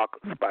at the clock,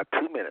 it's about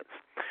 2 minutes.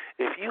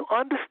 If you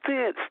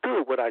understood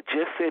what I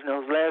just said in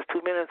those last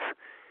 2 minutes,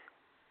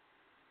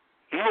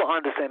 you will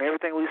understand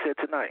everything we said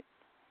tonight.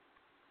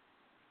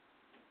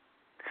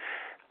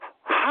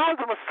 How is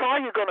the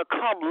Messiah going to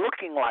come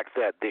looking like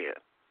that then?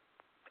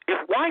 If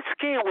white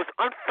skin was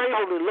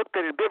unfavorably looked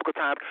at in biblical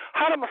times,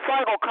 how is the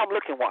Messiah going to come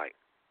looking white?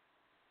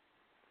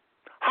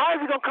 How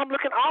is he going to come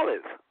looking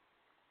olive?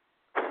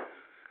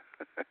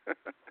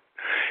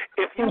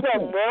 If you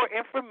want more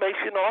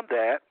information on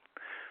that,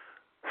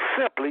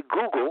 simply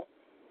Google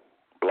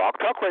Blog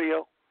Talk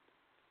Radio,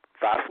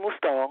 Five Smooth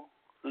Stone,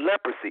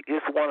 Leprosy.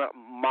 Is one of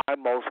my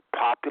most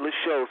popular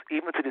shows,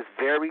 even to this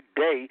very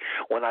day.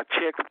 When I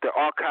check the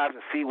archives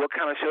and see what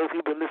kind of shows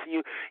people are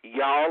listening to,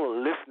 y'all are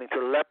listening to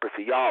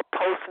Leprosy. Y'all are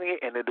posting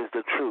it, and it is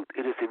the truth.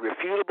 It is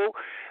irrefutable.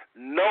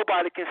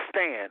 Nobody can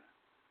stand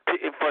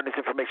in front of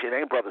this information.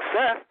 It ain't Brother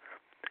Seth.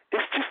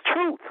 It's just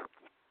truth.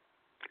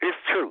 It's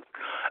truth.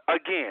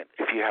 Again,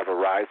 if you have a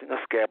rising, a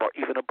scab, or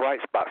even a bright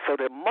spot. So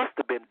there must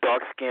have been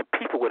dark-skinned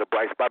people with a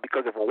bright spot,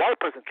 because if a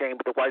white person came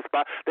with a white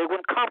spot, they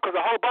wouldn't come because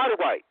the whole body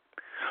white.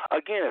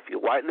 Again, if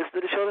you're white, listen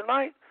to the show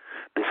tonight.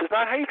 This is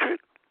not hatred.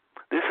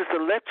 This is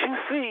to let you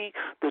see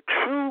the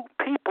true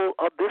people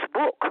of this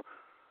book.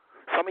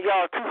 Some of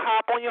y'all are too high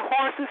up on your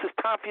horses. It's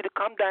time for you to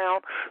come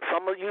down.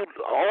 Some of you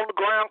on the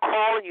ground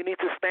crawling, you need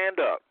to stand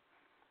up.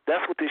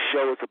 That's what this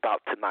show is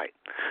about tonight.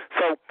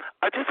 So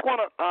I just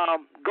want to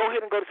go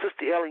ahead and go to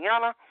Sister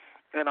Eliana,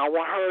 and I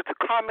want her to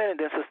comment, and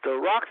then Sister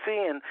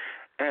Roxy, and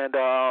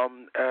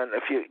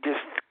if you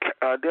just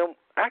then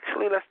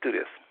actually let's do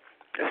this.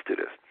 Let's do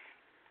this.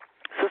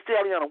 Sister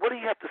Eliana, what do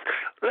you have to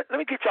let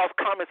me get y'all's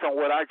comments on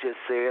what I just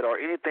said or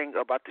anything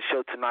about the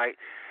show tonight,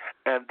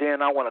 and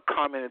then I want to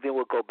comment, and then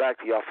we'll go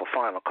back to y'all for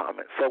final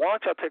comments. So why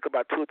don't y'all take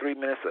about 2 or 3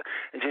 minutes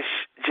and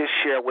just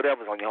share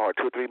whatever's on your heart,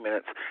 2 or 3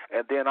 minutes,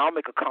 and then I'll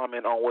make a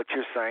comment on what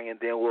you're saying, and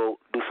then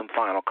we'll do some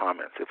final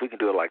comments, if we can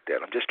do it like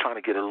that. I'm just trying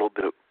to get a little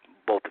bit of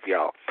both of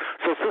y'all.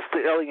 So,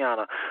 Sister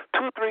Eliana,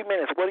 2 or 3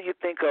 minutes, what do you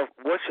think of,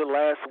 what's your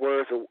last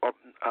words, or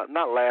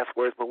not last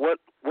words, but what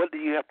do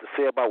you have to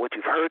say about what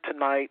you've heard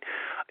tonight,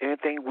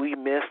 anything we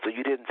missed or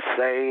you didn't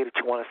say that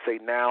you want to say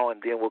now, and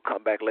then we'll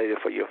come back later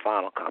for your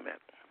final comment.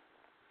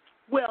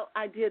 Well,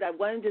 I did. I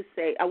wanted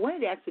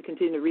to actually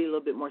continue to read a little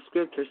bit more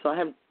scripture. So I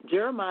have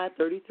Jeremiah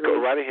 33.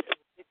 Go right ahead.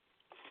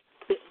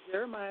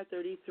 Jeremiah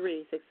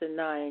 33, 6 and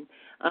 9.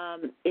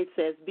 It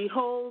says,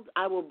 "Behold,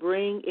 I will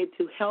bring it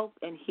to health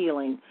and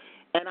healing,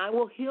 and I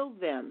will heal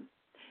them,"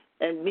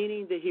 and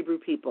meaning the Hebrew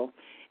people,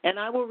 "and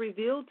I will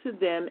reveal to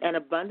them an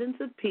abundance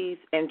of peace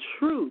and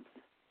truth."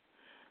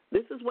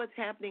 This is what's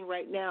happening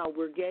right now.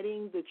 We're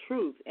getting the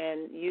truth.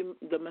 And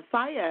the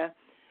Messiah,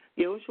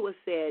 Yahushua,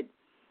 said,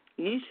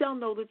 "Ye shall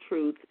know the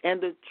truth,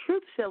 and the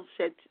truth shall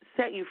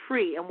set you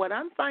free." And what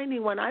I'm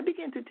finding when I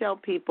begin to tell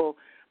people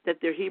that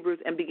they're Hebrews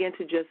and begin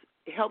to just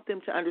help them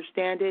to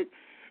understand it,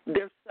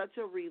 there's such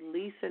a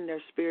release in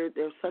their spirit.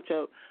 There's such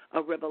a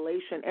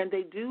revelation. And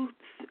they do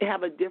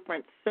have a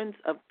different sense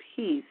of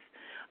peace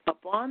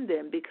upon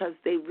them because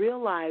they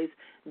realize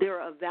they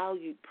are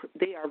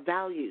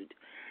valued,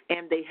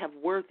 and they have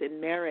worth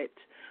and merit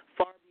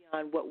far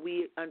beyond what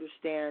we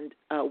understand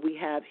we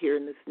have here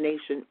in this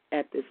nation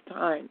at this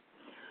time.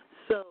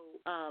 So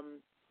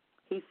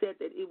he said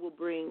that it will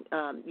bring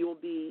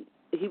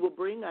he will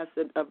bring us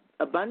an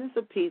abundance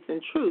of peace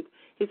and truth.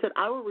 He said,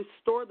 "I will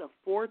restore the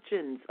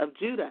fortunes of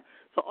Judah."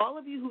 So all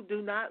of you who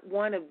do not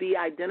want to be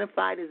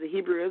identified as a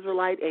Hebrew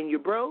Israelite and you're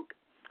broke,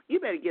 you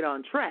better get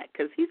on track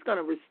because he's going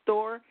to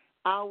restore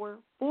our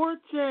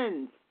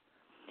fortunes.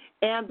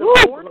 And the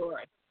fortunes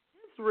of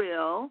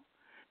Israel,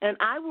 and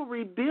I will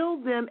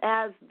rebuild them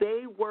as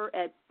they were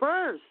at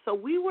first. So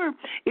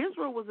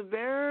Israel was a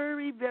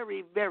very,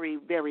 very, very,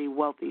 very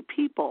wealthy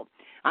people.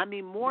 I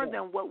mean, more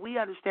than what we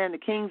understand the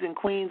kings and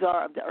queens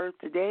are of the earth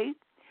today.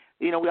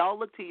 You know, we all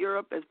look to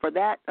Europe as for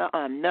that.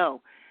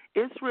 No.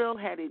 Israel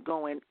had it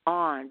going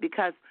on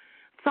because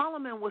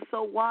Solomon was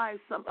so wise.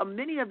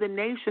 Many of the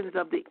nations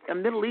of the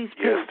Middle East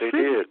yes, they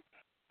did.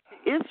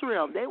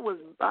 Israel, it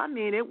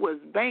was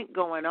bank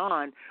going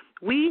on.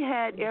 We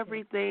had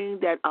everything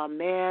that a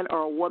man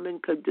or a woman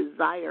could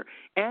desire,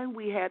 and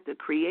we had the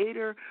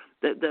Creator,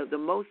 the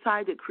Most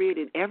High that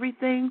created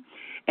everything,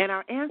 and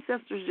our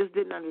ancestors just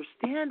didn't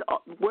understand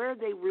where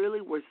they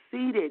really were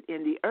seated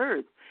in the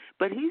earth.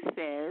 But he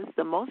says,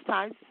 the Most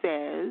High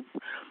says,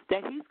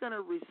 that he's going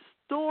to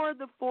restore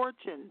the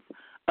fortunes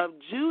of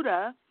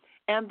Judah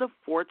and the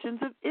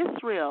fortunes of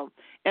Israel,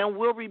 and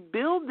will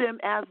rebuild them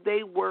as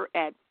they were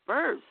at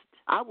first.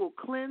 I will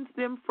cleanse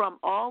them from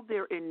all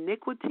their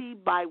iniquity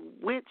by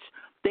which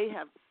they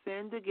have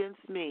sinned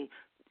against me.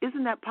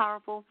 Isn't that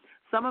powerful?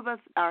 Some of us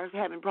are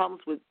having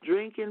problems with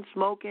drinking,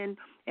 smoking,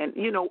 and,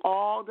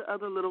 all the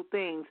other little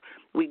things.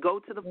 We go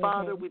to the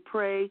Father, we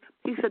pray.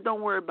 He said,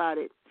 don't worry about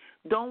it.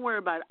 Don't worry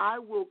about it. I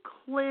will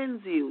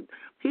cleanse you.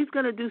 He's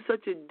going to do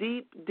such a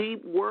deep,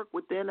 deep work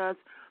within us.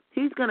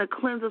 He's going to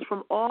cleanse us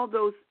from all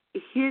those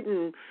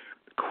hidden,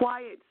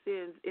 quiet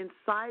sins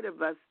inside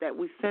of us that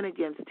we sin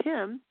against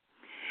him.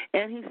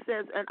 And he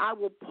says, and I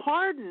will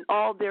pardon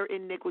all their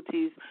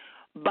iniquities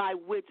by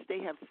which they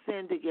have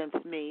sinned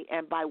against me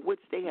and by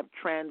which they have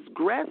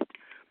transgressed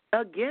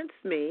against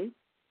me.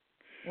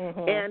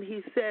 And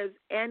he says,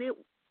 and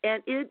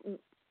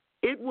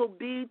it will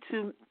be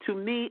to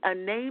me a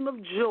name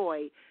of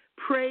joy,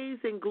 praise,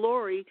 and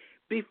glory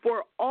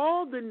before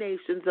all the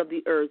nations of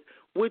the earth,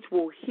 which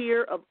will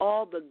hear of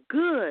all the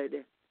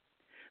good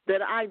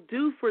that I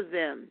do for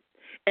them.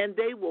 And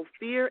they will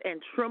fear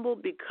and tremble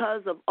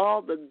because of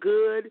all the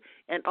good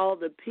and all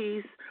the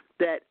peace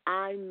that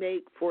I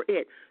make for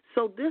it.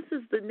 So this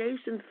is the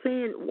nation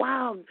saying,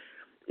 wow,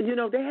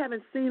 they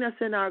haven't seen us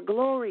in our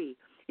glory.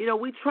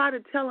 We try to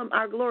tell them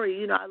our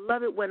glory. I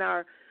love it when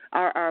our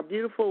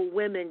beautiful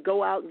women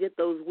go out and get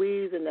those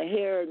weaves and the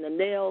hair and the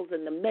nails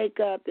and the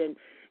makeup and,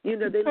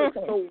 they look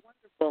so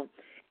wonderful.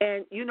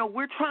 And,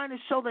 we're trying to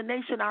show the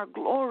nation our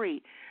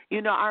glory.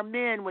 Our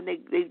men, when they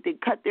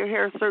cut their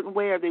hair a certain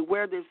way or they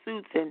wear their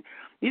suits. And,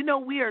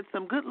 we are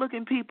some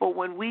good-looking people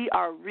when we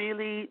are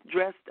really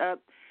dressed up,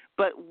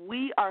 but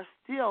we are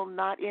still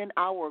not in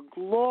our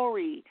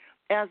glory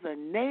as a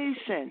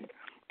nation.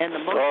 And the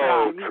Most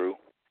High, true.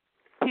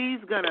 He's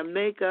going to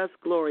make us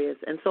glorious.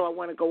 And so I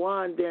want to go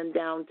on then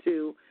down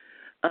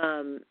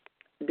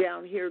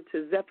here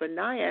to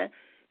Zephaniah.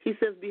 He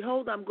says,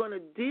 behold, I'm going to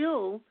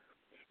deal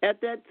at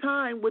that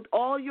time with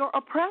all your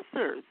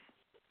oppressors.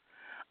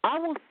 I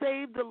will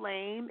save the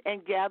lame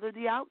and gather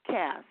the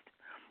outcast,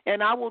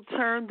 and I will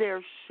turn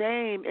their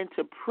shame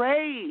into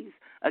praise,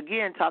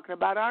 again, talking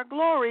about our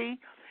glory,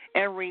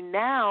 and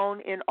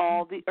renown in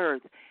all the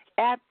earth.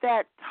 At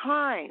that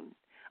time,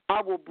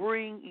 I will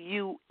bring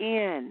you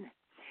in.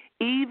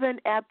 Even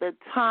at the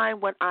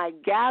time when I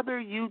gather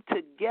you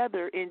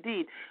together,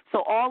 indeed.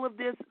 So all of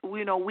this,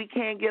 we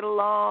can't get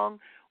along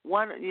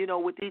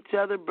with each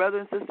other,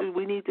 brothers and sisters.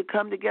 We need to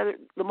come together.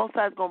 The Most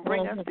High is going to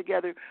bring us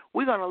together.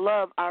 We're going to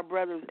love our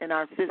brothers and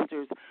our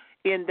sisters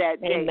in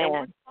that day. Amen. And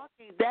we're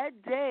talking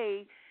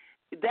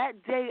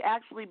that day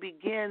actually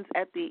begins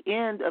at the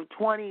end of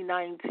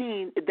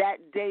 2019. That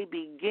day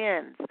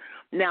begins.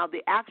 Now,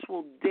 the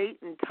actual date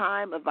and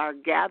time of our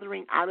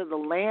gathering out of the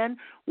land,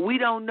 we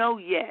don't know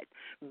yet.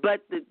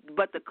 But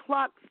the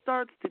clock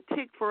starts to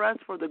tick for us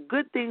for the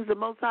good things the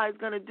Most High is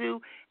going to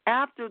do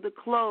after the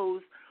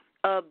close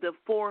of the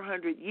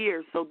 400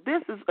 years. So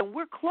and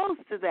we're close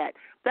to that.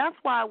 That's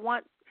why I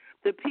want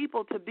the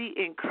people to be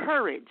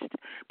encouraged,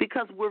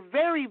 because we're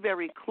very,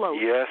 very close.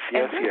 Yes.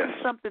 This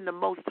is something the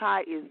Most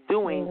High is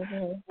doing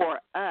for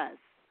us.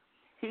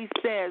 He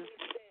says,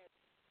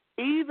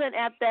 even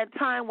at that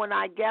time when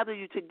I gather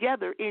you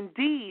together,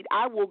 indeed,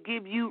 I will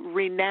give you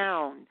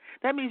renown.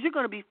 That means you're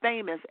going to be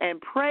famous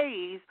and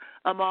praised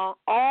among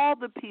all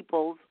the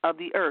peoples of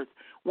the earth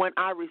when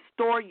I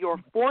restore your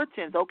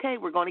fortunes. Okay,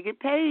 we're going to get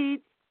paid.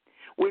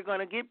 We're going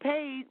to get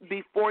paid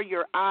before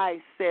your eyes,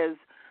 says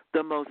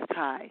the Most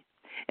High.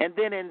 And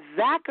then in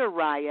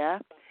Zechariah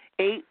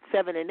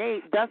 8:7-8,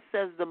 thus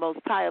says the Most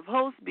High of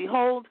hosts,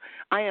 behold,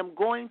 I am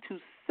going to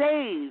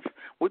save.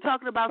 We're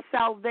talking about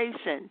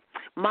salvation.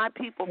 My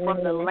people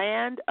from the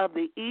land of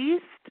the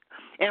east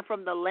and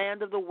from the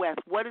land of the west.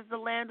 What is the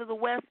land of the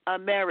west?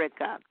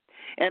 America.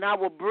 And I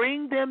will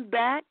bring them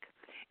back,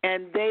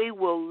 and they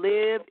will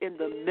live in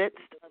the midst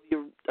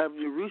of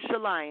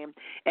Jerusalem,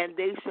 and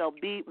they shall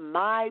be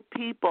my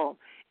people,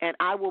 and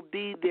I will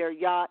be their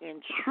Yah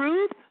in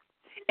truth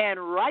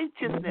and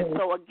righteousness.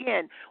 So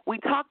again, we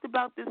talked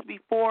about this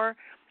before.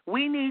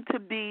 We need to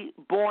be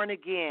born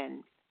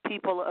again,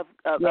 people of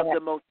the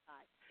Most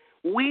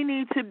High. We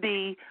need to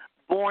be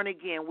born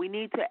again. We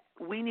need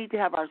to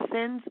have our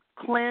sins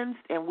cleansed,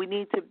 and we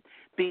need to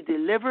be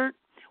delivered.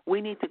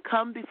 We need to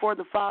come before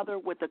the Father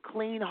with a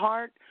clean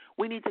heart.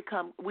 We need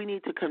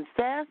to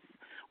confess.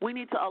 We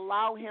need to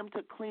allow Him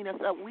to clean us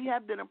up. We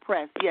have been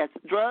oppressed. Yes,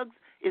 drugs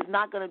is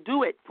not going to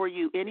do it for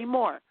you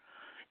anymore.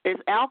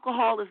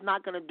 Alcohol is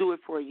not going to do it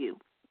for you.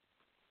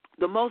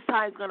 The Most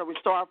High is going to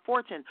restore our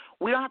fortune.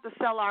 We don't have to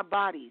sell our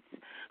bodies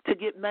to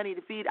get money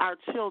to feed our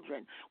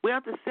children. We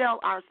don't have to sell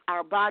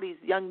our bodies,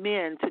 young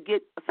men, to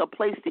get a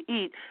place to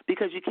eat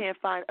because you can't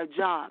find a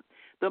job.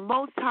 The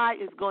Most High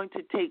is going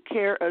to take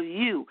care of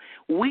you.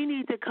 We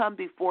need to come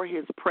before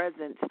His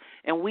presence,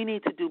 and we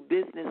need to do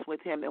business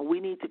with Him, and we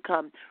need to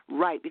come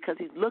right because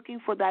He's looking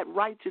for that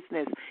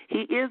righteousness. He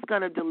is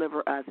going to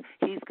deliver us.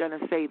 He's going to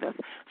save us.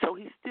 So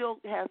He still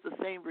has the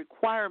same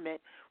requirement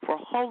for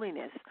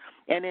holiness.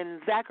 And in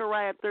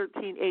Zechariah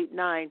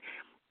 13:8-9,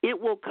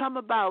 it will come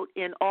about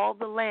in all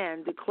the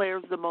land,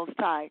 declares the Most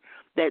High,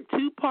 that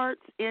 2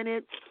 parts in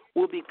it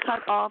will be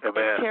cut off and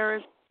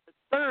perished.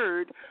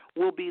 Third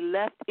will be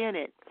left in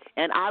it,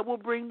 and I will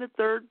bring the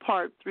third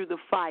part through the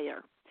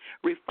fire,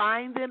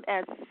 refine them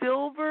as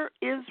silver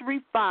is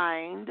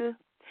refined,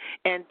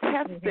 and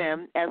test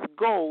them as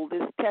gold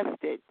is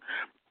tested,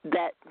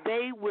 that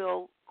they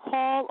will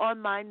call on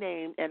my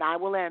name, and I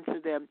will answer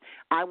them.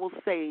 I will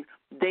say,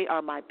 they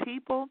are my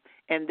people,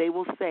 and they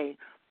will say,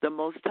 the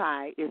Most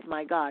High is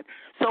my God.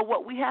 So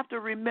what we have to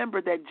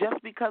remember, that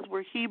just because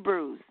we're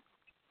Hebrews,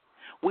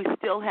 we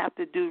still have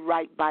to do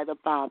right by the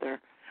Father.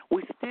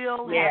 We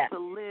still have to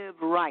live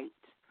right.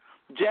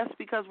 Just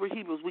because we're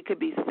Hebrews, we could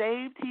be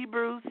saved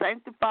Hebrews,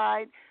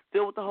 sanctified,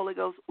 filled with the Holy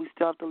Ghost. We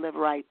still have to live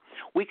right.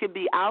 We could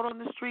be out on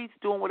the streets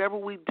doing whatever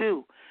we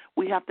do.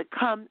 We have to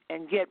come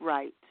and get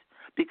right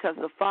because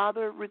the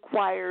Father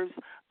requires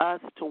us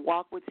to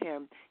walk with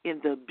Him in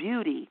the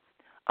beauty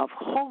of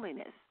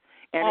holiness.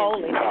 And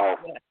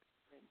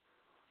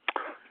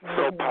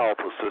So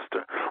powerful,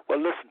 sister. Well,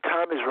 listen,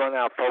 time is run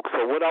out, folks.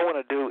 So what I want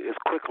to do is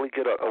quickly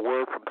get a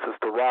word from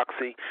Sister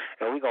Roxy,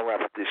 and we're going to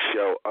wrap up this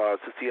show.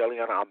 Sister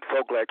Eliana, I'm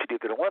so glad you did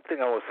that. And one thing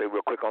I want to say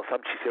real quick on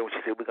something she said when she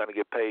said we're going to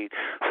get paid.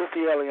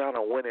 Sister Eliana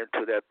went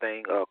into that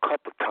thing a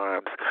couple of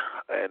times,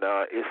 and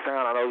I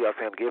know y'all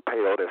saying get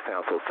paid. Oh, that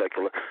sounds so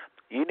secular.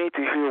 You need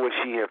to hear what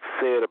she has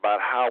said about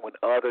how when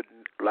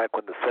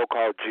the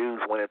so-called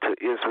Jews went into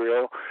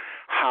Israel,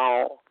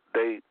 how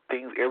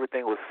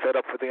everything was set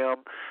up for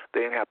them.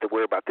 They didn't have to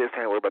worry about this,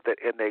 they didn't worry about that,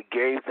 and they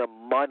gave them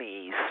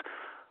monies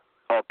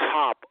on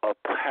top of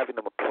having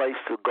them a place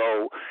to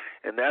go,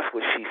 and that's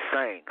what she's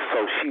saying.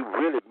 So she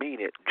really mean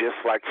it, just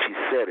like she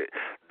said it.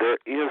 There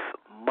is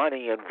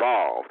money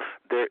involved.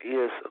 There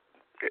is,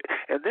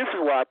 and this is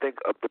why I think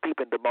the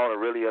people in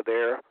Dimona really are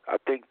there. I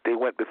think they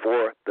went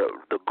before the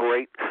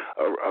great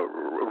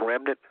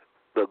remnant.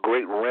 The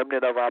great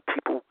remnant of our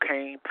people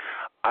came.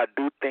 I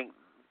do think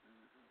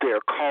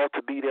they're called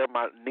to be there.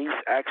 My niece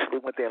actually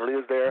went there and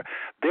lives there.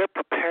 They're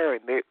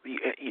preparing.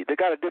 They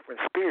got a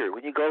different spirit.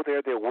 When you go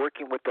there, they're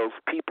working with those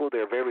people.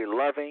 They're very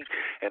loving,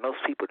 and those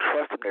people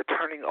trust them. They're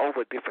turning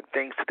over different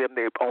things to them.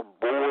 They're on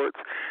boards.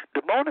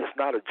 Dimona is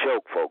not a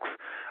joke, folks.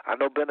 I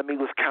know Ben-Ami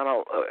was kind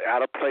of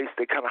out of place.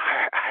 They kind of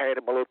had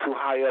him a little too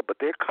high up, but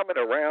they're coming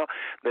around.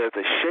 There's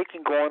a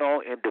shaking going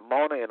on in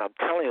Dimona, and I'm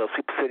telling you, those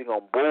people sitting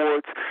on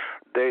boards.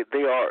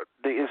 They are,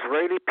 the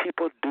Israeli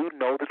people do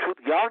know the truth.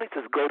 Y'all need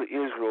to go to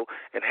Israel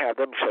and have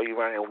them show you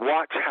around and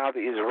watch how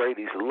the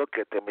Israelis look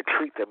at them and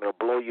treat them. It'll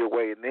blow you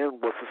away. And then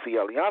what Sister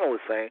Eliana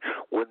was saying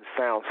wouldn't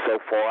sound so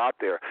far out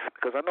there,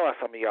 because I know how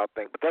some of y'all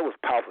think, but that was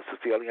powerful,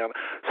 Sister Eliana.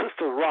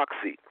 Sister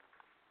Roxy,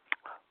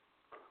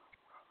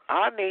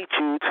 I need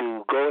you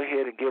to go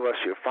ahead and give us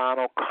your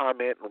final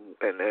comment,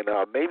 and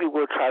maybe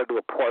we'll try to do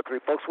a part 3.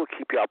 Folks, we'll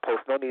keep y'all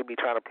posted. No need me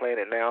trying to plan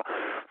it now.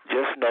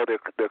 Just know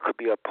there could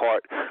be a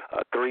part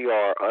 3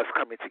 or us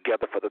coming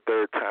together for the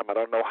 3rd time. I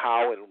don't know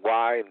how and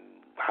why and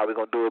how we're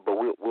going to do it, but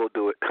we'll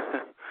do it.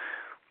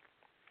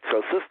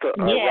 So, Sister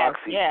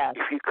Roxy,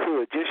 if you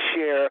could, just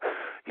share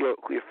your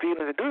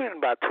feelings, and do it in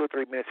about 2 or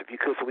 3 minutes if you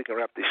could, so we can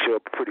wrap this show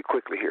up pretty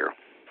quickly here.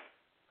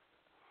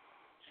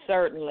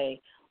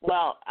 Certainly.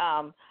 Well,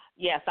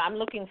 yes, I'm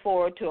looking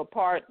forward to a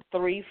part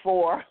 3,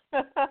 4,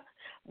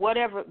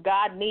 whatever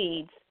God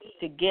needs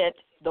to get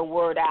the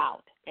word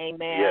out.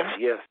 Amen.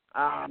 Yes.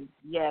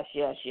 Yes.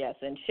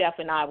 And Chef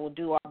and I will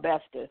do our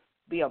best to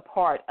be a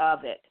part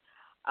of it.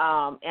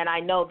 And I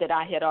know that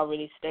I had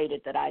already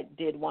stated that I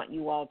did want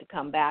you all to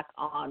come back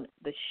on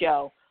the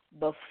show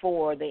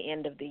before the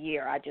end of the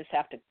year. I just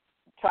have to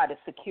try to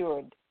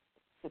secure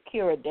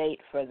a date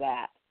for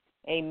that.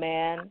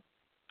 Amen.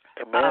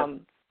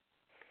 Amen.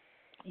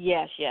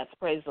 Yes,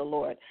 praise the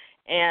Lord.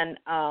 And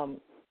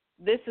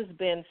this has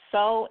been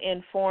so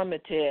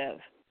informative,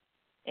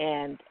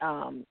 and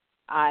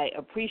I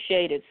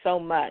appreciate it so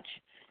much,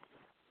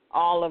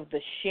 all of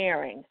the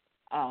sharing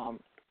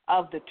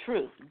of the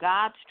truth.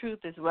 God's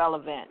truth is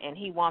relevant, and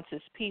he wants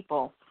his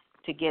people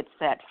to get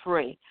set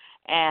free.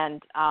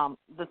 And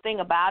the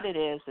thing about it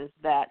is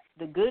that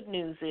the good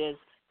news is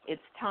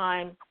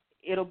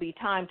it'll be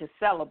time to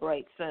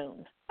celebrate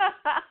soon.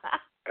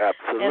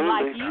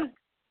 Absolutely.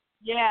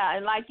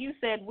 And like you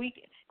said, we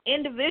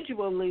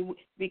individually,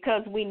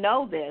 because we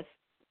know this,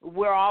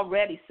 we're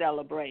already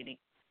celebrating,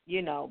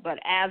 but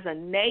as a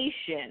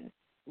nation,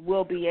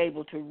 we'll be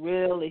able to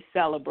really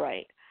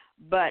celebrate.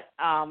 But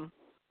I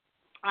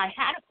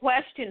had a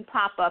question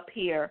pop up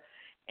here,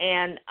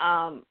 and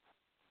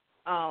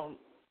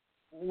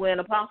when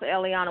Apostle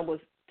Eliana was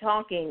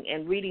talking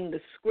and reading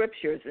the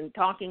scriptures and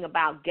talking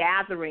about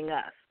gathering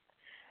us,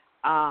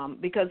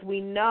 because we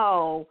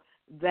know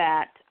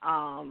that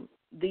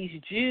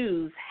these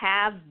Jews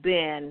have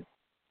been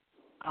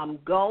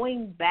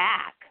going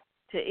back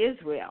to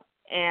Israel.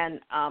 And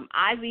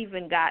I've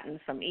even gotten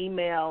some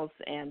emails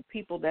and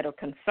people that are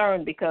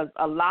concerned because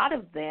a lot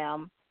of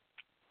them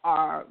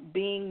are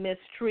being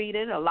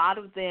mistreated. A lot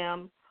of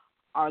them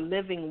are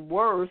living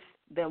worse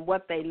than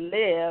what they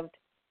lived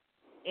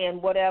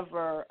in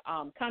whatever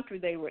country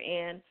they were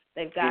in.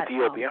 They've got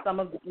some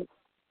of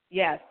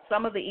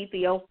the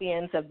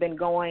Ethiopians have been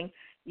going,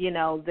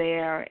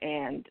 there,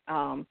 and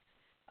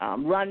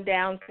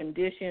rundown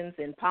conditions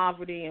and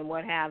poverty and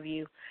what have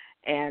you.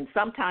 And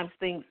sometimes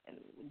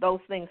those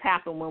things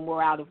happen when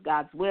we're out of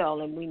God's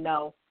will, and we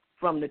know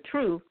from the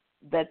truth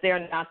that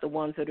they're not the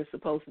ones that are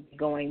supposed to be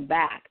going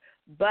back.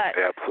 But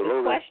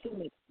absolutely.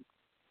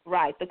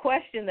 The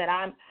question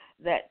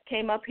that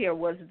came up here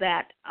was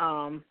that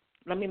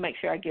let me make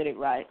sure I get it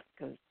right,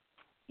 because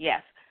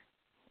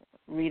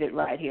read it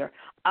right here.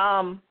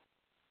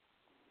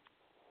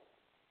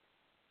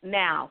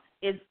 Now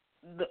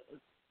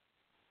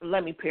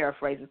let me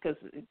paraphrase it because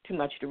it's too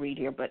much to read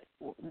here, but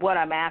what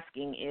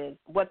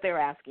they're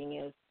asking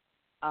is,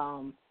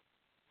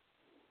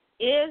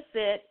 is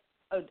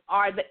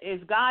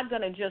God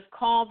going to just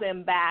call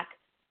them back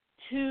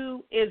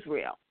to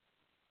Israel,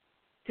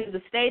 to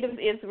the state of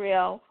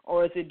Israel,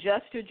 or is it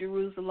just to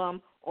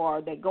Jerusalem, or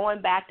are they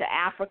going back to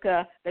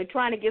Africa? They're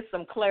trying to get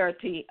some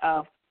clarity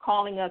of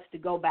calling us to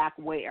go back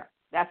where.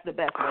 That's the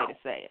best way to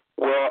say it.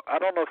 Well, I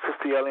don't know if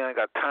Sister Eliana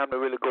got time to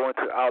really go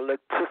into it. I'll let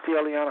Sister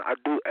Eliana, I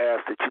do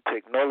ask that you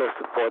take no less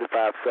than 45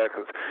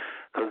 seconds,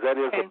 because that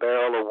is a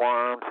barrel of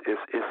worms.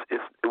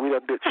 We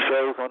done did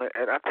shows on it.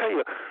 And I tell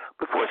you,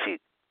 before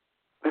she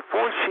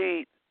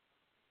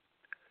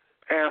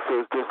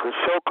answers, there's a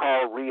show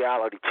called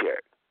Reality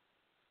Check.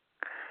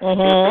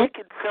 Mm-hmm. If they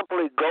can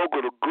simply go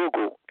to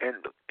Google, and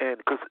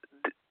because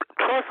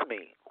trust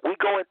me, we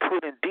go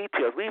into it in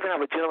detail. We even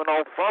have a gentleman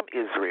on from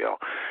Israel.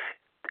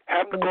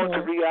 Have them go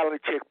into Reality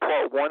Check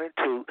Part 1 and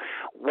 2.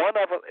 One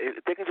of them,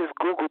 if they can just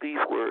Google these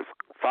words,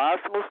 Five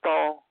Smooth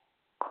Stone,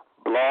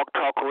 Blog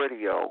Talk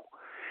Radio,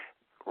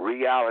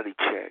 Reality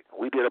Check.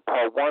 We did a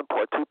Part 1,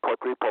 Part 2, Part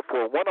 3, Part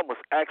 4. One of them was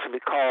actually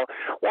called,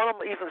 one of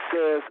them even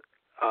says,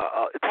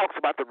 it talks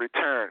about the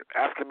return,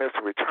 African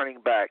Americans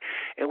returning back,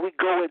 and we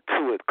go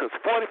into it because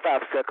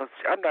 45 seconds.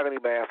 I'm not going to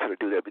even ask her to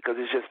do that because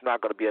it's just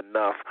not going to be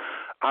enough.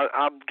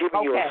 I'm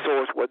giving you a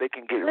source where they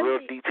can get real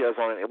details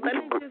on it, and we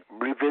can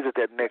revisit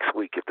that next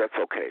week if that's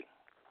okay.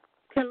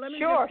 Let me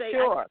just say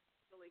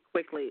really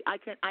quickly. I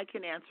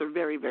can answer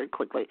very, very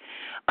quickly.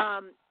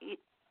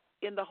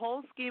 In the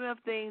whole scheme of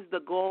things,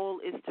 the goal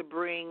is to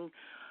bring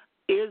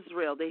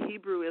Israel, the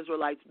Hebrew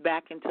Israelites,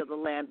 back into the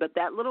land. But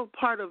that little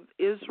part of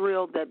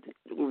Israel that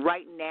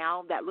right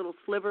now, that little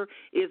sliver,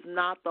 is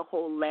not the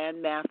whole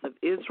landmass of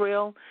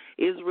Israel.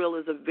 Israel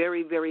is a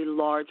very, very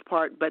large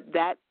part. But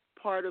that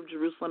part of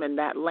Jerusalem and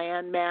that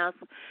landmass,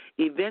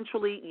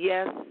 eventually,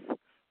 yes,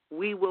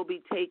 we will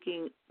be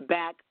taking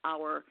back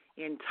our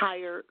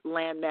entire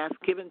landmass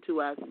given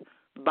to us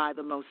by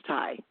the Most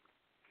High.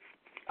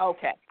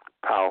 Okay.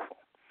 Powerful.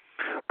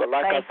 But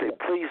like I said,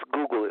 please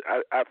Google it.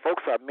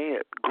 Folks, I mean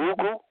it.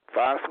 Google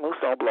Five Smooth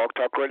Stone Blog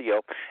Talk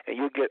Radio, and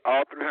you'll get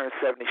all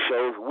 370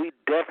 shows. We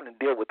definitely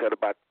dealt with that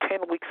about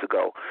 10 weeks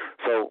ago.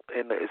 So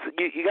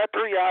you got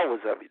 3 hours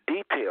of it,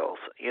 details,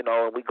 and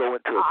we go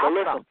into it. So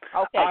listen,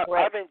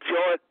 I've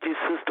enjoyed your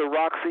Sister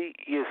Roxy,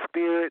 your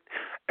spirit,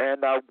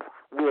 and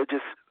we'll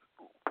just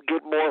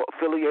get more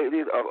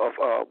affiliated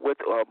with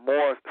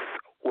more.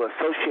 We'll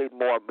associate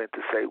more, I meant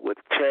to say, with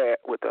Chef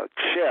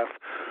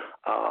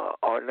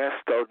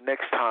Ernesto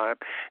next time.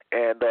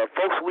 And,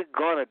 folks, we're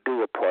going to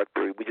do a part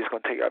 3. We're just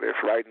going to take out this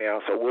right now.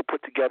 So we'll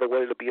put together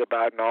what it'll be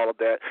about and all of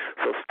that.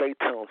 So stay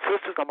tuned.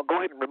 Sisters, I'm going to go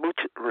ahead and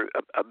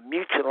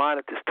mute your line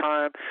at this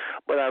time.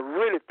 But I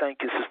really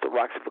thank you, Sister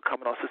Roxy, for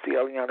coming on. Sister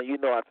Eliana,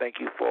 I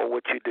thank you for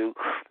what you do.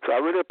 So I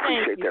really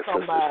appreciate that,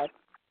 sisters. Much.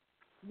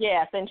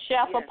 Yes, and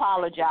Chef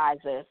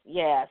apologizes.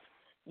 Yes.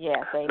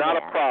 Yes, amen.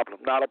 Not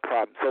a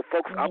problem. So,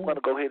 folks, I'm going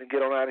to go ahead and get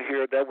on out of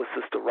here. That was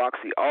Sister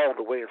Roxy all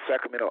the way in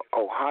Sacramento,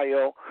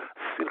 Ohio.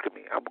 See, look at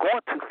me. I'm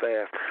going too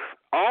fast.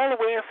 All the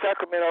way in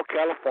Sacramento,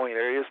 California.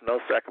 There is no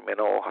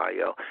Sacramento,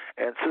 Ohio.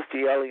 And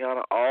Sister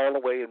Eliana all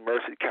the way in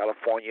Merced,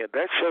 California.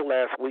 That show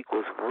last week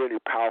was really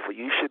powerful.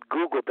 You should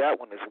Google that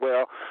one as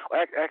well.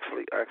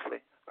 Actually,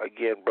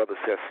 again, Brother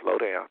Seth,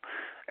 slow down.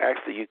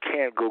 Actually, you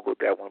can Google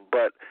that one,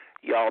 but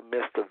y'all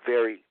missed a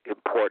very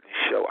important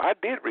show. I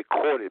did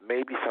record it.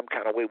 Maybe some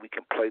kind of way we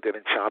can play that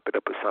and chop it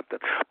up or something.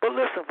 But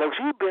listen, folks,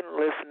 you've been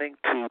listening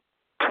to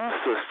two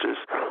sisters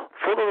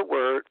full of the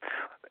word.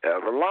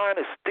 The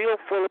line is still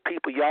full of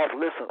people. Y'all have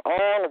listened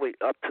all the way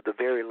up to the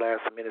very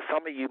last minute.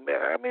 Some of you, 2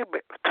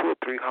 or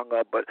 3 hung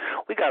up, but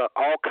we got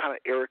all kind of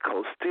area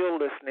codes still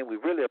listening. We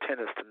really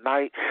attend this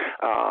tonight,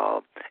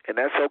 and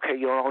that's okay.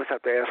 You don't always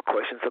have to ask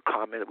questions or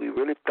comment. We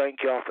really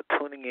thank y'all for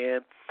tuning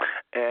in,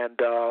 and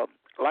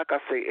like I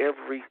say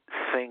every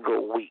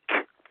single week,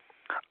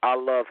 I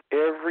love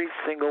every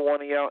single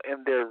one of y'all,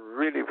 and there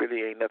really,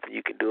 really ain't nothing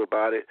you can do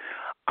about it.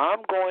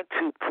 I'm going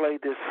to play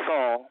this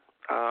song.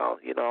 I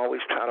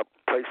always try to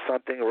play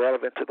something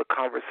relevant to the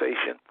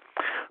conversation.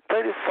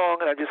 Play this song,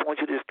 and I just want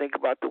you to just think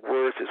about the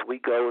words as we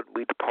go and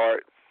we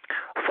depart.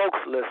 Folks,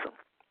 listen.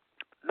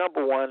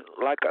 Number one,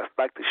 like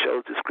the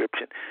show's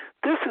description,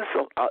 this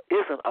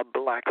isn't a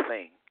black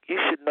thing. You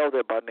should know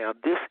that by now.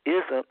 This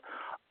isn't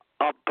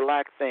a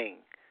black thing.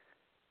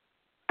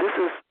 This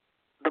is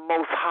the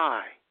Most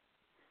High.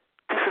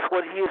 This is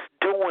what He is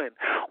doing.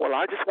 Well,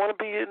 I just want to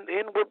be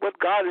in with what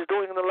God is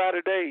doing in the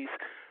latter days.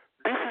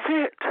 This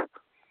is it.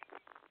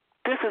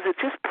 This is it.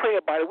 Just pray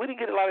about it. We didn't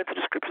get a lot into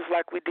the scriptures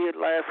like we did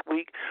last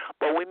week,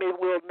 but we maybe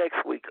will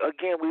next week.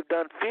 Again, we've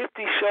done 50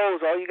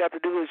 shows. All you got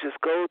to do is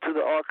just go to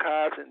the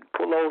archives and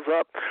pull those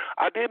up.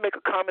 I did make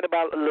a comment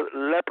about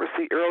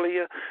leprosy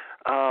earlier.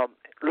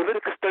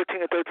 Leviticus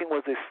 13:13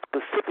 was a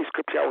specific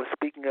scripture I was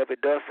speaking of. It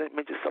does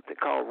mention something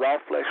called raw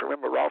flesh.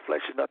 Remember, raw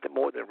flesh is nothing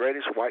more than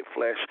reddish white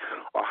flesh,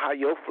 or how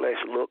your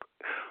flesh look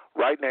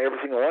right now, every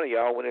single one of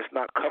y'all, when it's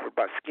not covered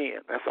by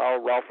skin. That's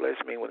all raw flesh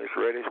means when it's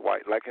reddish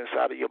white, like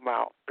inside of your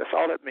mouth. That's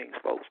all that means,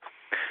 folks.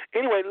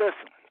 Anyway,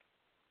 listen.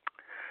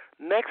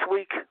 Next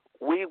week,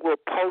 we will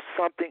post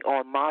something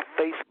on my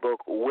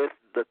Facebook with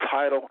the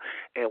title,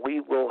 and we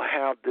will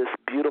have this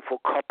beautiful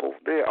couple.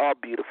 They are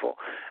beautiful.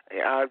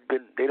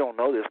 They don't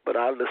know this, but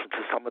I listen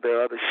to some of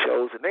their other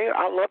shows, and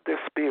I love their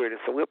spirit, and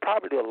so we'll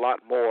probably do a lot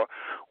more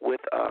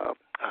with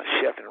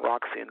Chef and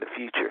Roxy in the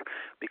future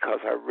because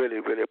I really,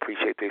 really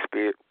appreciate their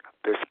spirit.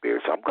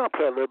 So I'm going to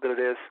play a little bit of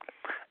this,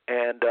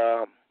 and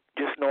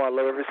just know I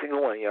love every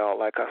single one of y'all,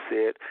 like I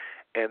said,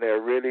 and there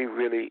really,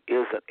 really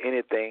isn't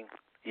anything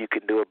you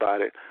can do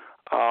about it.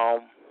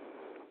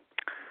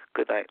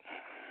 Good night.